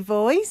want a new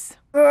voice?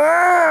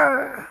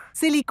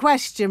 Silly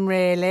question,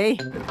 really.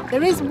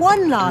 There is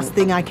one last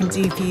thing I can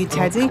do for you,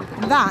 Teddy.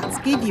 That's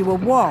give you a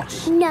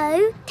wash.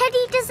 No,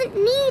 Teddy doesn't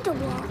need a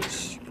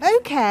wash.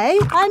 OK,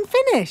 I'm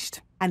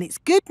finished. And it's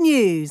good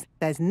news.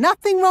 There's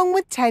nothing wrong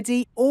with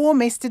Teddy or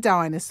Mr.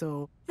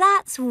 Dinosaur.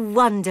 That's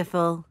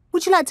wonderful.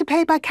 Would you like to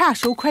pay by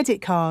cash or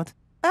credit card?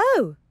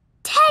 Oh.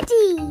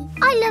 Teddy,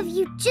 I love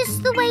you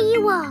just the way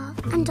you are,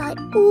 and I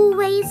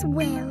always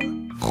will.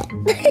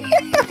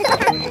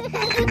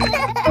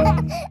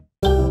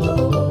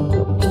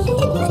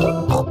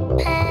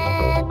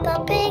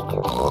 Peppa Pig.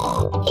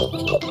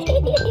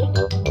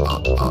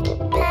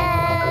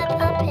 Peppa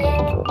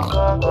Pig.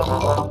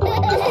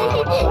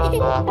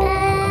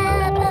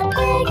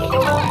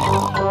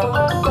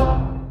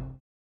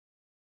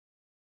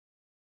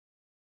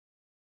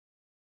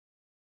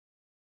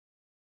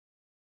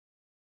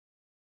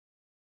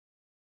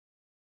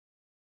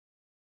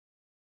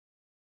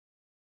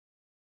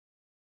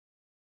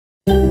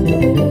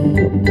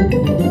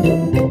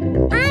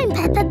 I'm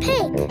Peppa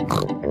Pig.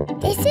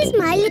 This is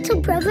my little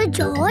brother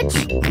George.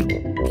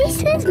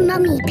 This is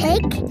Mummy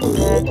Pig.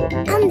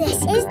 And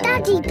this is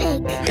Daddy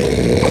Pig.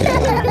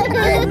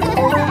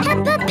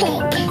 Peppa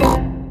Pig.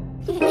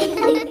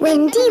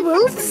 Wendy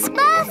Wolf's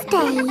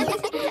birthday.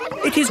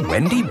 It is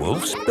Wendy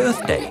Wolf's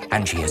birthday,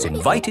 and she has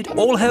invited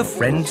all her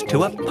friends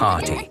to a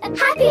party.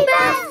 Happy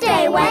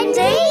birthday,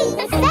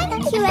 Wendy!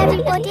 Thank you,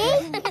 everybody.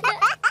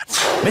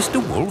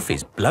 Mr. Wolf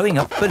is blowing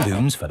up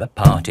balloons for the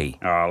party.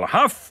 I'll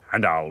huff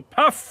and I'll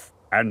puff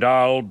and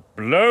I'll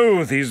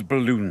blow these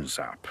balloons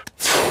up.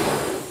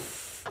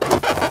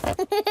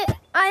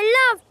 I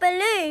love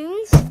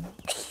balloons.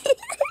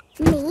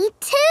 Me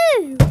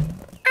too.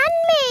 And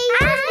me.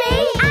 And me.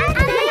 And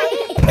me.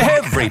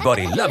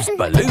 Everybody loves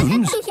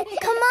balloons.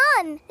 Come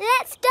on,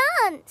 let's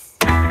dance.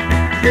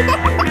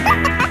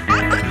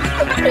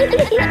 Don't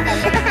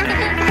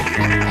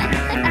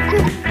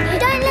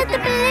let the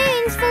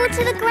balloons fall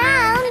to the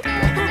ground.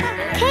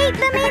 Keep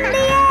them in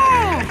the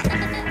air.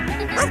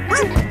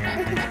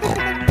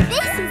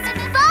 This is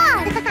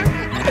fun.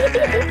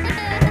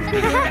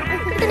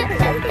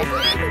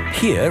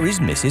 Here is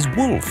Mrs.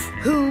 Wolf.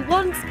 Who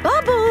wants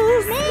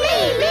bubbles? Me!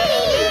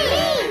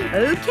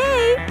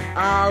 Okay,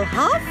 I'll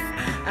huff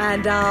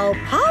and I'll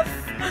puff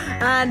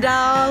and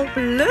I'll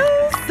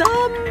blow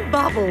some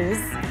bubbles.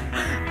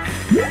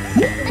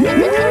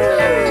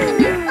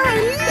 I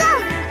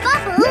love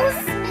bubbles.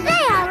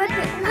 They are a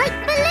bit like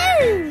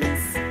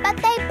balloons, but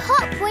they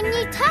pop when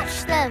you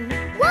touch them.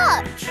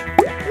 Watch.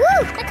 Woo!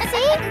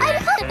 See, I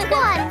popped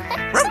one.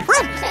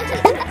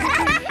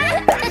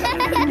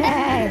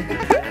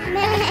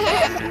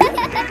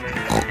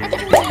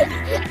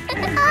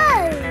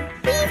 Oh,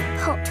 we've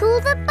popped all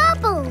the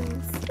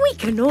bubbles. We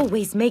can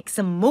always make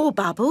some more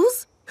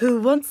bubbles.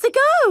 Who wants to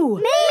go?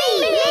 Me!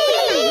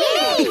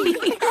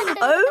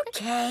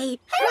 Okay.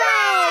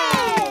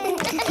 Hooray!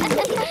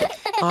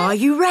 Are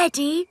you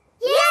ready?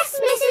 Yes,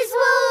 Mrs.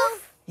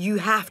 Wolf. You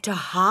have to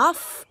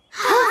huff.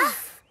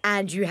 Huff.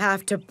 And you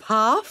have to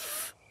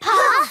puff.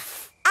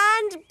 Puff.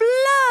 And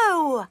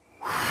blow.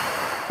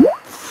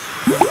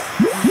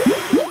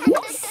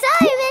 So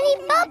many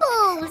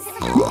bubbles.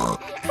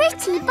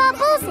 Pretty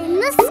bubbles in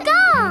the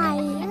sky.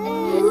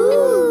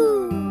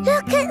 Ooh.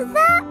 Look at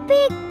that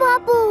big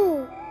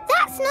bubble.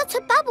 That's not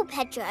a bubble,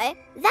 Pedro.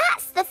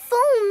 That's the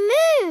full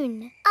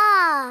moon.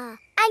 Ah,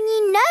 and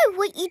you know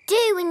what you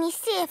do when you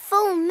see a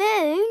full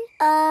moon?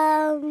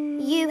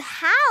 You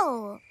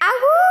howl.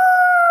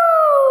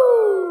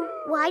 Ow!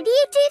 Why do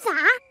you do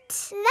that?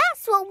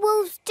 That's what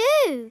wolves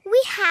do.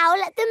 We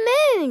howl at the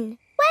moon.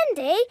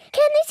 Wendy,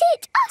 can you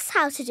teach us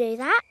how to do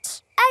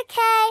that?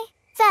 Okay.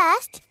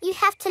 First, you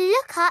have to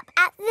look up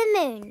at the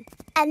moon.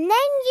 And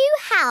then you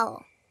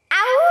howl.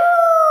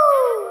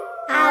 Ow!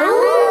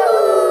 Ow!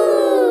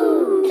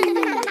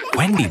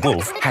 Wendy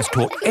Wolf has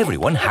taught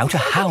everyone how to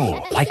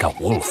howl like a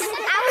wolf.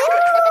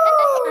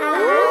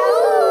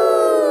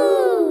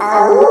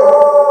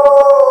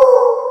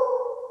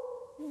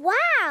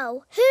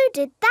 Wow, who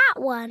did that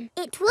one?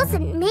 It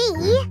wasn't me.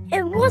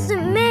 It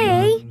wasn't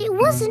me. It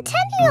wasn't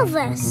any of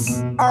us. It's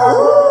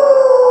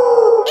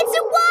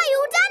a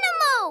wild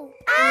animal.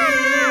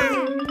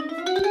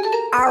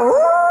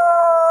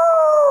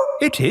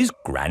 It is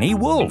Granny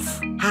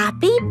Wolf.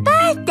 Happy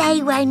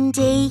birthday,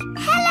 Wendy.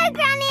 Hello,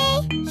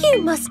 Granny.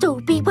 You must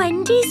all be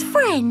Wendy's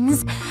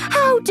friends.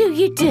 How do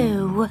you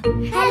do?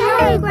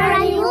 Hello,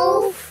 Granny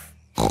Wolf.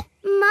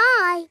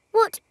 My,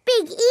 what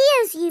big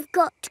ears you've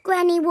got,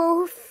 Granny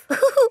Wolf.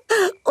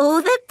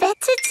 All the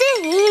better to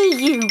hear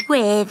you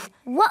with.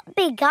 What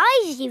big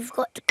eyes you've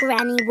got,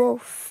 Granny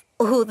Wolf.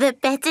 All the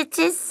better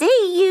to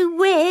see you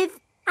with.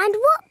 And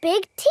what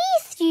big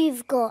teeth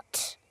you've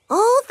got.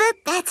 All the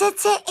better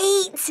to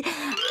eat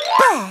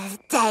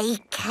birthday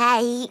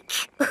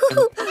cake.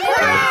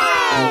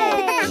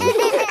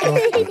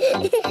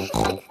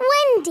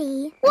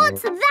 Wendy,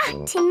 what's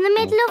that in the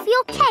middle of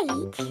your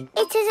cake?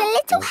 It is a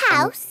little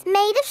house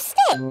made of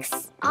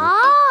sticks.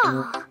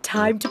 Ah!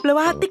 Time to blow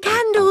out the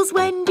candles,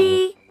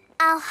 Wendy.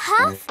 I'll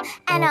huff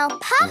and I'll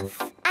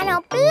puff and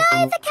I'll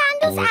blow the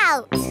candles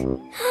out.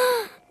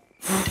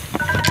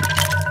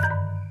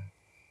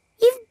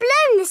 You've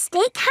blown the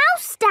stick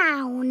house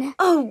down.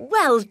 Oh,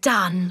 well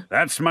done.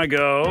 That's my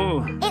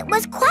go. It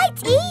was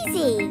quite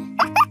easy.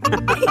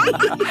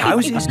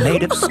 Houses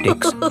made of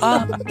sticks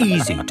are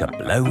easy to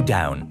blow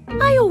down.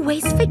 I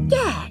always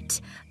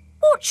forget.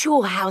 What's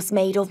your house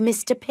made of,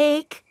 Mr.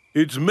 Pig?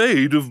 It's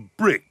made of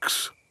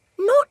bricks.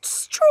 Not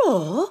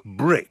straw?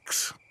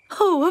 Bricks.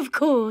 Oh, of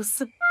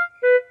course.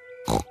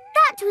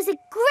 That was a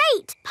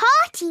great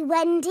party,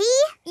 Wendy.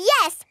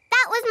 Yes,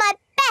 that was my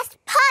best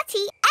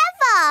party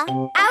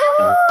ever.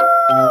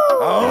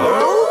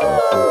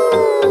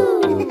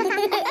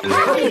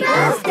 Happy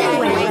birthday,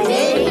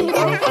 Wendy.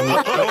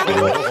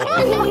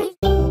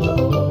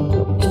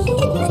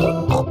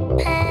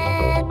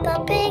 Peppa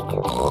Pig.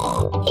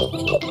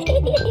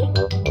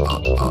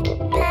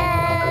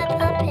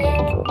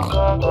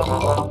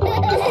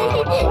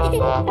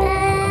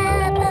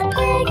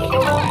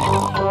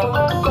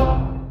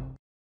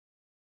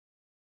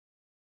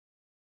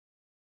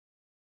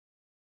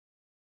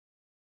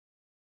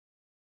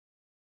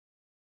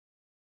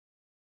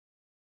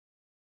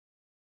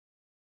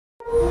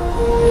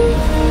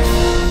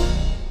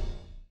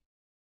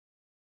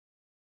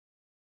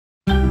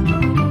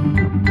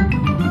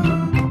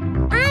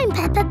 I'm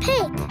Peppa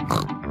Pig.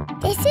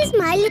 This is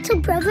my little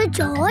brother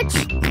George.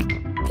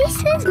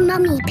 This is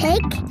Mummy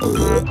Pig.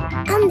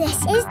 And this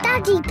is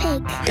Daddy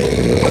Pig.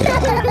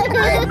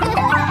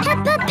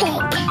 Peppa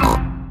Pig.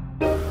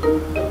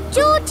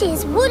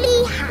 George's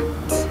woolly hat.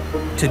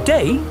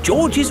 Today,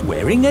 George is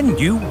wearing a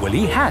new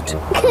woolly hat.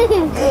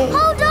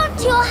 Hold on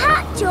to your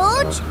hat,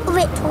 George, or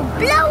it will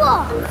blow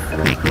off.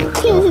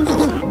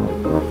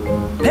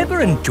 Peppa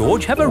and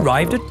George have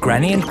arrived at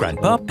Granny and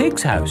Grandpa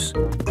Pig's house.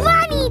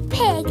 Granny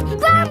Pig!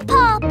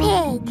 Grandpa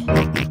Pig!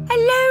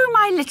 Hello,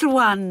 my little little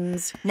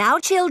ones. Now,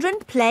 children,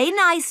 play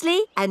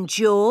nicely. And,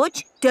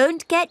 George,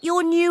 don't get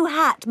your new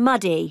hat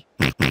muddy.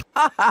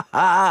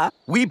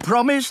 We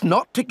promise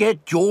not to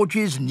get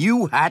George's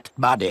new hat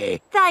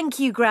muddy. Thank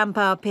you,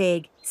 Grandpa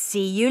Pig.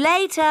 See you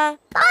later.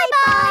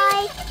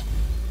 Bye-bye.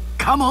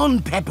 Come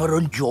on, Peppa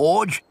and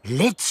George.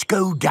 Let's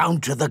go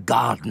down to the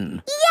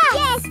garden.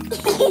 Yes!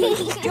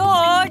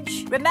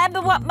 George,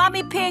 remember what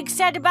Mummy Pig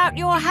said about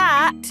your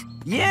hat?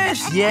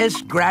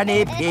 Yes,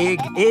 Granny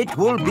Pig. It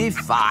will be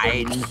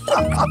fine.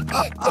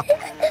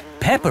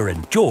 Peppa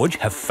and George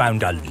have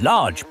found a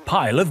large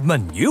pile of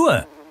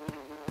manure.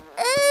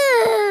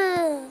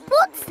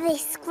 What's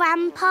this,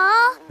 Grandpa?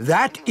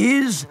 That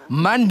is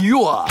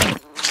manure.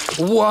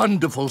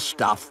 Wonderful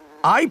stuff.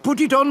 I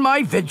put it on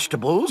my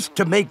vegetables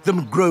to make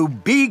them grow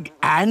big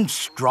and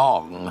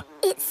strong.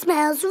 It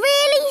smells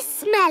really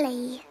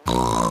smelly.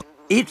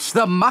 It's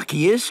the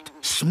muckiest,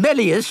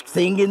 smelliest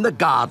thing in the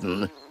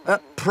garden.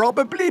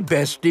 Probably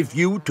best if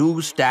you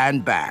two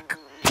stand back.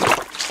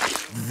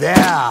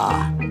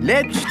 There.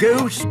 Let's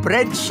go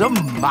spread some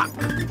muck.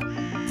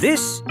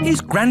 This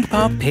is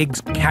Grandpa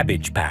Pig's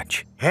cabbage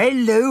patch.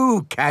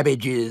 Hello,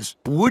 cabbages.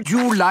 Would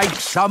you like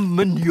some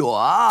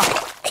manure?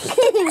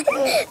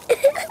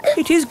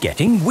 It is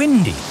getting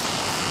windy.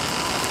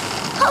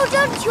 Hold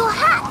on to your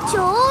hat,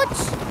 George.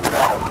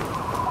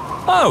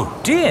 Oh,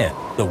 dear.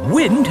 The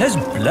wind has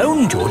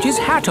blown George's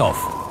hat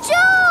off.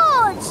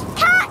 George,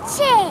 catch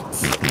it!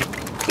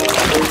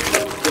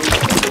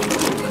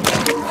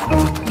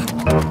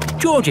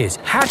 George's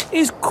hat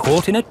is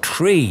caught in a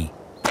tree.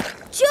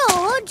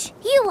 George,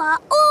 you are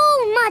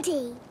all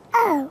muddy.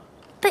 Oh,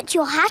 but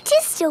your hat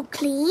is still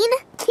clean.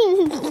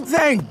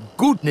 Thank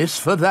goodness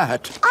for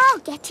that. I'll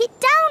get it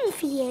down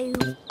for you.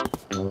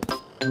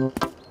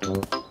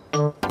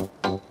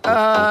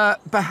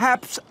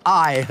 Perhaps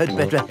I had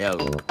better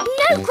help.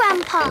 No,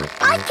 Grandpa,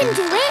 I can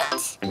do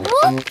it.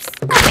 Whoops.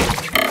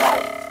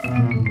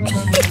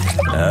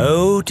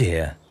 Oh,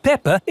 dear.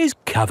 Peppa is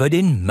covered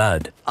in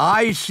mud.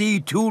 I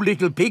see two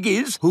little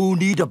piggies who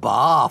need a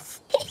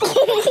bath.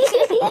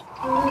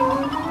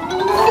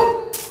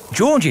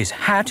 George's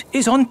hat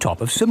is on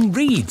top of some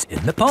reeds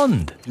in the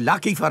pond.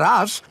 Lucky for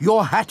us,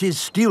 your hat is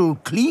still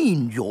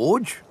clean,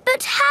 George.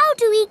 But how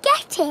do we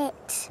get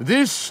it?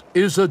 This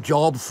is a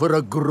job for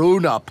a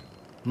grown-up.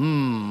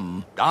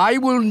 I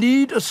will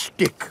need a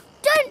stick.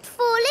 Don't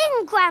fall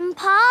in,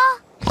 Grandpa.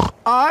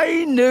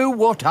 I know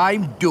what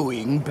I'm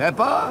doing,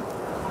 Peppa.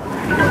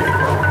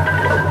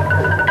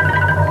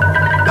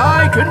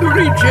 I can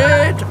reach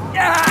it.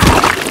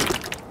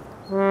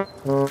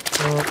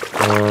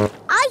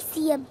 I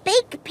see a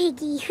big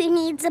piggy who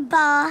needs a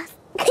bath.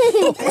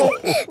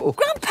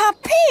 Grandpa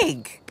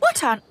Pig,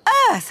 what on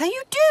earth are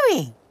you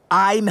doing?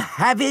 I'm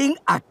having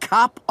a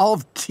cup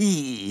of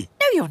tea.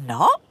 No, you're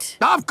not.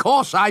 Of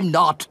course I'm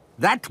not.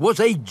 That was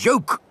a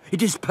joke.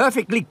 It is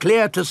perfectly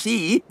clear to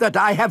see that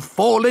I have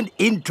fallen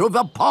into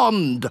the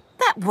pond.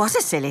 That was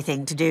a silly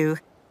thing to do.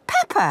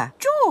 Peppa,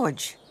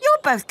 George, you're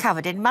both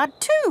covered in mud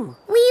too.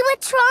 We were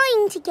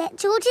trying to get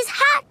George's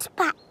hat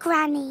back,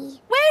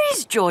 Granny. Where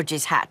is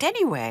George's hat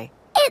anyway?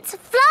 It's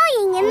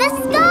flying in the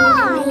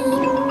sky.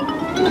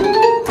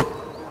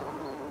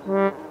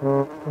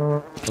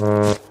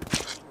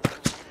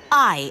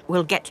 I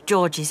will get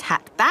George's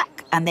hat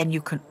back and then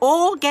you can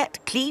all get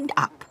cleaned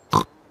up.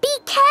 Be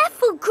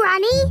careful,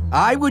 Granny.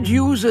 I would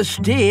use a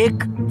stick.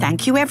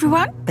 Thank you,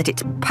 everyone, but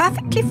it's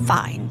perfectly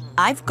fine.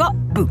 I've got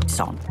boots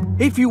on.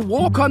 If you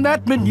walk on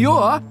that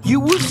manure, you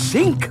will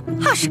sink.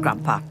 Hush,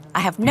 Grandpa. I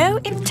have no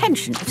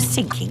intention of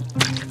sinking.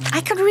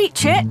 I can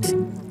reach it.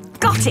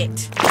 Got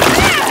it.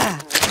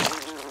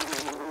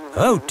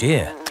 Oh,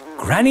 dear.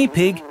 Granny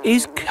Pig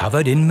is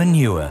covered in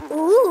manure.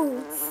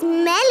 Ooh,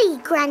 smelly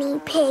Granny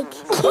Pig.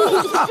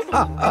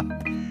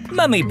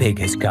 Mummy Pig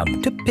has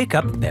come to pick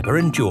up Peppa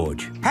and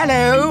George.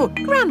 Hello.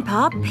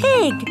 Grandpa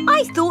Pig,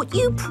 I thought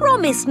you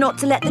promised not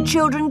to let the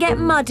children get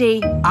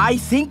muddy. I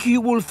think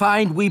you will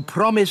find we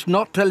promised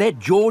not to let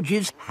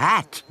George's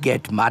hat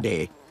get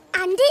muddy.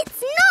 And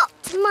it's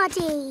not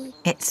muddy.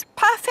 It's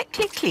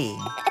perfectly clean.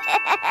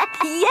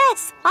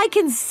 Yes, I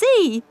can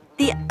see.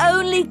 The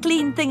only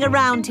clean thing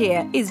around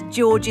here is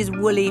George's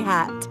woolly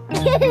hat.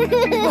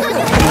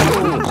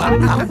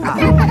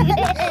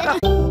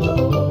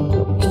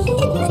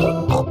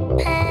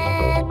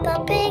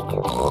 Peppa Pig.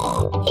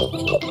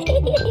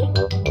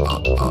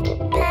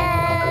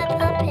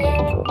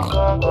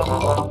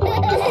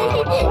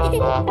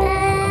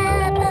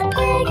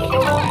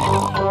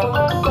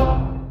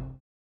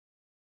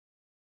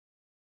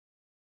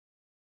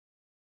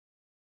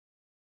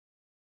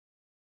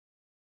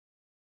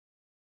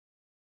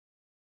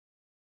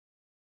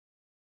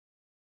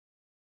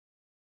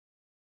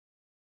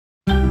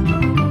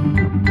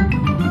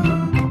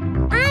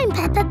 I'm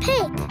Peppa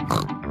Pig.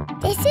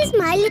 This is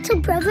my little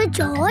brother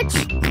George.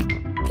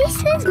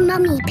 This is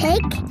Mummy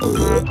Pig.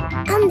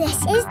 And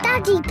this is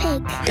Daddy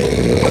Pig.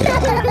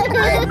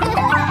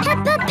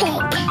 Peppa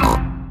Pig.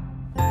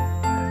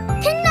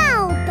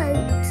 Canal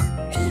boat.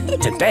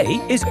 Today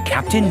is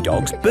Captain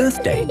Dog's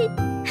birthday.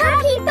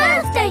 Happy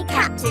birthday,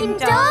 Captain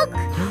Dog.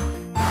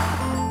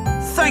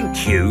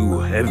 Thank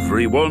you,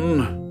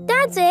 everyone.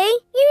 Daddy,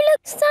 you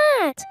look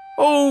sad.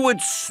 Oh,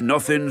 it's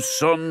nothing,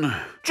 son.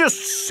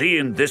 Just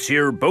seeing this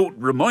here boat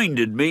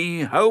reminded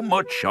me how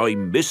much I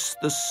miss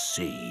the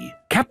sea.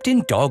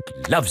 Captain Dog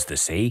loves the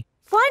sea.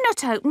 Why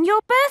not open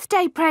your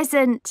birthday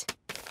present?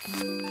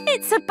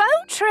 It's a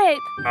boat trip.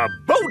 A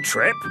boat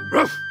trip?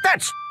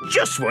 That's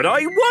just what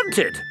I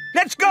wanted.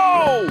 Let's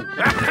go!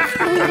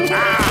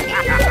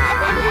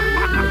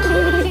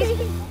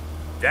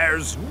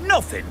 There's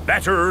nothing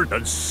better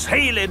than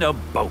sailing a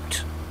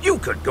boat. You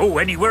could go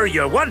anywhere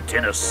you want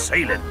in a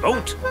sailing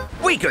boat.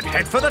 We could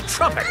head for the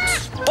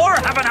tropics or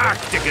have an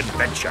Arctic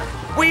adventure.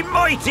 We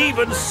might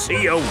even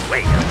see a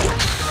whale.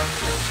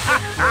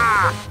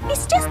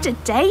 It's just a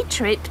day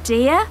trip,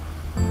 dear.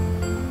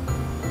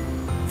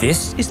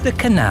 This is the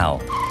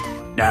canal.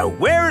 Now,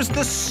 where's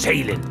the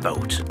sailing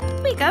boat?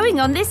 We're going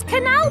on this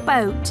canal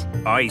boat.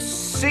 I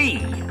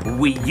see.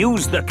 We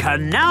use the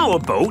canal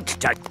boat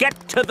to get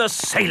to the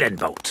sailing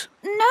boat.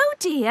 No,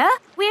 dear.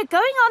 We're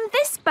going on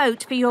this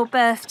boat for your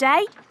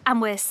birthday,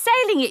 and we're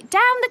sailing it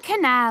down the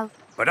canal.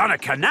 But on a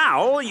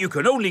canal, you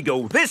can only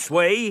go this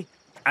way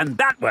and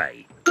that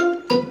way.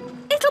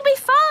 It'll be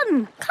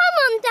fun. Come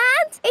on,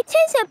 Dad. It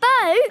is a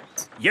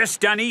boat. Yes,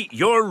 Danny,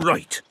 you're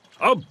right.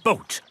 A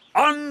boat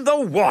on the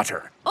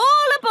water.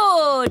 All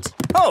aboard.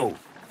 Oh,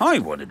 I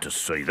wanted to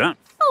say that.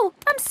 Oh,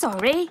 I'm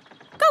sorry.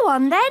 Go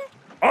on, then.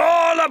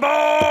 All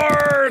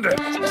aboard!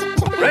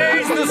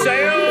 Raise the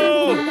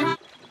sail!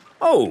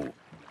 Oh,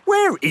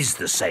 where is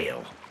the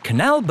sail?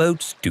 Canal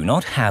boats do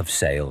not have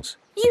sails.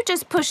 You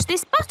just push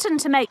this button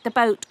to make the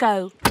boat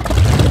go.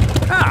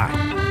 Ah,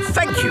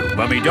 thank you,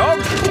 Mummy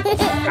Dog.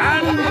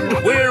 And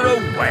we're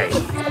away.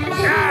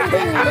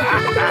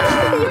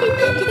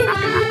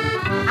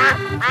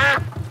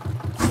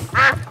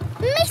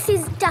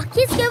 Mrs. Duck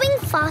is going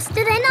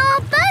faster than our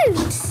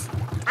boat.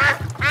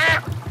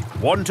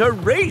 Want a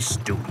race,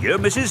 do you,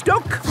 Mrs.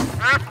 Duck?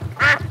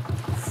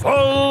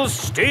 Full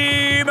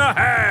steam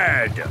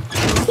ahead!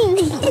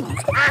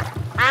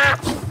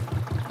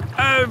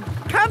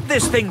 Can't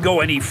this thing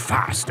go any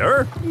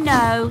faster?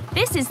 No,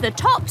 this is the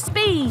top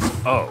speed.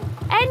 Oh.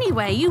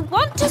 Anyway, you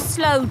want to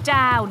slow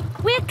down.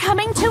 We're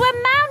coming to a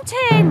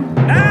mountain.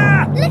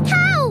 Ah! Look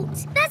out!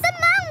 There's a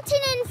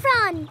mountain in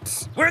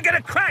front. We're going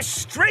to crash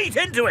straight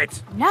into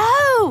it.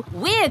 No,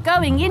 we're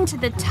going into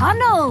the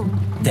tunnel.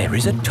 There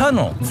is a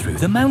tunnel through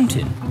the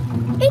mountain.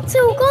 It's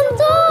all gone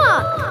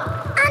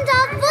dark. And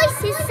our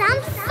voices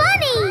sound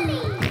funny.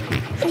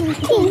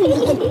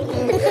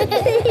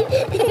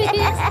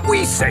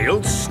 We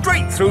sailed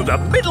straight through the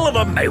middle of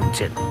a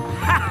mountain.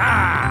 Ha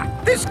ha!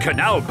 This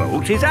canal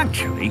boat is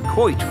actually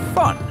quite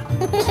fun.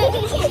 Look,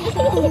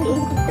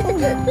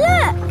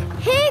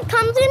 here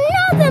comes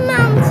another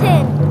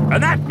mountain.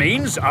 And that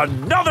means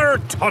another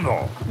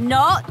tunnel.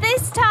 Not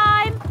this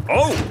time.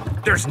 Oh,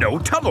 there's no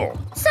tunnel.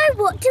 So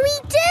what do we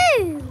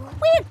do?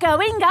 We're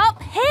going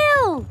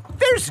uphill.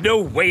 There's no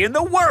way in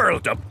the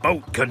world a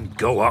boat can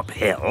go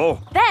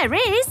uphill. There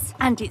is,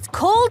 and it's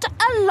called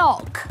a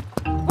lock.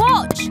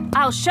 Watch,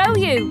 I'll show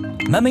you.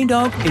 Mummy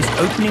Dog is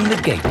opening the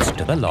gates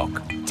to the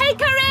lock.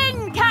 Take her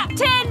in,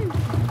 Captain.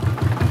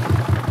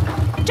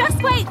 Just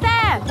wait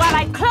there while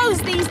I close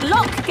these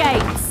lock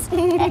gates.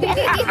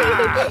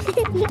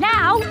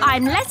 Now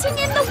I'm letting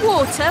in the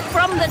water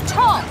from the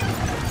top.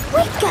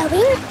 We're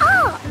going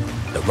up.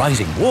 The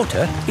rising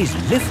water is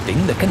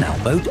lifting the canal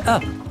boat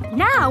up.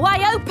 Now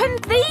I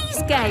opened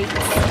these gates.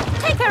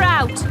 Take her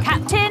out,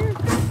 Captain.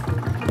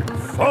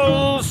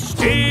 Full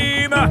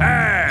steam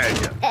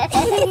ahead!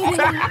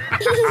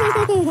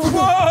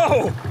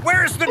 Whoa!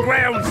 Where's the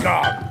ground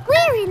gone?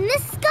 We're in the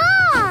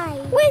sky.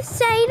 We're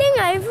sailing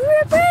over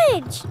a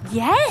bridge.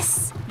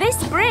 Yes,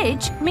 this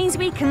bridge means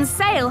we can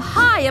sail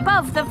high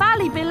above the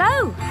valley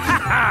below. Ha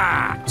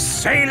ha!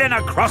 Sailing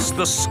across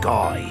the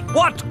sky.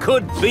 What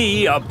could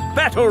be a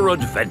better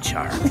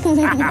adventure?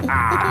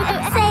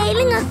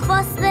 Sailing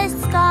across the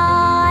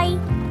sky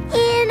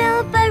in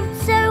a boat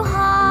so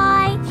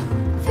high,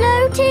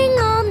 floating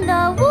on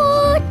the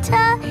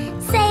water,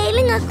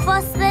 sailing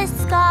across the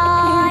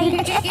sky.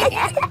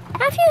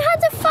 Have you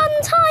had a fun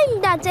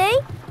time, Daddy?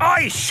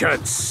 I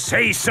should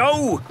say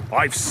so.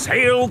 I've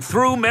sailed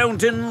through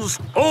mountains,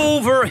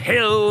 over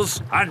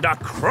hills, and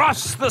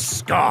across the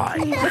sky.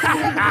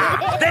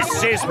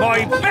 This is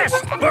my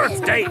best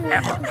birthday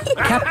ever.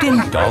 Captain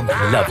Dog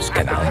loves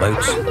canal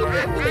boats.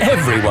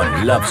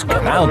 Everyone loves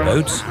canal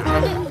boats.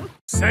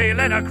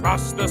 Sailing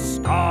across the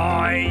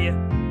sky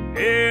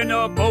in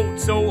a boat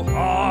so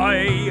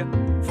high,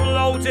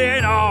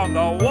 floating on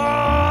the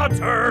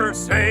water,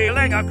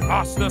 sailing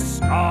across the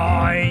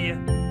sky.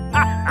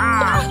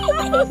 I'm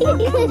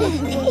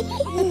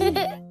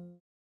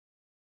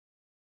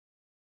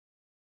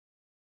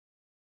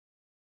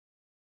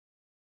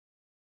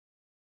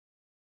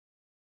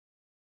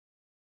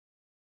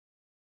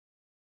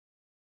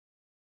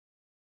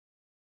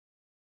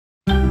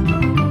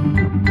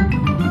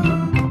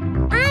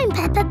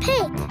Peppa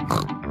Pig.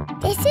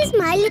 This is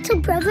my little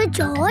brother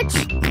George.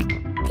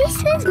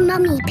 This is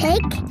Mummy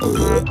Pig.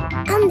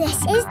 And this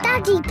is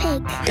Daddy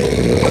Pig.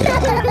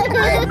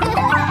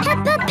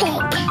 Peppa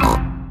Pig.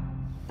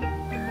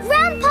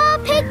 Grandpa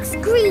Pig's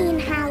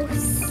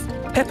greenhouse.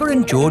 Peppa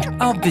and George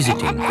are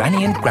visiting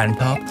Granny and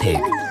Grandpa Pig.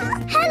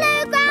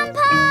 Hello,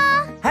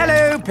 Grandpa.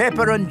 Hello,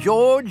 Peppa and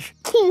George.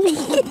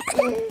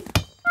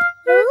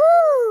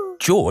 Ooh.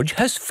 George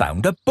has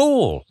found a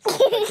ball.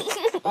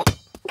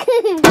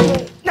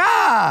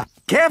 Ah!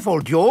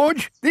 Careful,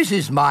 George. This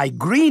is my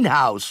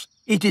greenhouse.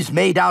 It is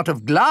made out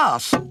of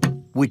glass,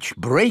 which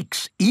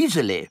breaks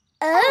easily.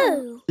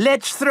 Oh.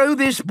 Let's throw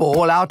this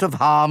ball out of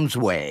harm's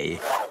way.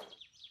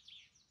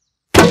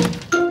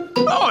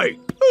 Oi!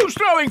 Who's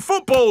throwing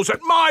footballs at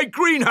my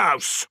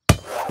greenhouse?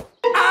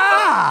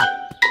 Ah!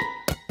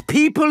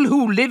 People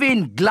who live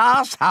in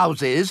glass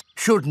houses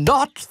should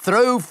not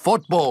throw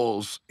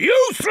footballs.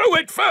 You threw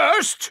it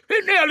first!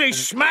 It nearly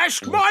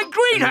smashed my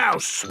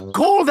greenhouse!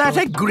 Call that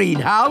a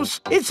greenhouse?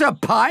 It's a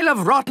pile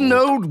of rotten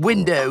old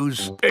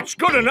windows. It's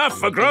good enough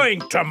for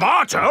growing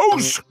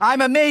tomatoes! I'm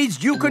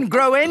amazed you can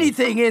grow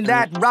anything in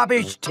that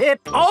rubbish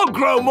tip. I'll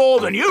grow more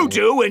than you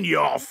do in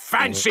your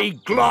fancy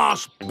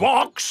glass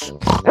box!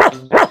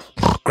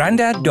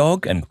 Grandad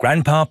Dog and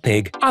Grandpa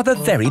Pig are the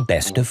very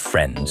best of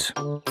friends.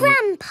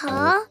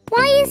 Grandpa,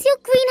 why is your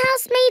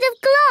greenhouse made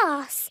of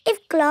glass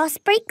if glass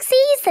breaks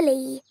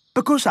easily?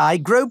 Because I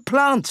grow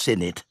plants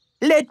in it.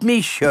 Let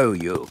me show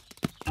you.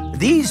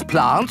 These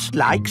plants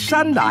like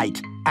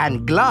sunlight,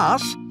 and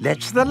glass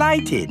lets the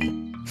light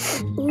in.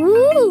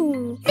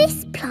 Ooh,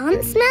 this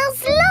plant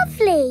smells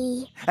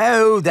lovely.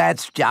 Oh,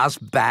 that's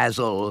just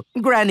basil.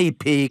 Granny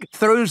Pig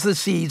throws the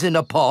seeds in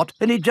a pot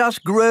and it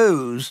just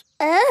grows.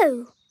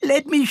 Oh.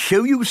 Let me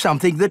show you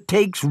something that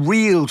takes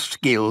real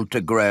skill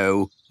to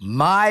grow.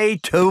 My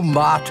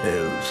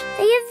tomatoes.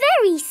 They are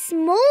very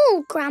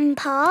small,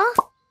 Grandpa.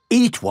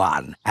 Eat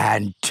one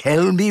and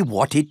tell me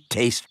what it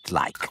tastes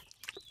like.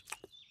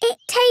 It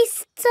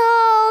tastes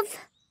of...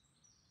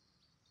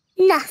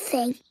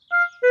 nothing.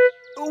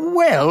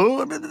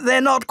 Well, they're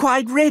not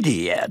quite ready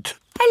yet.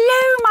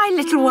 Hello, my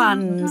little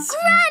ones.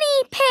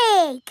 Granny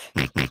Pig!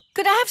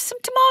 Could I have some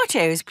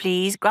tomatoes,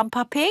 please,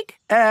 Grandpa Pig?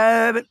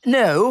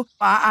 No.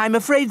 I'm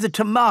afraid the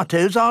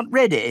tomatoes aren't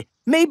ready.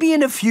 Maybe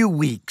in a few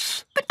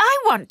weeks. But I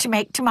want to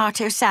make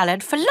tomato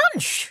salad for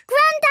lunch.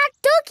 Grandad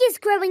Dog is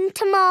growing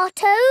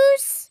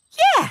tomatoes.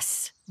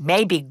 Yes.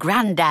 Maybe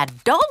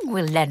Grandad Dog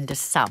will lend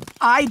us some.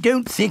 I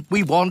don't think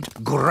we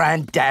want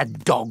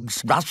Grandad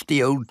Dog's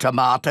rusty old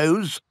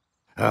tomatoes.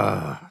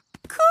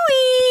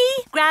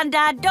 Cooey!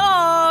 Grandad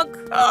Dog!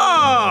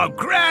 Ah,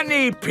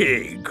 Granny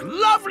Pig.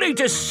 Lovely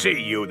to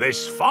see you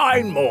this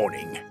fine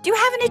morning. Do you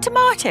have any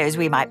tomatoes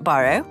we might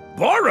borrow?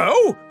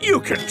 Borrow?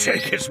 You can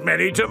take as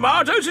many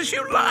tomatoes as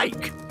you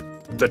like.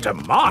 The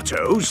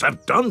tomatoes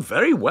have done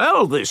very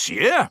well this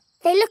year.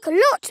 They look a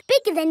lot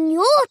bigger than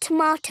your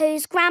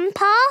tomatoes,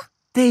 Grandpa.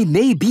 They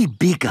may be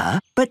bigger,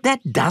 but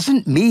that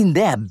doesn't mean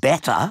they're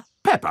better.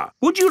 Peppa,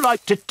 would you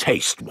like to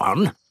taste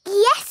one?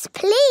 Yes,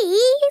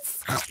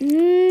 please.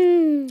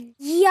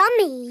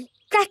 Yummy.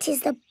 That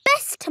is the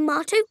best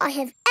tomato I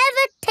have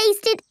ever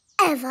tasted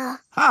ever.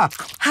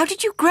 How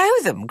did you grow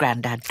them,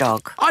 Grandad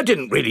Dog? I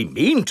didn't really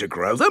mean to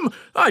grow them.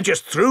 I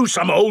just threw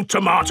some old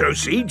tomato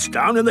seeds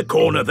down in the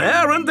corner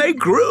there and they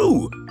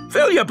grew.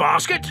 Fill your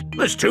basket.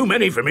 There's too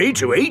many for me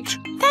to eat.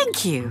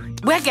 Thank you.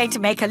 We're going to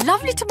make a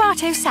lovely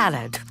tomato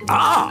salad.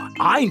 Ah,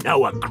 I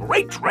know a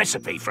great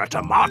recipe for a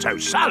tomato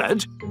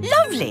salad.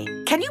 Lovely.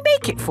 Can you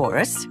make it for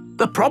us?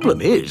 The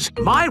problem is,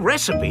 my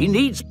recipe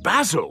needs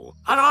basil,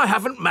 and I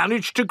haven't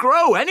managed to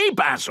grow any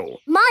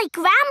basil. My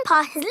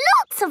grandpa has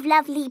lots of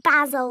lovely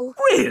basil.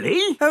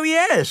 Really? Oh,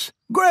 yes.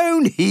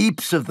 Grown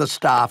heaps of the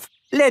stuff.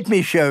 Let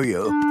me show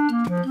you.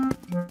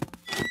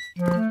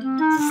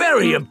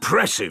 Very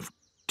impressive.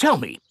 Tell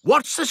me,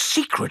 what's the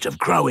secret of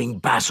growing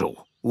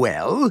basil?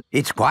 Well,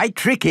 it's quite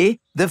tricky.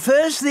 The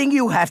first thing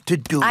you have to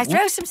do... I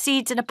throw some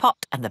seeds in a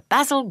pot and the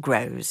basil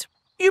grows.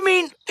 You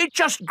mean it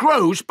just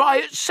grows by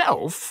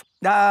itself?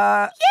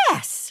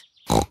 Yes.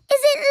 Is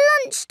it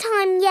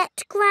lunchtime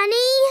yet, Granny?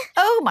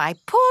 Oh, my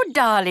poor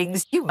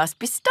darlings, you must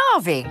be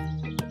starving.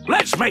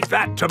 Let's make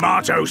that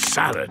tomato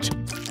salad.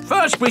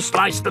 First, we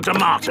slice the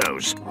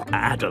tomatoes.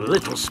 Add a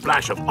little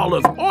splash of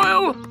olive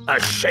oil, a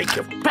shake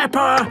of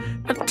pepper,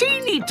 a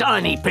teeny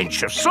tiny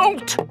pinch of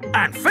salt,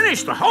 and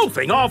finish the whole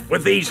thing off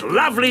with these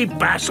lovely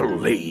basil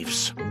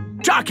leaves.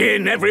 Tuck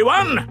in,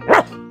 everyone.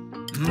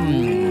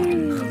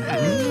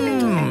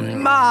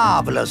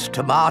 Marvellous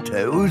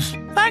tomatoes.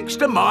 Thanks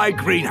to my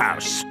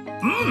greenhouse.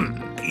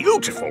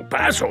 Beautiful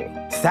basil.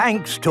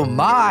 Thanks to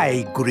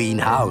my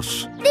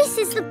greenhouse. This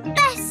is the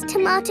best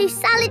tomato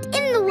salad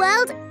in the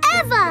world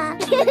ever.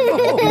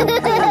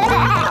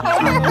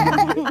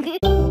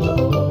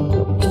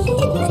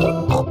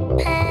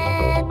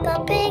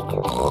 Peppa Pig.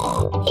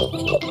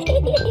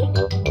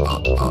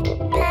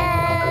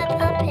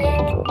 Peppa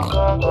Pig.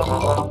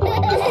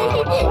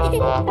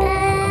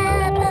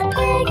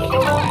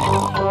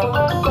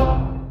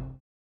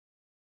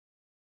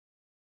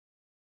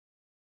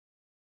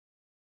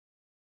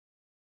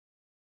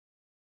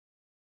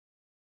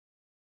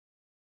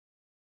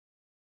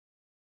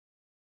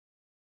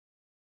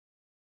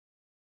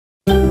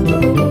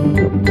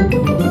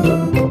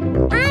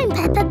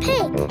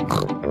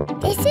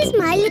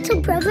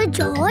 little brother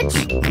George.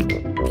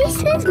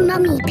 This is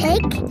Mummy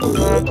Pig.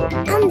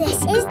 And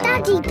this is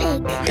Daddy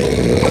Pig.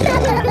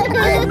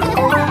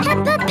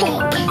 Peppa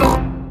Pig.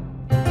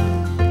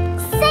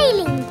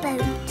 Sailing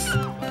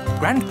boat.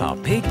 Grandpa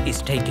Pig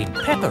is taking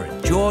Peppa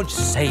and George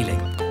sailing.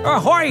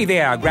 Ahoy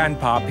there,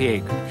 Grandpa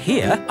Pig.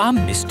 Here are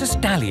Mr.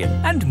 Stallion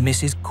and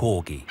Mrs.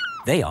 Corgi.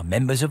 They are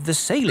members of the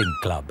sailing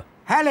club.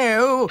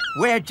 Hello,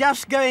 we're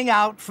just going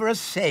out for a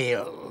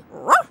sail.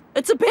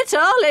 It's a bit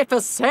early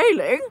for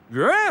sailing.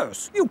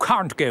 Yes, you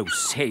can't go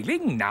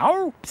sailing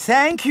now.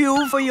 Thank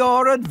you for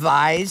your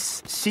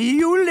advice. See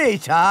you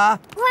later.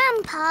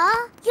 Grandpa,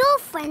 your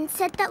friend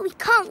said that we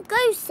can't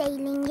go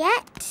sailing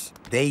yet.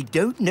 They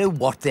don't know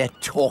what they're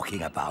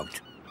talking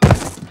about.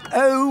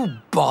 Oh,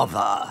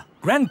 bother.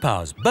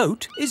 Grandpa's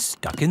boat is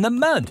stuck in the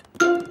mud.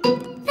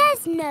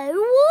 There's no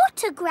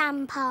water,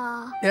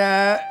 Grandpa.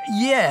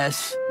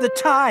 Yes. The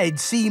tide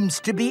seems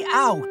to be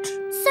out.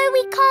 So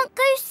we can't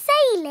go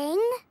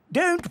sailing?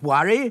 Don't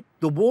worry.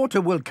 The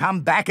water will come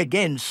back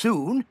again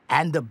soon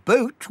and the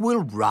boat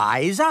will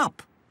rise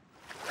up.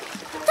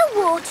 The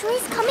water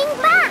is coming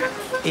back.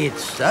 It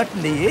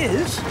certainly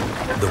is.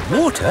 The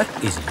water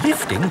is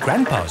lifting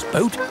Grandpa's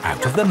boat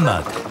out of the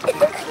mud.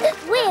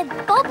 We're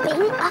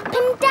bobbing up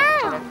and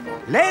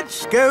down.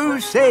 Let's go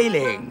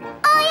sailing.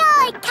 Aye,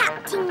 aye,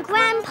 Captain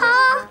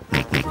Grandpa.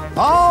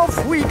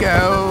 Off we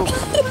go.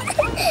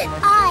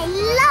 I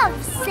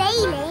love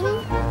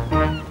sailing.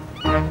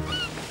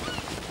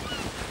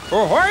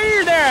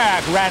 Ahoy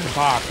there,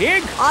 Grandpa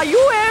Pig. Are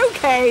you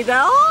okay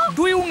there?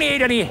 Do you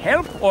need any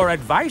help or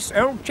advice,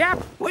 old chap?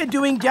 We're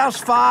doing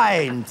just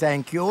fine,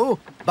 thank you.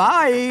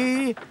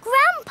 Bye.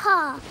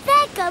 Grandpa,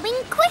 they're going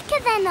quicker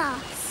than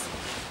us.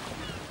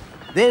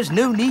 There's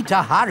no need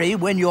to hurry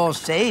when you're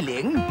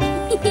sailing.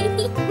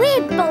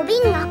 We're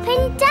bobbing up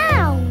and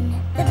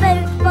down. The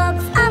boat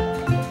bobs up,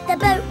 the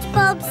boat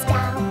bobs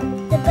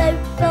down. The boat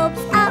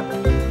bobs up,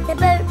 the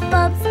boat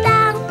bobs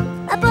down.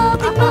 A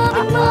bobbing,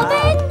 bobbing,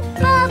 bobbing,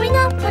 bobbing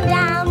up and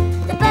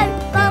down. The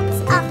boat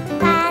bobs up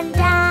and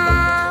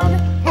down.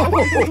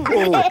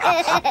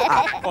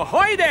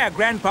 Ahoy there,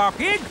 Grandpa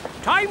Pig.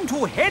 Time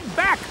to head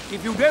back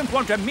if you don't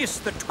want to miss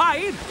the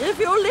tide. If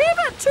you leave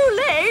it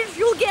too late,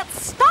 you'll get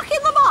stuck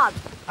in the mud.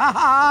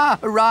 Ha-ha,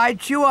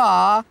 right you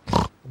are.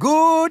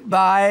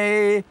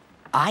 Goodbye.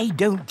 I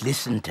don't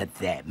listen to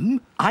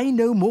them. I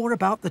know more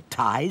about the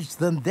tides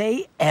than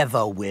they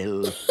ever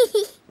will.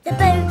 The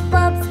boat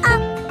bobs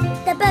up,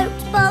 the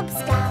boat bobs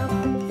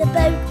down. The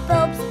boat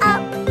bobs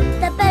up,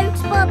 the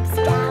boat bobs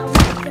down.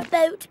 The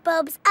boat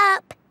bobs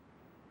up.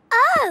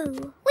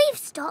 Oh, we've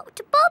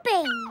stopped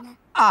bobbing.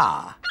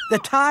 Ah, the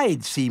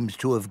tide seems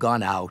to have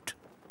gone out.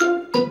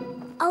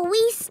 Are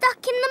we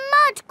stuck in the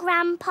mud,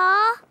 Grandpa?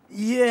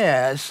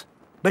 Yes,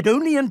 but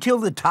only until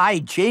the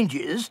tide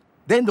changes.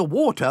 Then the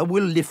water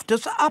will lift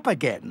us up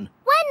again.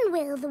 When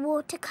will the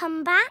water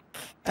come back?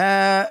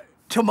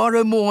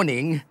 Tomorrow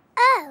morning.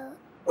 Oh.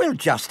 We'll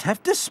just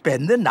have to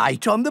spend the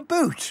night on the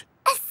boat.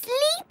 A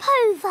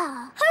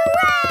sleepover!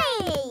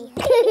 Hooray!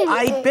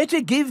 I'd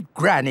better give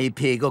Granny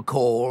Pig a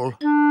call.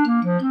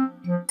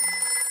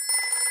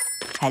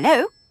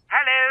 Hello?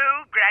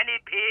 Hello, Granny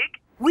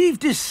Pig. We've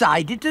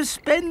decided to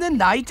spend the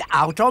night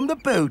out on the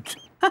boat.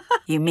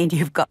 You mean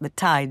you've got the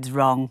tides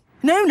wrong?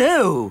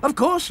 No, of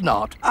course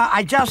not.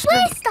 I just...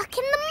 We're stuck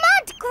in the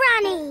mud,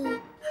 Granny.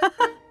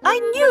 I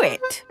knew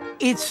it.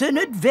 It's an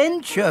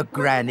adventure,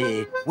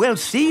 Granny. We'll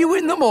see you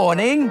in the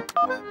morning.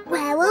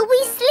 Where will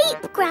we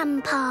sleep,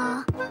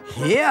 Grandpa?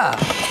 Here.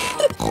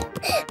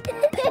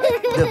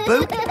 The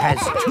boat has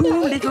 2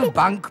 little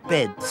bunk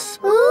beds.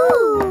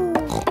 Ooh.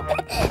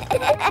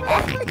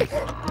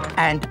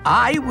 And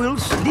I will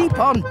sleep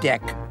on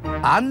deck,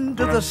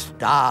 under the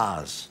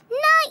stars.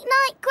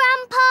 Night-night,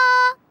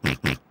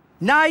 Grandpa.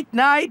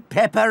 Night-night,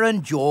 Peppa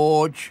and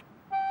George.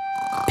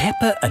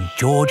 Peppa and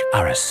George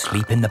are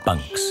asleep in the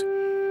bunks.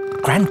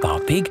 Grandpa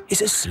Pig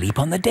is asleep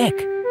on the deck.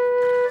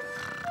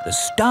 The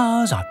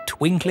stars are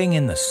twinkling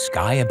in the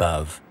sky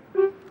above.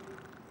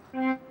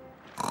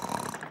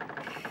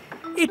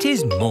 It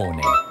is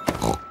morning.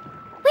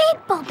 We're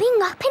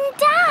bobbing up and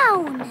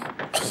down.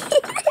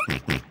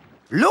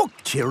 Look,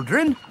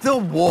 children, the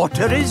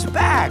water is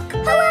back.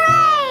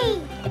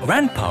 Hooray!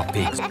 Grandpa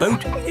Pig's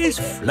boat is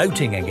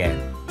floating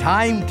again.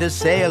 Time to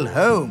sail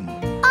home.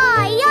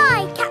 Aye,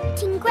 aye,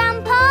 Captain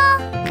Grandpa.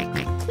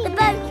 The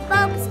boat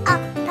bobs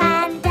up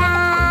and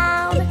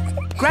down.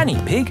 Granny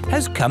Pig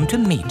has come to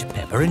meet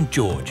Peppa and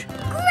George.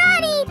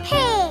 Granny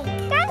Pig!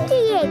 Thank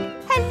you.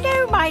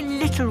 Hello, my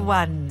little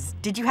ones.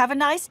 Did you have a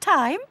nice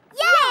time?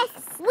 Yes!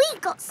 We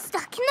got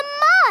stuck in the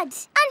mud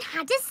and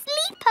had a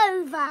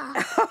sleepover.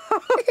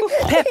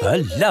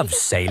 Peppa loves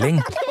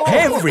sailing.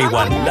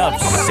 Everyone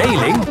loves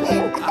sailing.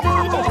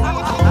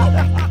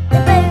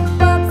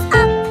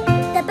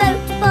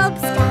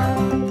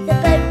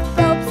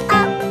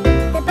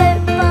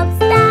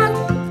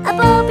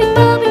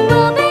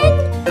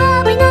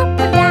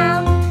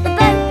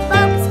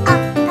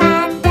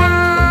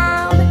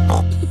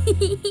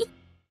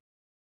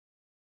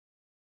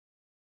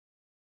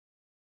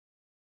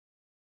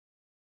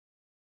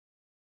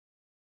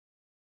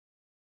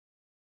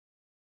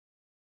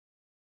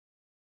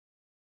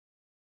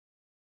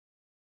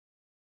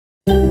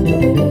 I'm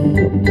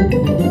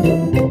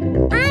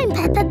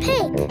Peppa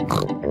Pig.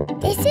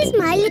 This is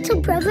my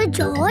little brother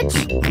George.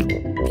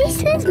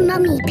 This is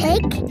Mummy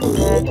Pig.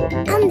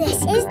 And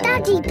this is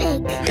Daddy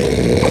Pig.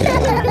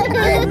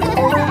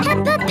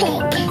 Peppa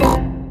Pig.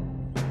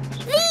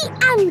 The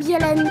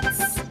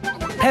ambulance.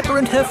 Peppa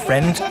and her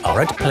friends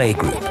are at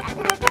playgroup.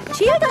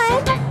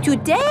 Children,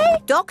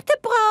 today Dr.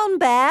 Brown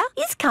Bear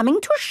is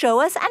coming to show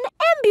us an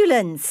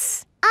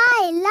ambulance.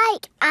 I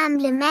like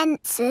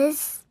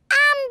ambulances.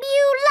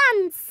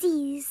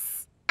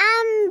 Ambulances.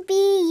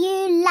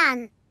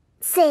 Ambulances.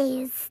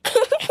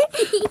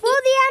 Will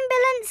the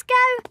ambulance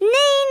go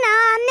Nina,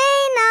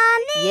 Nina,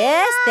 Nina?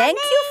 Yes, thank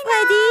you,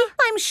 Freddy.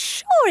 I'm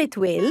sure it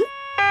will.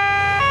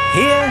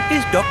 Here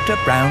is Dr.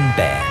 Brown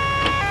Bear.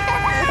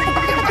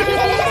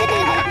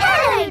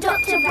 Hello,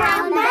 Dr.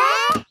 Brown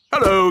Bear.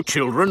 Hello,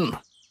 children.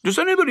 Does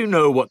anybody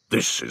know what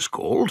this is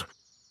called?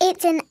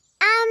 It's an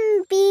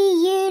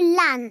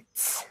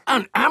ambulance.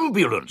 An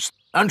ambulance?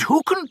 And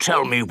who can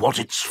tell me what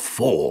it's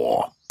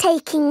for?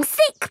 Taking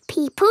sick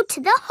people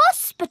to the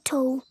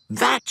hospital.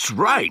 That's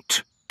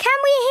right. Can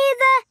we hear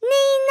the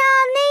Nina,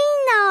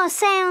 Nina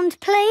sound,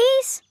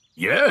 please?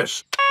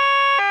 Yes.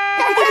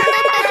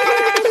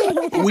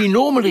 We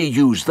normally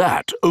use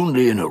that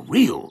only in a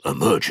real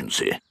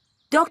emergency.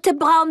 Dr.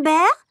 Brown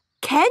Bear,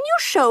 can you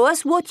show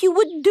us what you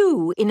would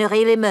do in a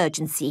real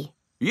emergency?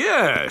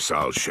 Yes,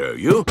 I'll show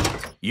you.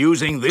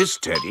 Using this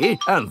teddy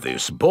and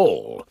this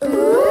ball.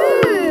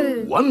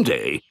 Ooh. One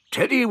day,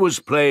 Teddy was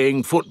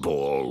playing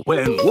football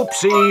when,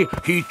 whoopsie,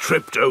 he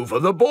tripped over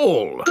the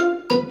ball.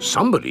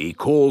 Somebody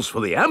calls for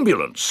the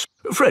ambulance.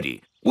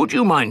 Freddie, would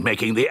you mind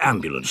making the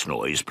ambulance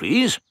noise,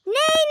 please? Nina,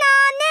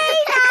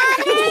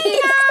 Nina,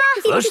 Nina.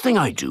 First thing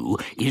I do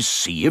is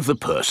see if the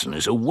person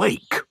is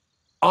awake.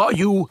 Are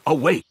you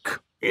awake?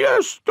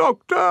 Yes,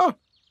 Doctor.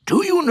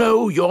 Do you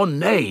know your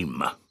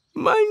name?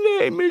 My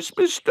name is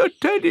Mr.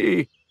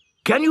 Teddy.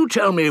 Can you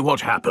tell me what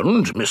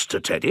happened,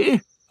 Mr.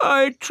 Teddy?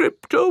 I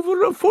tripped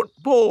over a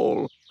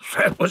football.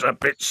 That was a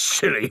bit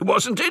silly,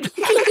 wasn't it?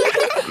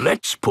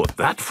 Let's put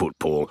that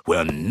football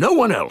where no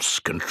one else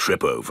can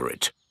trip over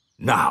it.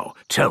 Now,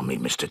 tell me,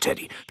 Mr.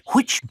 Teddy,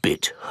 which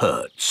bit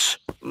hurts?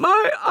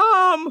 My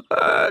arm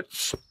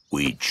hurts.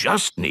 We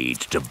just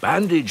need to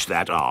bandage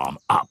that arm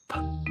up.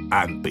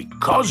 And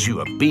because you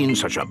have been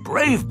such a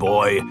brave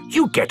boy,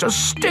 you get a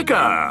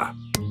sticker.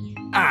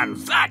 And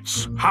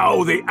that's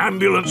how the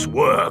ambulance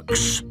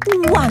works.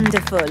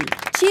 Wonderful.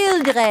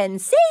 Children,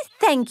 say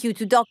thank you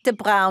to Dr.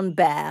 Brown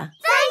Bear.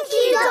 Thank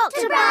you,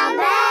 Dr. Brown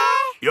Bear.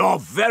 You're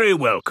very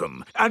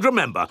welcome. And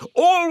remember,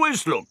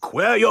 always look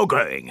where you're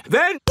going.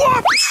 Then,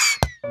 whoops!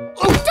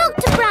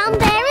 Dr. Brown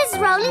Bear is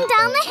rolling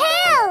down the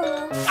hill.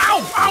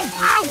 Ow, ow,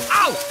 ow,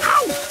 ow,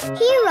 ow!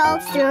 He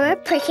rolled through a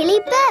prickly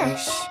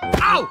bush.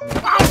 Ow,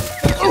 ow,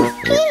 ow!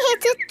 He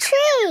hit a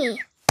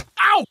tree.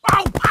 Ow,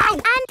 ow, ow!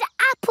 And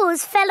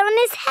apples fell on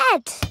his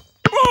head.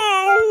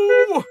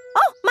 Oh!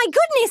 Oh, my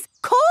goodness!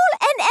 Call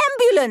an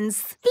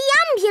ambulance! The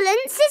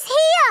ambulance is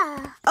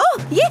here! Oh,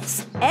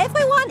 yes!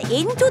 Everyone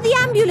into the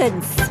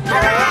ambulance!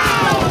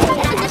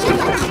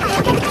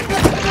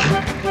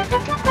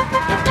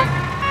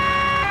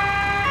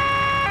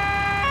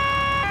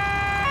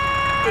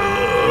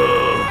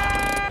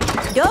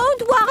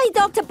 Don't worry,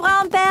 Dr.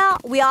 Brown Bear.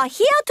 We are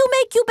here to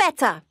make you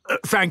better.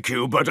 Thank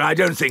you, but I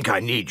don't think I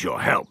need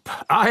your help.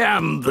 I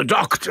am the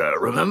doctor,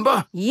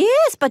 remember?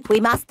 Yes, but we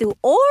must do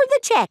all the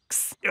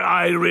checks.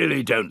 I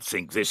really don't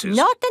think this is...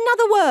 Not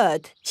another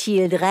word.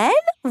 Children,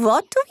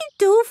 what do we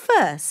do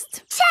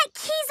first? Check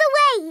he's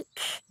awake.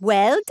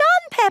 Well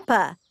done,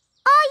 Peppa.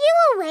 Are you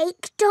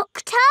awake,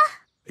 Doctor?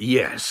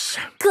 Yes.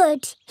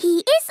 Good. He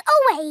is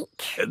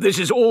awake. This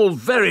is all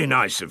very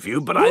nice of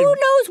you, but Who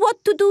knows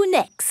what to do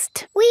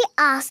next? We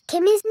ask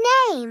him his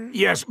name.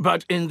 Yes,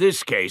 but in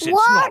this case it's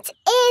What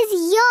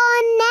is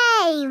your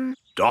name?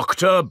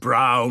 Dr.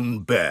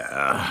 Brown Bear.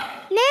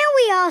 Now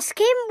we ask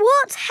him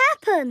what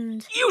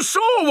happened. You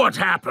saw what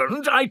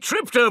happened. I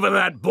tripped over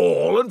that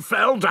ball and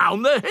fell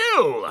down the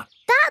hill.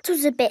 That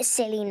was a bit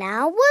silly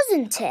now,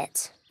 wasn't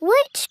it?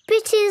 Which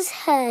bit is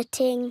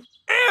hurting?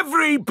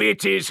 Every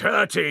bit is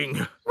hurting.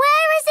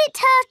 Where is it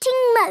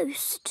hurting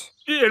most?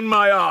 In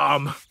my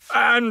arm,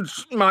 and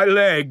my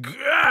leg,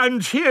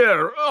 and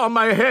here on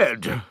my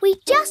head. We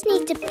just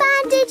need to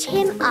bandage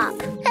him up.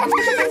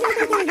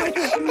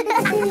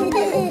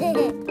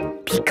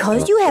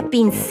 Because you have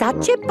been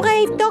such a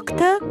brave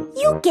doctor,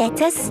 you get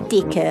a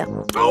sticker.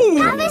 Oh!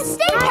 Have a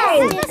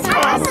sticker!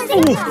 Have a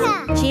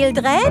sticker!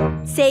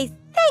 Children, say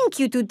thank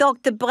you to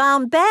Dr.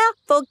 Brown Bear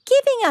for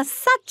giving us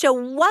such a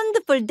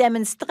wonderful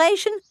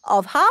demonstration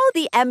of how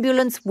the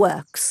ambulance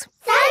works.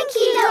 Thank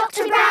you,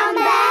 Dr. Brown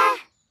Bear.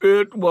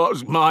 It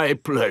was my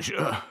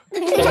pleasure.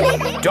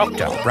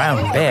 Dr.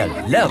 Brown Bear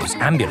loves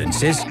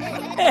ambulances.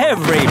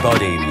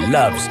 Everybody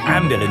loves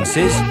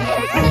ambulances.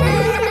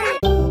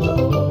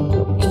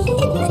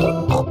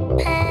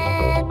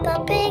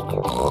 Peppa Pig.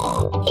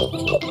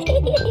 Peppa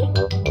Pig.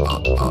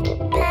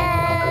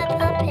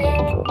 Peppa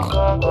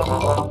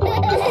Pig.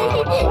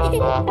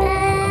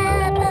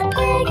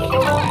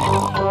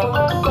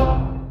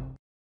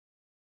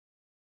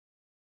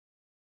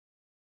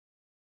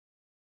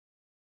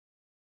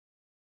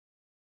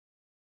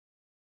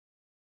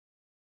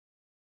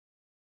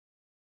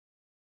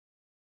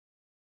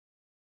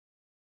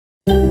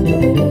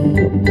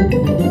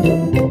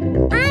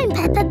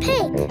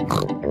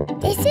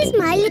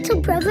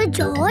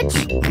 George.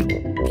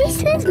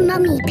 This is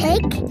Mummy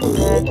Pig.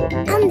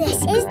 And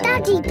this is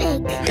Daddy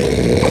Pig.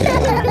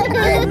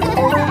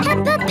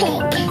 Peppa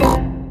Pig.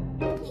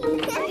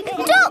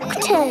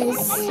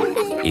 Doctors.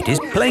 It is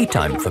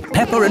playtime for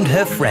Peppa and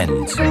her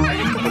friends.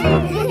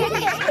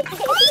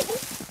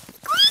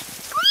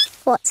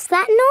 What's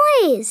that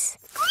noise?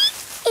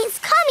 It's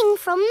coming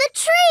from the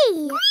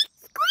tree.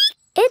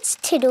 It's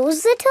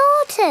Tiddles the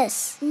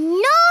tortoise.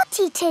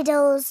 Naughty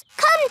Tiddles!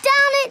 Come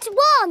down at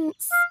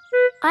once!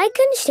 I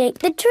can shake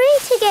the tree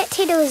to get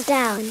Tiddles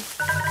down. Is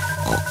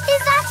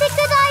that a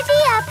good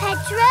idea,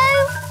 Pedro?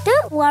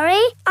 Don't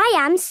worry, I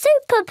am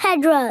Super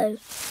Pedro.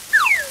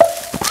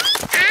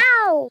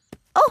 Ow!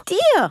 Oh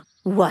dear,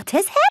 what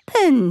has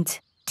happened?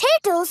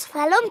 Tiddles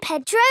fell on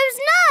Pedro's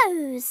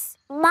nose.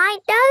 My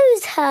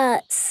nose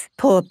hurts.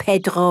 Poor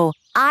Pedro.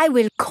 I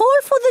will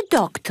call for the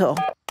doctor.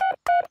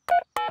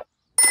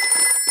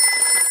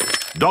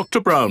 Dr.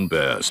 Brown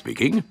Bear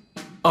speaking.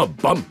 A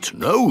bumped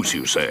nose,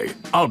 you say?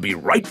 I'll be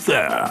right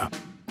there.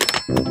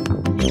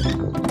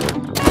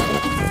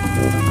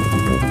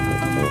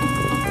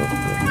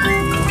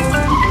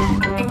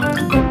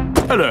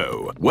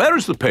 Hello, where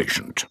is the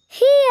patient?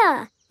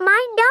 Here,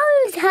 my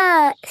nose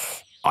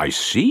hurts. I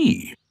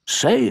see.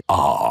 Say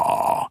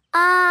ah.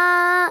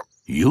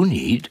 You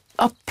need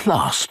a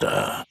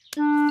plaster.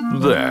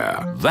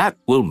 There, that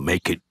will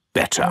make it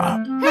better.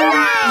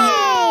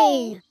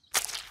 Hooray!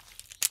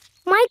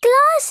 My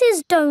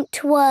glasses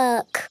don't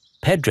work.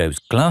 Pedro's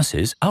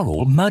glasses are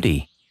all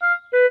muddy.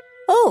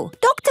 Oh,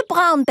 Dr.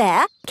 Brown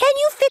Bear, can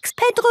you fix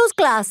Pedro's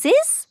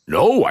glasses?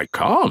 No, I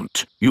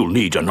can't. You'll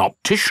need an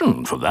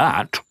optician for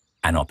that.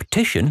 An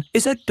optician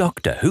is a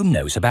doctor who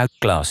knows about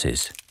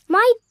glasses.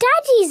 My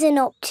daddy's an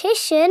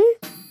optician.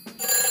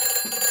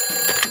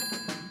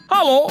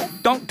 Hello,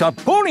 Dr.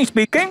 Pony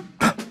speaking.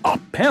 A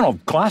pair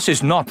of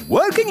glasses not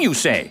working, you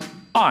say?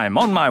 I'm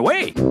on my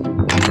way.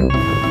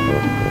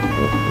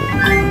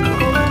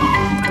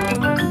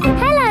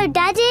 Hello,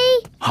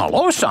 Daddy.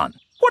 Hello, son.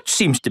 What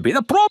seems to be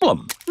the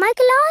problem? My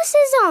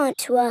glasses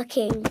aren't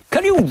working.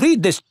 Can you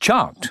read this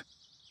chart?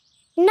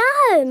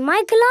 No,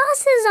 my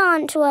glasses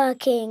aren't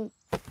working.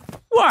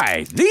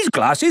 Why, these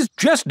glasses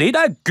just need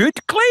a good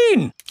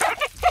clean.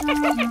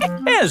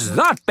 Is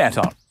that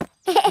better?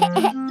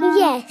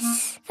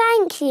 Yes,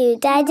 thank you,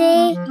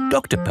 Daddy.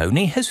 Dr.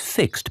 Pony has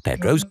fixed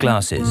Pedro's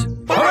glasses.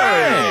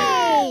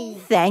 Hooray!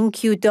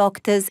 Thank you,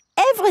 doctors.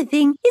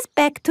 Everything is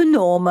back to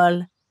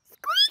normal.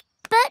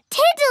 But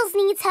Tiddles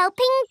needs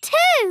helping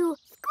too.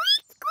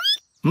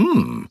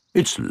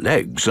 Its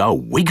legs are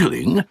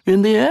wiggling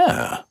in the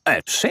air.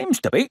 It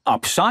seems to be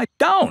upside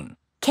down.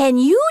 Can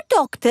you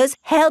doctors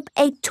help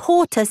a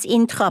tortoise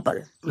in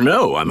trouble?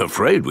 No, I'm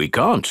afraid we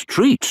can't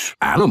treat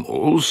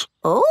animals.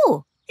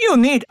 Oh. You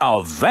need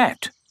a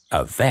vet.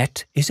 A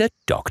vet is a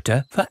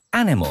doctor for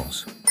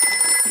animals.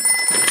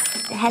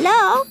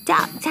 Hello,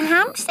 Dr.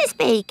 Hamster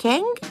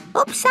speaking.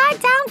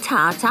 Upside down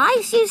tart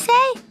ice, you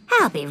say?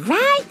 I'll be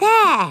right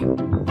there.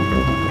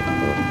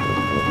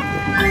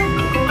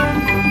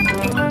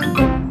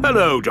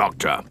 Hello,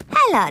 Doctor.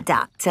 Hello,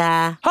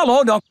 Doctor.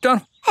 Hello,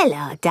 Doctor.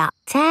 Hello,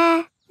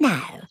 Doctor.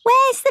 Now,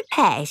 where's the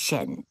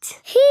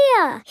patient?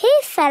 Here, he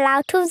fell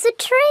out of the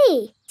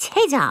tree.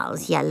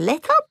 Tiddles, you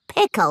little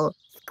pickle.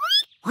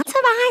 What have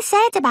I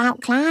said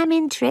about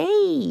climbing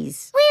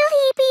trees? Will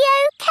he be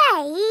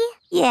okay?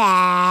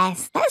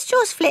 Yes, let's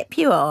just flip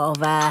you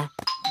over.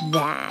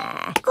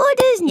 There,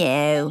 good as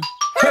new.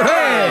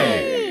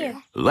 Hooray!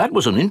 That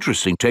was an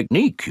interesting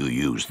technique you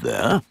used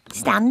there.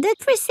 Standard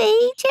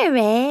procedure,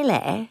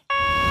 really.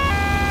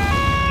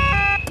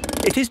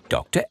 It is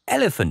Dr.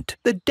 Elephant,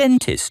 the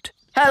dentist.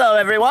 Hello,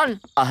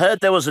 everyone. I heard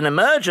there was an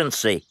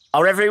emergency.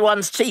 Are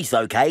everyone's teeth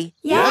okay?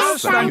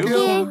 Yes, thank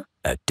you.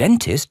 A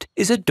dentist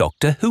is a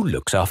doctor who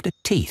looks after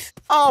teeth.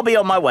 I'll be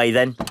on my way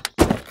then.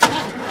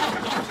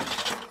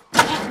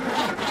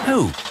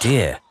 Oh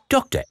dear,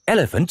 Dr.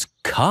 Elephant's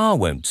car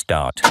won't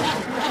start.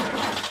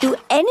 Do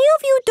any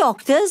of you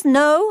doctors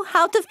know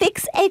how to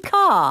fix a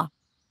car?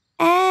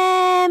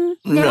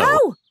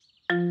 No.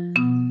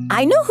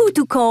 I know who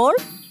to call.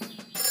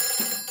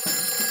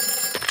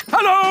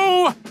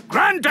 Hello!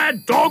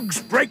 Grandad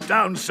Dog's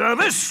breakdown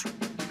service.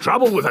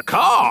 Trouble with a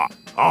car.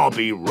 I'll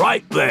be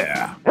right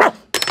there.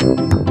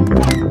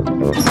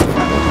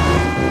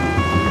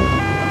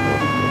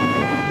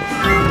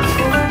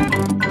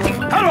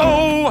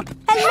 Hello!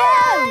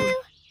 Hello!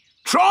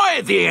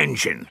 Try the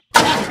engine.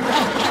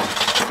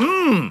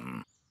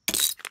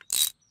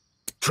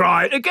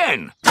 Try it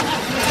again.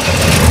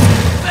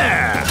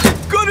 There.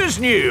 Good as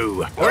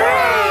new.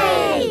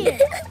 Hooray!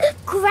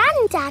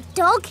 Grandad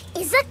Dog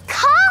is a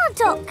car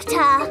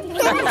doctor.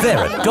 There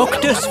are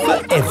doctors for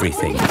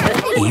everything,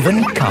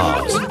 even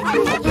cars.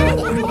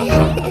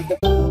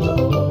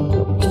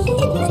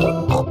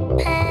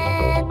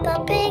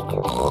 Peppa Pig.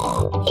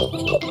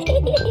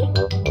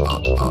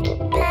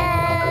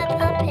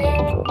 Peppa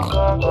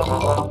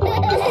Pig.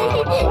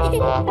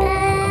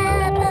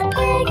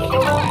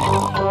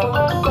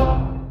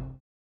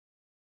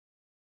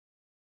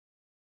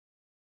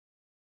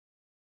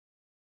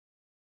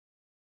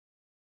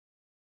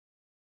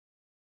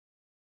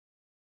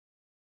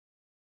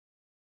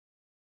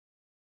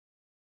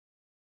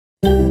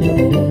 I'm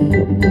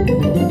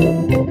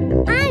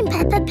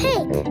Peppa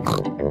Pig.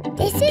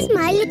 This is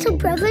my little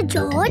brother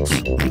George.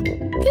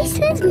 This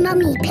is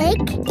Mummy Pig.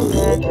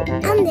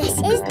 And this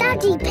is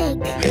Daddy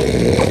Pig.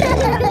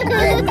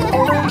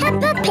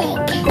 Peppa Pig.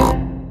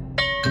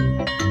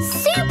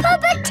 Super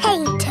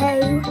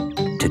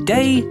Potato.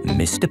 Today,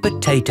 Mr.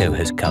 Potato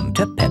has come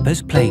to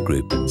Peppa's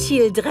playgroup.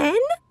 Children,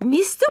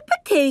 Mr.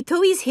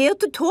 Potato is here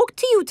to talk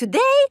to you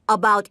today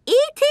about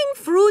eating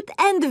fruit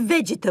and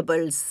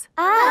vegetables.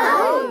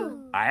 Oh!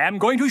 I am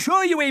going to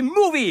show you a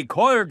movie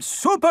called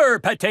Super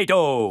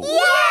Potato.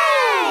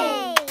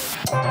 Yay!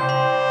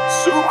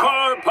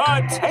 Super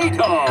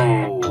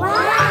Potato!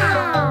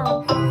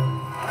 Wow!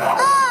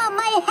 Oh,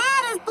 my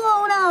hat is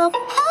blown off.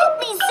 Help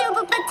me,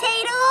 Super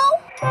Potato.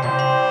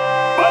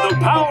 By the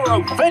power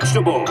of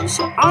vegetables,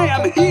 I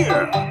am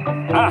here.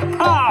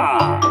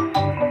 Aha!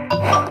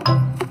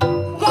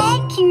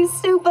 Thank you,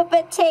 Super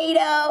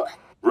Potato.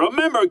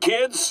 Remember,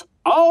 kids,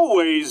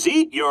 always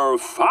eat your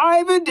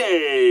 5 a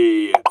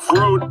day.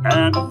 Fruit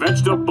and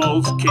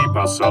vegetables keep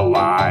us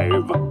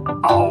alive.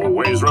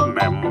 Always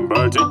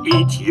remember to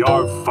eat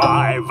your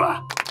 5.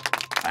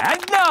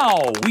 And now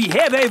we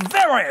have a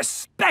very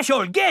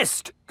special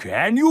guest.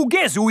 Can you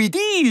guess who it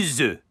is?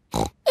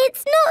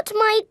 It's not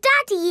my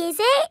daddy, is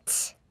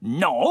it?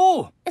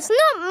 No. It's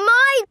not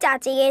my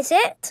daddy, is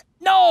it?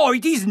 No,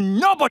 it is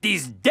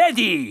nobody's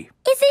daddy.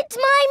 Is it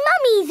my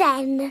mummy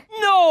then?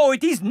 No,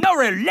 it is no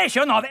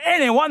relation of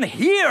anyone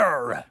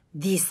here.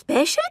 The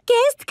special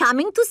guest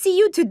coming to see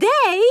you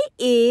today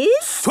is...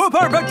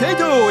 Super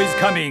Potato is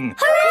coming.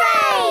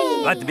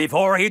 Hooray! But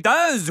before he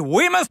does,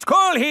 we must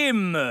call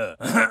him...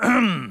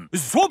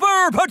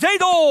 Super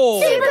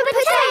Potato! Super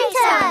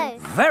Potato!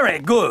 Very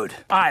good.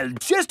 I'll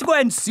just go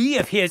and see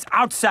if he is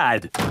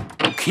outside.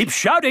 Keep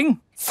shouting.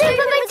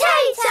 Super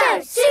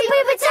Potato!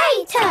 Super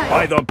Potato!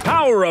 By the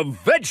power of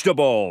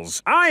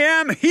vegetables, I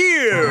am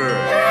here.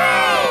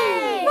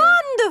 Hooray!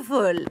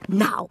 Wonderful.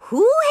 Now,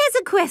 who has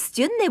a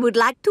question they would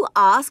like to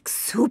ask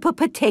Super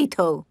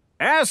Potato?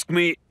 Ask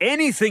me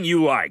anything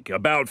you like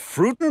about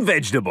fruit and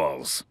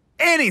vegetables.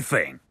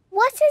 Anything.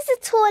 What is the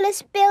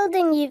tallest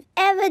building you've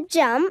ever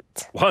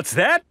jumped? What's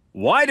that?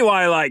 Why do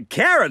I like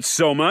carrots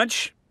so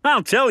much?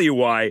 I'll tell you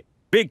why.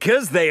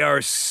 Because they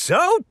are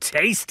so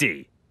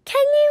tasty. Can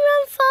you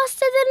run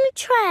faster than a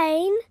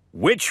train?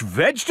 Which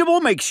vegetable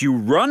makes you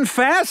run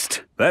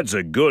fast? That's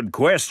a good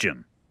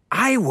question.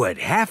 I would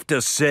have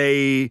to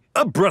say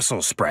a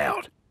Brussels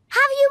sprout.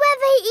 Have you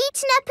ever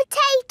eaten a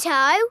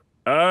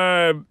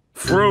potato?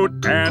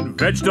 Fruit and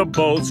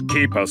vegetables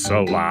keep us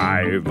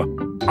alive.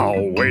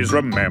 Always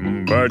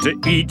remember to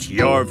eat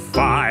your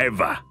 5.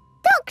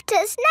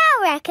 Doctors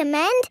now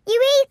recommend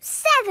you eat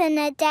 7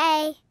 a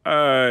day.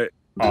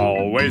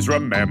 Always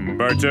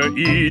remember to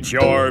eat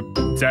your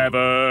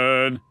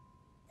 7.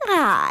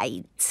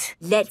 Right.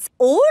 Let's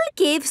all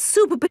give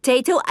Super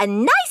Potato a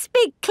nice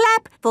big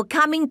clap for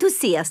coming to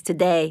see us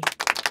today.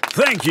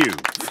 Thank you.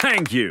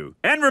 Thank you.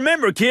 And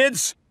remember,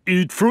 kids,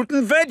 eat fruit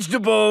and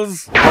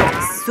vegetables.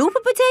 Super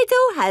Potato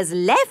has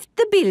left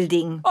the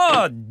building.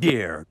 Oh,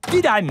 dear.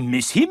 Did I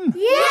miss him?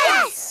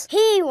 Yes!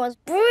 He was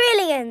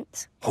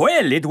brilliant.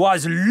 Well, it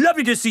was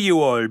lovely to see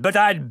you all, but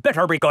I'd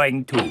better be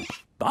going too.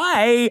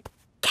 Bye.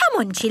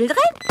 Come on, children.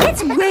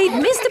 Let's wave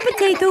Mr.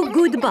 Potato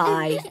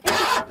goodbye.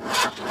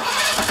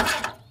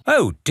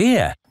 Oh,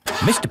 dear.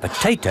 Mr.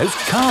 Potato's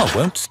car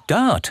won't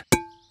start.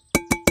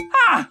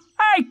 Ah!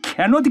 I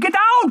cannot get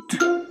out!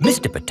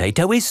 Mr.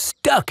 Potato is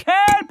stuck.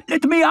 Help!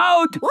 Let me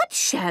out! What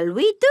shall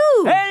we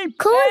do? Help!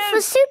 Call help.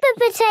 for Super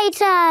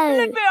Potato.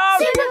 Let me out!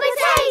 Super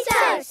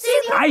Potato!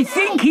 Super I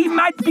think he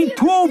might be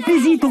too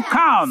busy to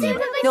come.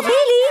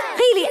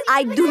 Really,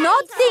 I do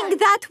not think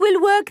that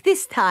will work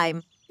this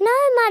time. No,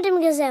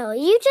 Madam Gazelle,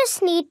 you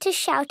just need to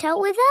shout out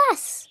with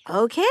us.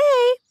 Okay.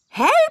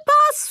 Help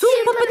us,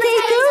 Super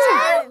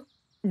Potato!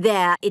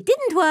 There, it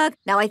didn't work.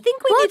 Now I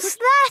think we What's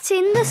that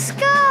in the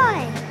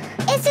sky?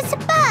 Is it a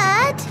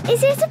bird?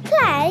 Is it a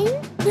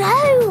plane?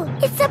 No,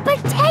 it's a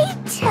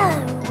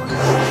potato.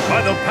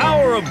 By the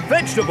power of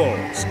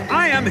vegetables,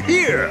 I am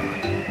here.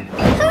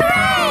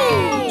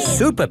 Hooray!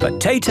 Super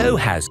Potato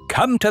has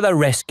come to the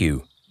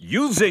rescue.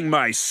 Using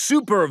my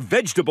super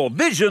vegetable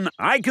vision,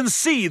 I can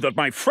see that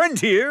my friend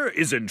here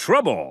is in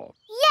trouble.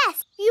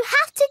 Yes, you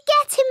have to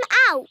get him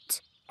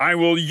out. I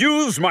will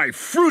use my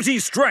fruity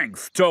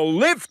strength to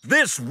lift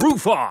this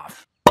roof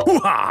off.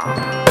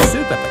 Hoo-ha!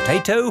 Super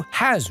Potato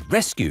has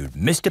rescued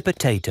Mr.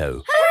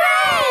 Potato.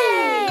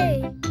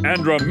 Hooray!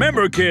 And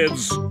remember,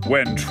 kids,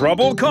 when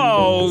trouble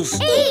calls...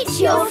 Eat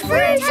your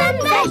fruit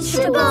and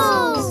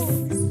vegetables!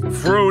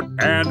 Fruit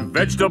and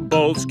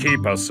vegetables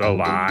keep us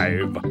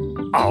alive.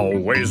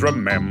 Always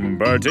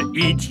remember to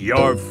eat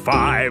your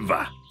 5.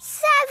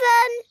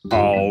 7.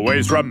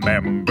 Always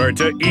remember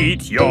to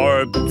eat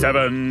your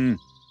 7.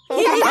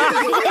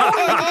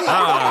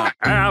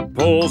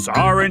 Apples,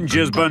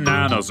 oranges,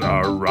 bananas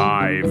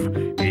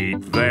arrive.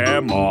 Eat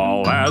them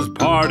all as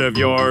part of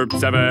your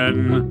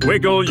 7.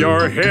 Wiggle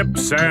your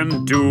hips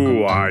and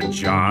do a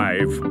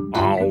jive.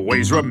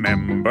 Always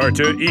remember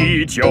to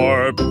eat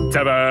your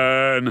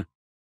 7.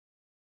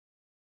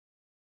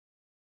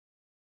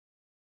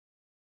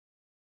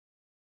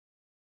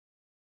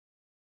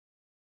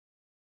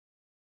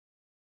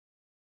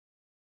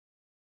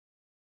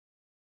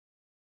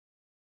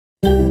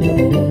 I'm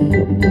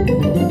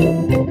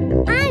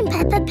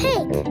Peppa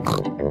Pig.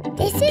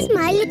 This is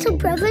my little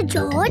brother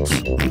George.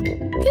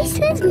 This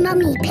is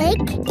Mummy Pig.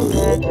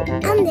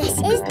 And this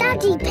is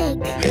Daddy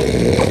Pig.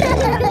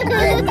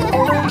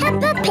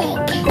 Peppa Pig.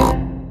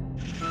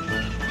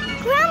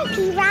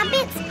 Grumpy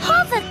Rabbit's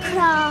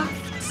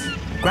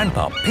hovercraft.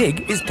 Grandpa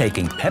Pig is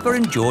taking Peppa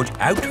and George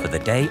out for the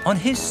day on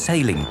his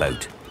sailing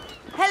boat.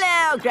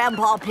 Hello,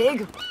 Grandpa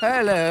Pig.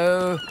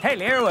 Hello.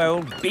 Hello,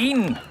 old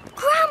bean.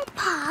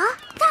 Grandpa,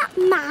 that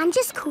man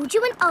just called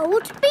you an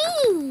old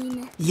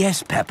bean.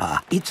 Yes,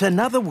 Peppa. It's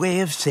another way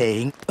of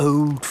saying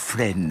old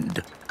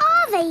friend.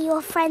 Are they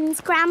your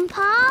friends,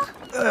 Grandpa?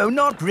 Oh,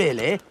 not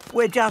really.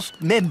 We're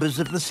just members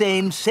of the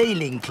same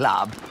sailing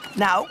club.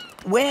 Now,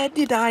 where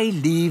did I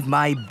leave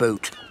my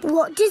boat?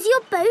 What does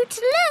your boat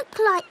look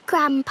like,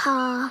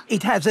 Grandpa?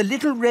 It has a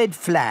little red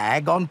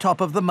flag on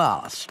top of the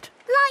mast.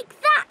 Like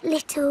that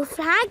little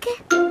flag?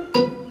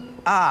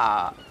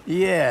 Ah,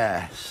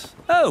 yes.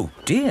 Oh,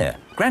 dear.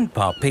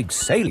 Grandpa Pig's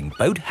sailing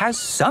boat has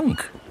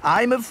sunk.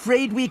 I'm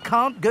afraid we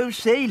can't go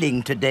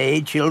sailing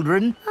today,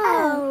 children.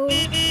 Oh.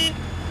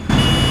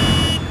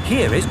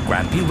 Here is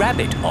Grampy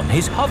Rabbit on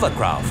his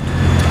hovercraft.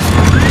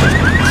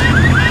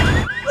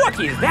 What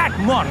is that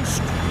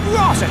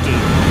monstrosity?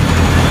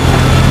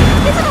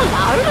 Is it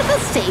allowed at the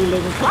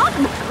sailing club?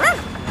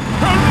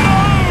 Hello!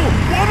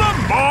 What a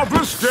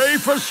marvellous day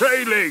for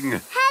sailing!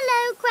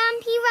 Hello,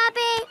 Grampy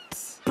Rabbit.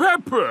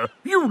 Peppa,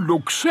 you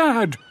look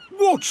sad.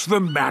 What's the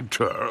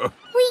matter?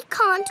 We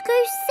can't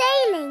go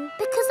sailing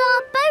because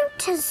our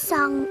boat has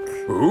sunk.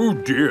 Oh,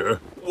 dear.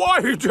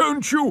 Why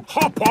don't you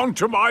hop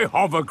onto my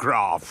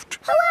hovercraft?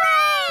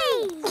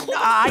 Hooray!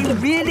 I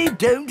really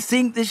don't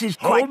think this is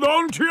quite... Hold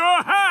on to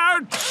your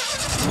hat!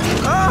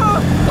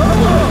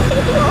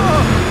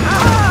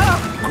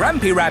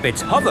 Grampy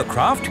Rabbit's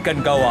hovercraft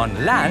can go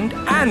on land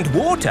and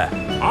water.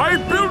 I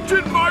built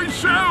it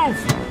myself!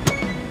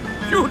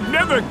 You'd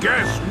never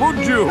guess,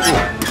 would you?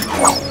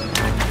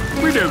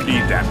 We don't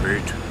need that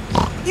bit.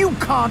 You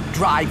can't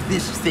drive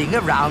this thing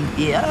around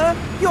here.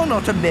 You're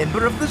not a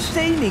member of the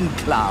sailing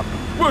club.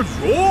 But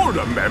you're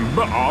a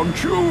member,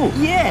 aren't you?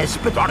 Yes,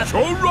 but... That's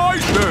all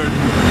right, then.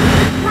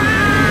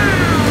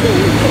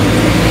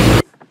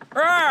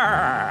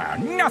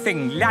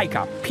 Nothing like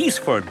a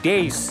peaceful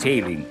day's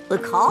sailing. The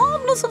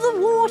calmness of the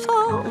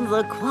water,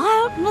 the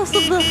quietness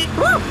of the...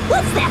 Oh,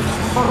 what's that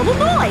horrible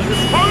noise?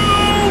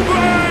 Hello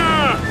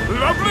there!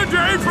 Lovely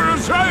day for a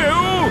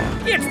sail!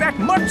 It's that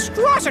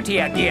monstrosity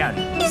again.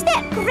 Is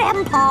that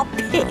Grandpa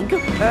Pig?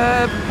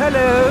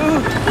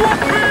 Hello?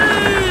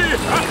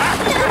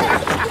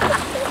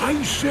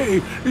 I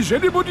say, is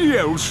anybody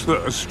else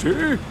thirsty?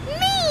 Me!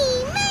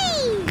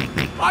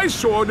 I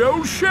saw an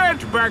old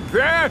shed back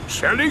there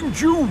selling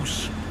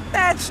juice.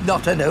 That's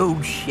not an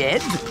old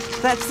shed.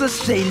 That's the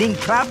Sailing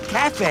Club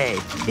Cafe.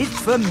 It's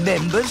for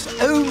members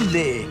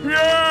only.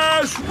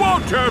 Yes,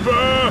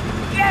 whatever.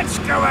 Let's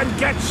go and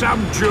get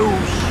some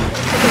juice.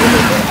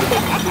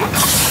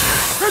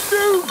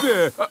 Hello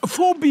there.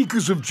 4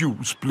 beakers of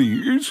juice,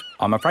 please.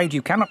 I'm afraid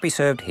you cannot be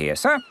served here,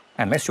 sir,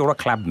 unless you're a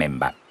club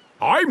member.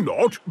 I'm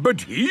not,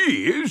 but he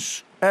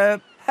is.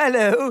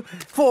 Hello.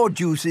 4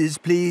 juices,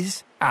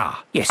 please.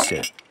 Ah, yes,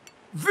 sir.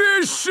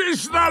 This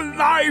is the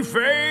life,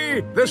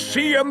 eh? The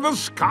sea and the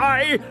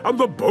sky and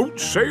the boat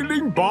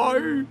sailing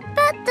by.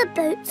 But the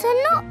boats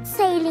are not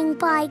sailing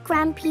by,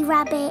 Grampy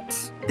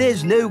Rabbit.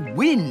 There's no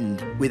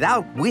wind.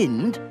 Without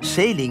wind,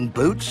 sailing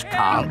boats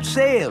can't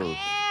sail.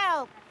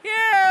 Help!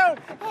 Help!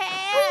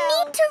 We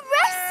need to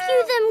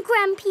rescue them,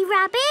 Grampy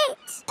Rabbit.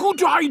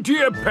 Good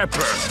idea,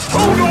 Peppa.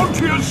 Hold on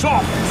to your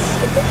socks.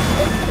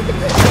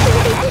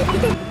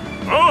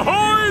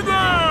 Ahoy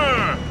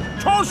there!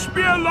 Toss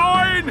me a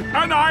line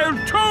and I'll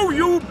tow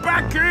you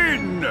back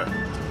in.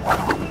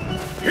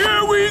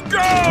 Here we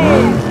go!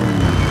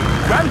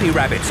 Grampy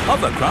Rabbit's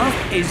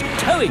hovercraft is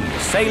towing the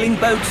sailing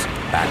boats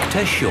back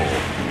to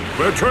shore.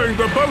 We're towing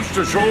the boats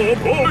to shore,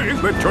 boys.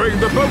 We're towing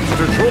the boats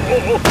to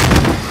shore.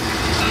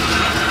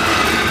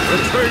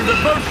 We're towing the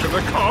boats to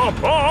the car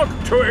park,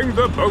 towing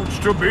the boats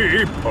to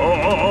be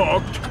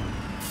parked.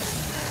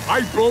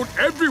 I brought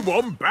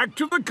everyone back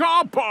to the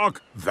car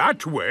park.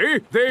 That way,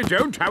 they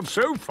don't have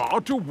so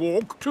far to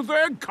walk to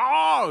their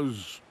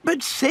cars.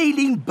 But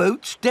sailing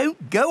boats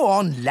don't go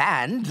on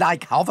land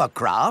like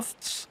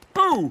hovercrafts.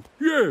 Oh,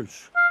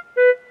 yes.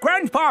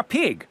 Grandpa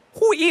Pig,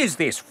 who is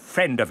this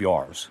friend of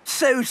yours?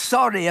 So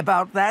sorry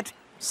about that.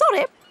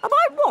 Sorry,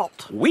 about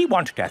what? We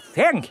want to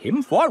thank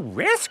him for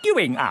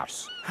rescuing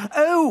us.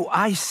 Oh,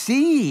 I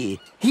see.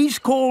 He's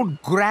called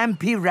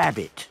Grampy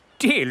Rabbit.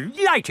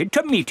 Delighted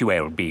to meet you,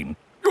 Old Bean.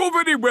 You're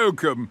very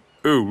welcome,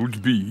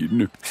 Old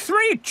Bean.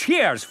 3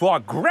 cheers for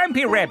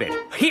Grampy Rabbit.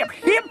 Hip,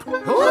 hip,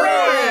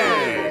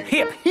 hooray!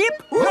 Hip,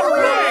 hip,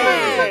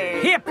 hooray!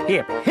 Hip,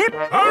 hip, hip,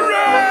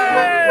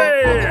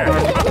 hooray!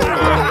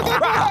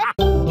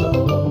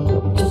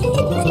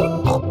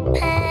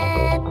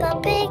 Peppa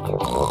Pig.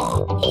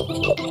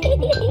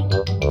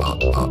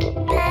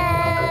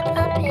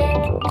 Peppa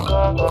Pig.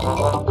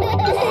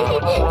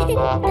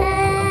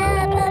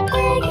 Peppa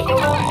Pig.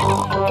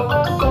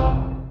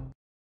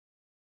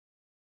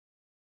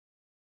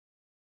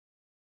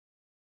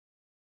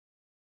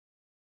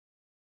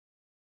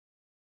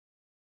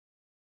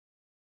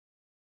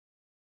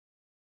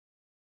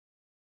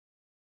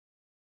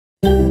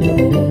 I'm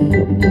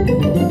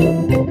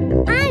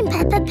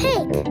Peppa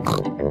Pig.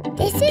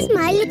 This is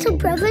my little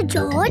brother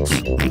George.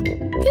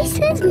 This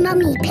is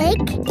Mummy Pig.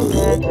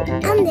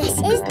 And this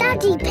is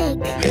Daddy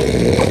Pig.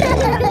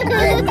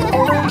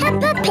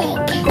 Peppa Pig.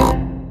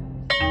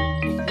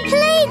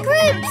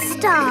 Playgroup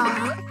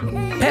star.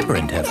 Peppa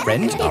and her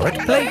friends are at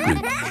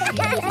playgroup.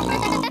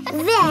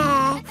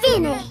 There,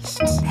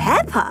 finished.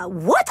 Peppa,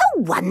 what a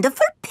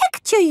wonderful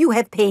picture you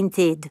have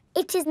painted.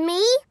 It is me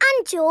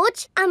and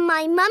George and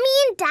my mummy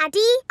and daddy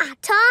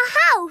at our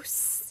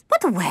house.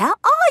 But where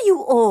are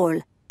you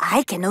all?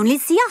 I can only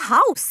see a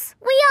house.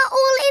 We are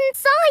all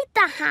inside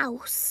the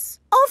house.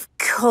 Of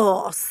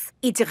course.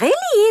 It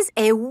really is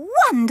a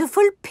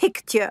wonderful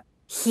picture.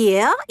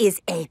 Here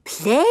is a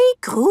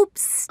playgroup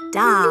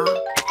star.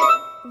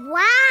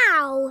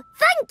 Wow!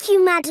 Thank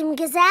you, Madam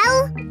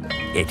Gazelle.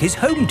 It is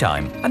home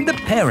time and the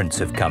parents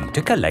have come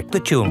to collect the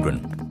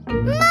children.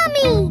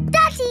 Mummy!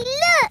 Daddy,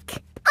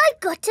 look! I've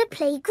got a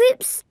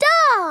playgroup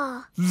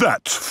star.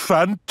 That's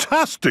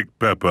fantastic,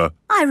 Peppa.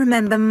 I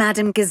remember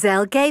Madam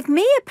Gazelle gave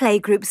me a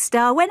playgroup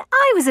star when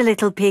I was a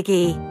little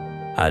piggy.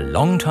 A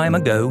long time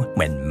ago,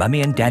 when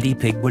Mummy and Daddy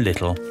Pig were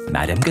little,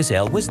 Madame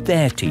Gazelle was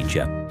their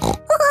teacher.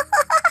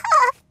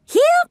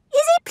 Here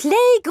is a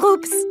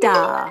playgroup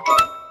star.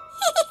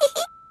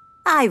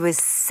 I was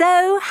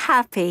so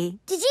happy.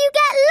 Did you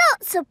get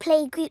lots of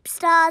playgroup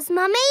stars,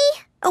 Mummy?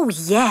 Oh,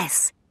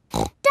 yes.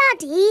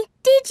 Daddy,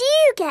 did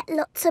you get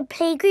lots of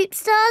playgroup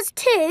stars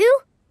too?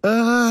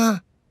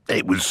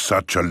 It was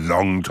such a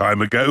long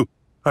time ago.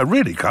 I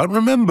really can't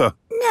remember.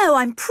 No,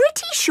 I'm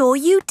pretty sure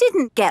you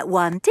didn't get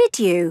one, did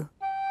you?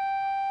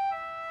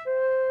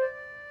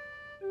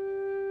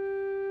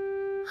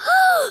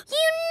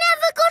 You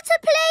never got a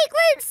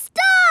playgroup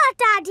star,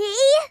 Daddy!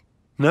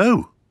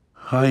 No,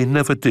 I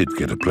never did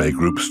get a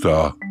playgroup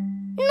star.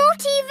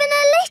 Not even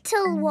a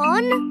little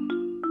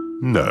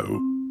one? No.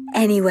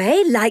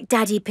 Anyway, like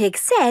Daddy Pig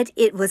said,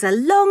 it was a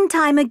long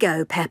time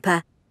ago,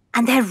 Peppa,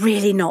 and they're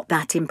really not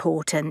that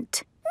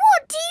important.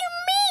 What do you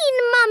mean,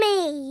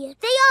 Mummy?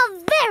 They are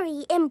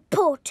very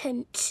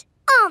important,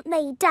 aren't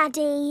they,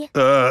 Daddy?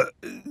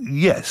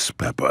 Yes,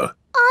 Peppa.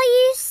 Are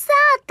you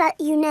sad that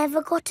you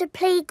never got a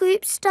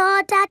playgroup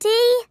star,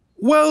 Daddy?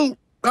 Well,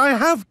 I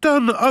have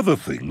done other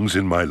things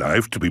in my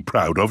life to be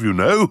proud of, you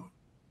know.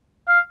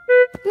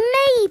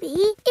 Maybe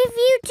if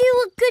you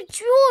do a good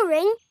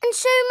drawing and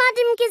show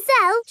Madame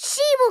Gazelle,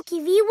 she will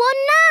give you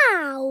one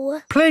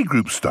now.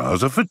 Playgroup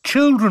stars are for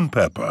children,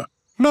 Peppa,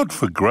 not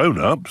for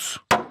grown-ups.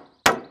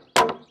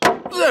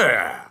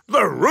 There!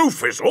 The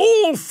roof is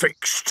all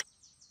fixed.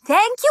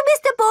 Thank you,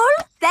 Mr.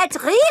 Bull. That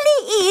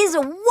really is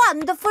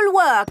wonderful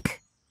work.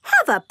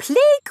 Have a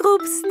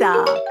playgroup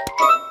star.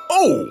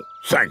 Oh,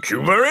 thank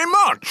you very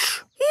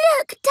much.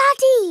 Look,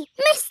 Daddy,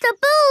 Mr.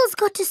 Bull's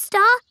got a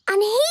star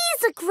and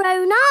he's a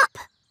grown-up.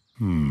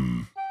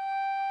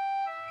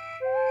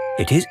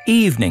 It is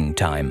evening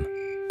time.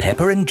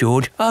 Peppa and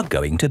George are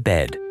going to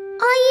bed. Are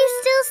you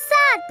still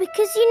sad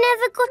because you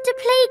never got a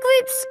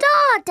playgroup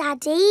star,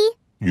 Daddy?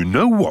 You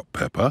know what,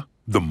 Peppa?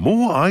 The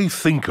more I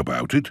think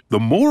about it, the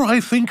more I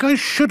think I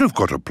should have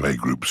got a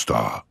playgroup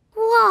star.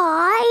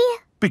 Why?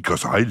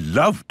 Because I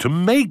love to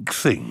make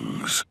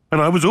things.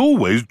 And I was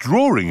always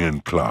drawing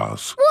in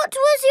class. What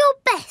was your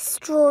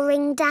best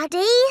drawing,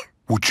 Daddy?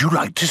 Would you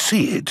like to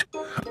see it?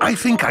 I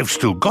think I've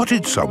still got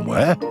it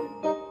somewhere.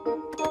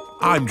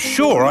 I'm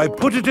sure I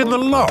put it in the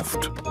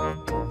loft.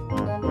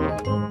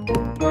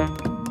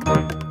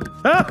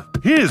 Ah,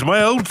 here's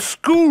my old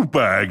school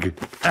bag.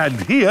 And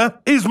here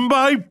is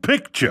my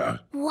picture.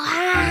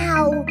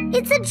 Wow!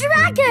 It's a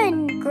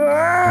dragon!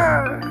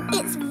 Grrr.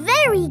 It's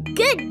very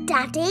good,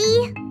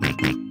 Daddy.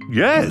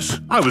 Yes,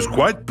 I was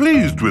quite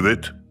pleased with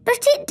it.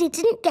 But it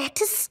didn't get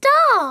a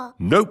star.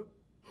 Nope.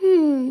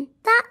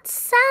 That's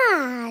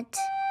sad.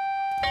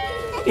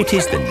 It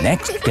is the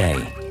next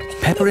day.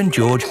 Peppa and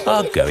George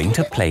are going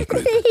to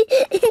playgroup.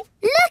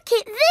 Look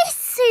at this,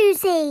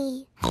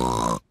 Susie.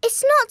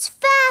 It's not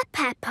fair,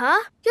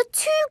 Peppa. You're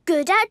too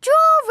good at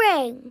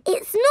drawing.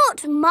 It's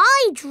not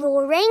my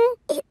drawing.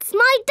 It's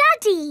my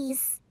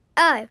daddy's.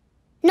 Oh,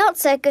 not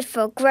so good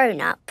for a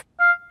grown-up.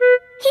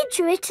 He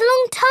drew it a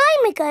long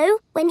time ago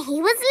when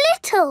he was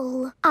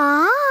little.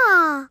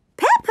 Ah.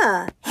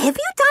 Peppa, have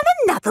you done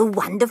another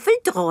wonderful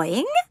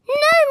drawing?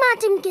 No,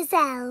 Madame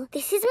Gazelle.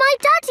 This is my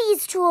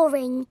daddy's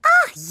drawing.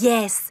 Ah,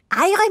 yes.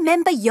 I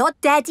remember your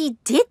daddy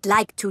did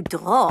like to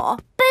draw.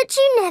 But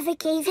you never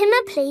gave him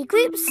a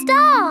playgroup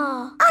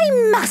star. I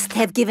must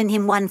have given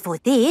him one for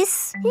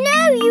this.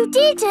 No, you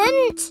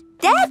didn't.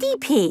 Daddy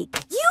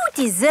Pig, you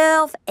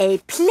deserve a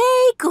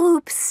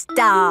playgroup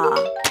star.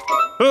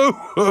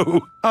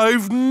 Oh,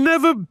 I've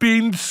never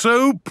been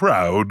so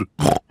proud.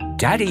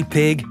 Daddy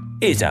Pig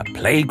is a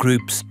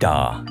playgroup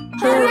star.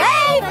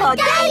 Hooray for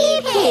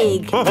Daddy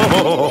Pig!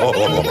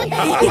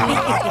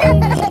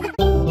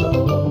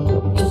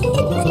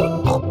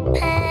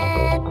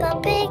 Peppa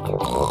Pig.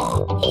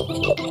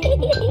 Peppa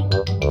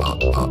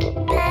Pig.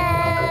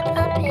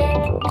 Peppa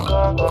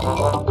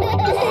Pig.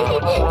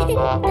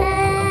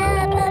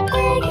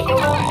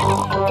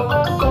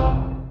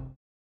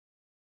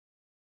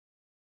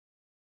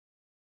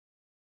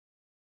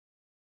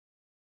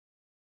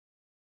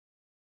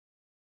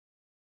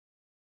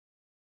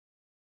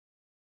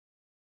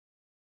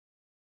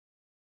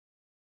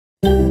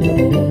 I'm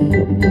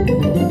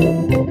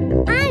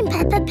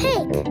Peppa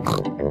Pig.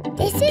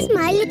 This is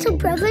my little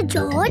brother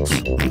George.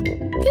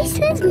 This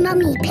is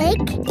Mummy Pig.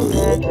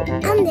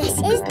 And this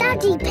is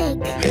Daddy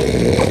Pig.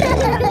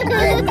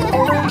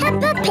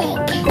 Peppa Pig.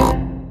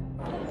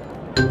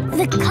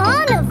 The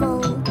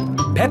carnival.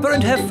 Peppa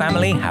and her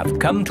family have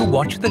come to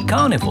watch the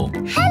carnival.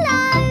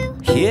 Hello.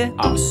 Here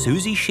are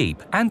Susie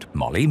Sheep and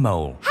Molly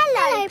Mole.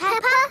 Hello,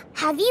 Peppa.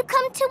 Have you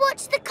come to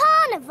watch the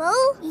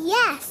carnival?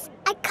 Yes.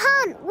 I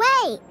can't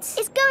wait.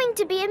 It's going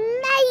to be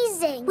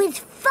amazing. With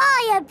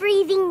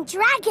fire-breathing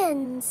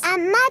dragons.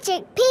 And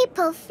magic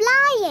people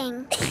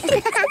flying.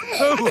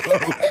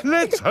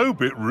 Let's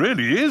hope it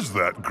really is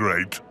that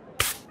great.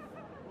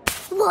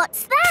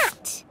 What's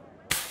that?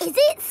 Is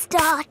it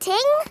starting?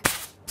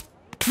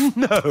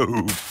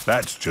 No,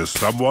 that's just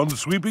someone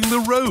sweeping the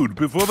road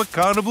before the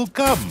carnival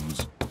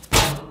comes.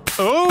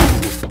 Oh,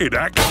 it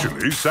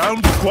actually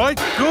sounds quite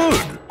good.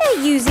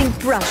 They're using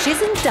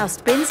brushes and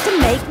dustbins to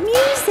make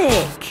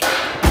music.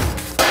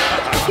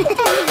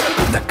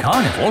 The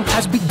carnival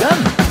has begun.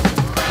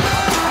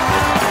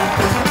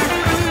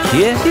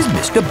 Here is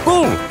Mr.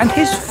 Bull and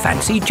his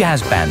fancy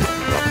jazz band.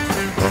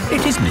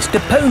 It is Mr.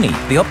 Pony,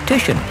 the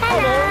optician.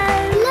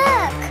 Hello.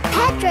 Look,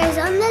 Pedro's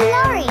on the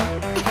lorry.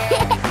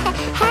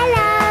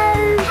 Hello.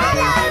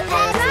 Hello,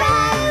 Pedro.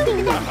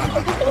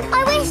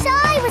 I wish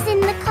I was in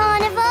the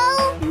carnival.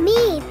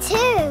 Me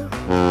too.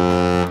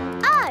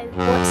 Oh,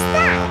 what's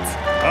that?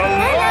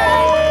 Hello.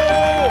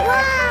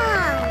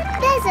 Wow,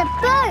 there's a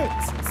boat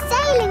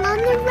sailing on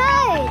the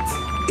road.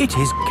 It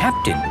is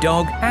Captain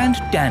Dog and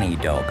Danny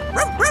Dog.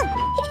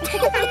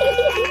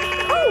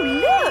 Oh,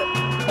 look!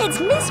 It's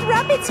Miss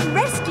Rabbit's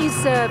rescue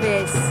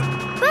service.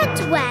 But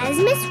where's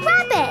Miss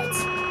Rabbit?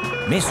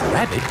 Miss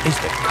Rabbit is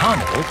the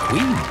carnival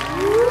queen.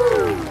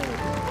 Ooh.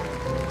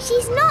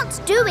 She's not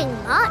doing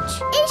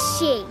much, is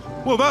she?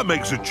 Well, that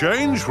makes a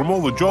change from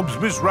all the jobs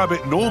Miss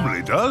Rabbit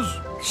normally does.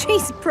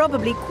 She's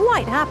probably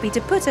quite happy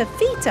to put her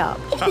feet up.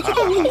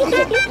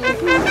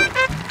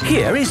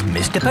 Here is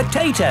Mr.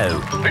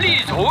 Potato.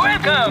 Please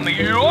welcome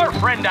your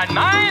friend and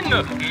mine,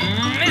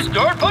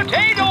 Mr.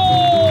 Potato!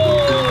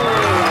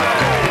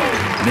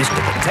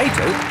 Mr.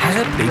 Potato has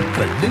a big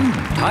balloon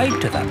tied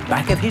to the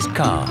back of his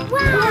car.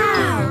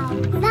 Wow!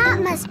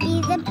 That must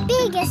be the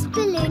biggest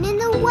balloon in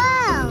the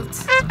world.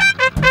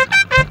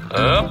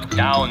 Up,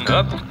 down,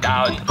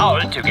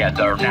 all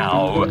together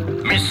now.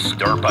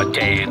 Mr.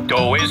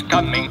 Potato is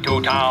coming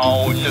to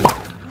town.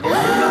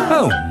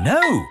 Oh,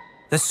 no!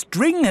 The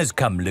string has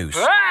come loose.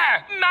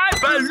 Ah, my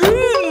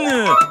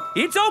balloon!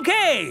 It's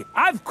okay.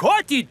 I've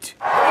caught it.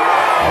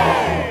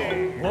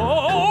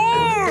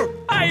 Oh,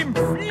 I'm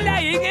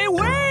flying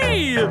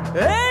away.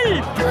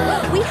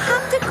 Help! We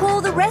have to call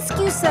the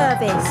rescue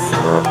service.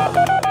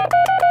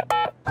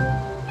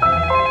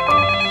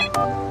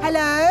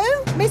 Hello?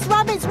 Miss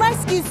Rabbit's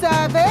rescue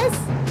service?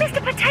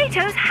 Mr.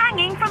 Potato's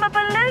hanging from a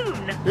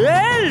balloon.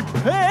 Help!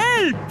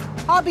 Help!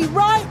 I'll be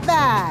right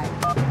there.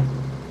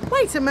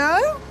 Wait a mo.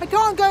 I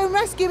can't go and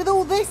rescue with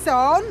all this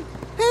on.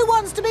 Who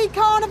wants to be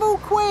Carnival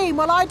Queen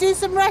while I do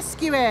some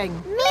rescuing?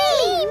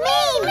 Me!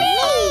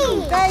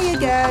 There you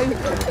go.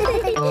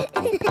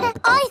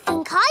 I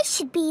think I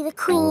should be the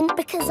queen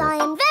because I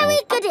am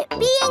very good at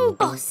being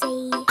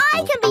bossy.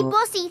 I can be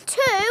bossy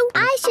too.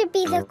 I should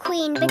be the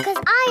queen because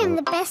I am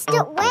the best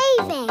at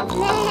waving.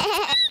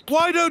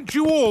 Why don't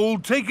you all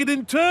take it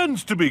in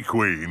turns to be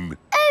queen?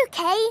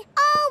 OK,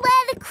 I'll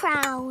wear the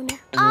crown.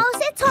 I'll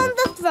sit on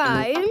the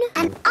throne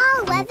and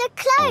I'll wear the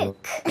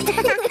cloak.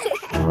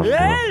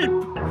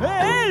 Help!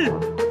 Help!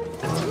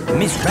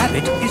 Miss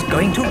Rabbit is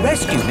going to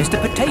rescue Mr.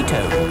 Potato.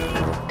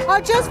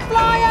 I'll just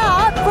fly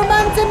up from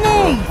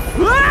underneath.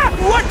 Ah!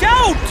 Watch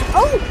out!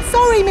 Oh,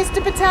 sorry,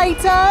 Mr.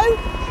 Potato.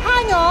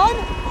 Hang on,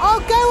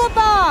 I'll go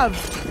above.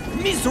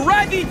 Miss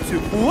Rabbit,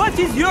 what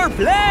is your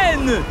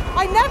plan?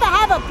 I never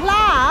have a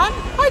plan.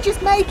 I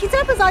just make it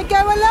up as I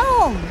go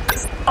along.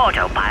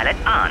 Autopilot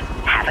on.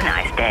 Have a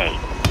nice day.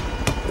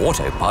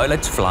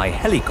 Autopilots fly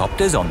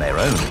helicopters on their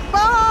own.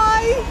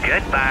 Bye.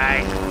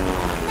 Goodbye.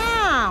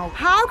 Now,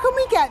 how can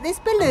we get this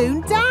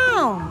balloon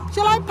down?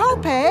 Shall I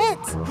pop it?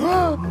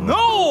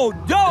 No,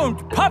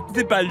 don't pop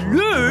the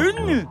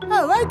balloon.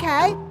 Oh,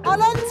 OK.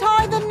 I'll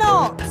untie the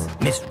knot.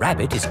 Miss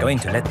Rabbit is going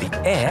to let the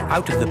air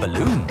out of the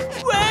balloon.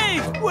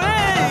 Wait!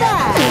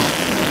 There.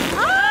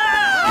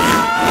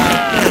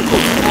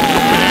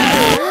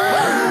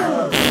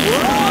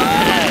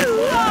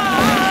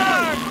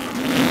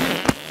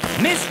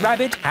 Miss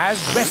Rabbit has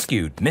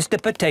rescued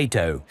Mr.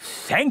 Potato.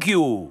 Thank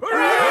you.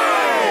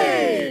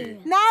 Hooray!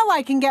 Now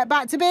I can get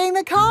back to being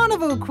the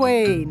Carnival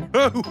Queen.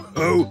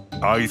 Oh,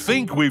 I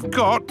think we've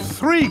got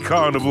 3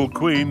 Carnival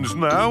Queens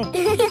now.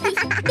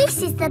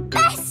 This is the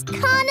best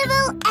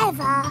carnival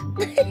ever.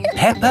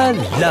 Peppa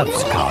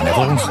loves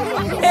carnivals.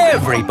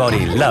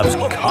 Everybody loves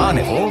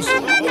carnivals.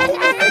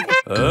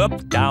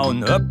 Up,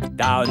 down,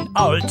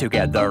 all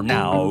together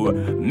now.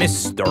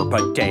 Mr.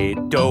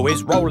 Potato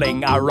is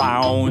rolling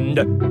around.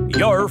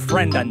 Your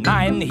friend and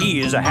mine, he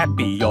is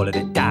happy all the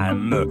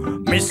time.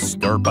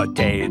 Mr.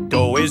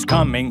 Potato is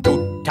coming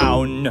to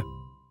town.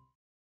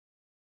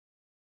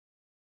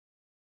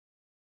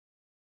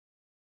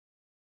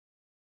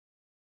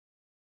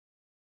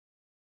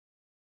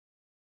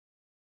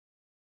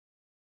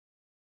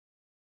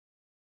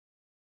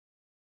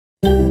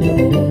 I'm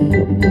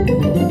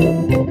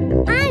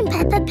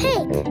Peppa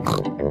Pig.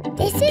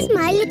 This is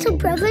my little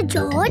brother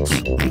George.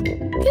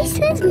 This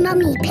is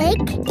Mummy Pig.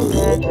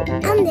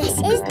 And this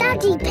is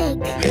Daddy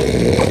Pig.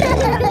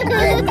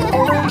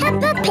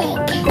 Peppa Pig.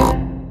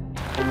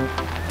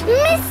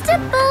 Mr.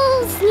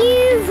 Bull's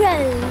new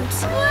road.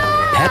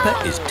 Peppa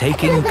is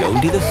taking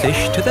Goldie the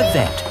fish to the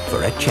vet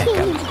for a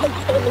checkup.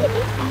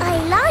 I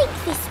like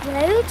this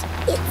road.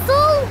 It's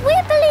all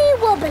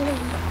wibbly wobbly.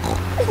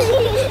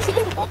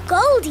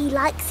 Goldie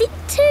likes it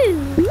too.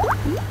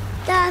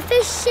 The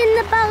fish in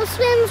the bowl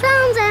swims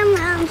round and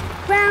round,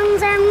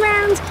 round and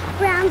round,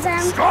 round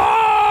and...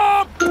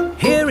 Stop!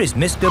 Here is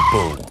Mr.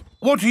 Bull.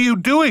 What are you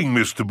doing,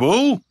 Mr.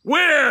 Bull?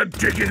 We're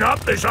digging up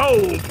this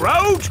old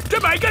road to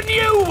make a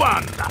new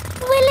one.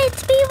 Will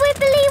it be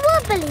wibbly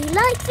wobbly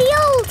like the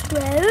old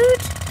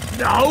road?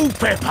 No,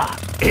 Peppa.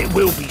 It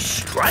will be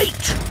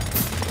straight.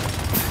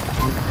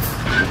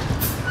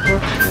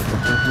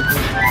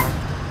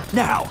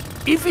 Now,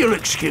 if you'll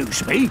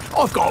excuse me,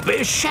 I've got a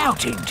bit of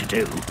shouting to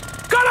do.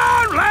 Come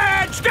on,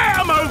 lads! Get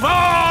a move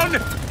on!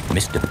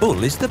 Mr.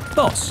 Bull is the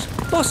boss.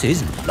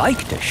 Bosses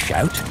like to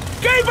shout.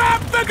 Keep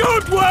up the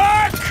good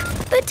work!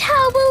 But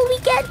how will we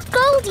get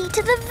Goldie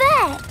to the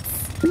vet?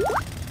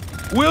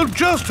 We'll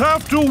just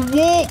have to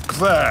walk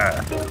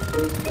there.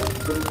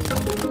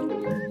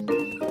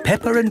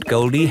 Peppa and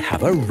Goldie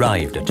have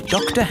arrived at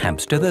Dr.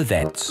 Hamster the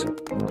vet's.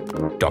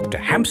 Dr.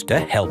 Hamster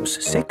helps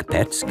sick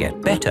pets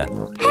get better.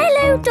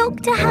 Hello,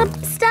 Dr.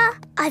 Hamster.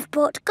 I've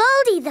brought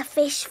Goldie the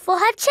fish for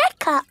her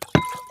checkup.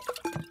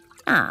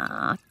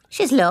 Ah,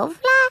 she's lovely.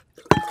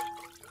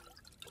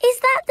 Is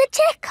that the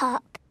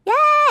checkup?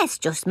 Yes,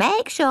 just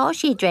make sure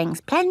she drinks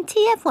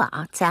plenty of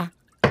water.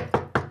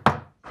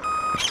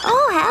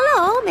 Oh,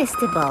 hello,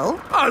 Mr. Bull.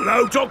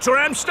 Hello, Dr.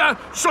 Hamster.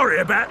 Sorry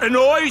about the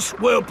noise.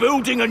 We're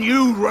building a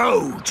new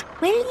road.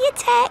 Will you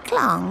take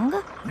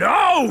long?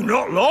 No,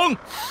 not long.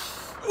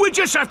 We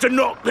just have to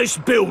knock this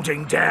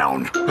building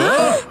down.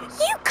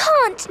 You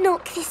can't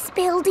knock this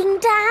building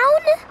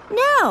down.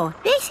 No,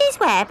 this is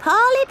where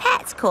poorly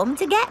pets come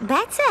to get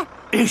better.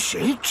 Is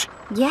it?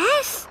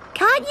 Yes.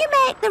 Can't you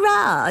make the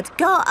road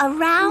go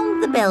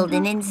around the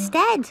building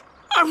instead?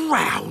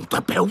 Around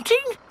the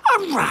building?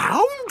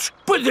 Around?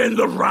 But then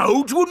the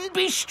road wouldn't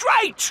be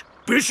straight.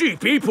 Busy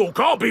people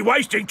can't be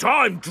wasting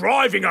time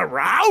driving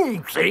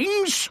around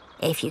things.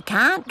 If you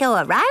can't go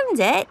around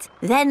it,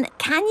 then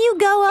can you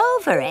go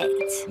over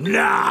it?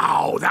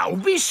 No, that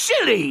would be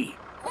silly.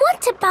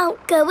 What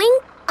about going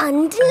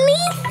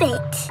underneath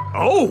it?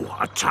 Oh,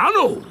 a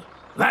tunnel.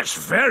 That's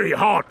very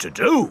hard to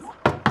do.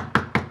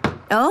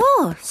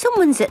 Oh,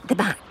 someone's at the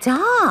back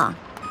door.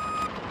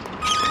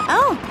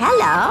 Oh,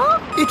 hello.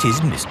 It is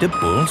Mr.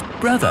 Bull's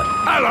brother.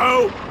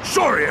 Hello.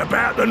 Sorry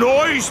about the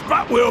noise,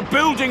 but we're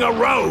building a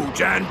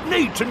road and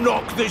need to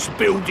knock this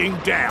building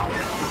down.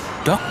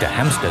 Dr.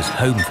 Hamster's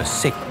home for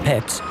sick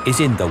pets is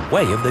in the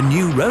way of the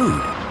new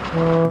road.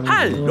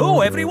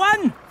 Hello,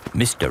 everyone.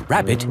 Mr.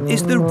 Rabbit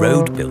is the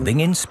road building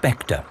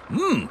inspector.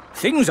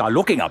 Things are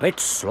looking a bit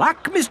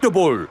slack, Mr.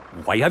 Bull.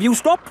 Why have you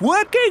stopped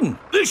working?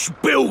 This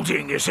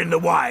building is in the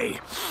way.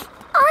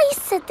 I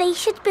said they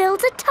should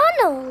build a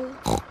tunnel.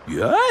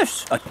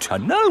 Yes, a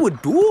tunnel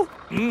would do.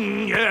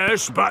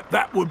 Yes, but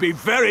that would be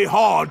very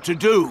hard to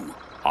do.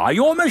 Are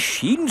your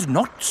machines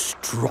not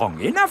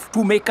strong enough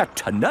to make a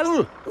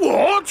tunnel?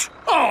 What?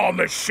 Our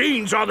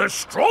machines are the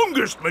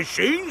strongest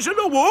machines in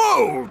the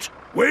world.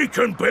 We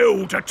can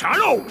build a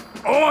tunnel.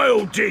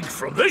 I'll dig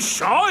from this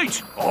side,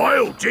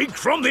 I'll dig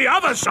from the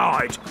other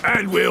side,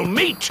 and we'll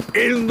meet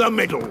in the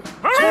middle.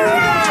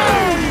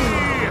 Hooray!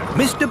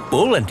 Mr.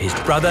 Bull and his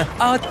brother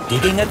are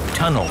digging a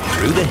tunnel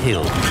through the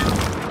hill.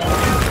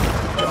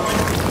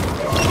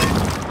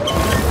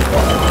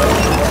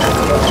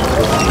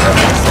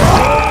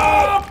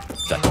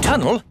 The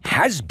tunnel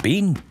has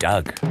been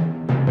dug.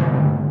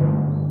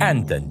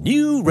 And the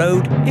new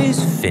road is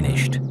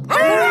finished.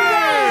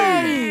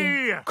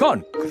 Hooray!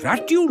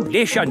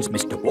 Congratulations,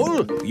 Mr.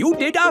 Bull. You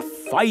did a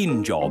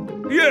fine job.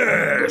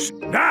 Yes,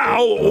 now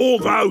all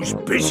those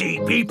busy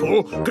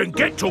people can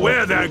get to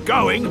where they're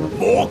going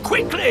more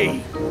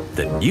quickly.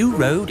 The new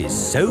road is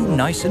so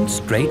nice and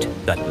straight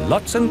that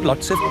lots and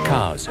lots of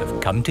cars have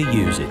come to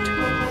use it.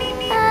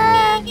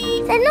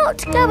 They're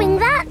not going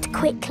that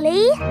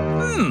quickly.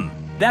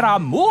 There are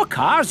more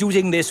cars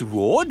using this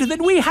road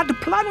than we had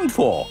planned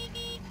for.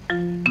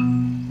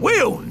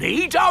 We'll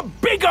need a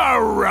bigger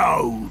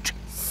road.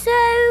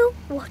 So,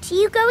 what are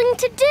you going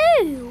to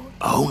do?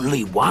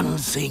 Only one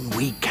thing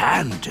we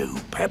can do,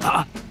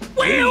 Peppa.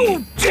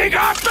 We'll dig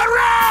up the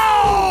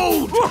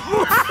road!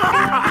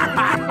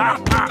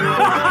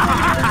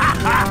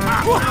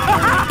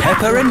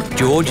 Peppa and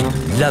George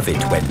love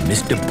it when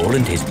Mr. Bull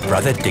and his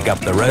brother dig up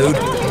the road.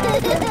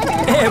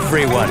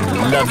 Everyone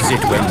loves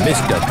it when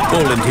Mr.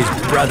 Bull and his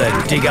brother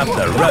dig up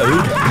the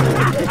road.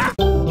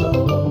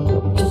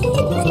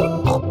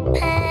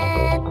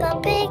 Peppa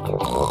Pig.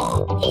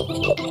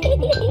 Peppa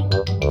Pig.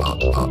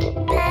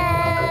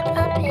 Peppa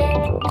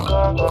Pig.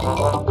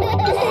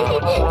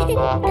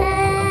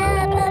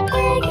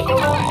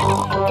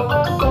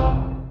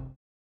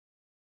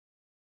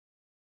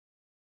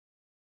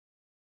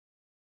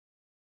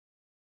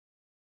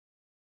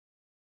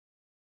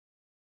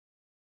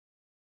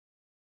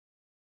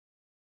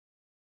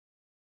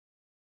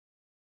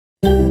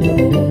 I'm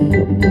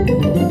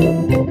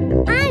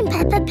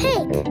Peppa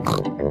Pig.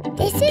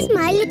 This is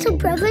my little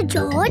brother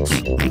George.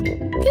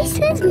 This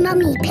is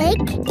Mummy Pig.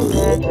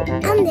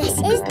 And this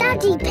is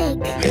Daddy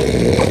Pig.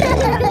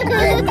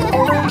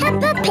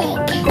 Peppa Pig.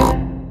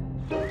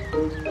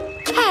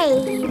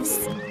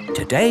 Caves.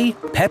 Today,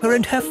 Peppa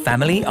and her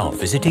family are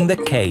visiting the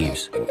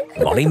caves.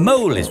 Molly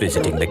Mole is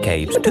visiting the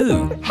caves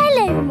too.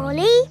 Hello,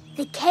 Molly.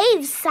 The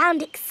caves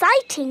sound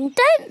exciting,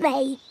 don't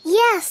they?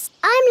 Yes,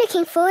 I'm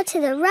looking forward to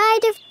the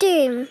Ride of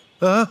Doom.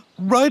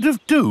 Ride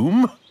of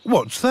Doom?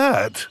 What's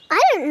that? I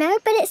don't know,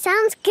 but it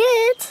sounds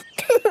good.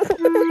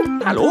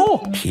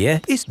 Hello,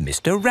 Here is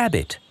Mr.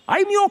 Rabbit.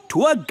 I'm your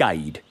tour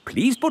guide.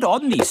 Please put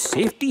on these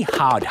safety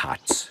hard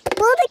hats.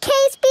 Will the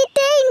caves be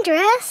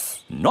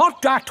dangerous?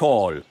 Not at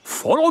all.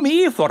 Follow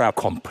me for a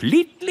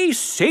completely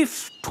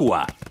safe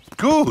tour.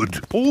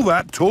 Good. All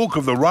that talk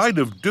of the Ride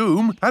of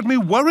Doom had me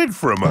worried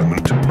for a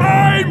moment.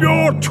 I'm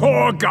your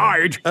tour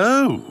guide.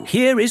 Oh.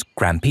 Here is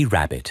Grampy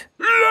Rabbit.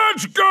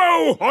 Let's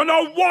go on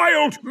a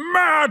wild,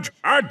 mad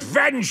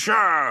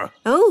adventure.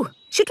 Oh,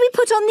 should we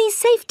put on these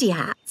safety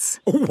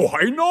hats?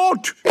 Why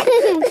not?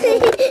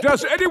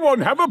 Does anyone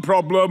have a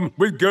problem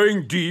with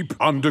going deep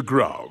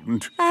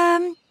underground?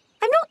 I'm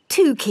not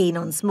too keen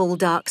on small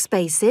dark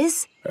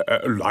spaces.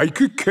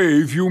 Like a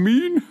cave, you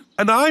mean?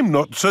 And I'm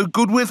not so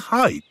good with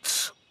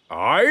heights.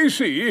 I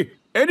see.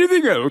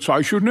 Anything else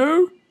I should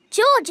know?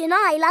 George and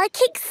I like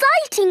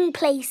exciting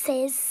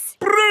places.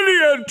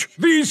 Brilliant!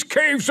 These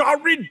caves are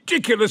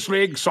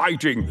ridiculously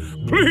exciting.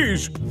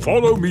 Please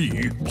follow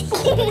me.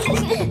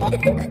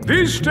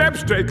 These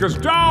steps take us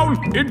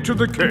down into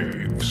the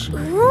caves.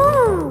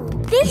 Ooh,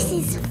 this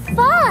is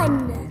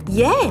fun.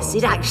 Yes,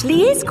 it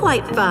actually is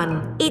quite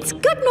fun. It's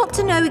good not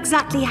to know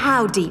exactly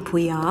how deep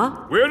we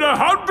are. We're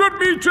 100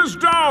 meters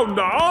down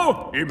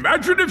now.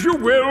 Imagine, if you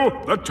will,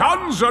 the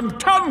tons and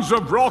tons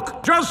of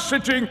rock just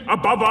sitting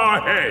above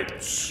our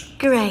heads.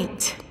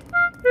 Great.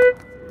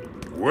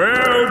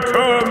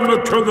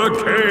 Welcome to the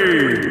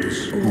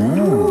caves.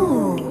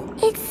 Ooh,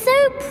 it's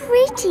so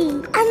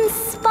pretty and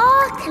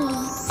sparkly.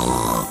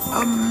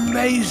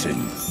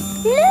 Amazing.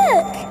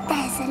 Look,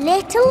 there's a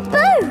little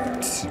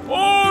boat.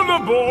 All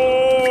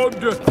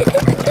aboard!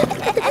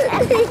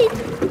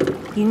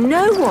 You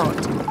know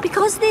what?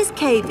 Because this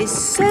cave is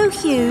so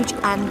huge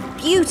and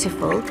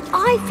beautiful,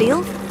 I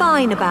feel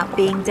fine about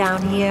being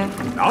down here.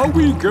 Now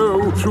we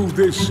go through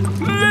this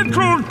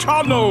little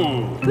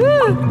tunnel.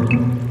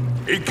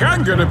 It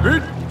can get a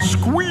bit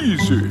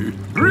squeezy.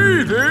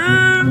 Breathe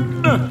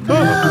in.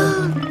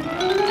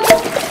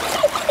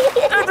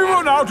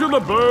 Everyone out of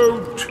the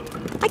boat.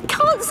 I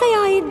can't say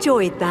I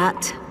enjoyed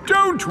that.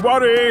 Don't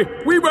worry,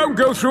 we won't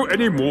go through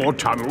any more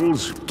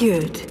tunnels.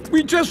 Good.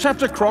 We just have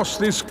to cross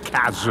this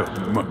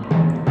chasm.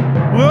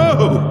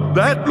 Whoa,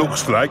 that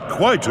looks like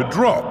quite a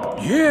drop.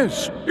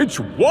 Yes, it's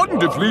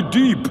wonderfully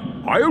deep.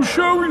 I'll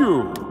show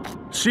you.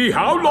 See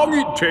how long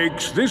it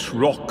takes this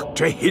rock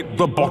to hit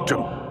the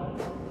bottom.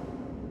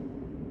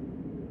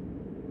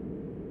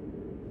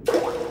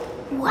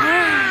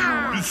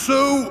 Wow.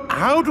 So,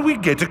 how do we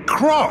get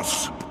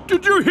across?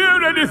 Did you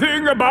hear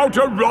anything about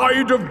a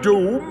Ride of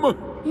Doom?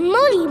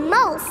 Molly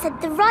Mole said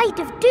the Ride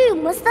of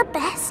Doom was the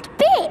best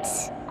bit.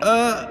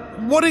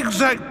 What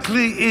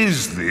exactly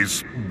is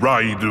this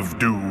Ride of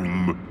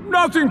Doom?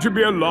 Nothing to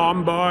be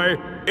alarmed by.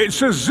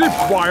 It's a zip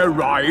wire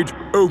ride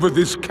over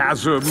this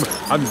chasm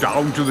and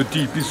down to the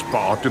deepest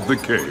part of the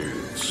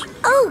caves.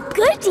 Oh,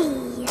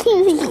 goody.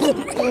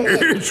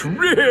 It's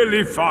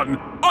really fun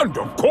and,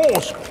 of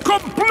course,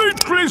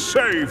 completely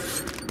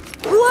safe.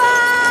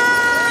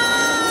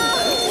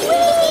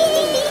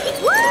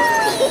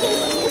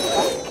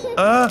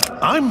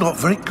 I'm not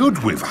very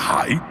good with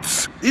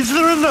heights. Is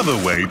there another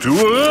way to... See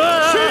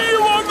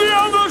you on the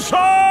other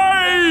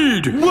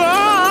side!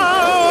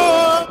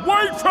 Whoa!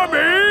 Wait for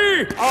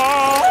me!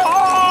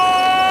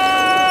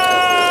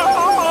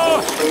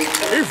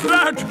 If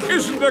that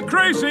isn't the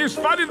craziest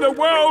fun in the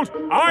world,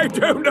 I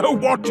don't know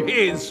what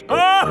is. It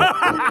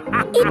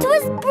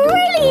was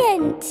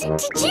brilliant.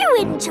 Did you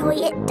enjoy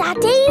it,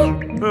 Daddy?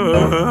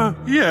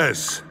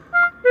 Yes.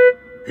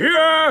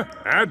 Here,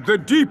 at the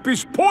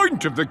deepest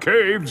point of the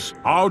caves,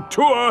 our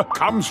tour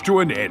comes to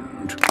an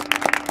end.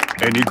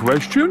 Any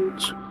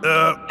questions?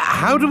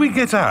 How do we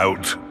get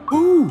out?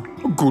 Oh,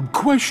 a good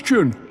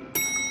question.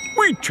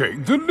 We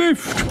take the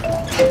lift.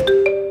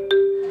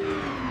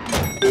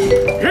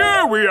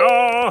 Here we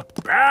are,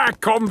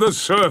 back on the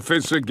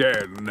surface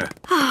again.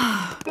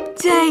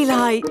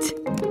 Daylight.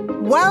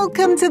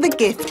 Welcome to the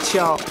gift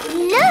shop.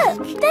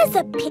 Look, there's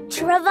a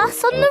picture of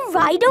us on the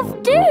Ride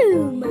of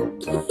Doom.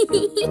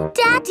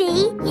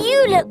 Daddy,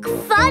 you look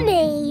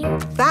funny.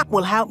 That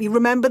will help you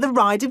remember the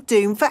Ride of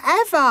Doom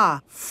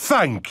forever.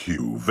 Thank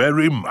you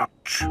very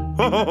much.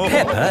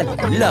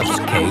 Peppa loves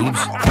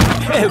caves.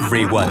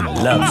 Everyone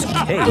loves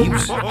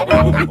caves.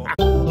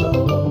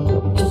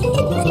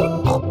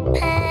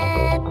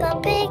 Peppa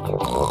Pig.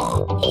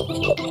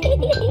 Peppa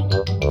Pig.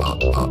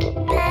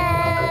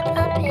 Peppa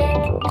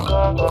Pig.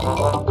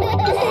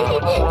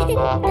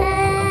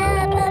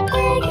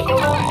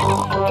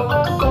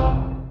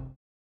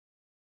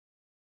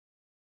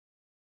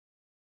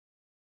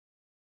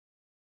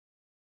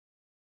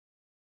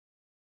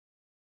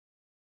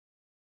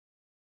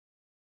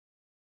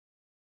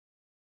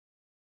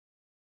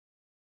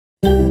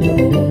 I'm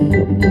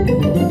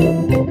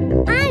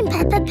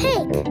Peppa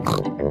Pig.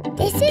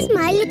 This is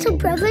my little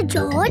brother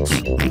George.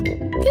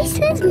 This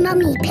is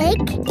Mummy Pig.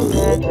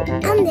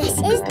 And this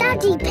is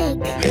Daddy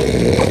Pig.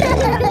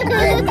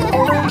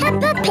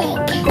 Peppa Pig.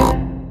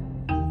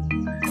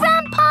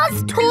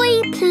 Grandpa's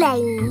toy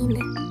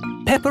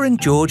plane. Peppa and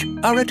George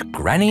are at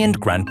Granny and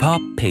Grandpa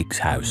Pig's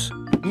house.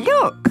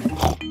 Look,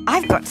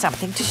 I've got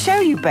something to show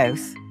you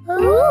both.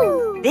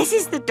 Ooh. This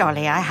is the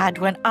dolly I had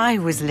when I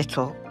was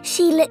little.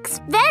 She looks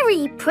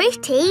very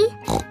pretty.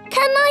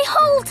 Can I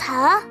hold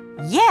her?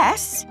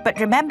 Yes, but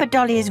remember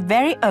Dolly is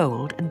very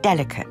old and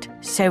delicate,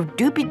 so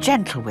do be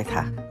gentle with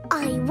her.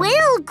 I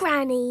will,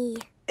 Granny.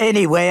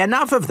 Anyway,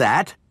 enough of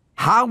that.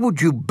 How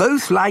would you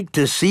both like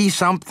to see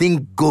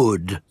something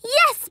good?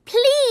 Yes,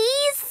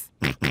 please.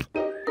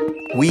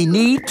 We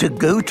need to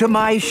go to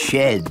my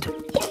shed.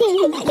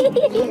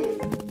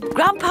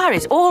 Grandpa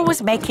is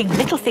always making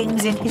little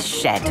things in his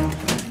shed.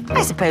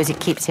 I suppose it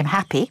keeps him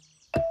happy.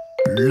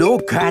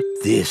 Look at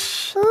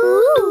this.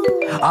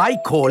 Ooh. I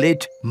call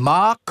it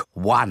Mark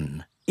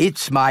 1.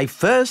 It's my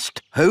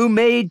first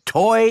homemade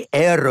toy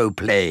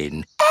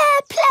aeroplane.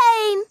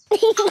 Airplane.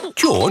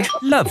 George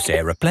loves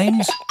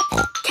aeroplanes.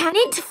 Can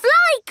it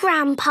fly,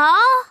 Grandpa?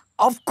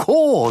 Of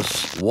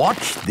course.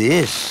 Watch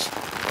this.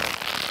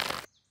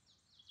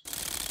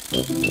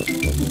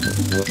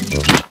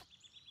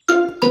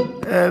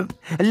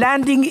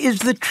 Landing is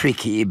the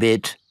tricky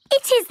bit.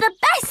 It is the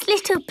best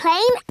little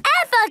plane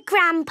ever,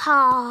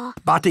 Grandpa.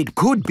 But it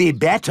could be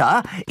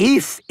better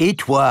if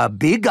it were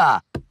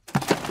bigger.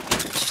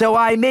 So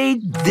I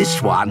made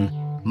this one,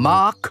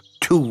 Mark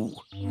 2.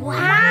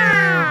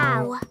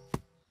 Wow!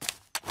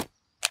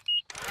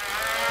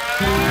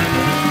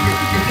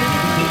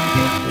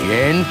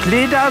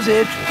 Gently does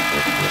it.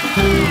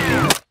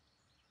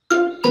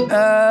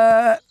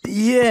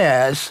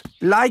 Yes.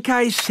 Like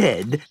I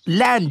said,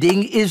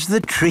 landing is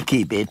the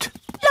tricky bit.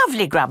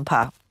 Lovely,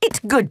 Grandpa. It's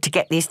good to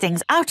get these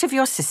things out of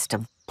your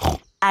system.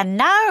 And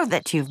now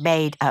that you've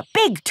made a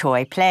big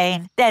toy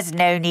plane, there's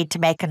no need to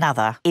make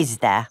another, is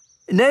there?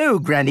 No,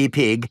 Granny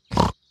Pig.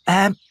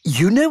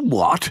 You know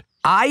what?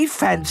 I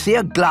fancy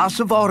a glass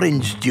of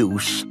orange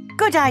juice.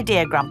 Good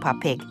idea, Grandpa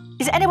Pig.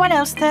 Is anyone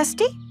else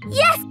thirsty?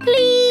 Yes,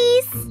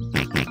 please.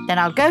 Then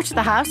I'll go to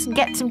the house and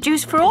get some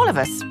juice for all of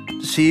us.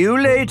 See you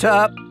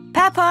later.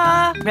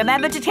 Peppa,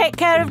 remember to take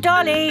care of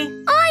Dolly.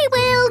 I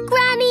will,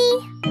 Granny.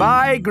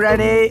 Bye,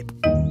 Granny.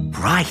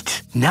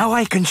 Right, now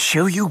I can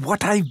show you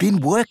what I've been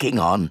working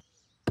on.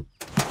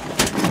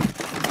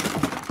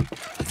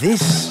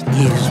 This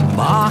is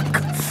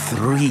Mark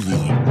 3.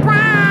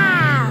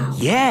 Wow!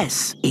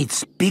 Yes,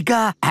 it's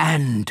bigger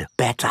and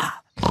better.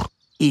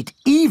 It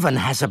even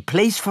has a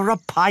place for a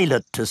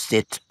pilot to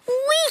sit.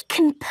 We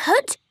can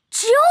put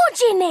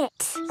George in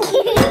it.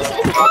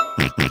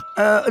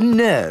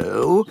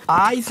 No,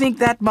 I think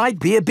that might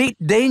be a bit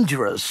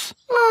dangerous.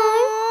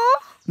 Aww.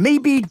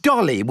 Maybe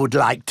Dolly would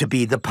like to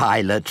be the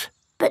pilot.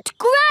 But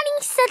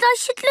Granny said I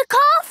should look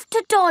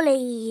after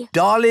Dolly.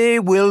 Dolly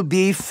will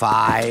be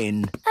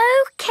fine.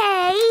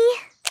 OK.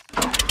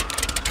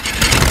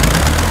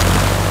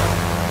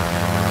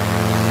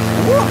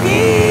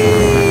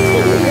 Whoopee!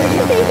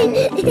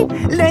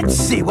 Let's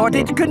see what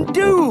it can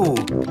do.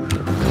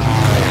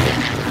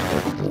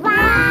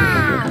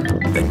 Wow!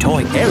 The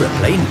toy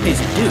aeroplane is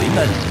doing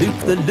a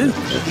loop-the-loop.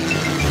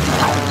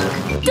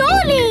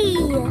 Dolly!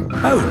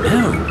 Oh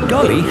no,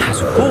 Dolly has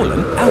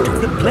fallen out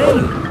of the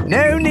plane.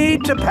 No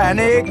need to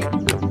panic.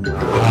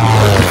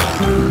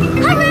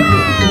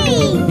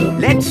 Hooray!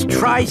 Let's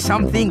try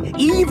something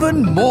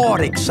even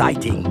more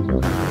exciting.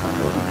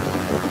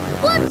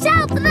 Watch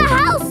out for the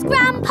house,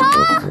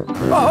 Grandpa!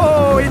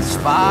 Oh, it's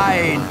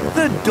fine.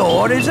 The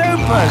door is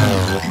open.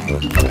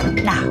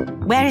 Now,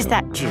 where is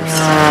that juice?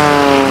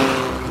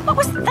 What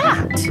was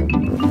that?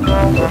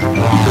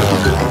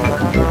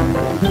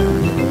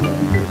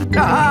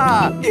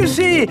 Ah, you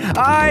see,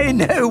 I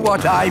know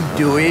what I'm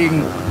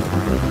doing.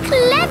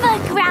 Clever,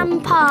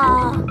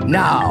 Grandpa.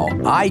 Now,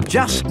 I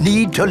just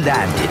need to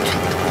land it.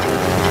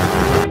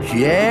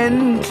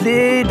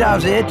 Gently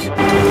does it.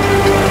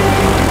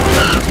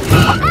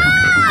 Ah!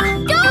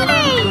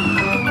 Dolly!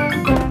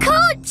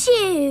 Caught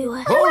you!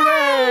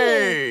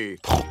 Hooray!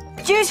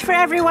 Juice for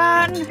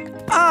everyone.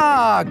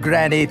 Ah,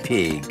 Granny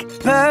Pig.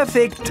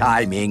 Perfect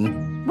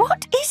timing.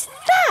 What is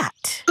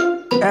that?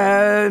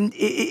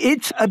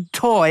 It's a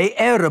toy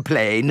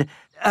aeroplane.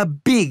 A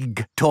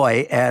big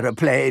toy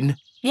aeroplane.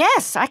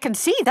 Yes, I can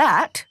see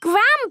that.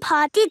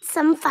 Grandpa did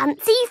some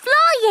fancy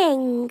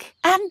flying.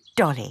 And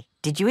Dolly,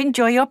 did you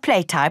enjoy your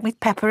playtime with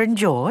Peppa and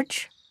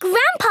George?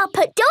 Grandpa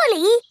put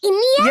Dolly in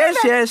the air.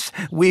 Yes.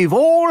 We've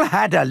all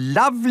had a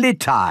lovely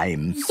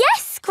time.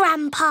 Yes,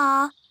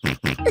 Grandpa.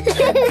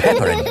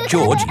 Peppa and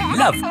George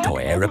love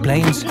toy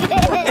aeroplanes.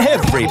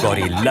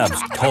 Everybody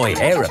loves toy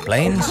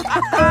aeroplanes.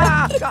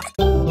 Peppa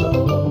Pig.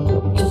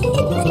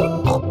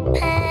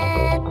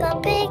 Peppa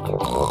Pig.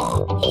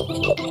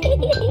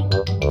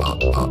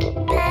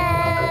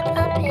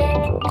 Peppa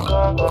Pig.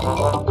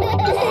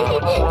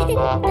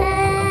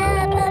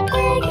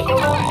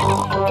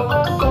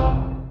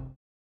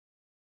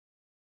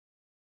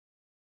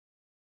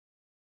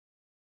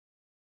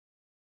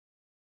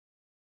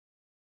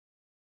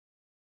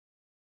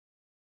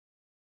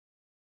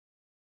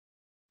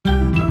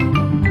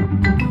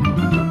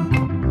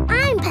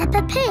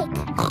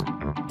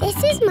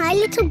 my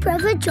little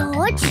brother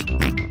George.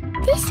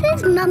 This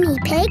is Mummy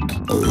Pig.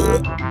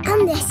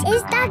 And this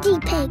is Daddy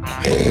Pig.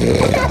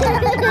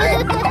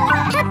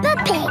 Peppa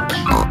Pig.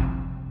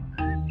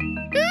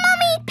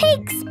 Mummy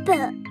Pig's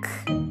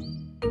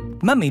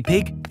book. Mummy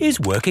Pig is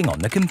working on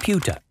the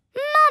computer.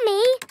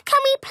 Mummy,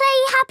 can we play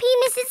Happy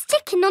Mrs.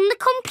 Chicken on the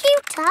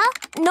computer?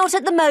 Not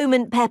at the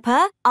moment,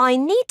 Peppa. I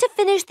need to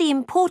finish the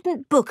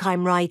important book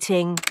I'm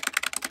writing.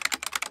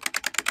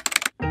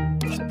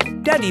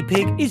 Daddy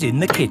Pig is in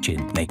the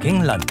kitchen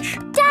making lunch.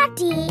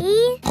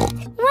 Daddy,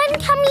 when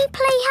can we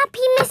play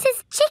Happy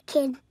Mrs.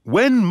 Chicken?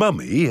 When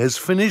Mummy has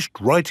finished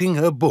writing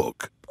her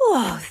book.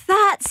 Oh,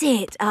 that's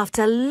it.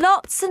 After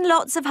lots and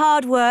lots of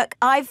hard work,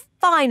 I've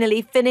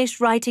finally finished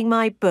writing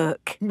my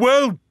book.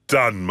 Well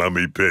done,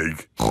 Mummy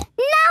Pig. Now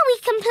we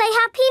can play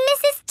Happy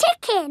Mrs.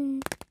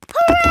 Chicken.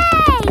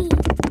 Hooray!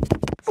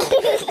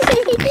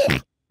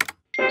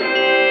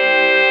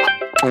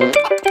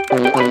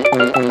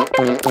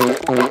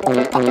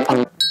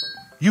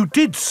 You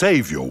did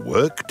save your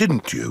work,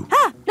 didn't you?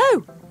 Ah,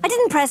 no, I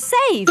didn't press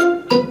save. 40,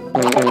 90,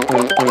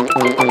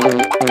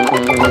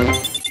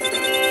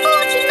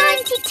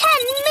 10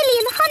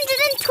 million,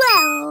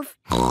 112.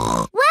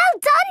 Well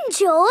done,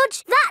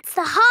 George. That's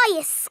the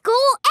highest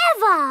score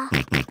ever.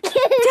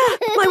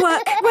 My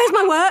work. Where's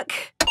my work?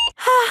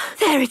 Ah,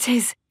 there it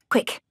is.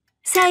 Quick.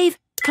 Save,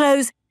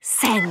 close,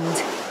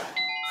 send.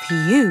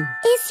 Phew.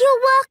 Is your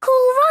work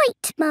all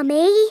right,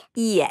 Mummy?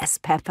 Yes,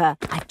 Peppa.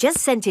 I've just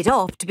sent it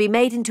off to be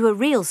made into a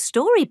real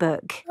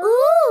storybook.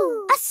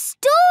 Ooh, a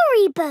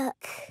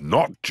storybook.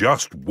 Not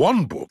just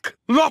one book.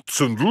 Lots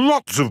and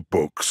lots of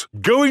books.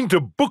 Going to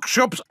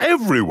bookshops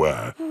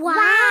everywhere.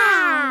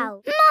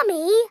 Wow.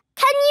 Mummy,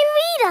 can you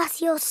read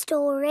us your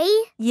story?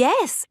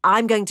 Yes,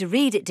 I'm going to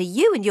read it to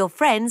you and your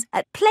friends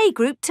at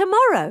playgroup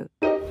tomorrow.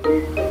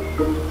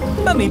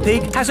 Mummy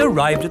Pig has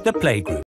arrived at the playgroup.